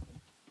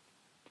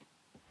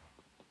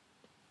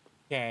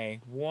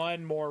 Okay,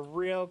 one more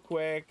real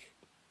quick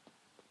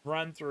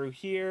run through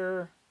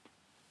here.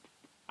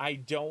 I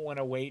don't want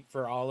to wait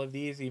for all of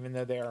these, even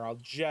though they're all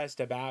just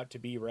about to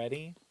be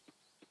ready.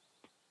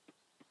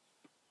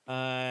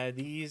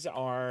 These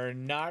are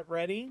not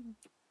ready.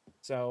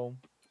 So,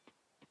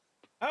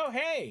 oh,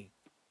 hey,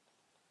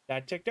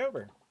 that ticked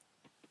over.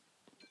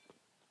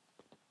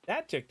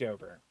 That ticked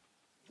over.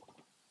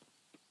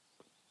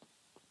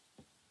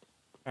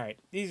 All right,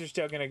 these are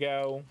still gonna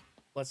go.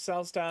 Let's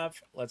sell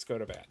stuff. Let's go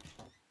to bed.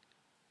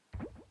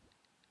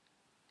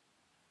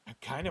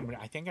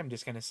 I think I'm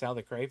just gonna sell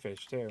the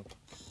crayfish too.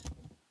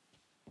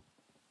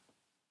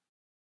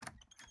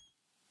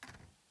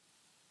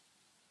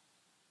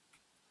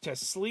 To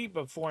sleep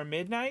before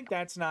midnight,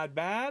 that's not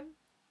bad.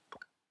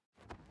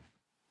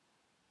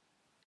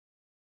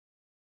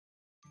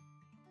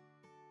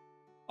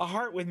 A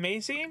heart with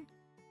Macy?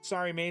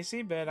 Sorry,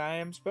 Macy, but I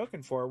am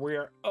spoken for. We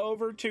are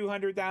over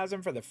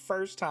 200,000 for the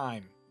first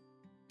time.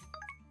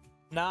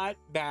 Not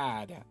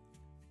bad.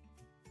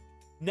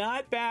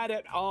 Not bad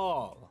at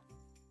all.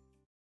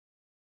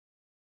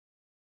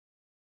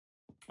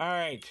 All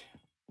right.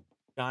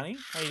 Donnie,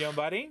 how you doing,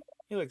 buddy?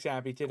 He looks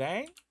happy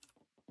today.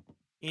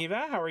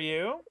 Eva, how are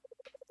you?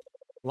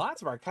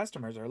 Lots of our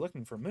customers are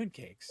looking for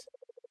mooncakes.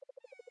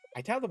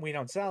 I tell them we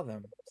don't sell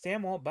them.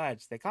 Sam won't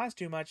budge. They cost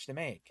too much to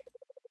make.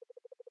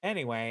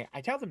 Anyway,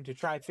 I tell them to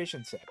try fish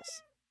and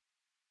chips.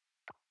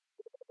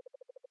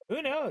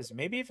 Who knows?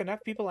 Maybe if enough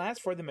people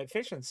ask for them at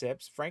Fish and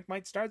Sips, Frank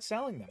might start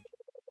selling them.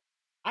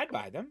 I'd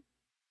buy them.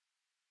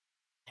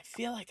 I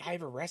feel like I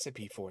have a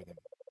recipe for them.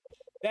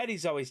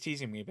 Betty's always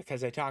teasing me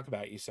because I talk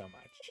about you so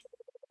much.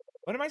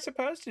 What am I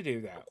supposed to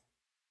do, though?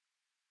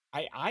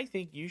 I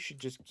think you should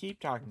just keep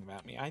talking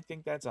about me. I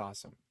think that's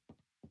awesome.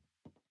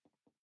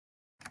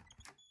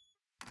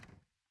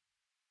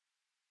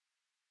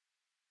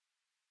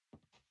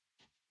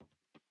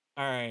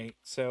 All right,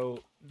 so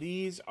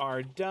these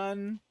are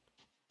done.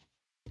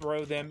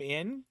 Throw them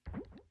in.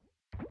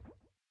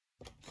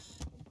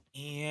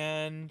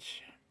 And...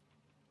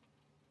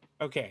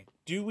 okay,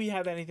 do we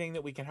have anything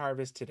that we can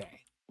harvest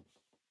today?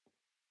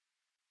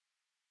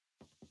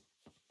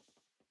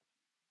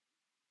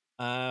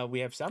 We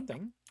have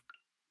something.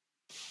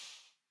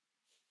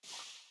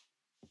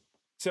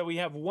 So we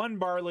have 1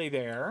 barley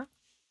there.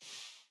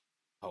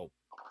 Oh,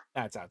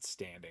 that's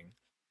outstanding.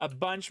 A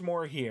bunch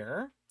more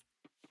here.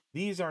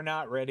 These are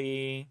not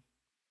ready.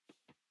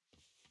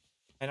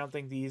 I don't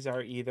think these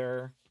are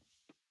either.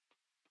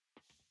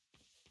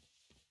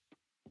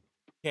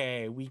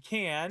 Okay, we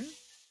can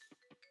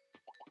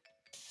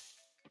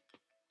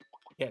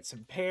get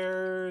some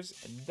pears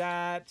and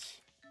that.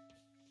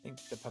 I think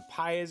the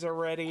papayas are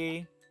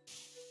ready.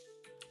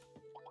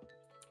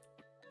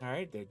 All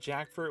right, the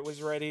jackfruit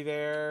was ready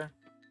there.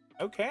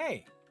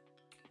 Okay.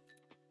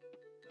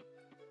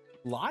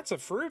 Lots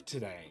of fruit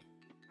today.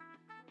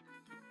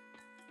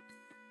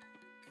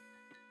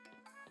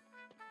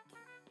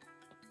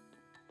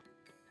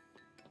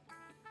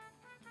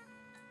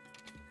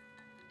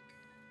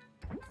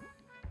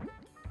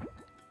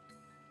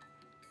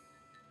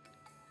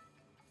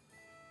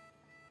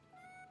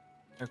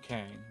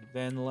 Okay,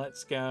 then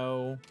let's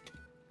go.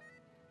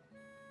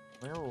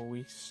 Where were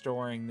we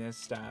storing this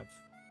stuff?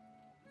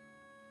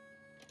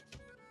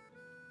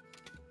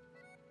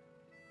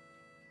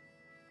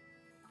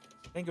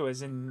 I think it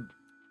was in,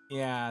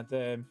 yeah,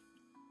 the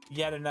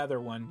yet another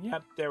one.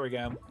 Yep, there we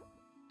go.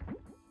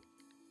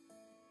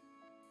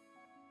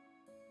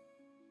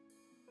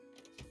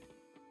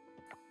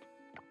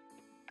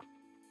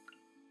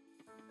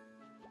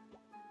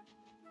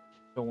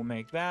 So we'll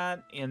make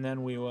that, and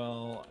then we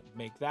will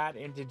make that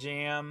into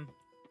jam.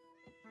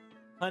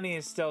 Honey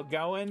is still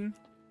going.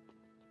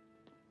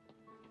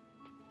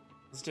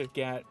 Let's just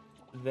get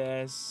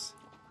this,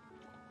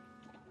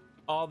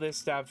 all this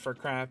stuff for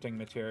crafting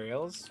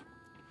materials.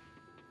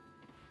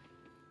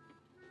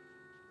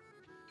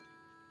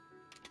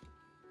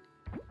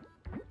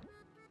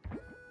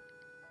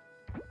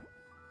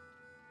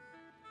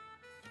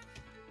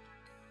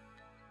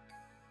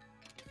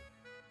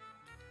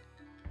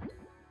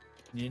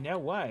 You know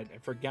what? I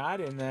forgot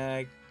in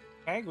the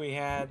keg we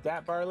had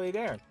that barley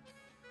there.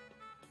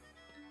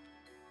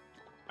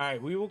 All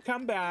right, we will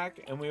come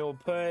back and we will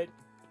put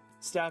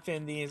stuff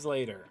in these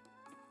later.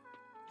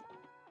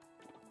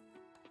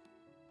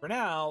 For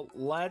now,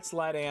 let's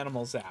let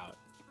animals out.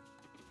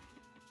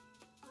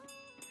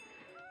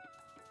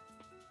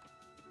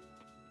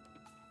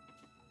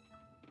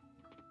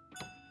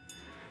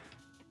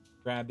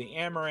 Grab the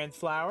amaranth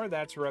flower.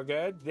 That's real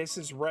good. This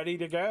is ready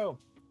to go.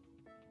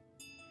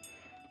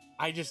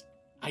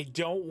 I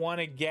don't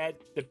want to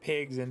get the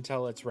pigs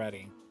until it's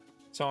ready.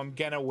 So I'm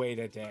gonna wait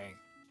a day.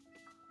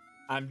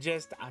 I'm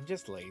just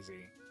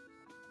lazy.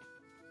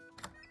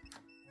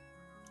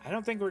 I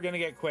don't think we're gonna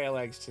get quail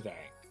eggs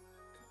today.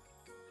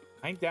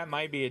 I think that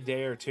might be a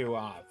day or two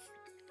off.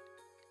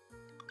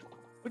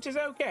 Which is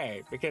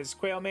okay, because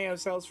quail mayo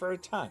sells for a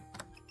ton.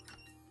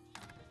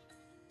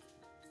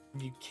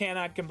 You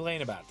cannot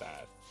complain about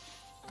that.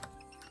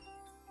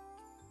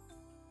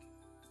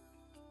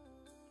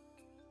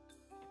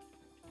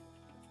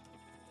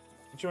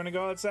 Don't you want to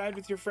go outside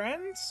with your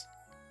friends?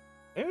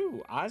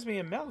 Ooh,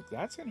 osmium milk.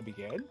 That's going to be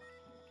good.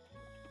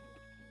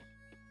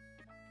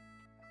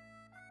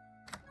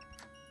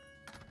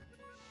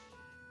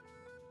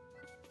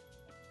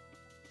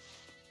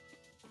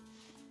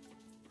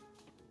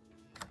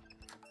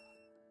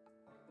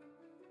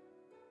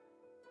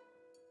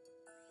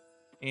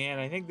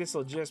 And I think this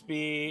will just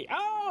be...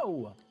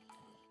 Oh!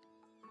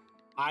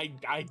 I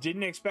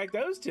didn't expect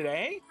those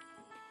today.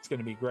 It's going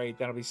to be great.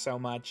 That'll be so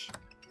much.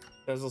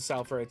 Those will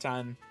sell for a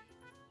ton.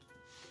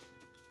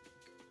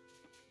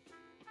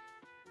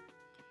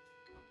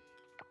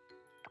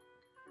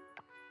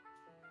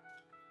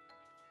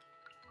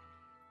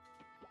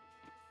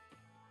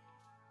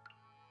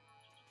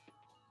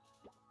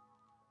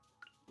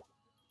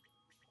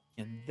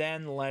 And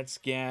then let's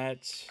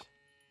get...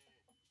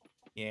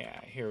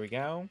 Yeah, here we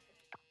go.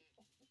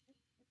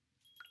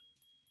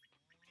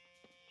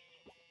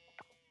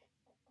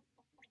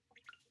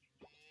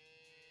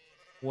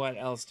 What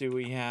else do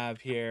we have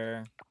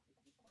here?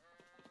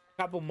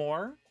 A couple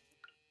more.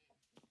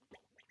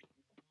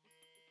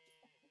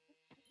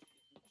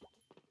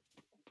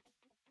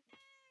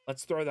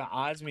 Let's throw the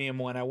osmium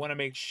one. I want to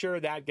make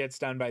sure that gets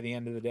done by the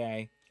end of the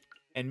day.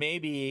 And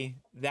maybe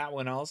that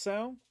one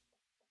also.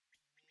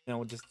 Then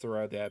we'll just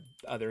throw the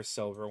other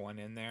silver one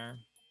in there.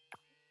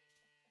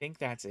 I think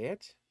that's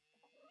it.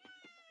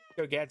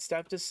 Go get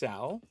stuff to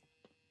sell.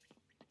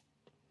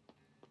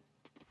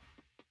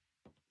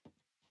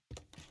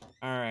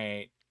 All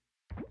right.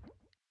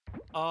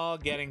 All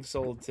getting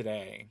sold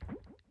today.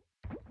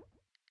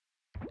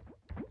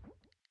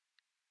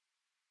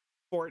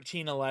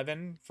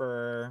 14.11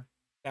 for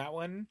that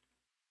one.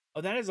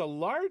 Oh, that is a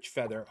large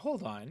feather.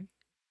 Hold on.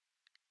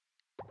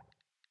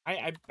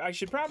 I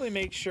should probably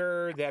make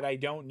sure that I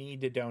don't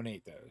need to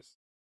donate those.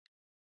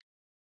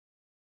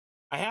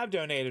 I have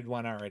donated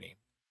one already.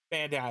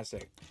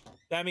 Fantastic.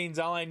 That means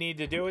all I need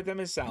to do with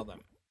them is sell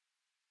them.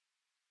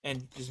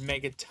 And just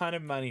make a ton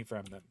of money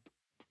from them.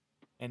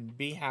 And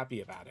be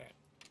happy about it.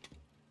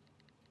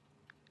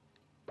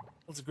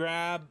 Let's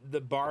grab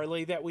the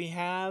barley that we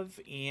have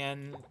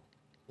and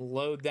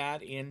load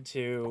that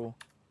into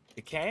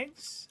the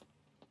kegs.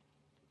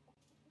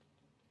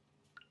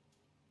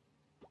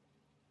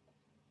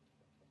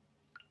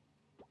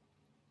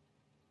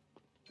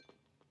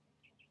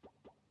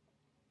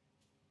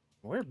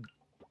 We're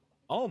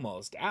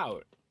almost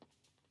out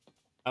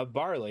of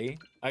barley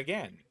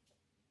again.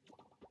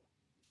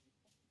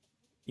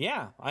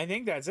 Yeah, I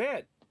think that's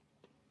it.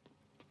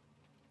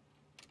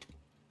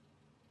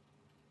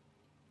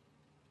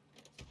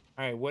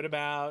 All right, what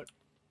about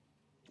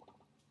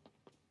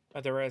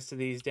the rest of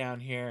these down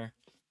here?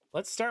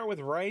 Let's start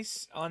with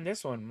rice on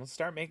this one. Let's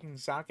start making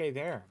sake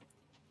there.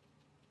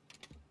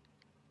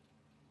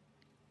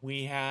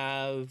 We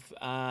have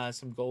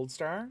some gold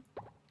star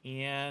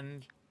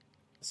and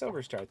a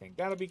silver star, I think.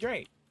 That'll be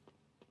great.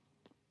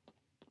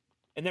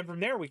 And then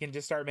from there, we can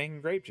just start making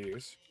grape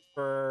juice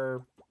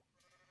for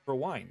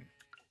wine,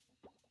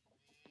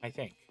 I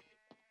think.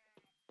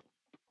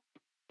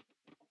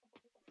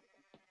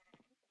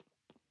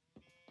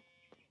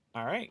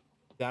 All right,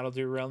 that'll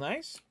do real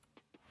nice.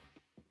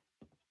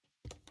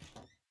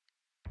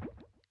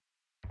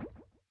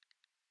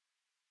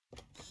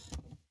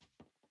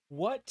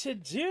 What to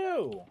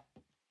do?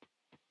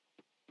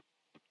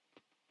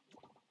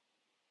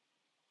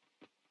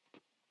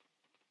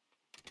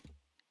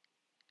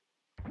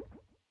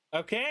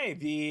 Okay,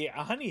 the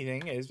honey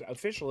thing is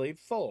officially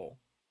full.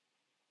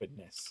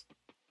 Goodness.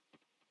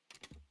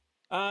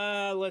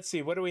 Let's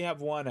see. What do we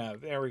have one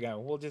of? There we go.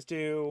 We'll just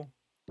do...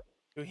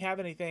 Do we have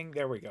anything?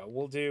 There we go.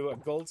 We'll do a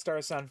gold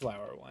star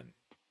sunflower one.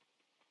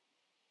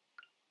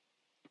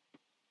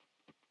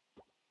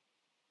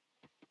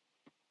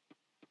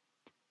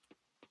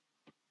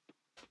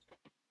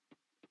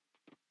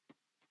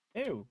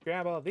 Ew,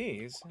 grab all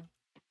these.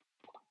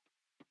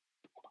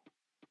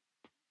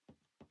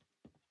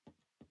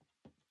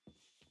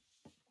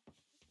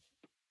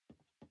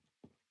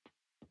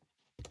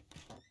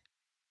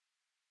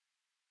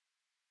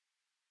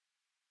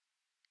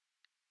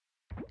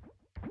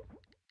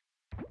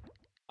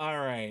 All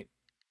right.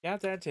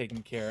 Got that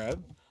taken care of.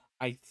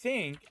 I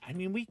think, I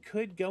mean, we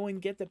could go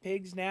and get the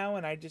pigs now,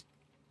 and I just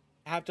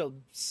have to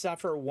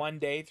suffer one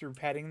day through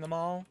petting them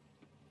all.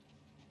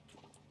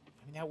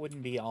 I mean, that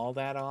wouldn't be all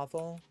that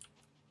awful.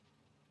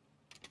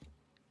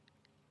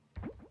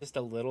 Just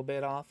a little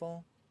bit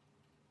awful.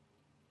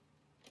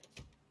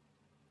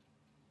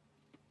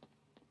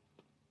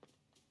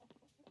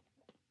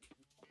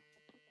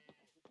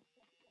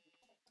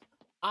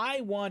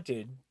 I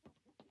wanted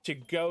to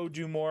go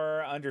do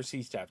more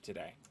undersea stuff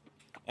today,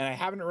 and I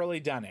haven't really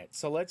done it,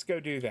 so let's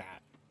go do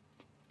that.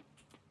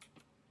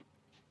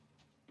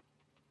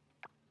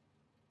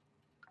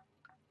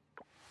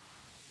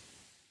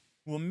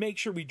 We'll make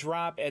sure we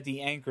drop at the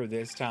anchor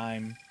this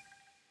time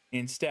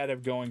instead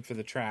of going for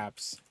the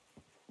traps.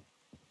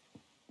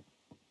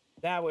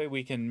 That way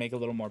we can make a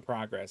little more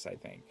progress, I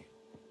think.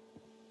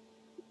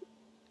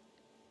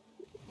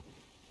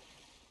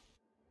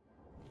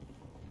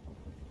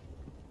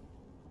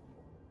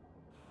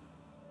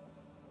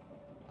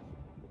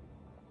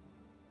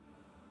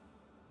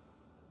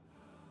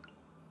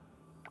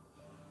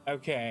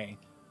 Okay,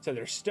 so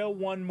there's still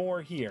one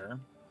more here.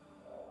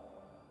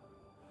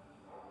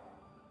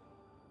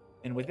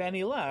 And with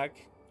any luck,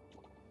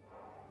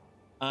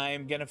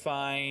 I'm gonna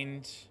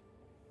find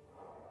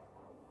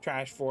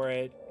trash for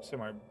it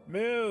somewhere.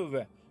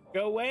 Move!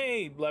 Go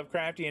away,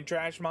 Lovecraftian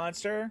trash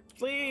monster!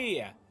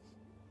 Flee!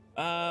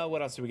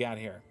 What else do we got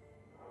here?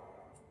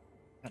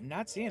 I'm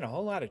not seeing a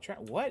whole lot of trash.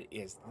 What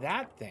is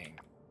that thing?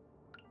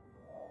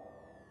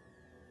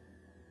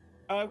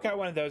 Oh, I've got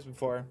one of those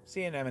before.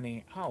 Sea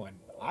anemone. Oh, an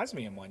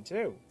osmium one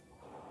too.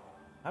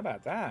 How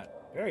about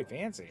that? Very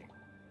fancy.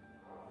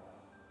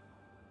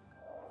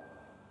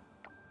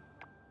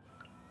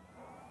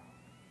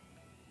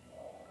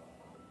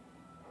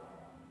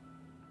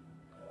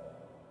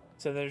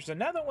 So there's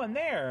another one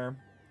there,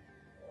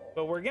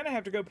 but we're gonna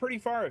have to go pretty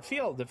far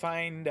afield to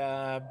find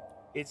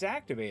its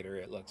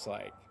activator, it looks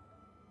like.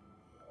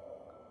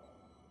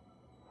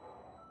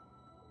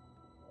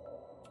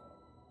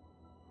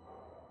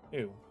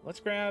 Ooh, let's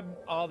grab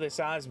all this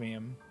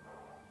osmium.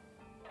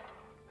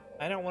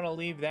 I don't want to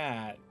leave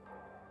that.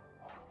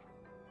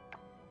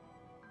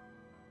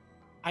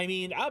 I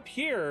mean, up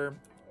here,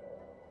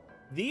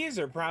 these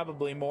are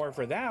probably more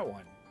for that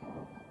one.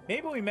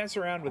 Maybe we mess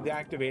around with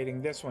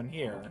activating this one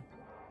here,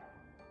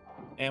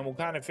 and we'll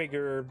kind of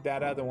figure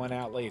that other one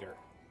out later.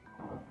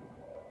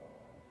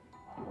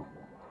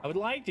 I would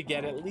like to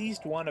get at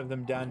least one of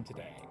them done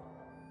today.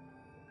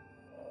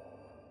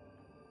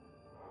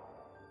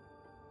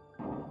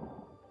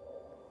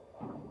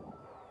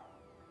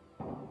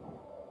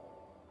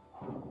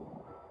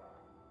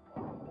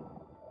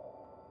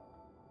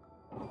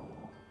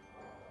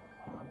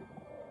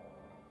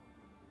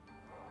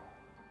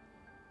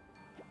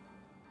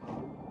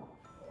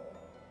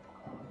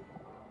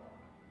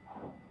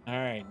 All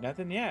right,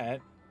 nothing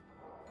yet.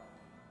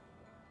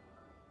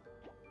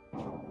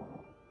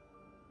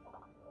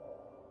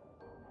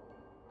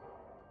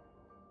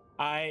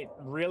 I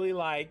really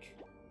like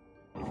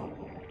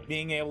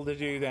being able to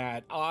do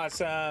that.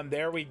 Awesome.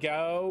 There we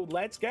go.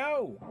 Let's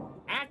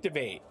go.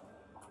 Activate.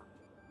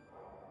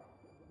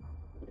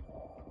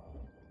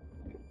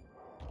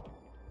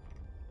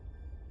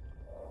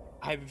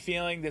 I have a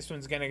feeling this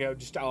one's going to go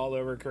just all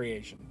over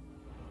creation.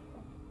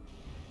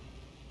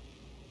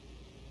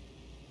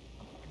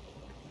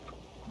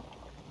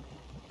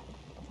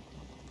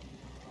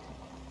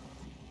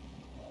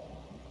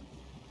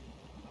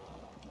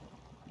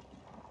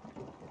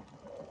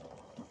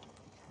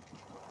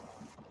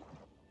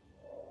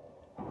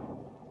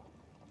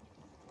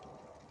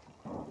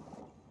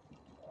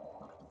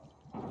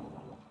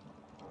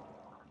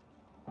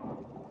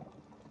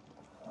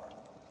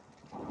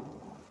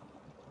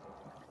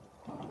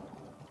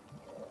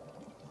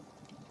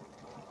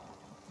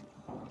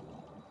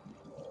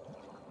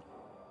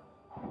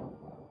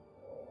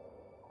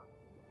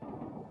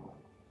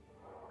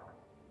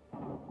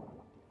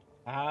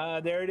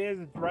 There it is.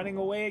 It's running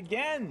away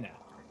again.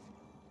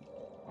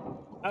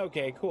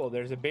 Okay, cool.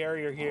 There's a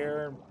barrier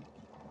here.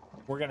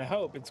 We're going to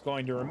hope it's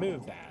going to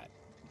remove that.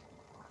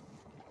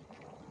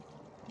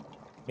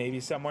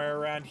 Maybe somewhere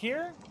around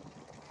here.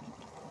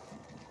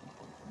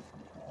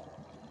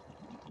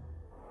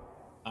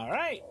 All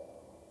right.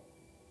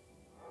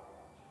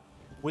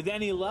 With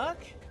any luck,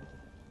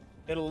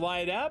 it'll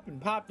light up and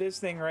pop this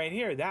thing right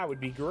here. That would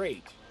be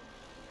great.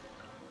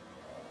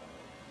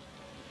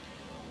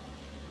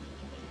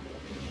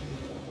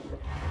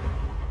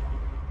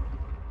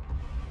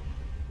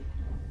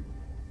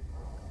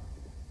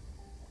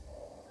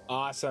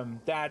 Awesome.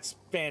 That's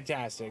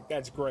fantastic.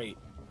 That's great.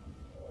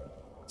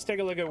 Let's take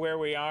a look at where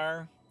we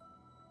are.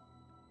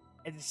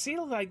 And it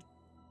seems like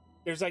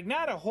there's like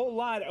not a whole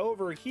lot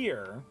over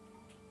here.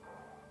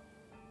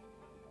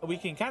 We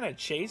can kind of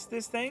chase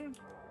this thing.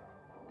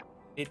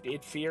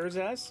 It fears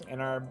us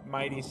and our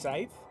mighty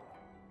scythe.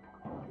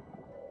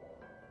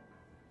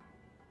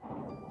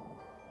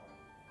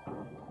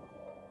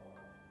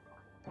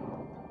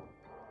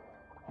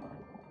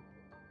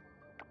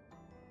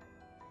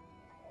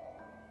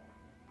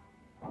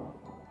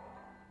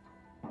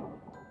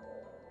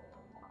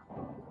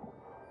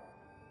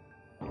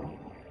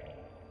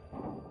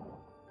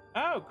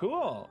 Oh,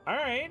 cool. All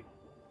right.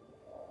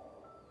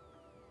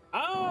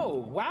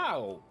 Oh,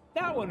 wow.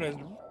 That one was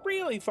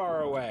really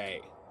far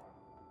away.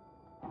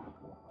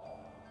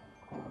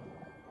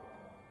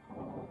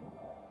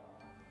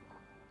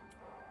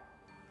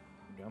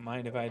 Don't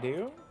mind if I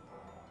do.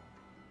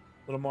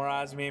 A little more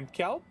osmium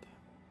kelp.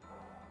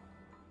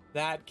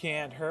 That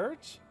can't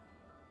hurt.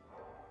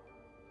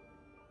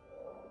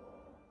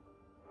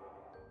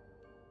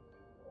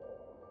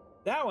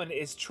 That one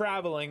is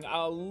traveling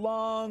a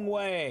long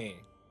way.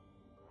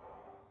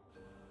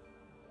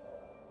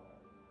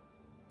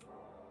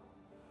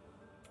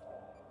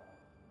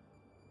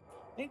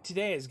 I think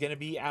today is going to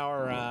be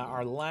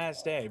our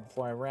last day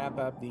before I wrap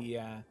up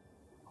the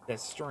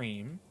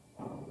stream.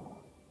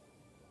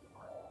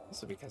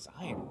 Also because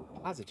I am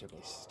positively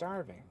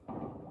starving.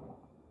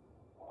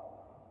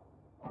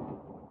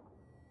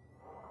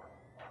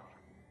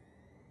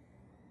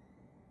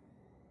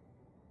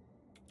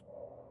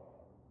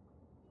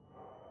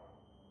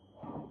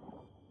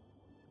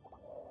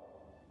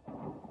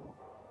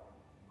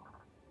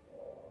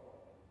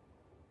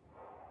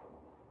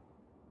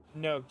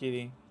 No,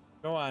 kitty.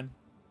 Go on.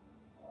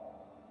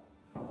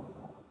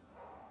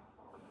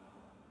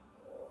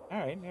 All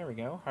right, there we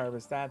go.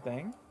 Harvest that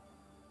thing.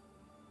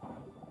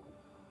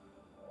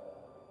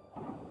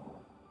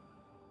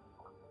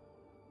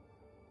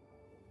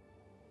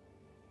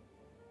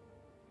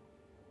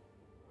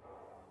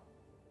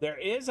 There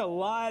is a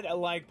lot of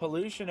like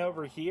pollution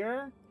over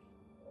here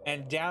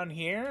and down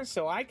here,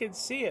 so I could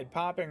see it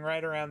popping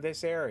right around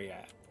this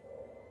area.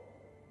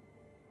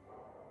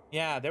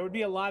 Yeah, there would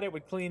be a lot it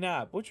would clean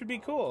up, which would be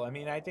cool. I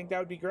mean, I think that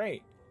would be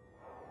great.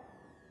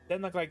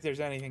 Doesn't look like there's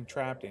anything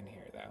trapped in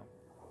here, though.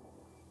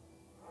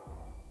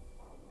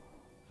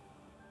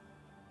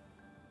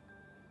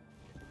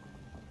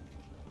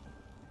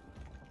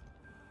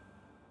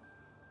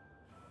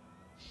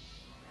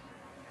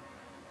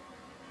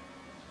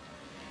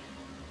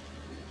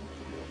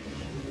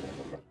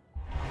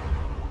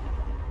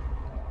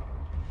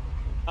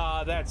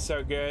 Oh, that's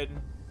so good.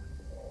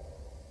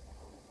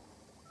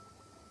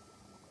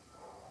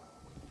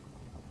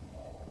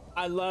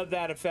 I love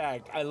that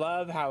effect. I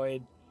love how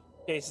it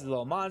chases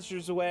little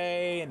monsters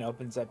away and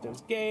opens up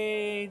those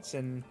gates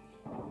and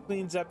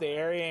cleans up the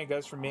area and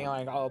goes from being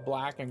like all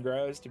black and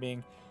gross to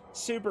being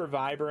super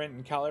vibrant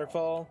and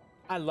colorful.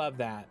 I love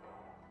that.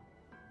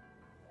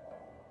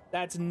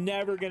 That's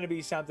never going to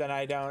be something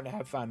I don't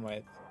have fun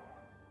with.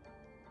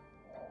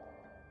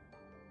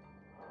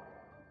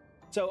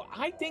 So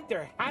I think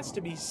there has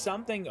to be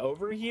something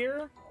over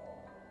here.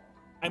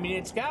 I mean,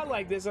 it's got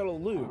like this little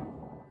loop.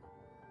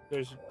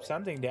 There's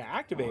something to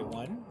activate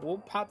one. We'll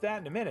pop that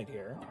in a minute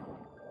here.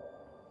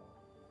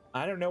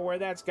 I don't know where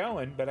that's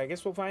going, but I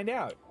guess we'll find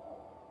out.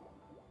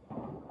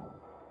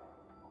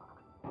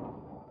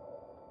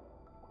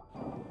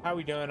 How are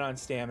we doing on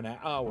stamina?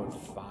 Oh, we're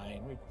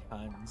fine. We've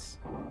tons.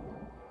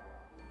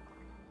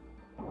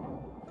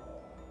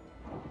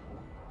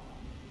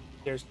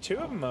 There's two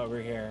of them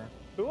over here.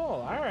 Cool,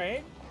 all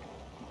right.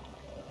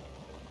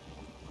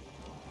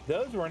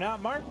 Those were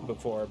not marked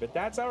before, but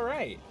that's all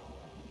right.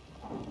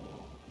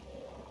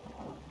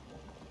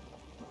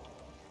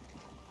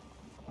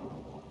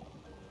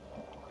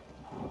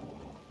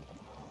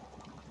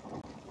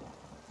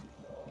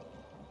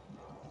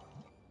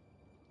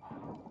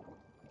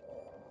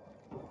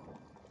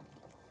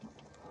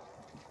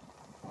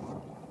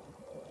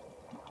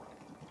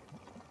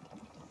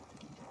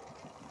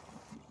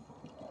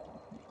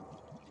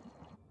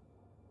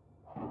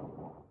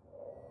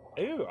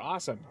 Ooh,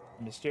 awesome.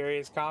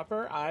 Mysterious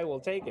copper. I will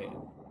take it.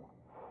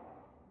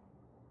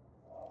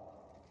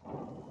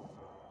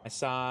 I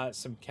saw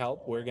some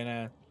kelp. We're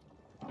gonna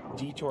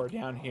detour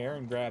down here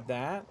and grab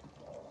that.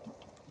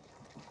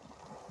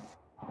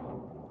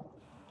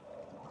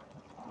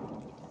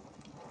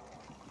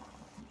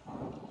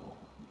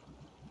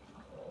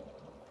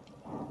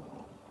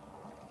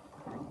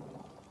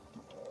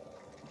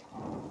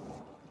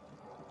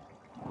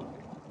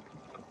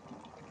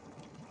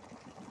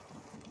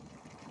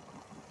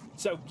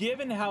 So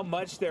given how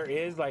much there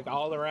is like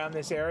all around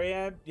this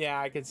area,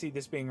 yeah, I could see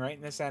this being right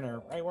in the center,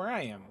 right where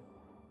I am.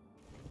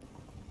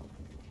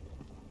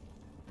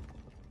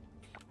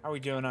 How are we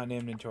doing on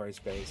inventory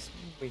space?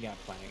 We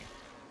got plenty.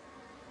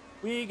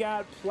 We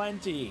got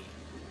plenty.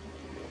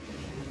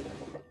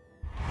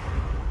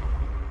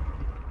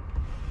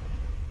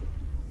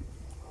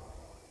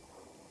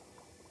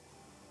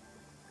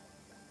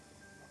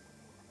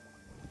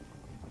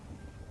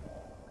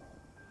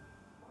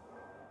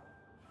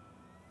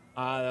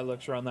 Ah, that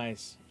looks real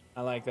nice.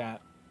 I like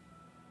that.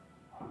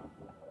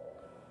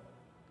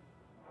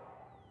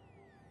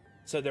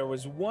 So there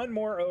was one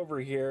more over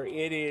here.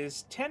 It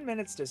is 10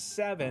 minutes to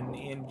 7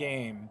 in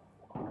game.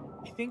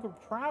 I think we're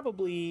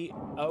probably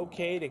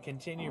okay to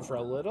continue for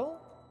a little.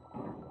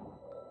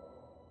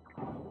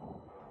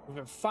 We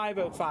have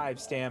 505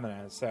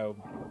 stamina, so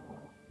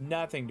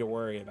nothing to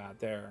worry about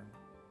there.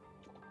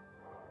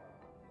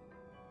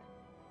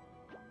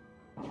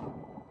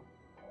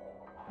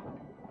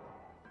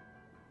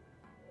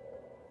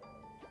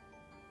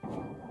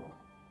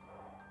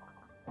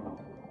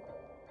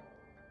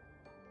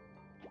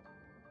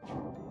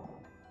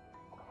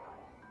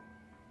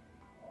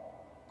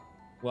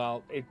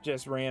 Well, it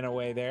just ran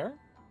away there.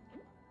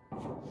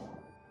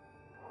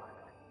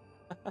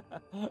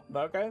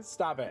 Mocha,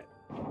 stop it.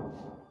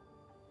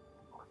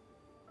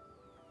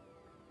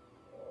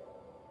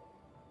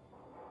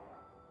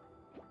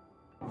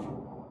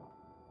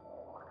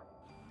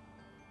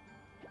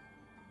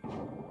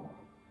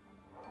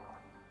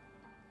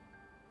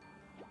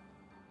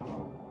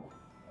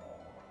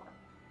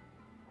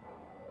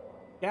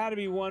 Gotta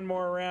be one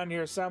more around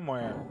here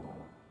somewhere.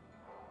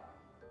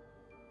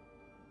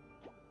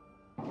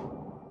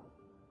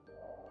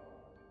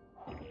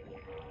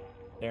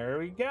 There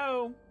we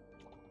go.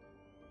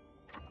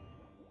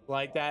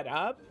 Light that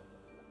up.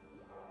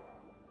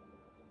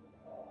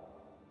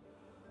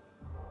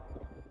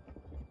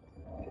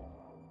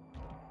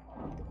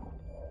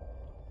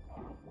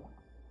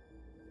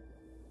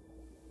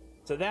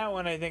 So that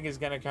one I think is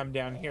going to come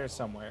down here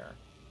somewhere.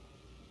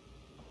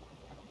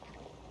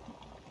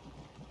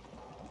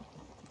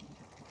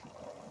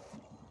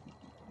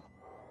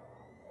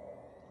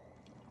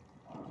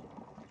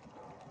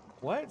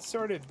 What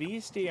sort of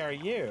beastie are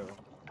you?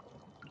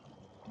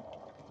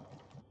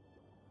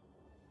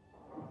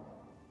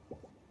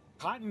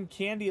 Cotton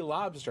candy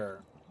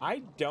lobster.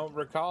 I don't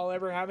recall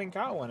ever having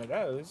caught one of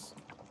those.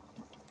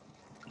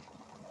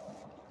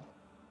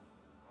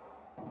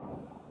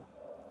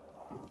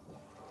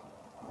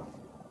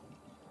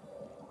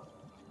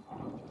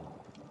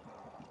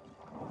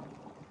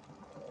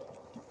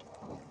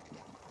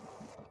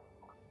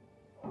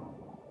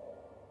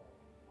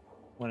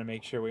 Want to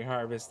make sure we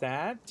harvest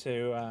that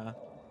to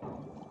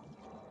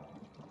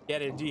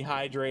get it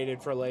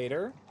dehydrated for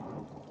later.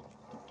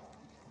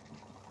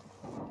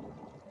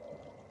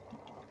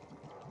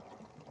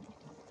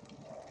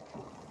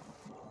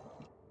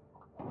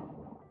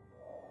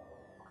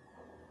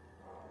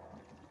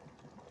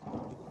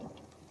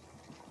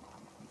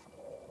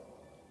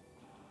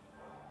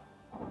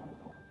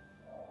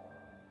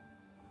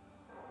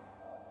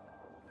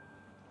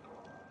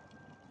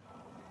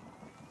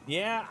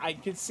 Yeah, I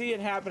could see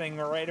it happening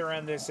right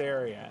around this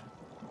area.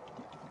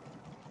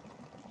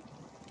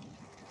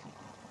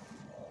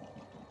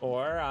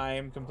 Or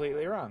I'm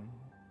completely wrong.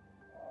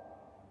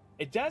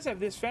 It does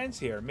have this fence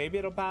here. Maybe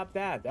it'll pop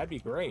that. That'd be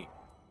great.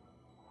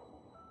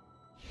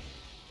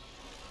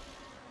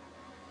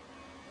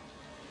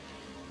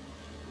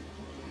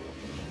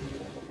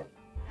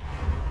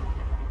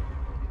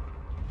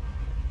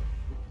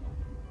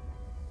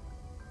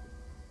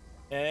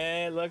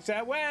 It looks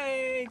that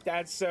way.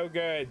 That's so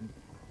good.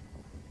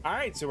 All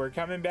right, so we're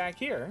coming back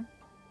here.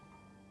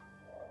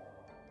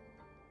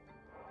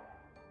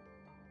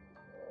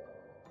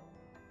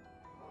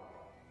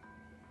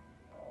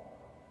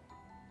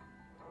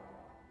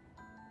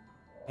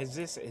 Is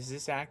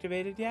this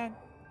activated yet?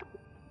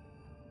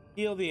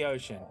 Heal the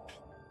ocean.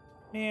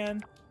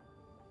 Man,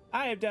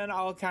 I have done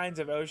all kinds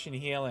of ocean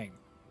healing.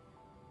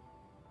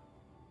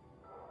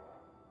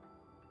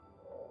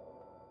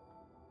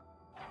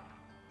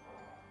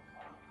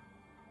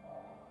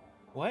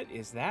 What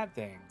is that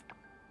thing?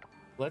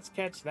 Let's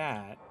catch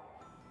that.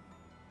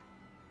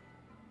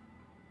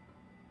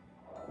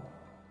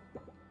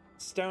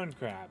 Stone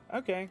crab.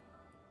 Okay.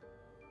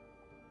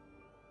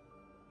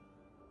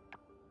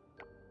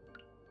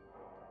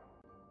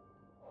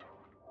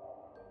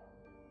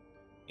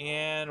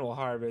 And we'll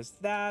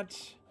harvest that.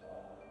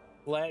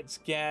 Let's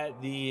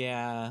get the,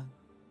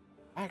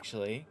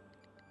 actually,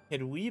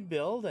 can we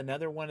build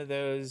another one of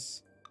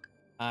those,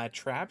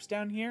 traps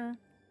down here?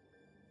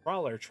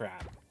 Crawler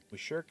trap. We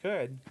sure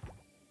could.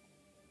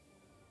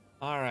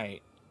 All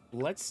right.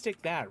 Let's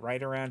stick that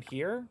right around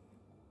here.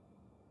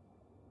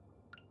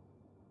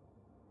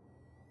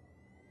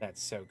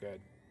 That's so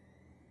good.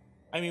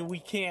 I mean, we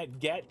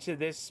can't get to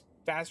this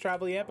fast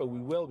travel yet, but we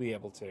will be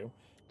able to.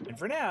 And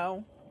for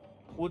now,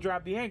 we'll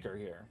drop the anchor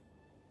here.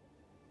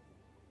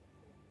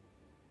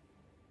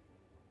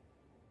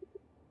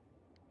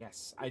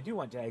 Yes, I do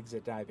want to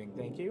exit diving.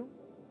 Thank you.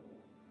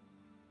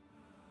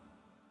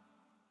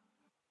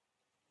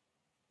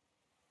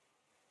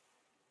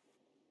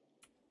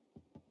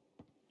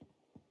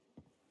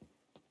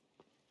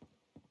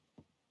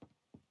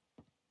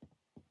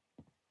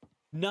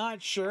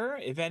 Not sure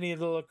if any of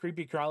the little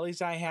creepy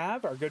crawlies I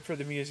have are good for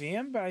the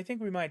museum, but I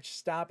think we might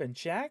stop and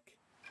check.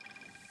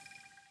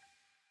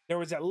 There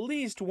was at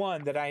least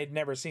one that I had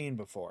never seen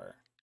before.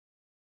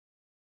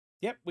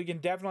 Yep, we can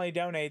definitely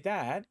donate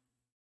that.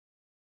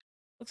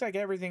 Looks like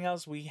everything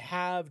else we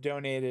have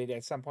donated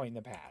at some point in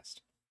the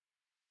past.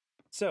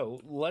 So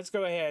let's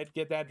go ahead,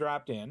 get that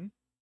dropped in.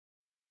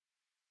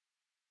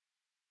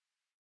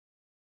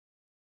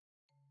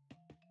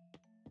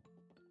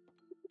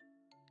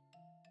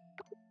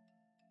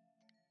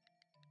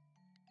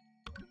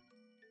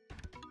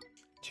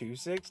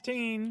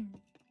 $216.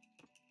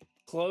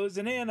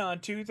 Closing in on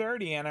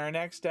 $230 and our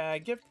next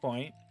gift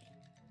point.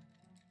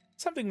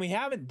 Something we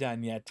haven't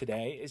done yet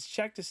today is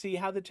check to see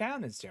how the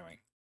town is doing.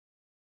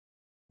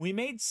 We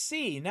made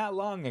C not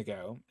long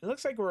ago. It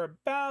looks like we're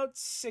about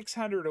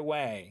 600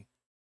 away.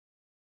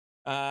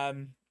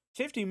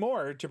 50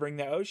 more to bring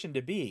the ocean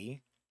to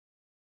B.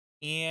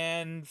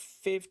 And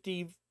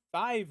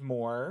 55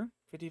 more,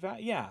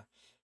 55, yeah,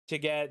 to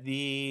get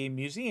the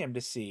museum to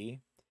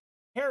C.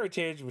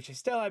 Heritage, which I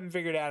still haven't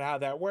figured out how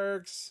that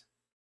works,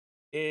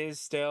 is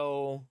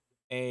still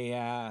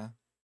a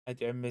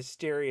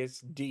mysterious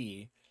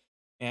D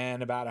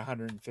and about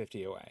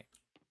 150 away.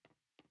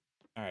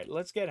 All right,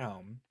 let's get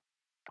home.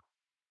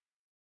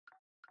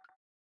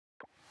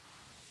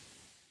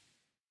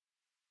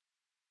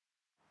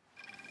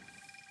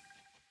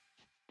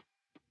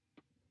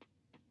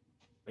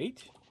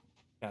 Great.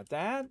 Got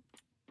that.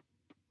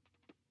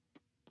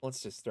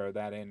 Let's just throw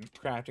that in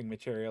crafting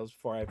materials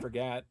before I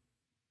forget.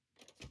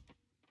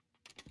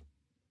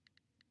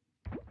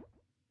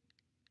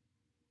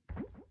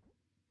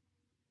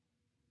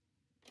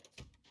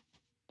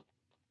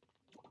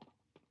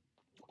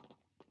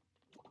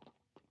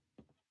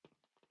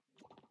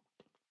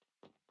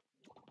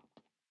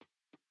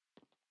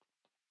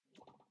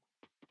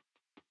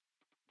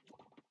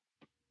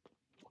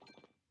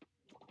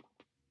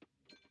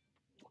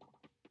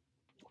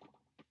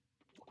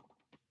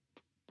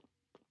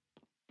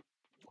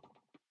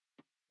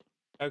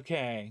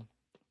 Okay.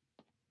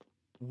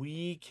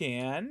 We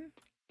can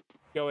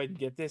go ahead and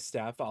get this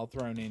stuff all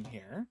thrown in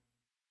here.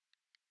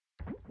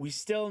 We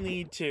still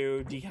need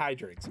to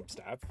dehydrate some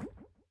stuff.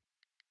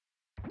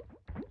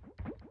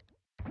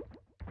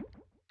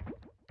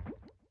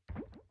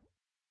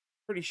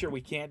 Pretty sure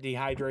we can't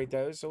dehydrate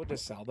those, so we'll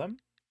just sell them.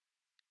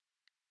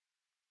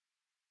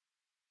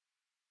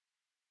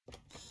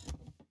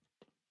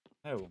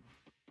 Oh,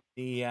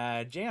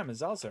 the jam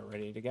is also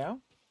ready to go.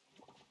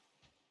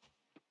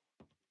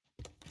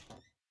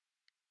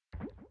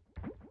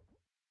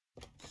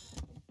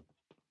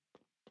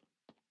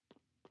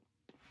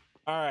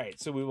 All right,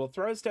 so we will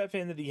throw stuff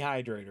in the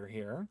dehydrator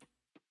here.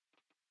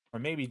 Or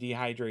maybe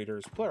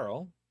dehydrators,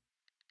 plural.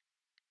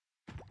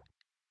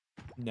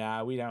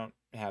 Nah, we don't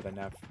have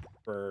enough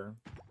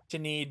to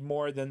need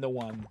more than the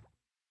one.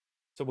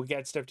 So we'll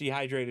get stuff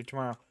dehydrated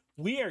tomorrow.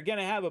 We are going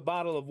to have a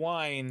bottle of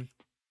wine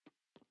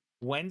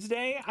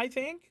Wednesday, I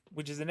think,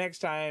 which is the next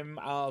time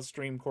I'll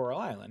stream Coral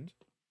Island.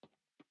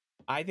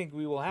 I think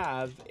we will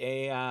have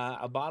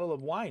a bottle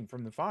of wine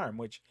from the farm,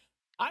 which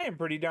I am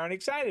pretty darn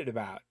excited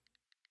about.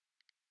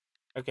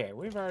 Okay,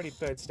 we've already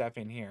put stuff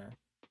in here.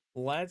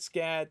 Let's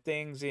get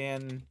things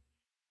in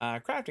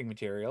crafting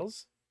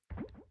materials.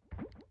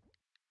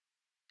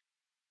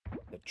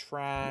 The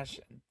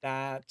trash and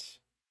that.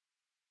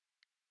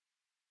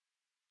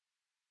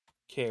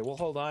 Okay, we'll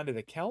hold on to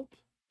the kelp.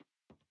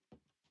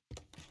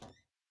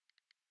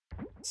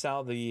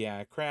 Sell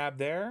the crab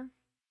there.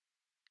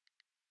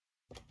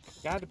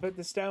 Got to put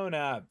the stone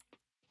up.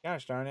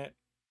 Gosh darn it.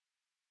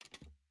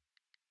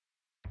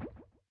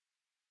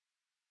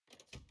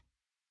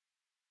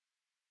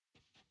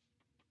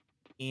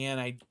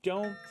 And I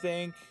don't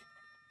think...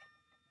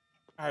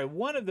 All right,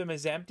 one of them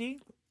is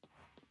empty.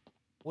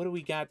 What do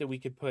we got that we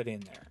could put in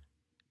there?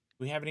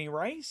 Do we have any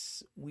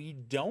rice? We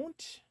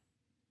don't.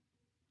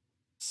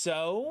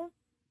 So,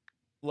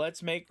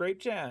 let's make grape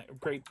jam.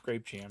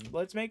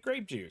 Let's make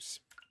grape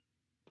juice.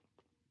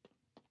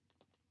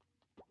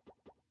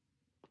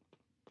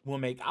 We'll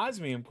make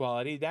osmium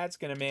quality. That's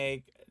going to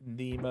make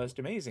the most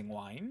amazing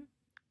wine.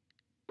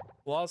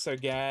 We'll also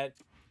get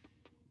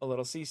a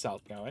little sea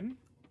salt going.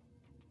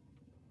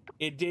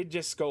 It did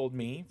just scold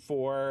me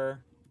for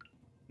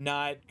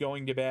not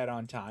going to bed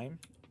on time.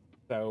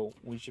 So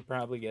we should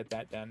probably get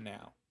that done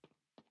now.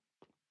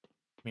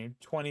 I mean,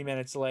 20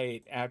 minutes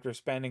late after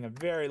spending a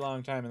very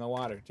long time in the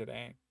water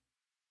today.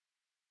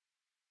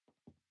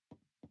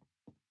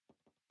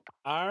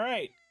 All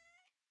right.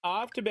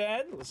 Off to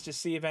bed. Let's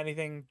just see if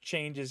anything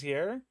changes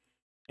here.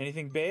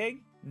 Anything big?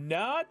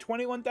 No,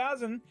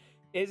 21,000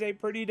 is a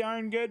pretty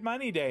darn good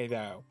money day,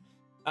 though.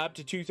 Up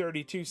to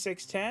 232,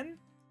 610.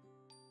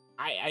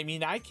 I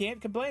mean, I can't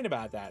complain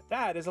about that.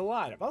 That is a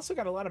lot. I've also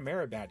got a lot of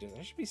merit badges.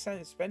 I should be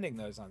spending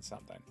those on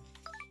something.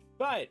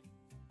 But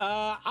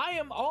I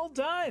am all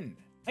done.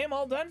 I am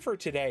all done for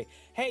today.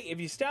 Hey, if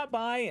you stopped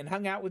by and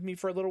hung out with me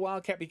for a little while,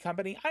 kept me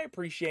company, I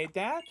appreciate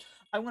that.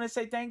 I want to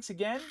say thanks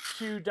again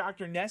to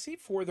Dr. Nessie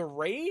for the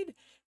raid,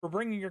 for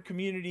bringing your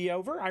community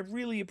over. I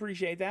really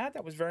appreciate that.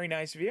 That was very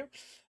nice of you.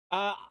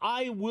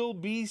 I will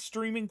be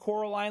streaming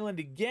Coral Island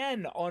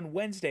again on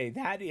Wednesday.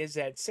 That is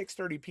at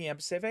 6:30 p.m.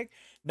 Pacific,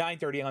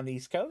 9:30 on the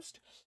East Coast.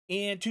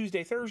 And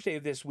Tuesday, Thursday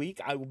of this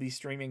week, I will be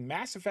streaming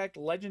Mass Effect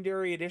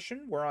Legendary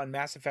Edition. We're on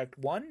Mass Effect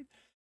 1.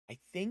 I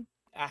think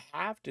a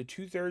half to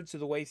 2/3 of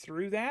the way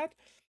through that.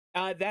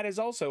 That is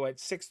also at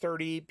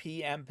 6:30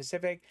 p.m.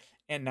 Pacific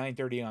and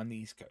 9:30 on the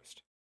East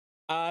Coast.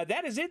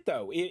 That is it,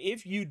 though.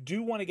 If you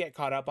do want to get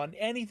caught up on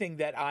anything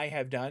that I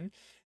have done,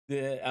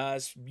 the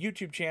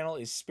YouTube channel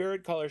is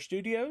Spirit Color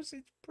Studios.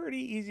 It's pretty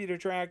easy to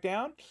track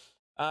down.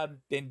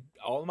 And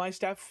all my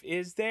stuff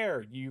is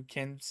there. You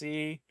can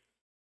see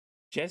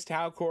just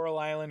how Coral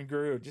Island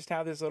grew, just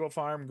how this little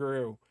farm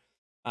grew.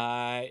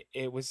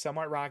 It was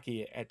somewhat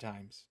rocky at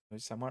times. It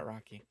was somewhat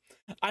rocky.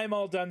 I'm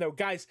all done, though.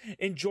 Guys,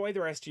 enjoy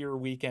the rest of your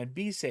weekend.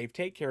 Be safe.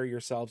 Take care of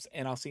yourselves.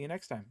 And I'll see you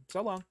next time.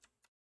 So long.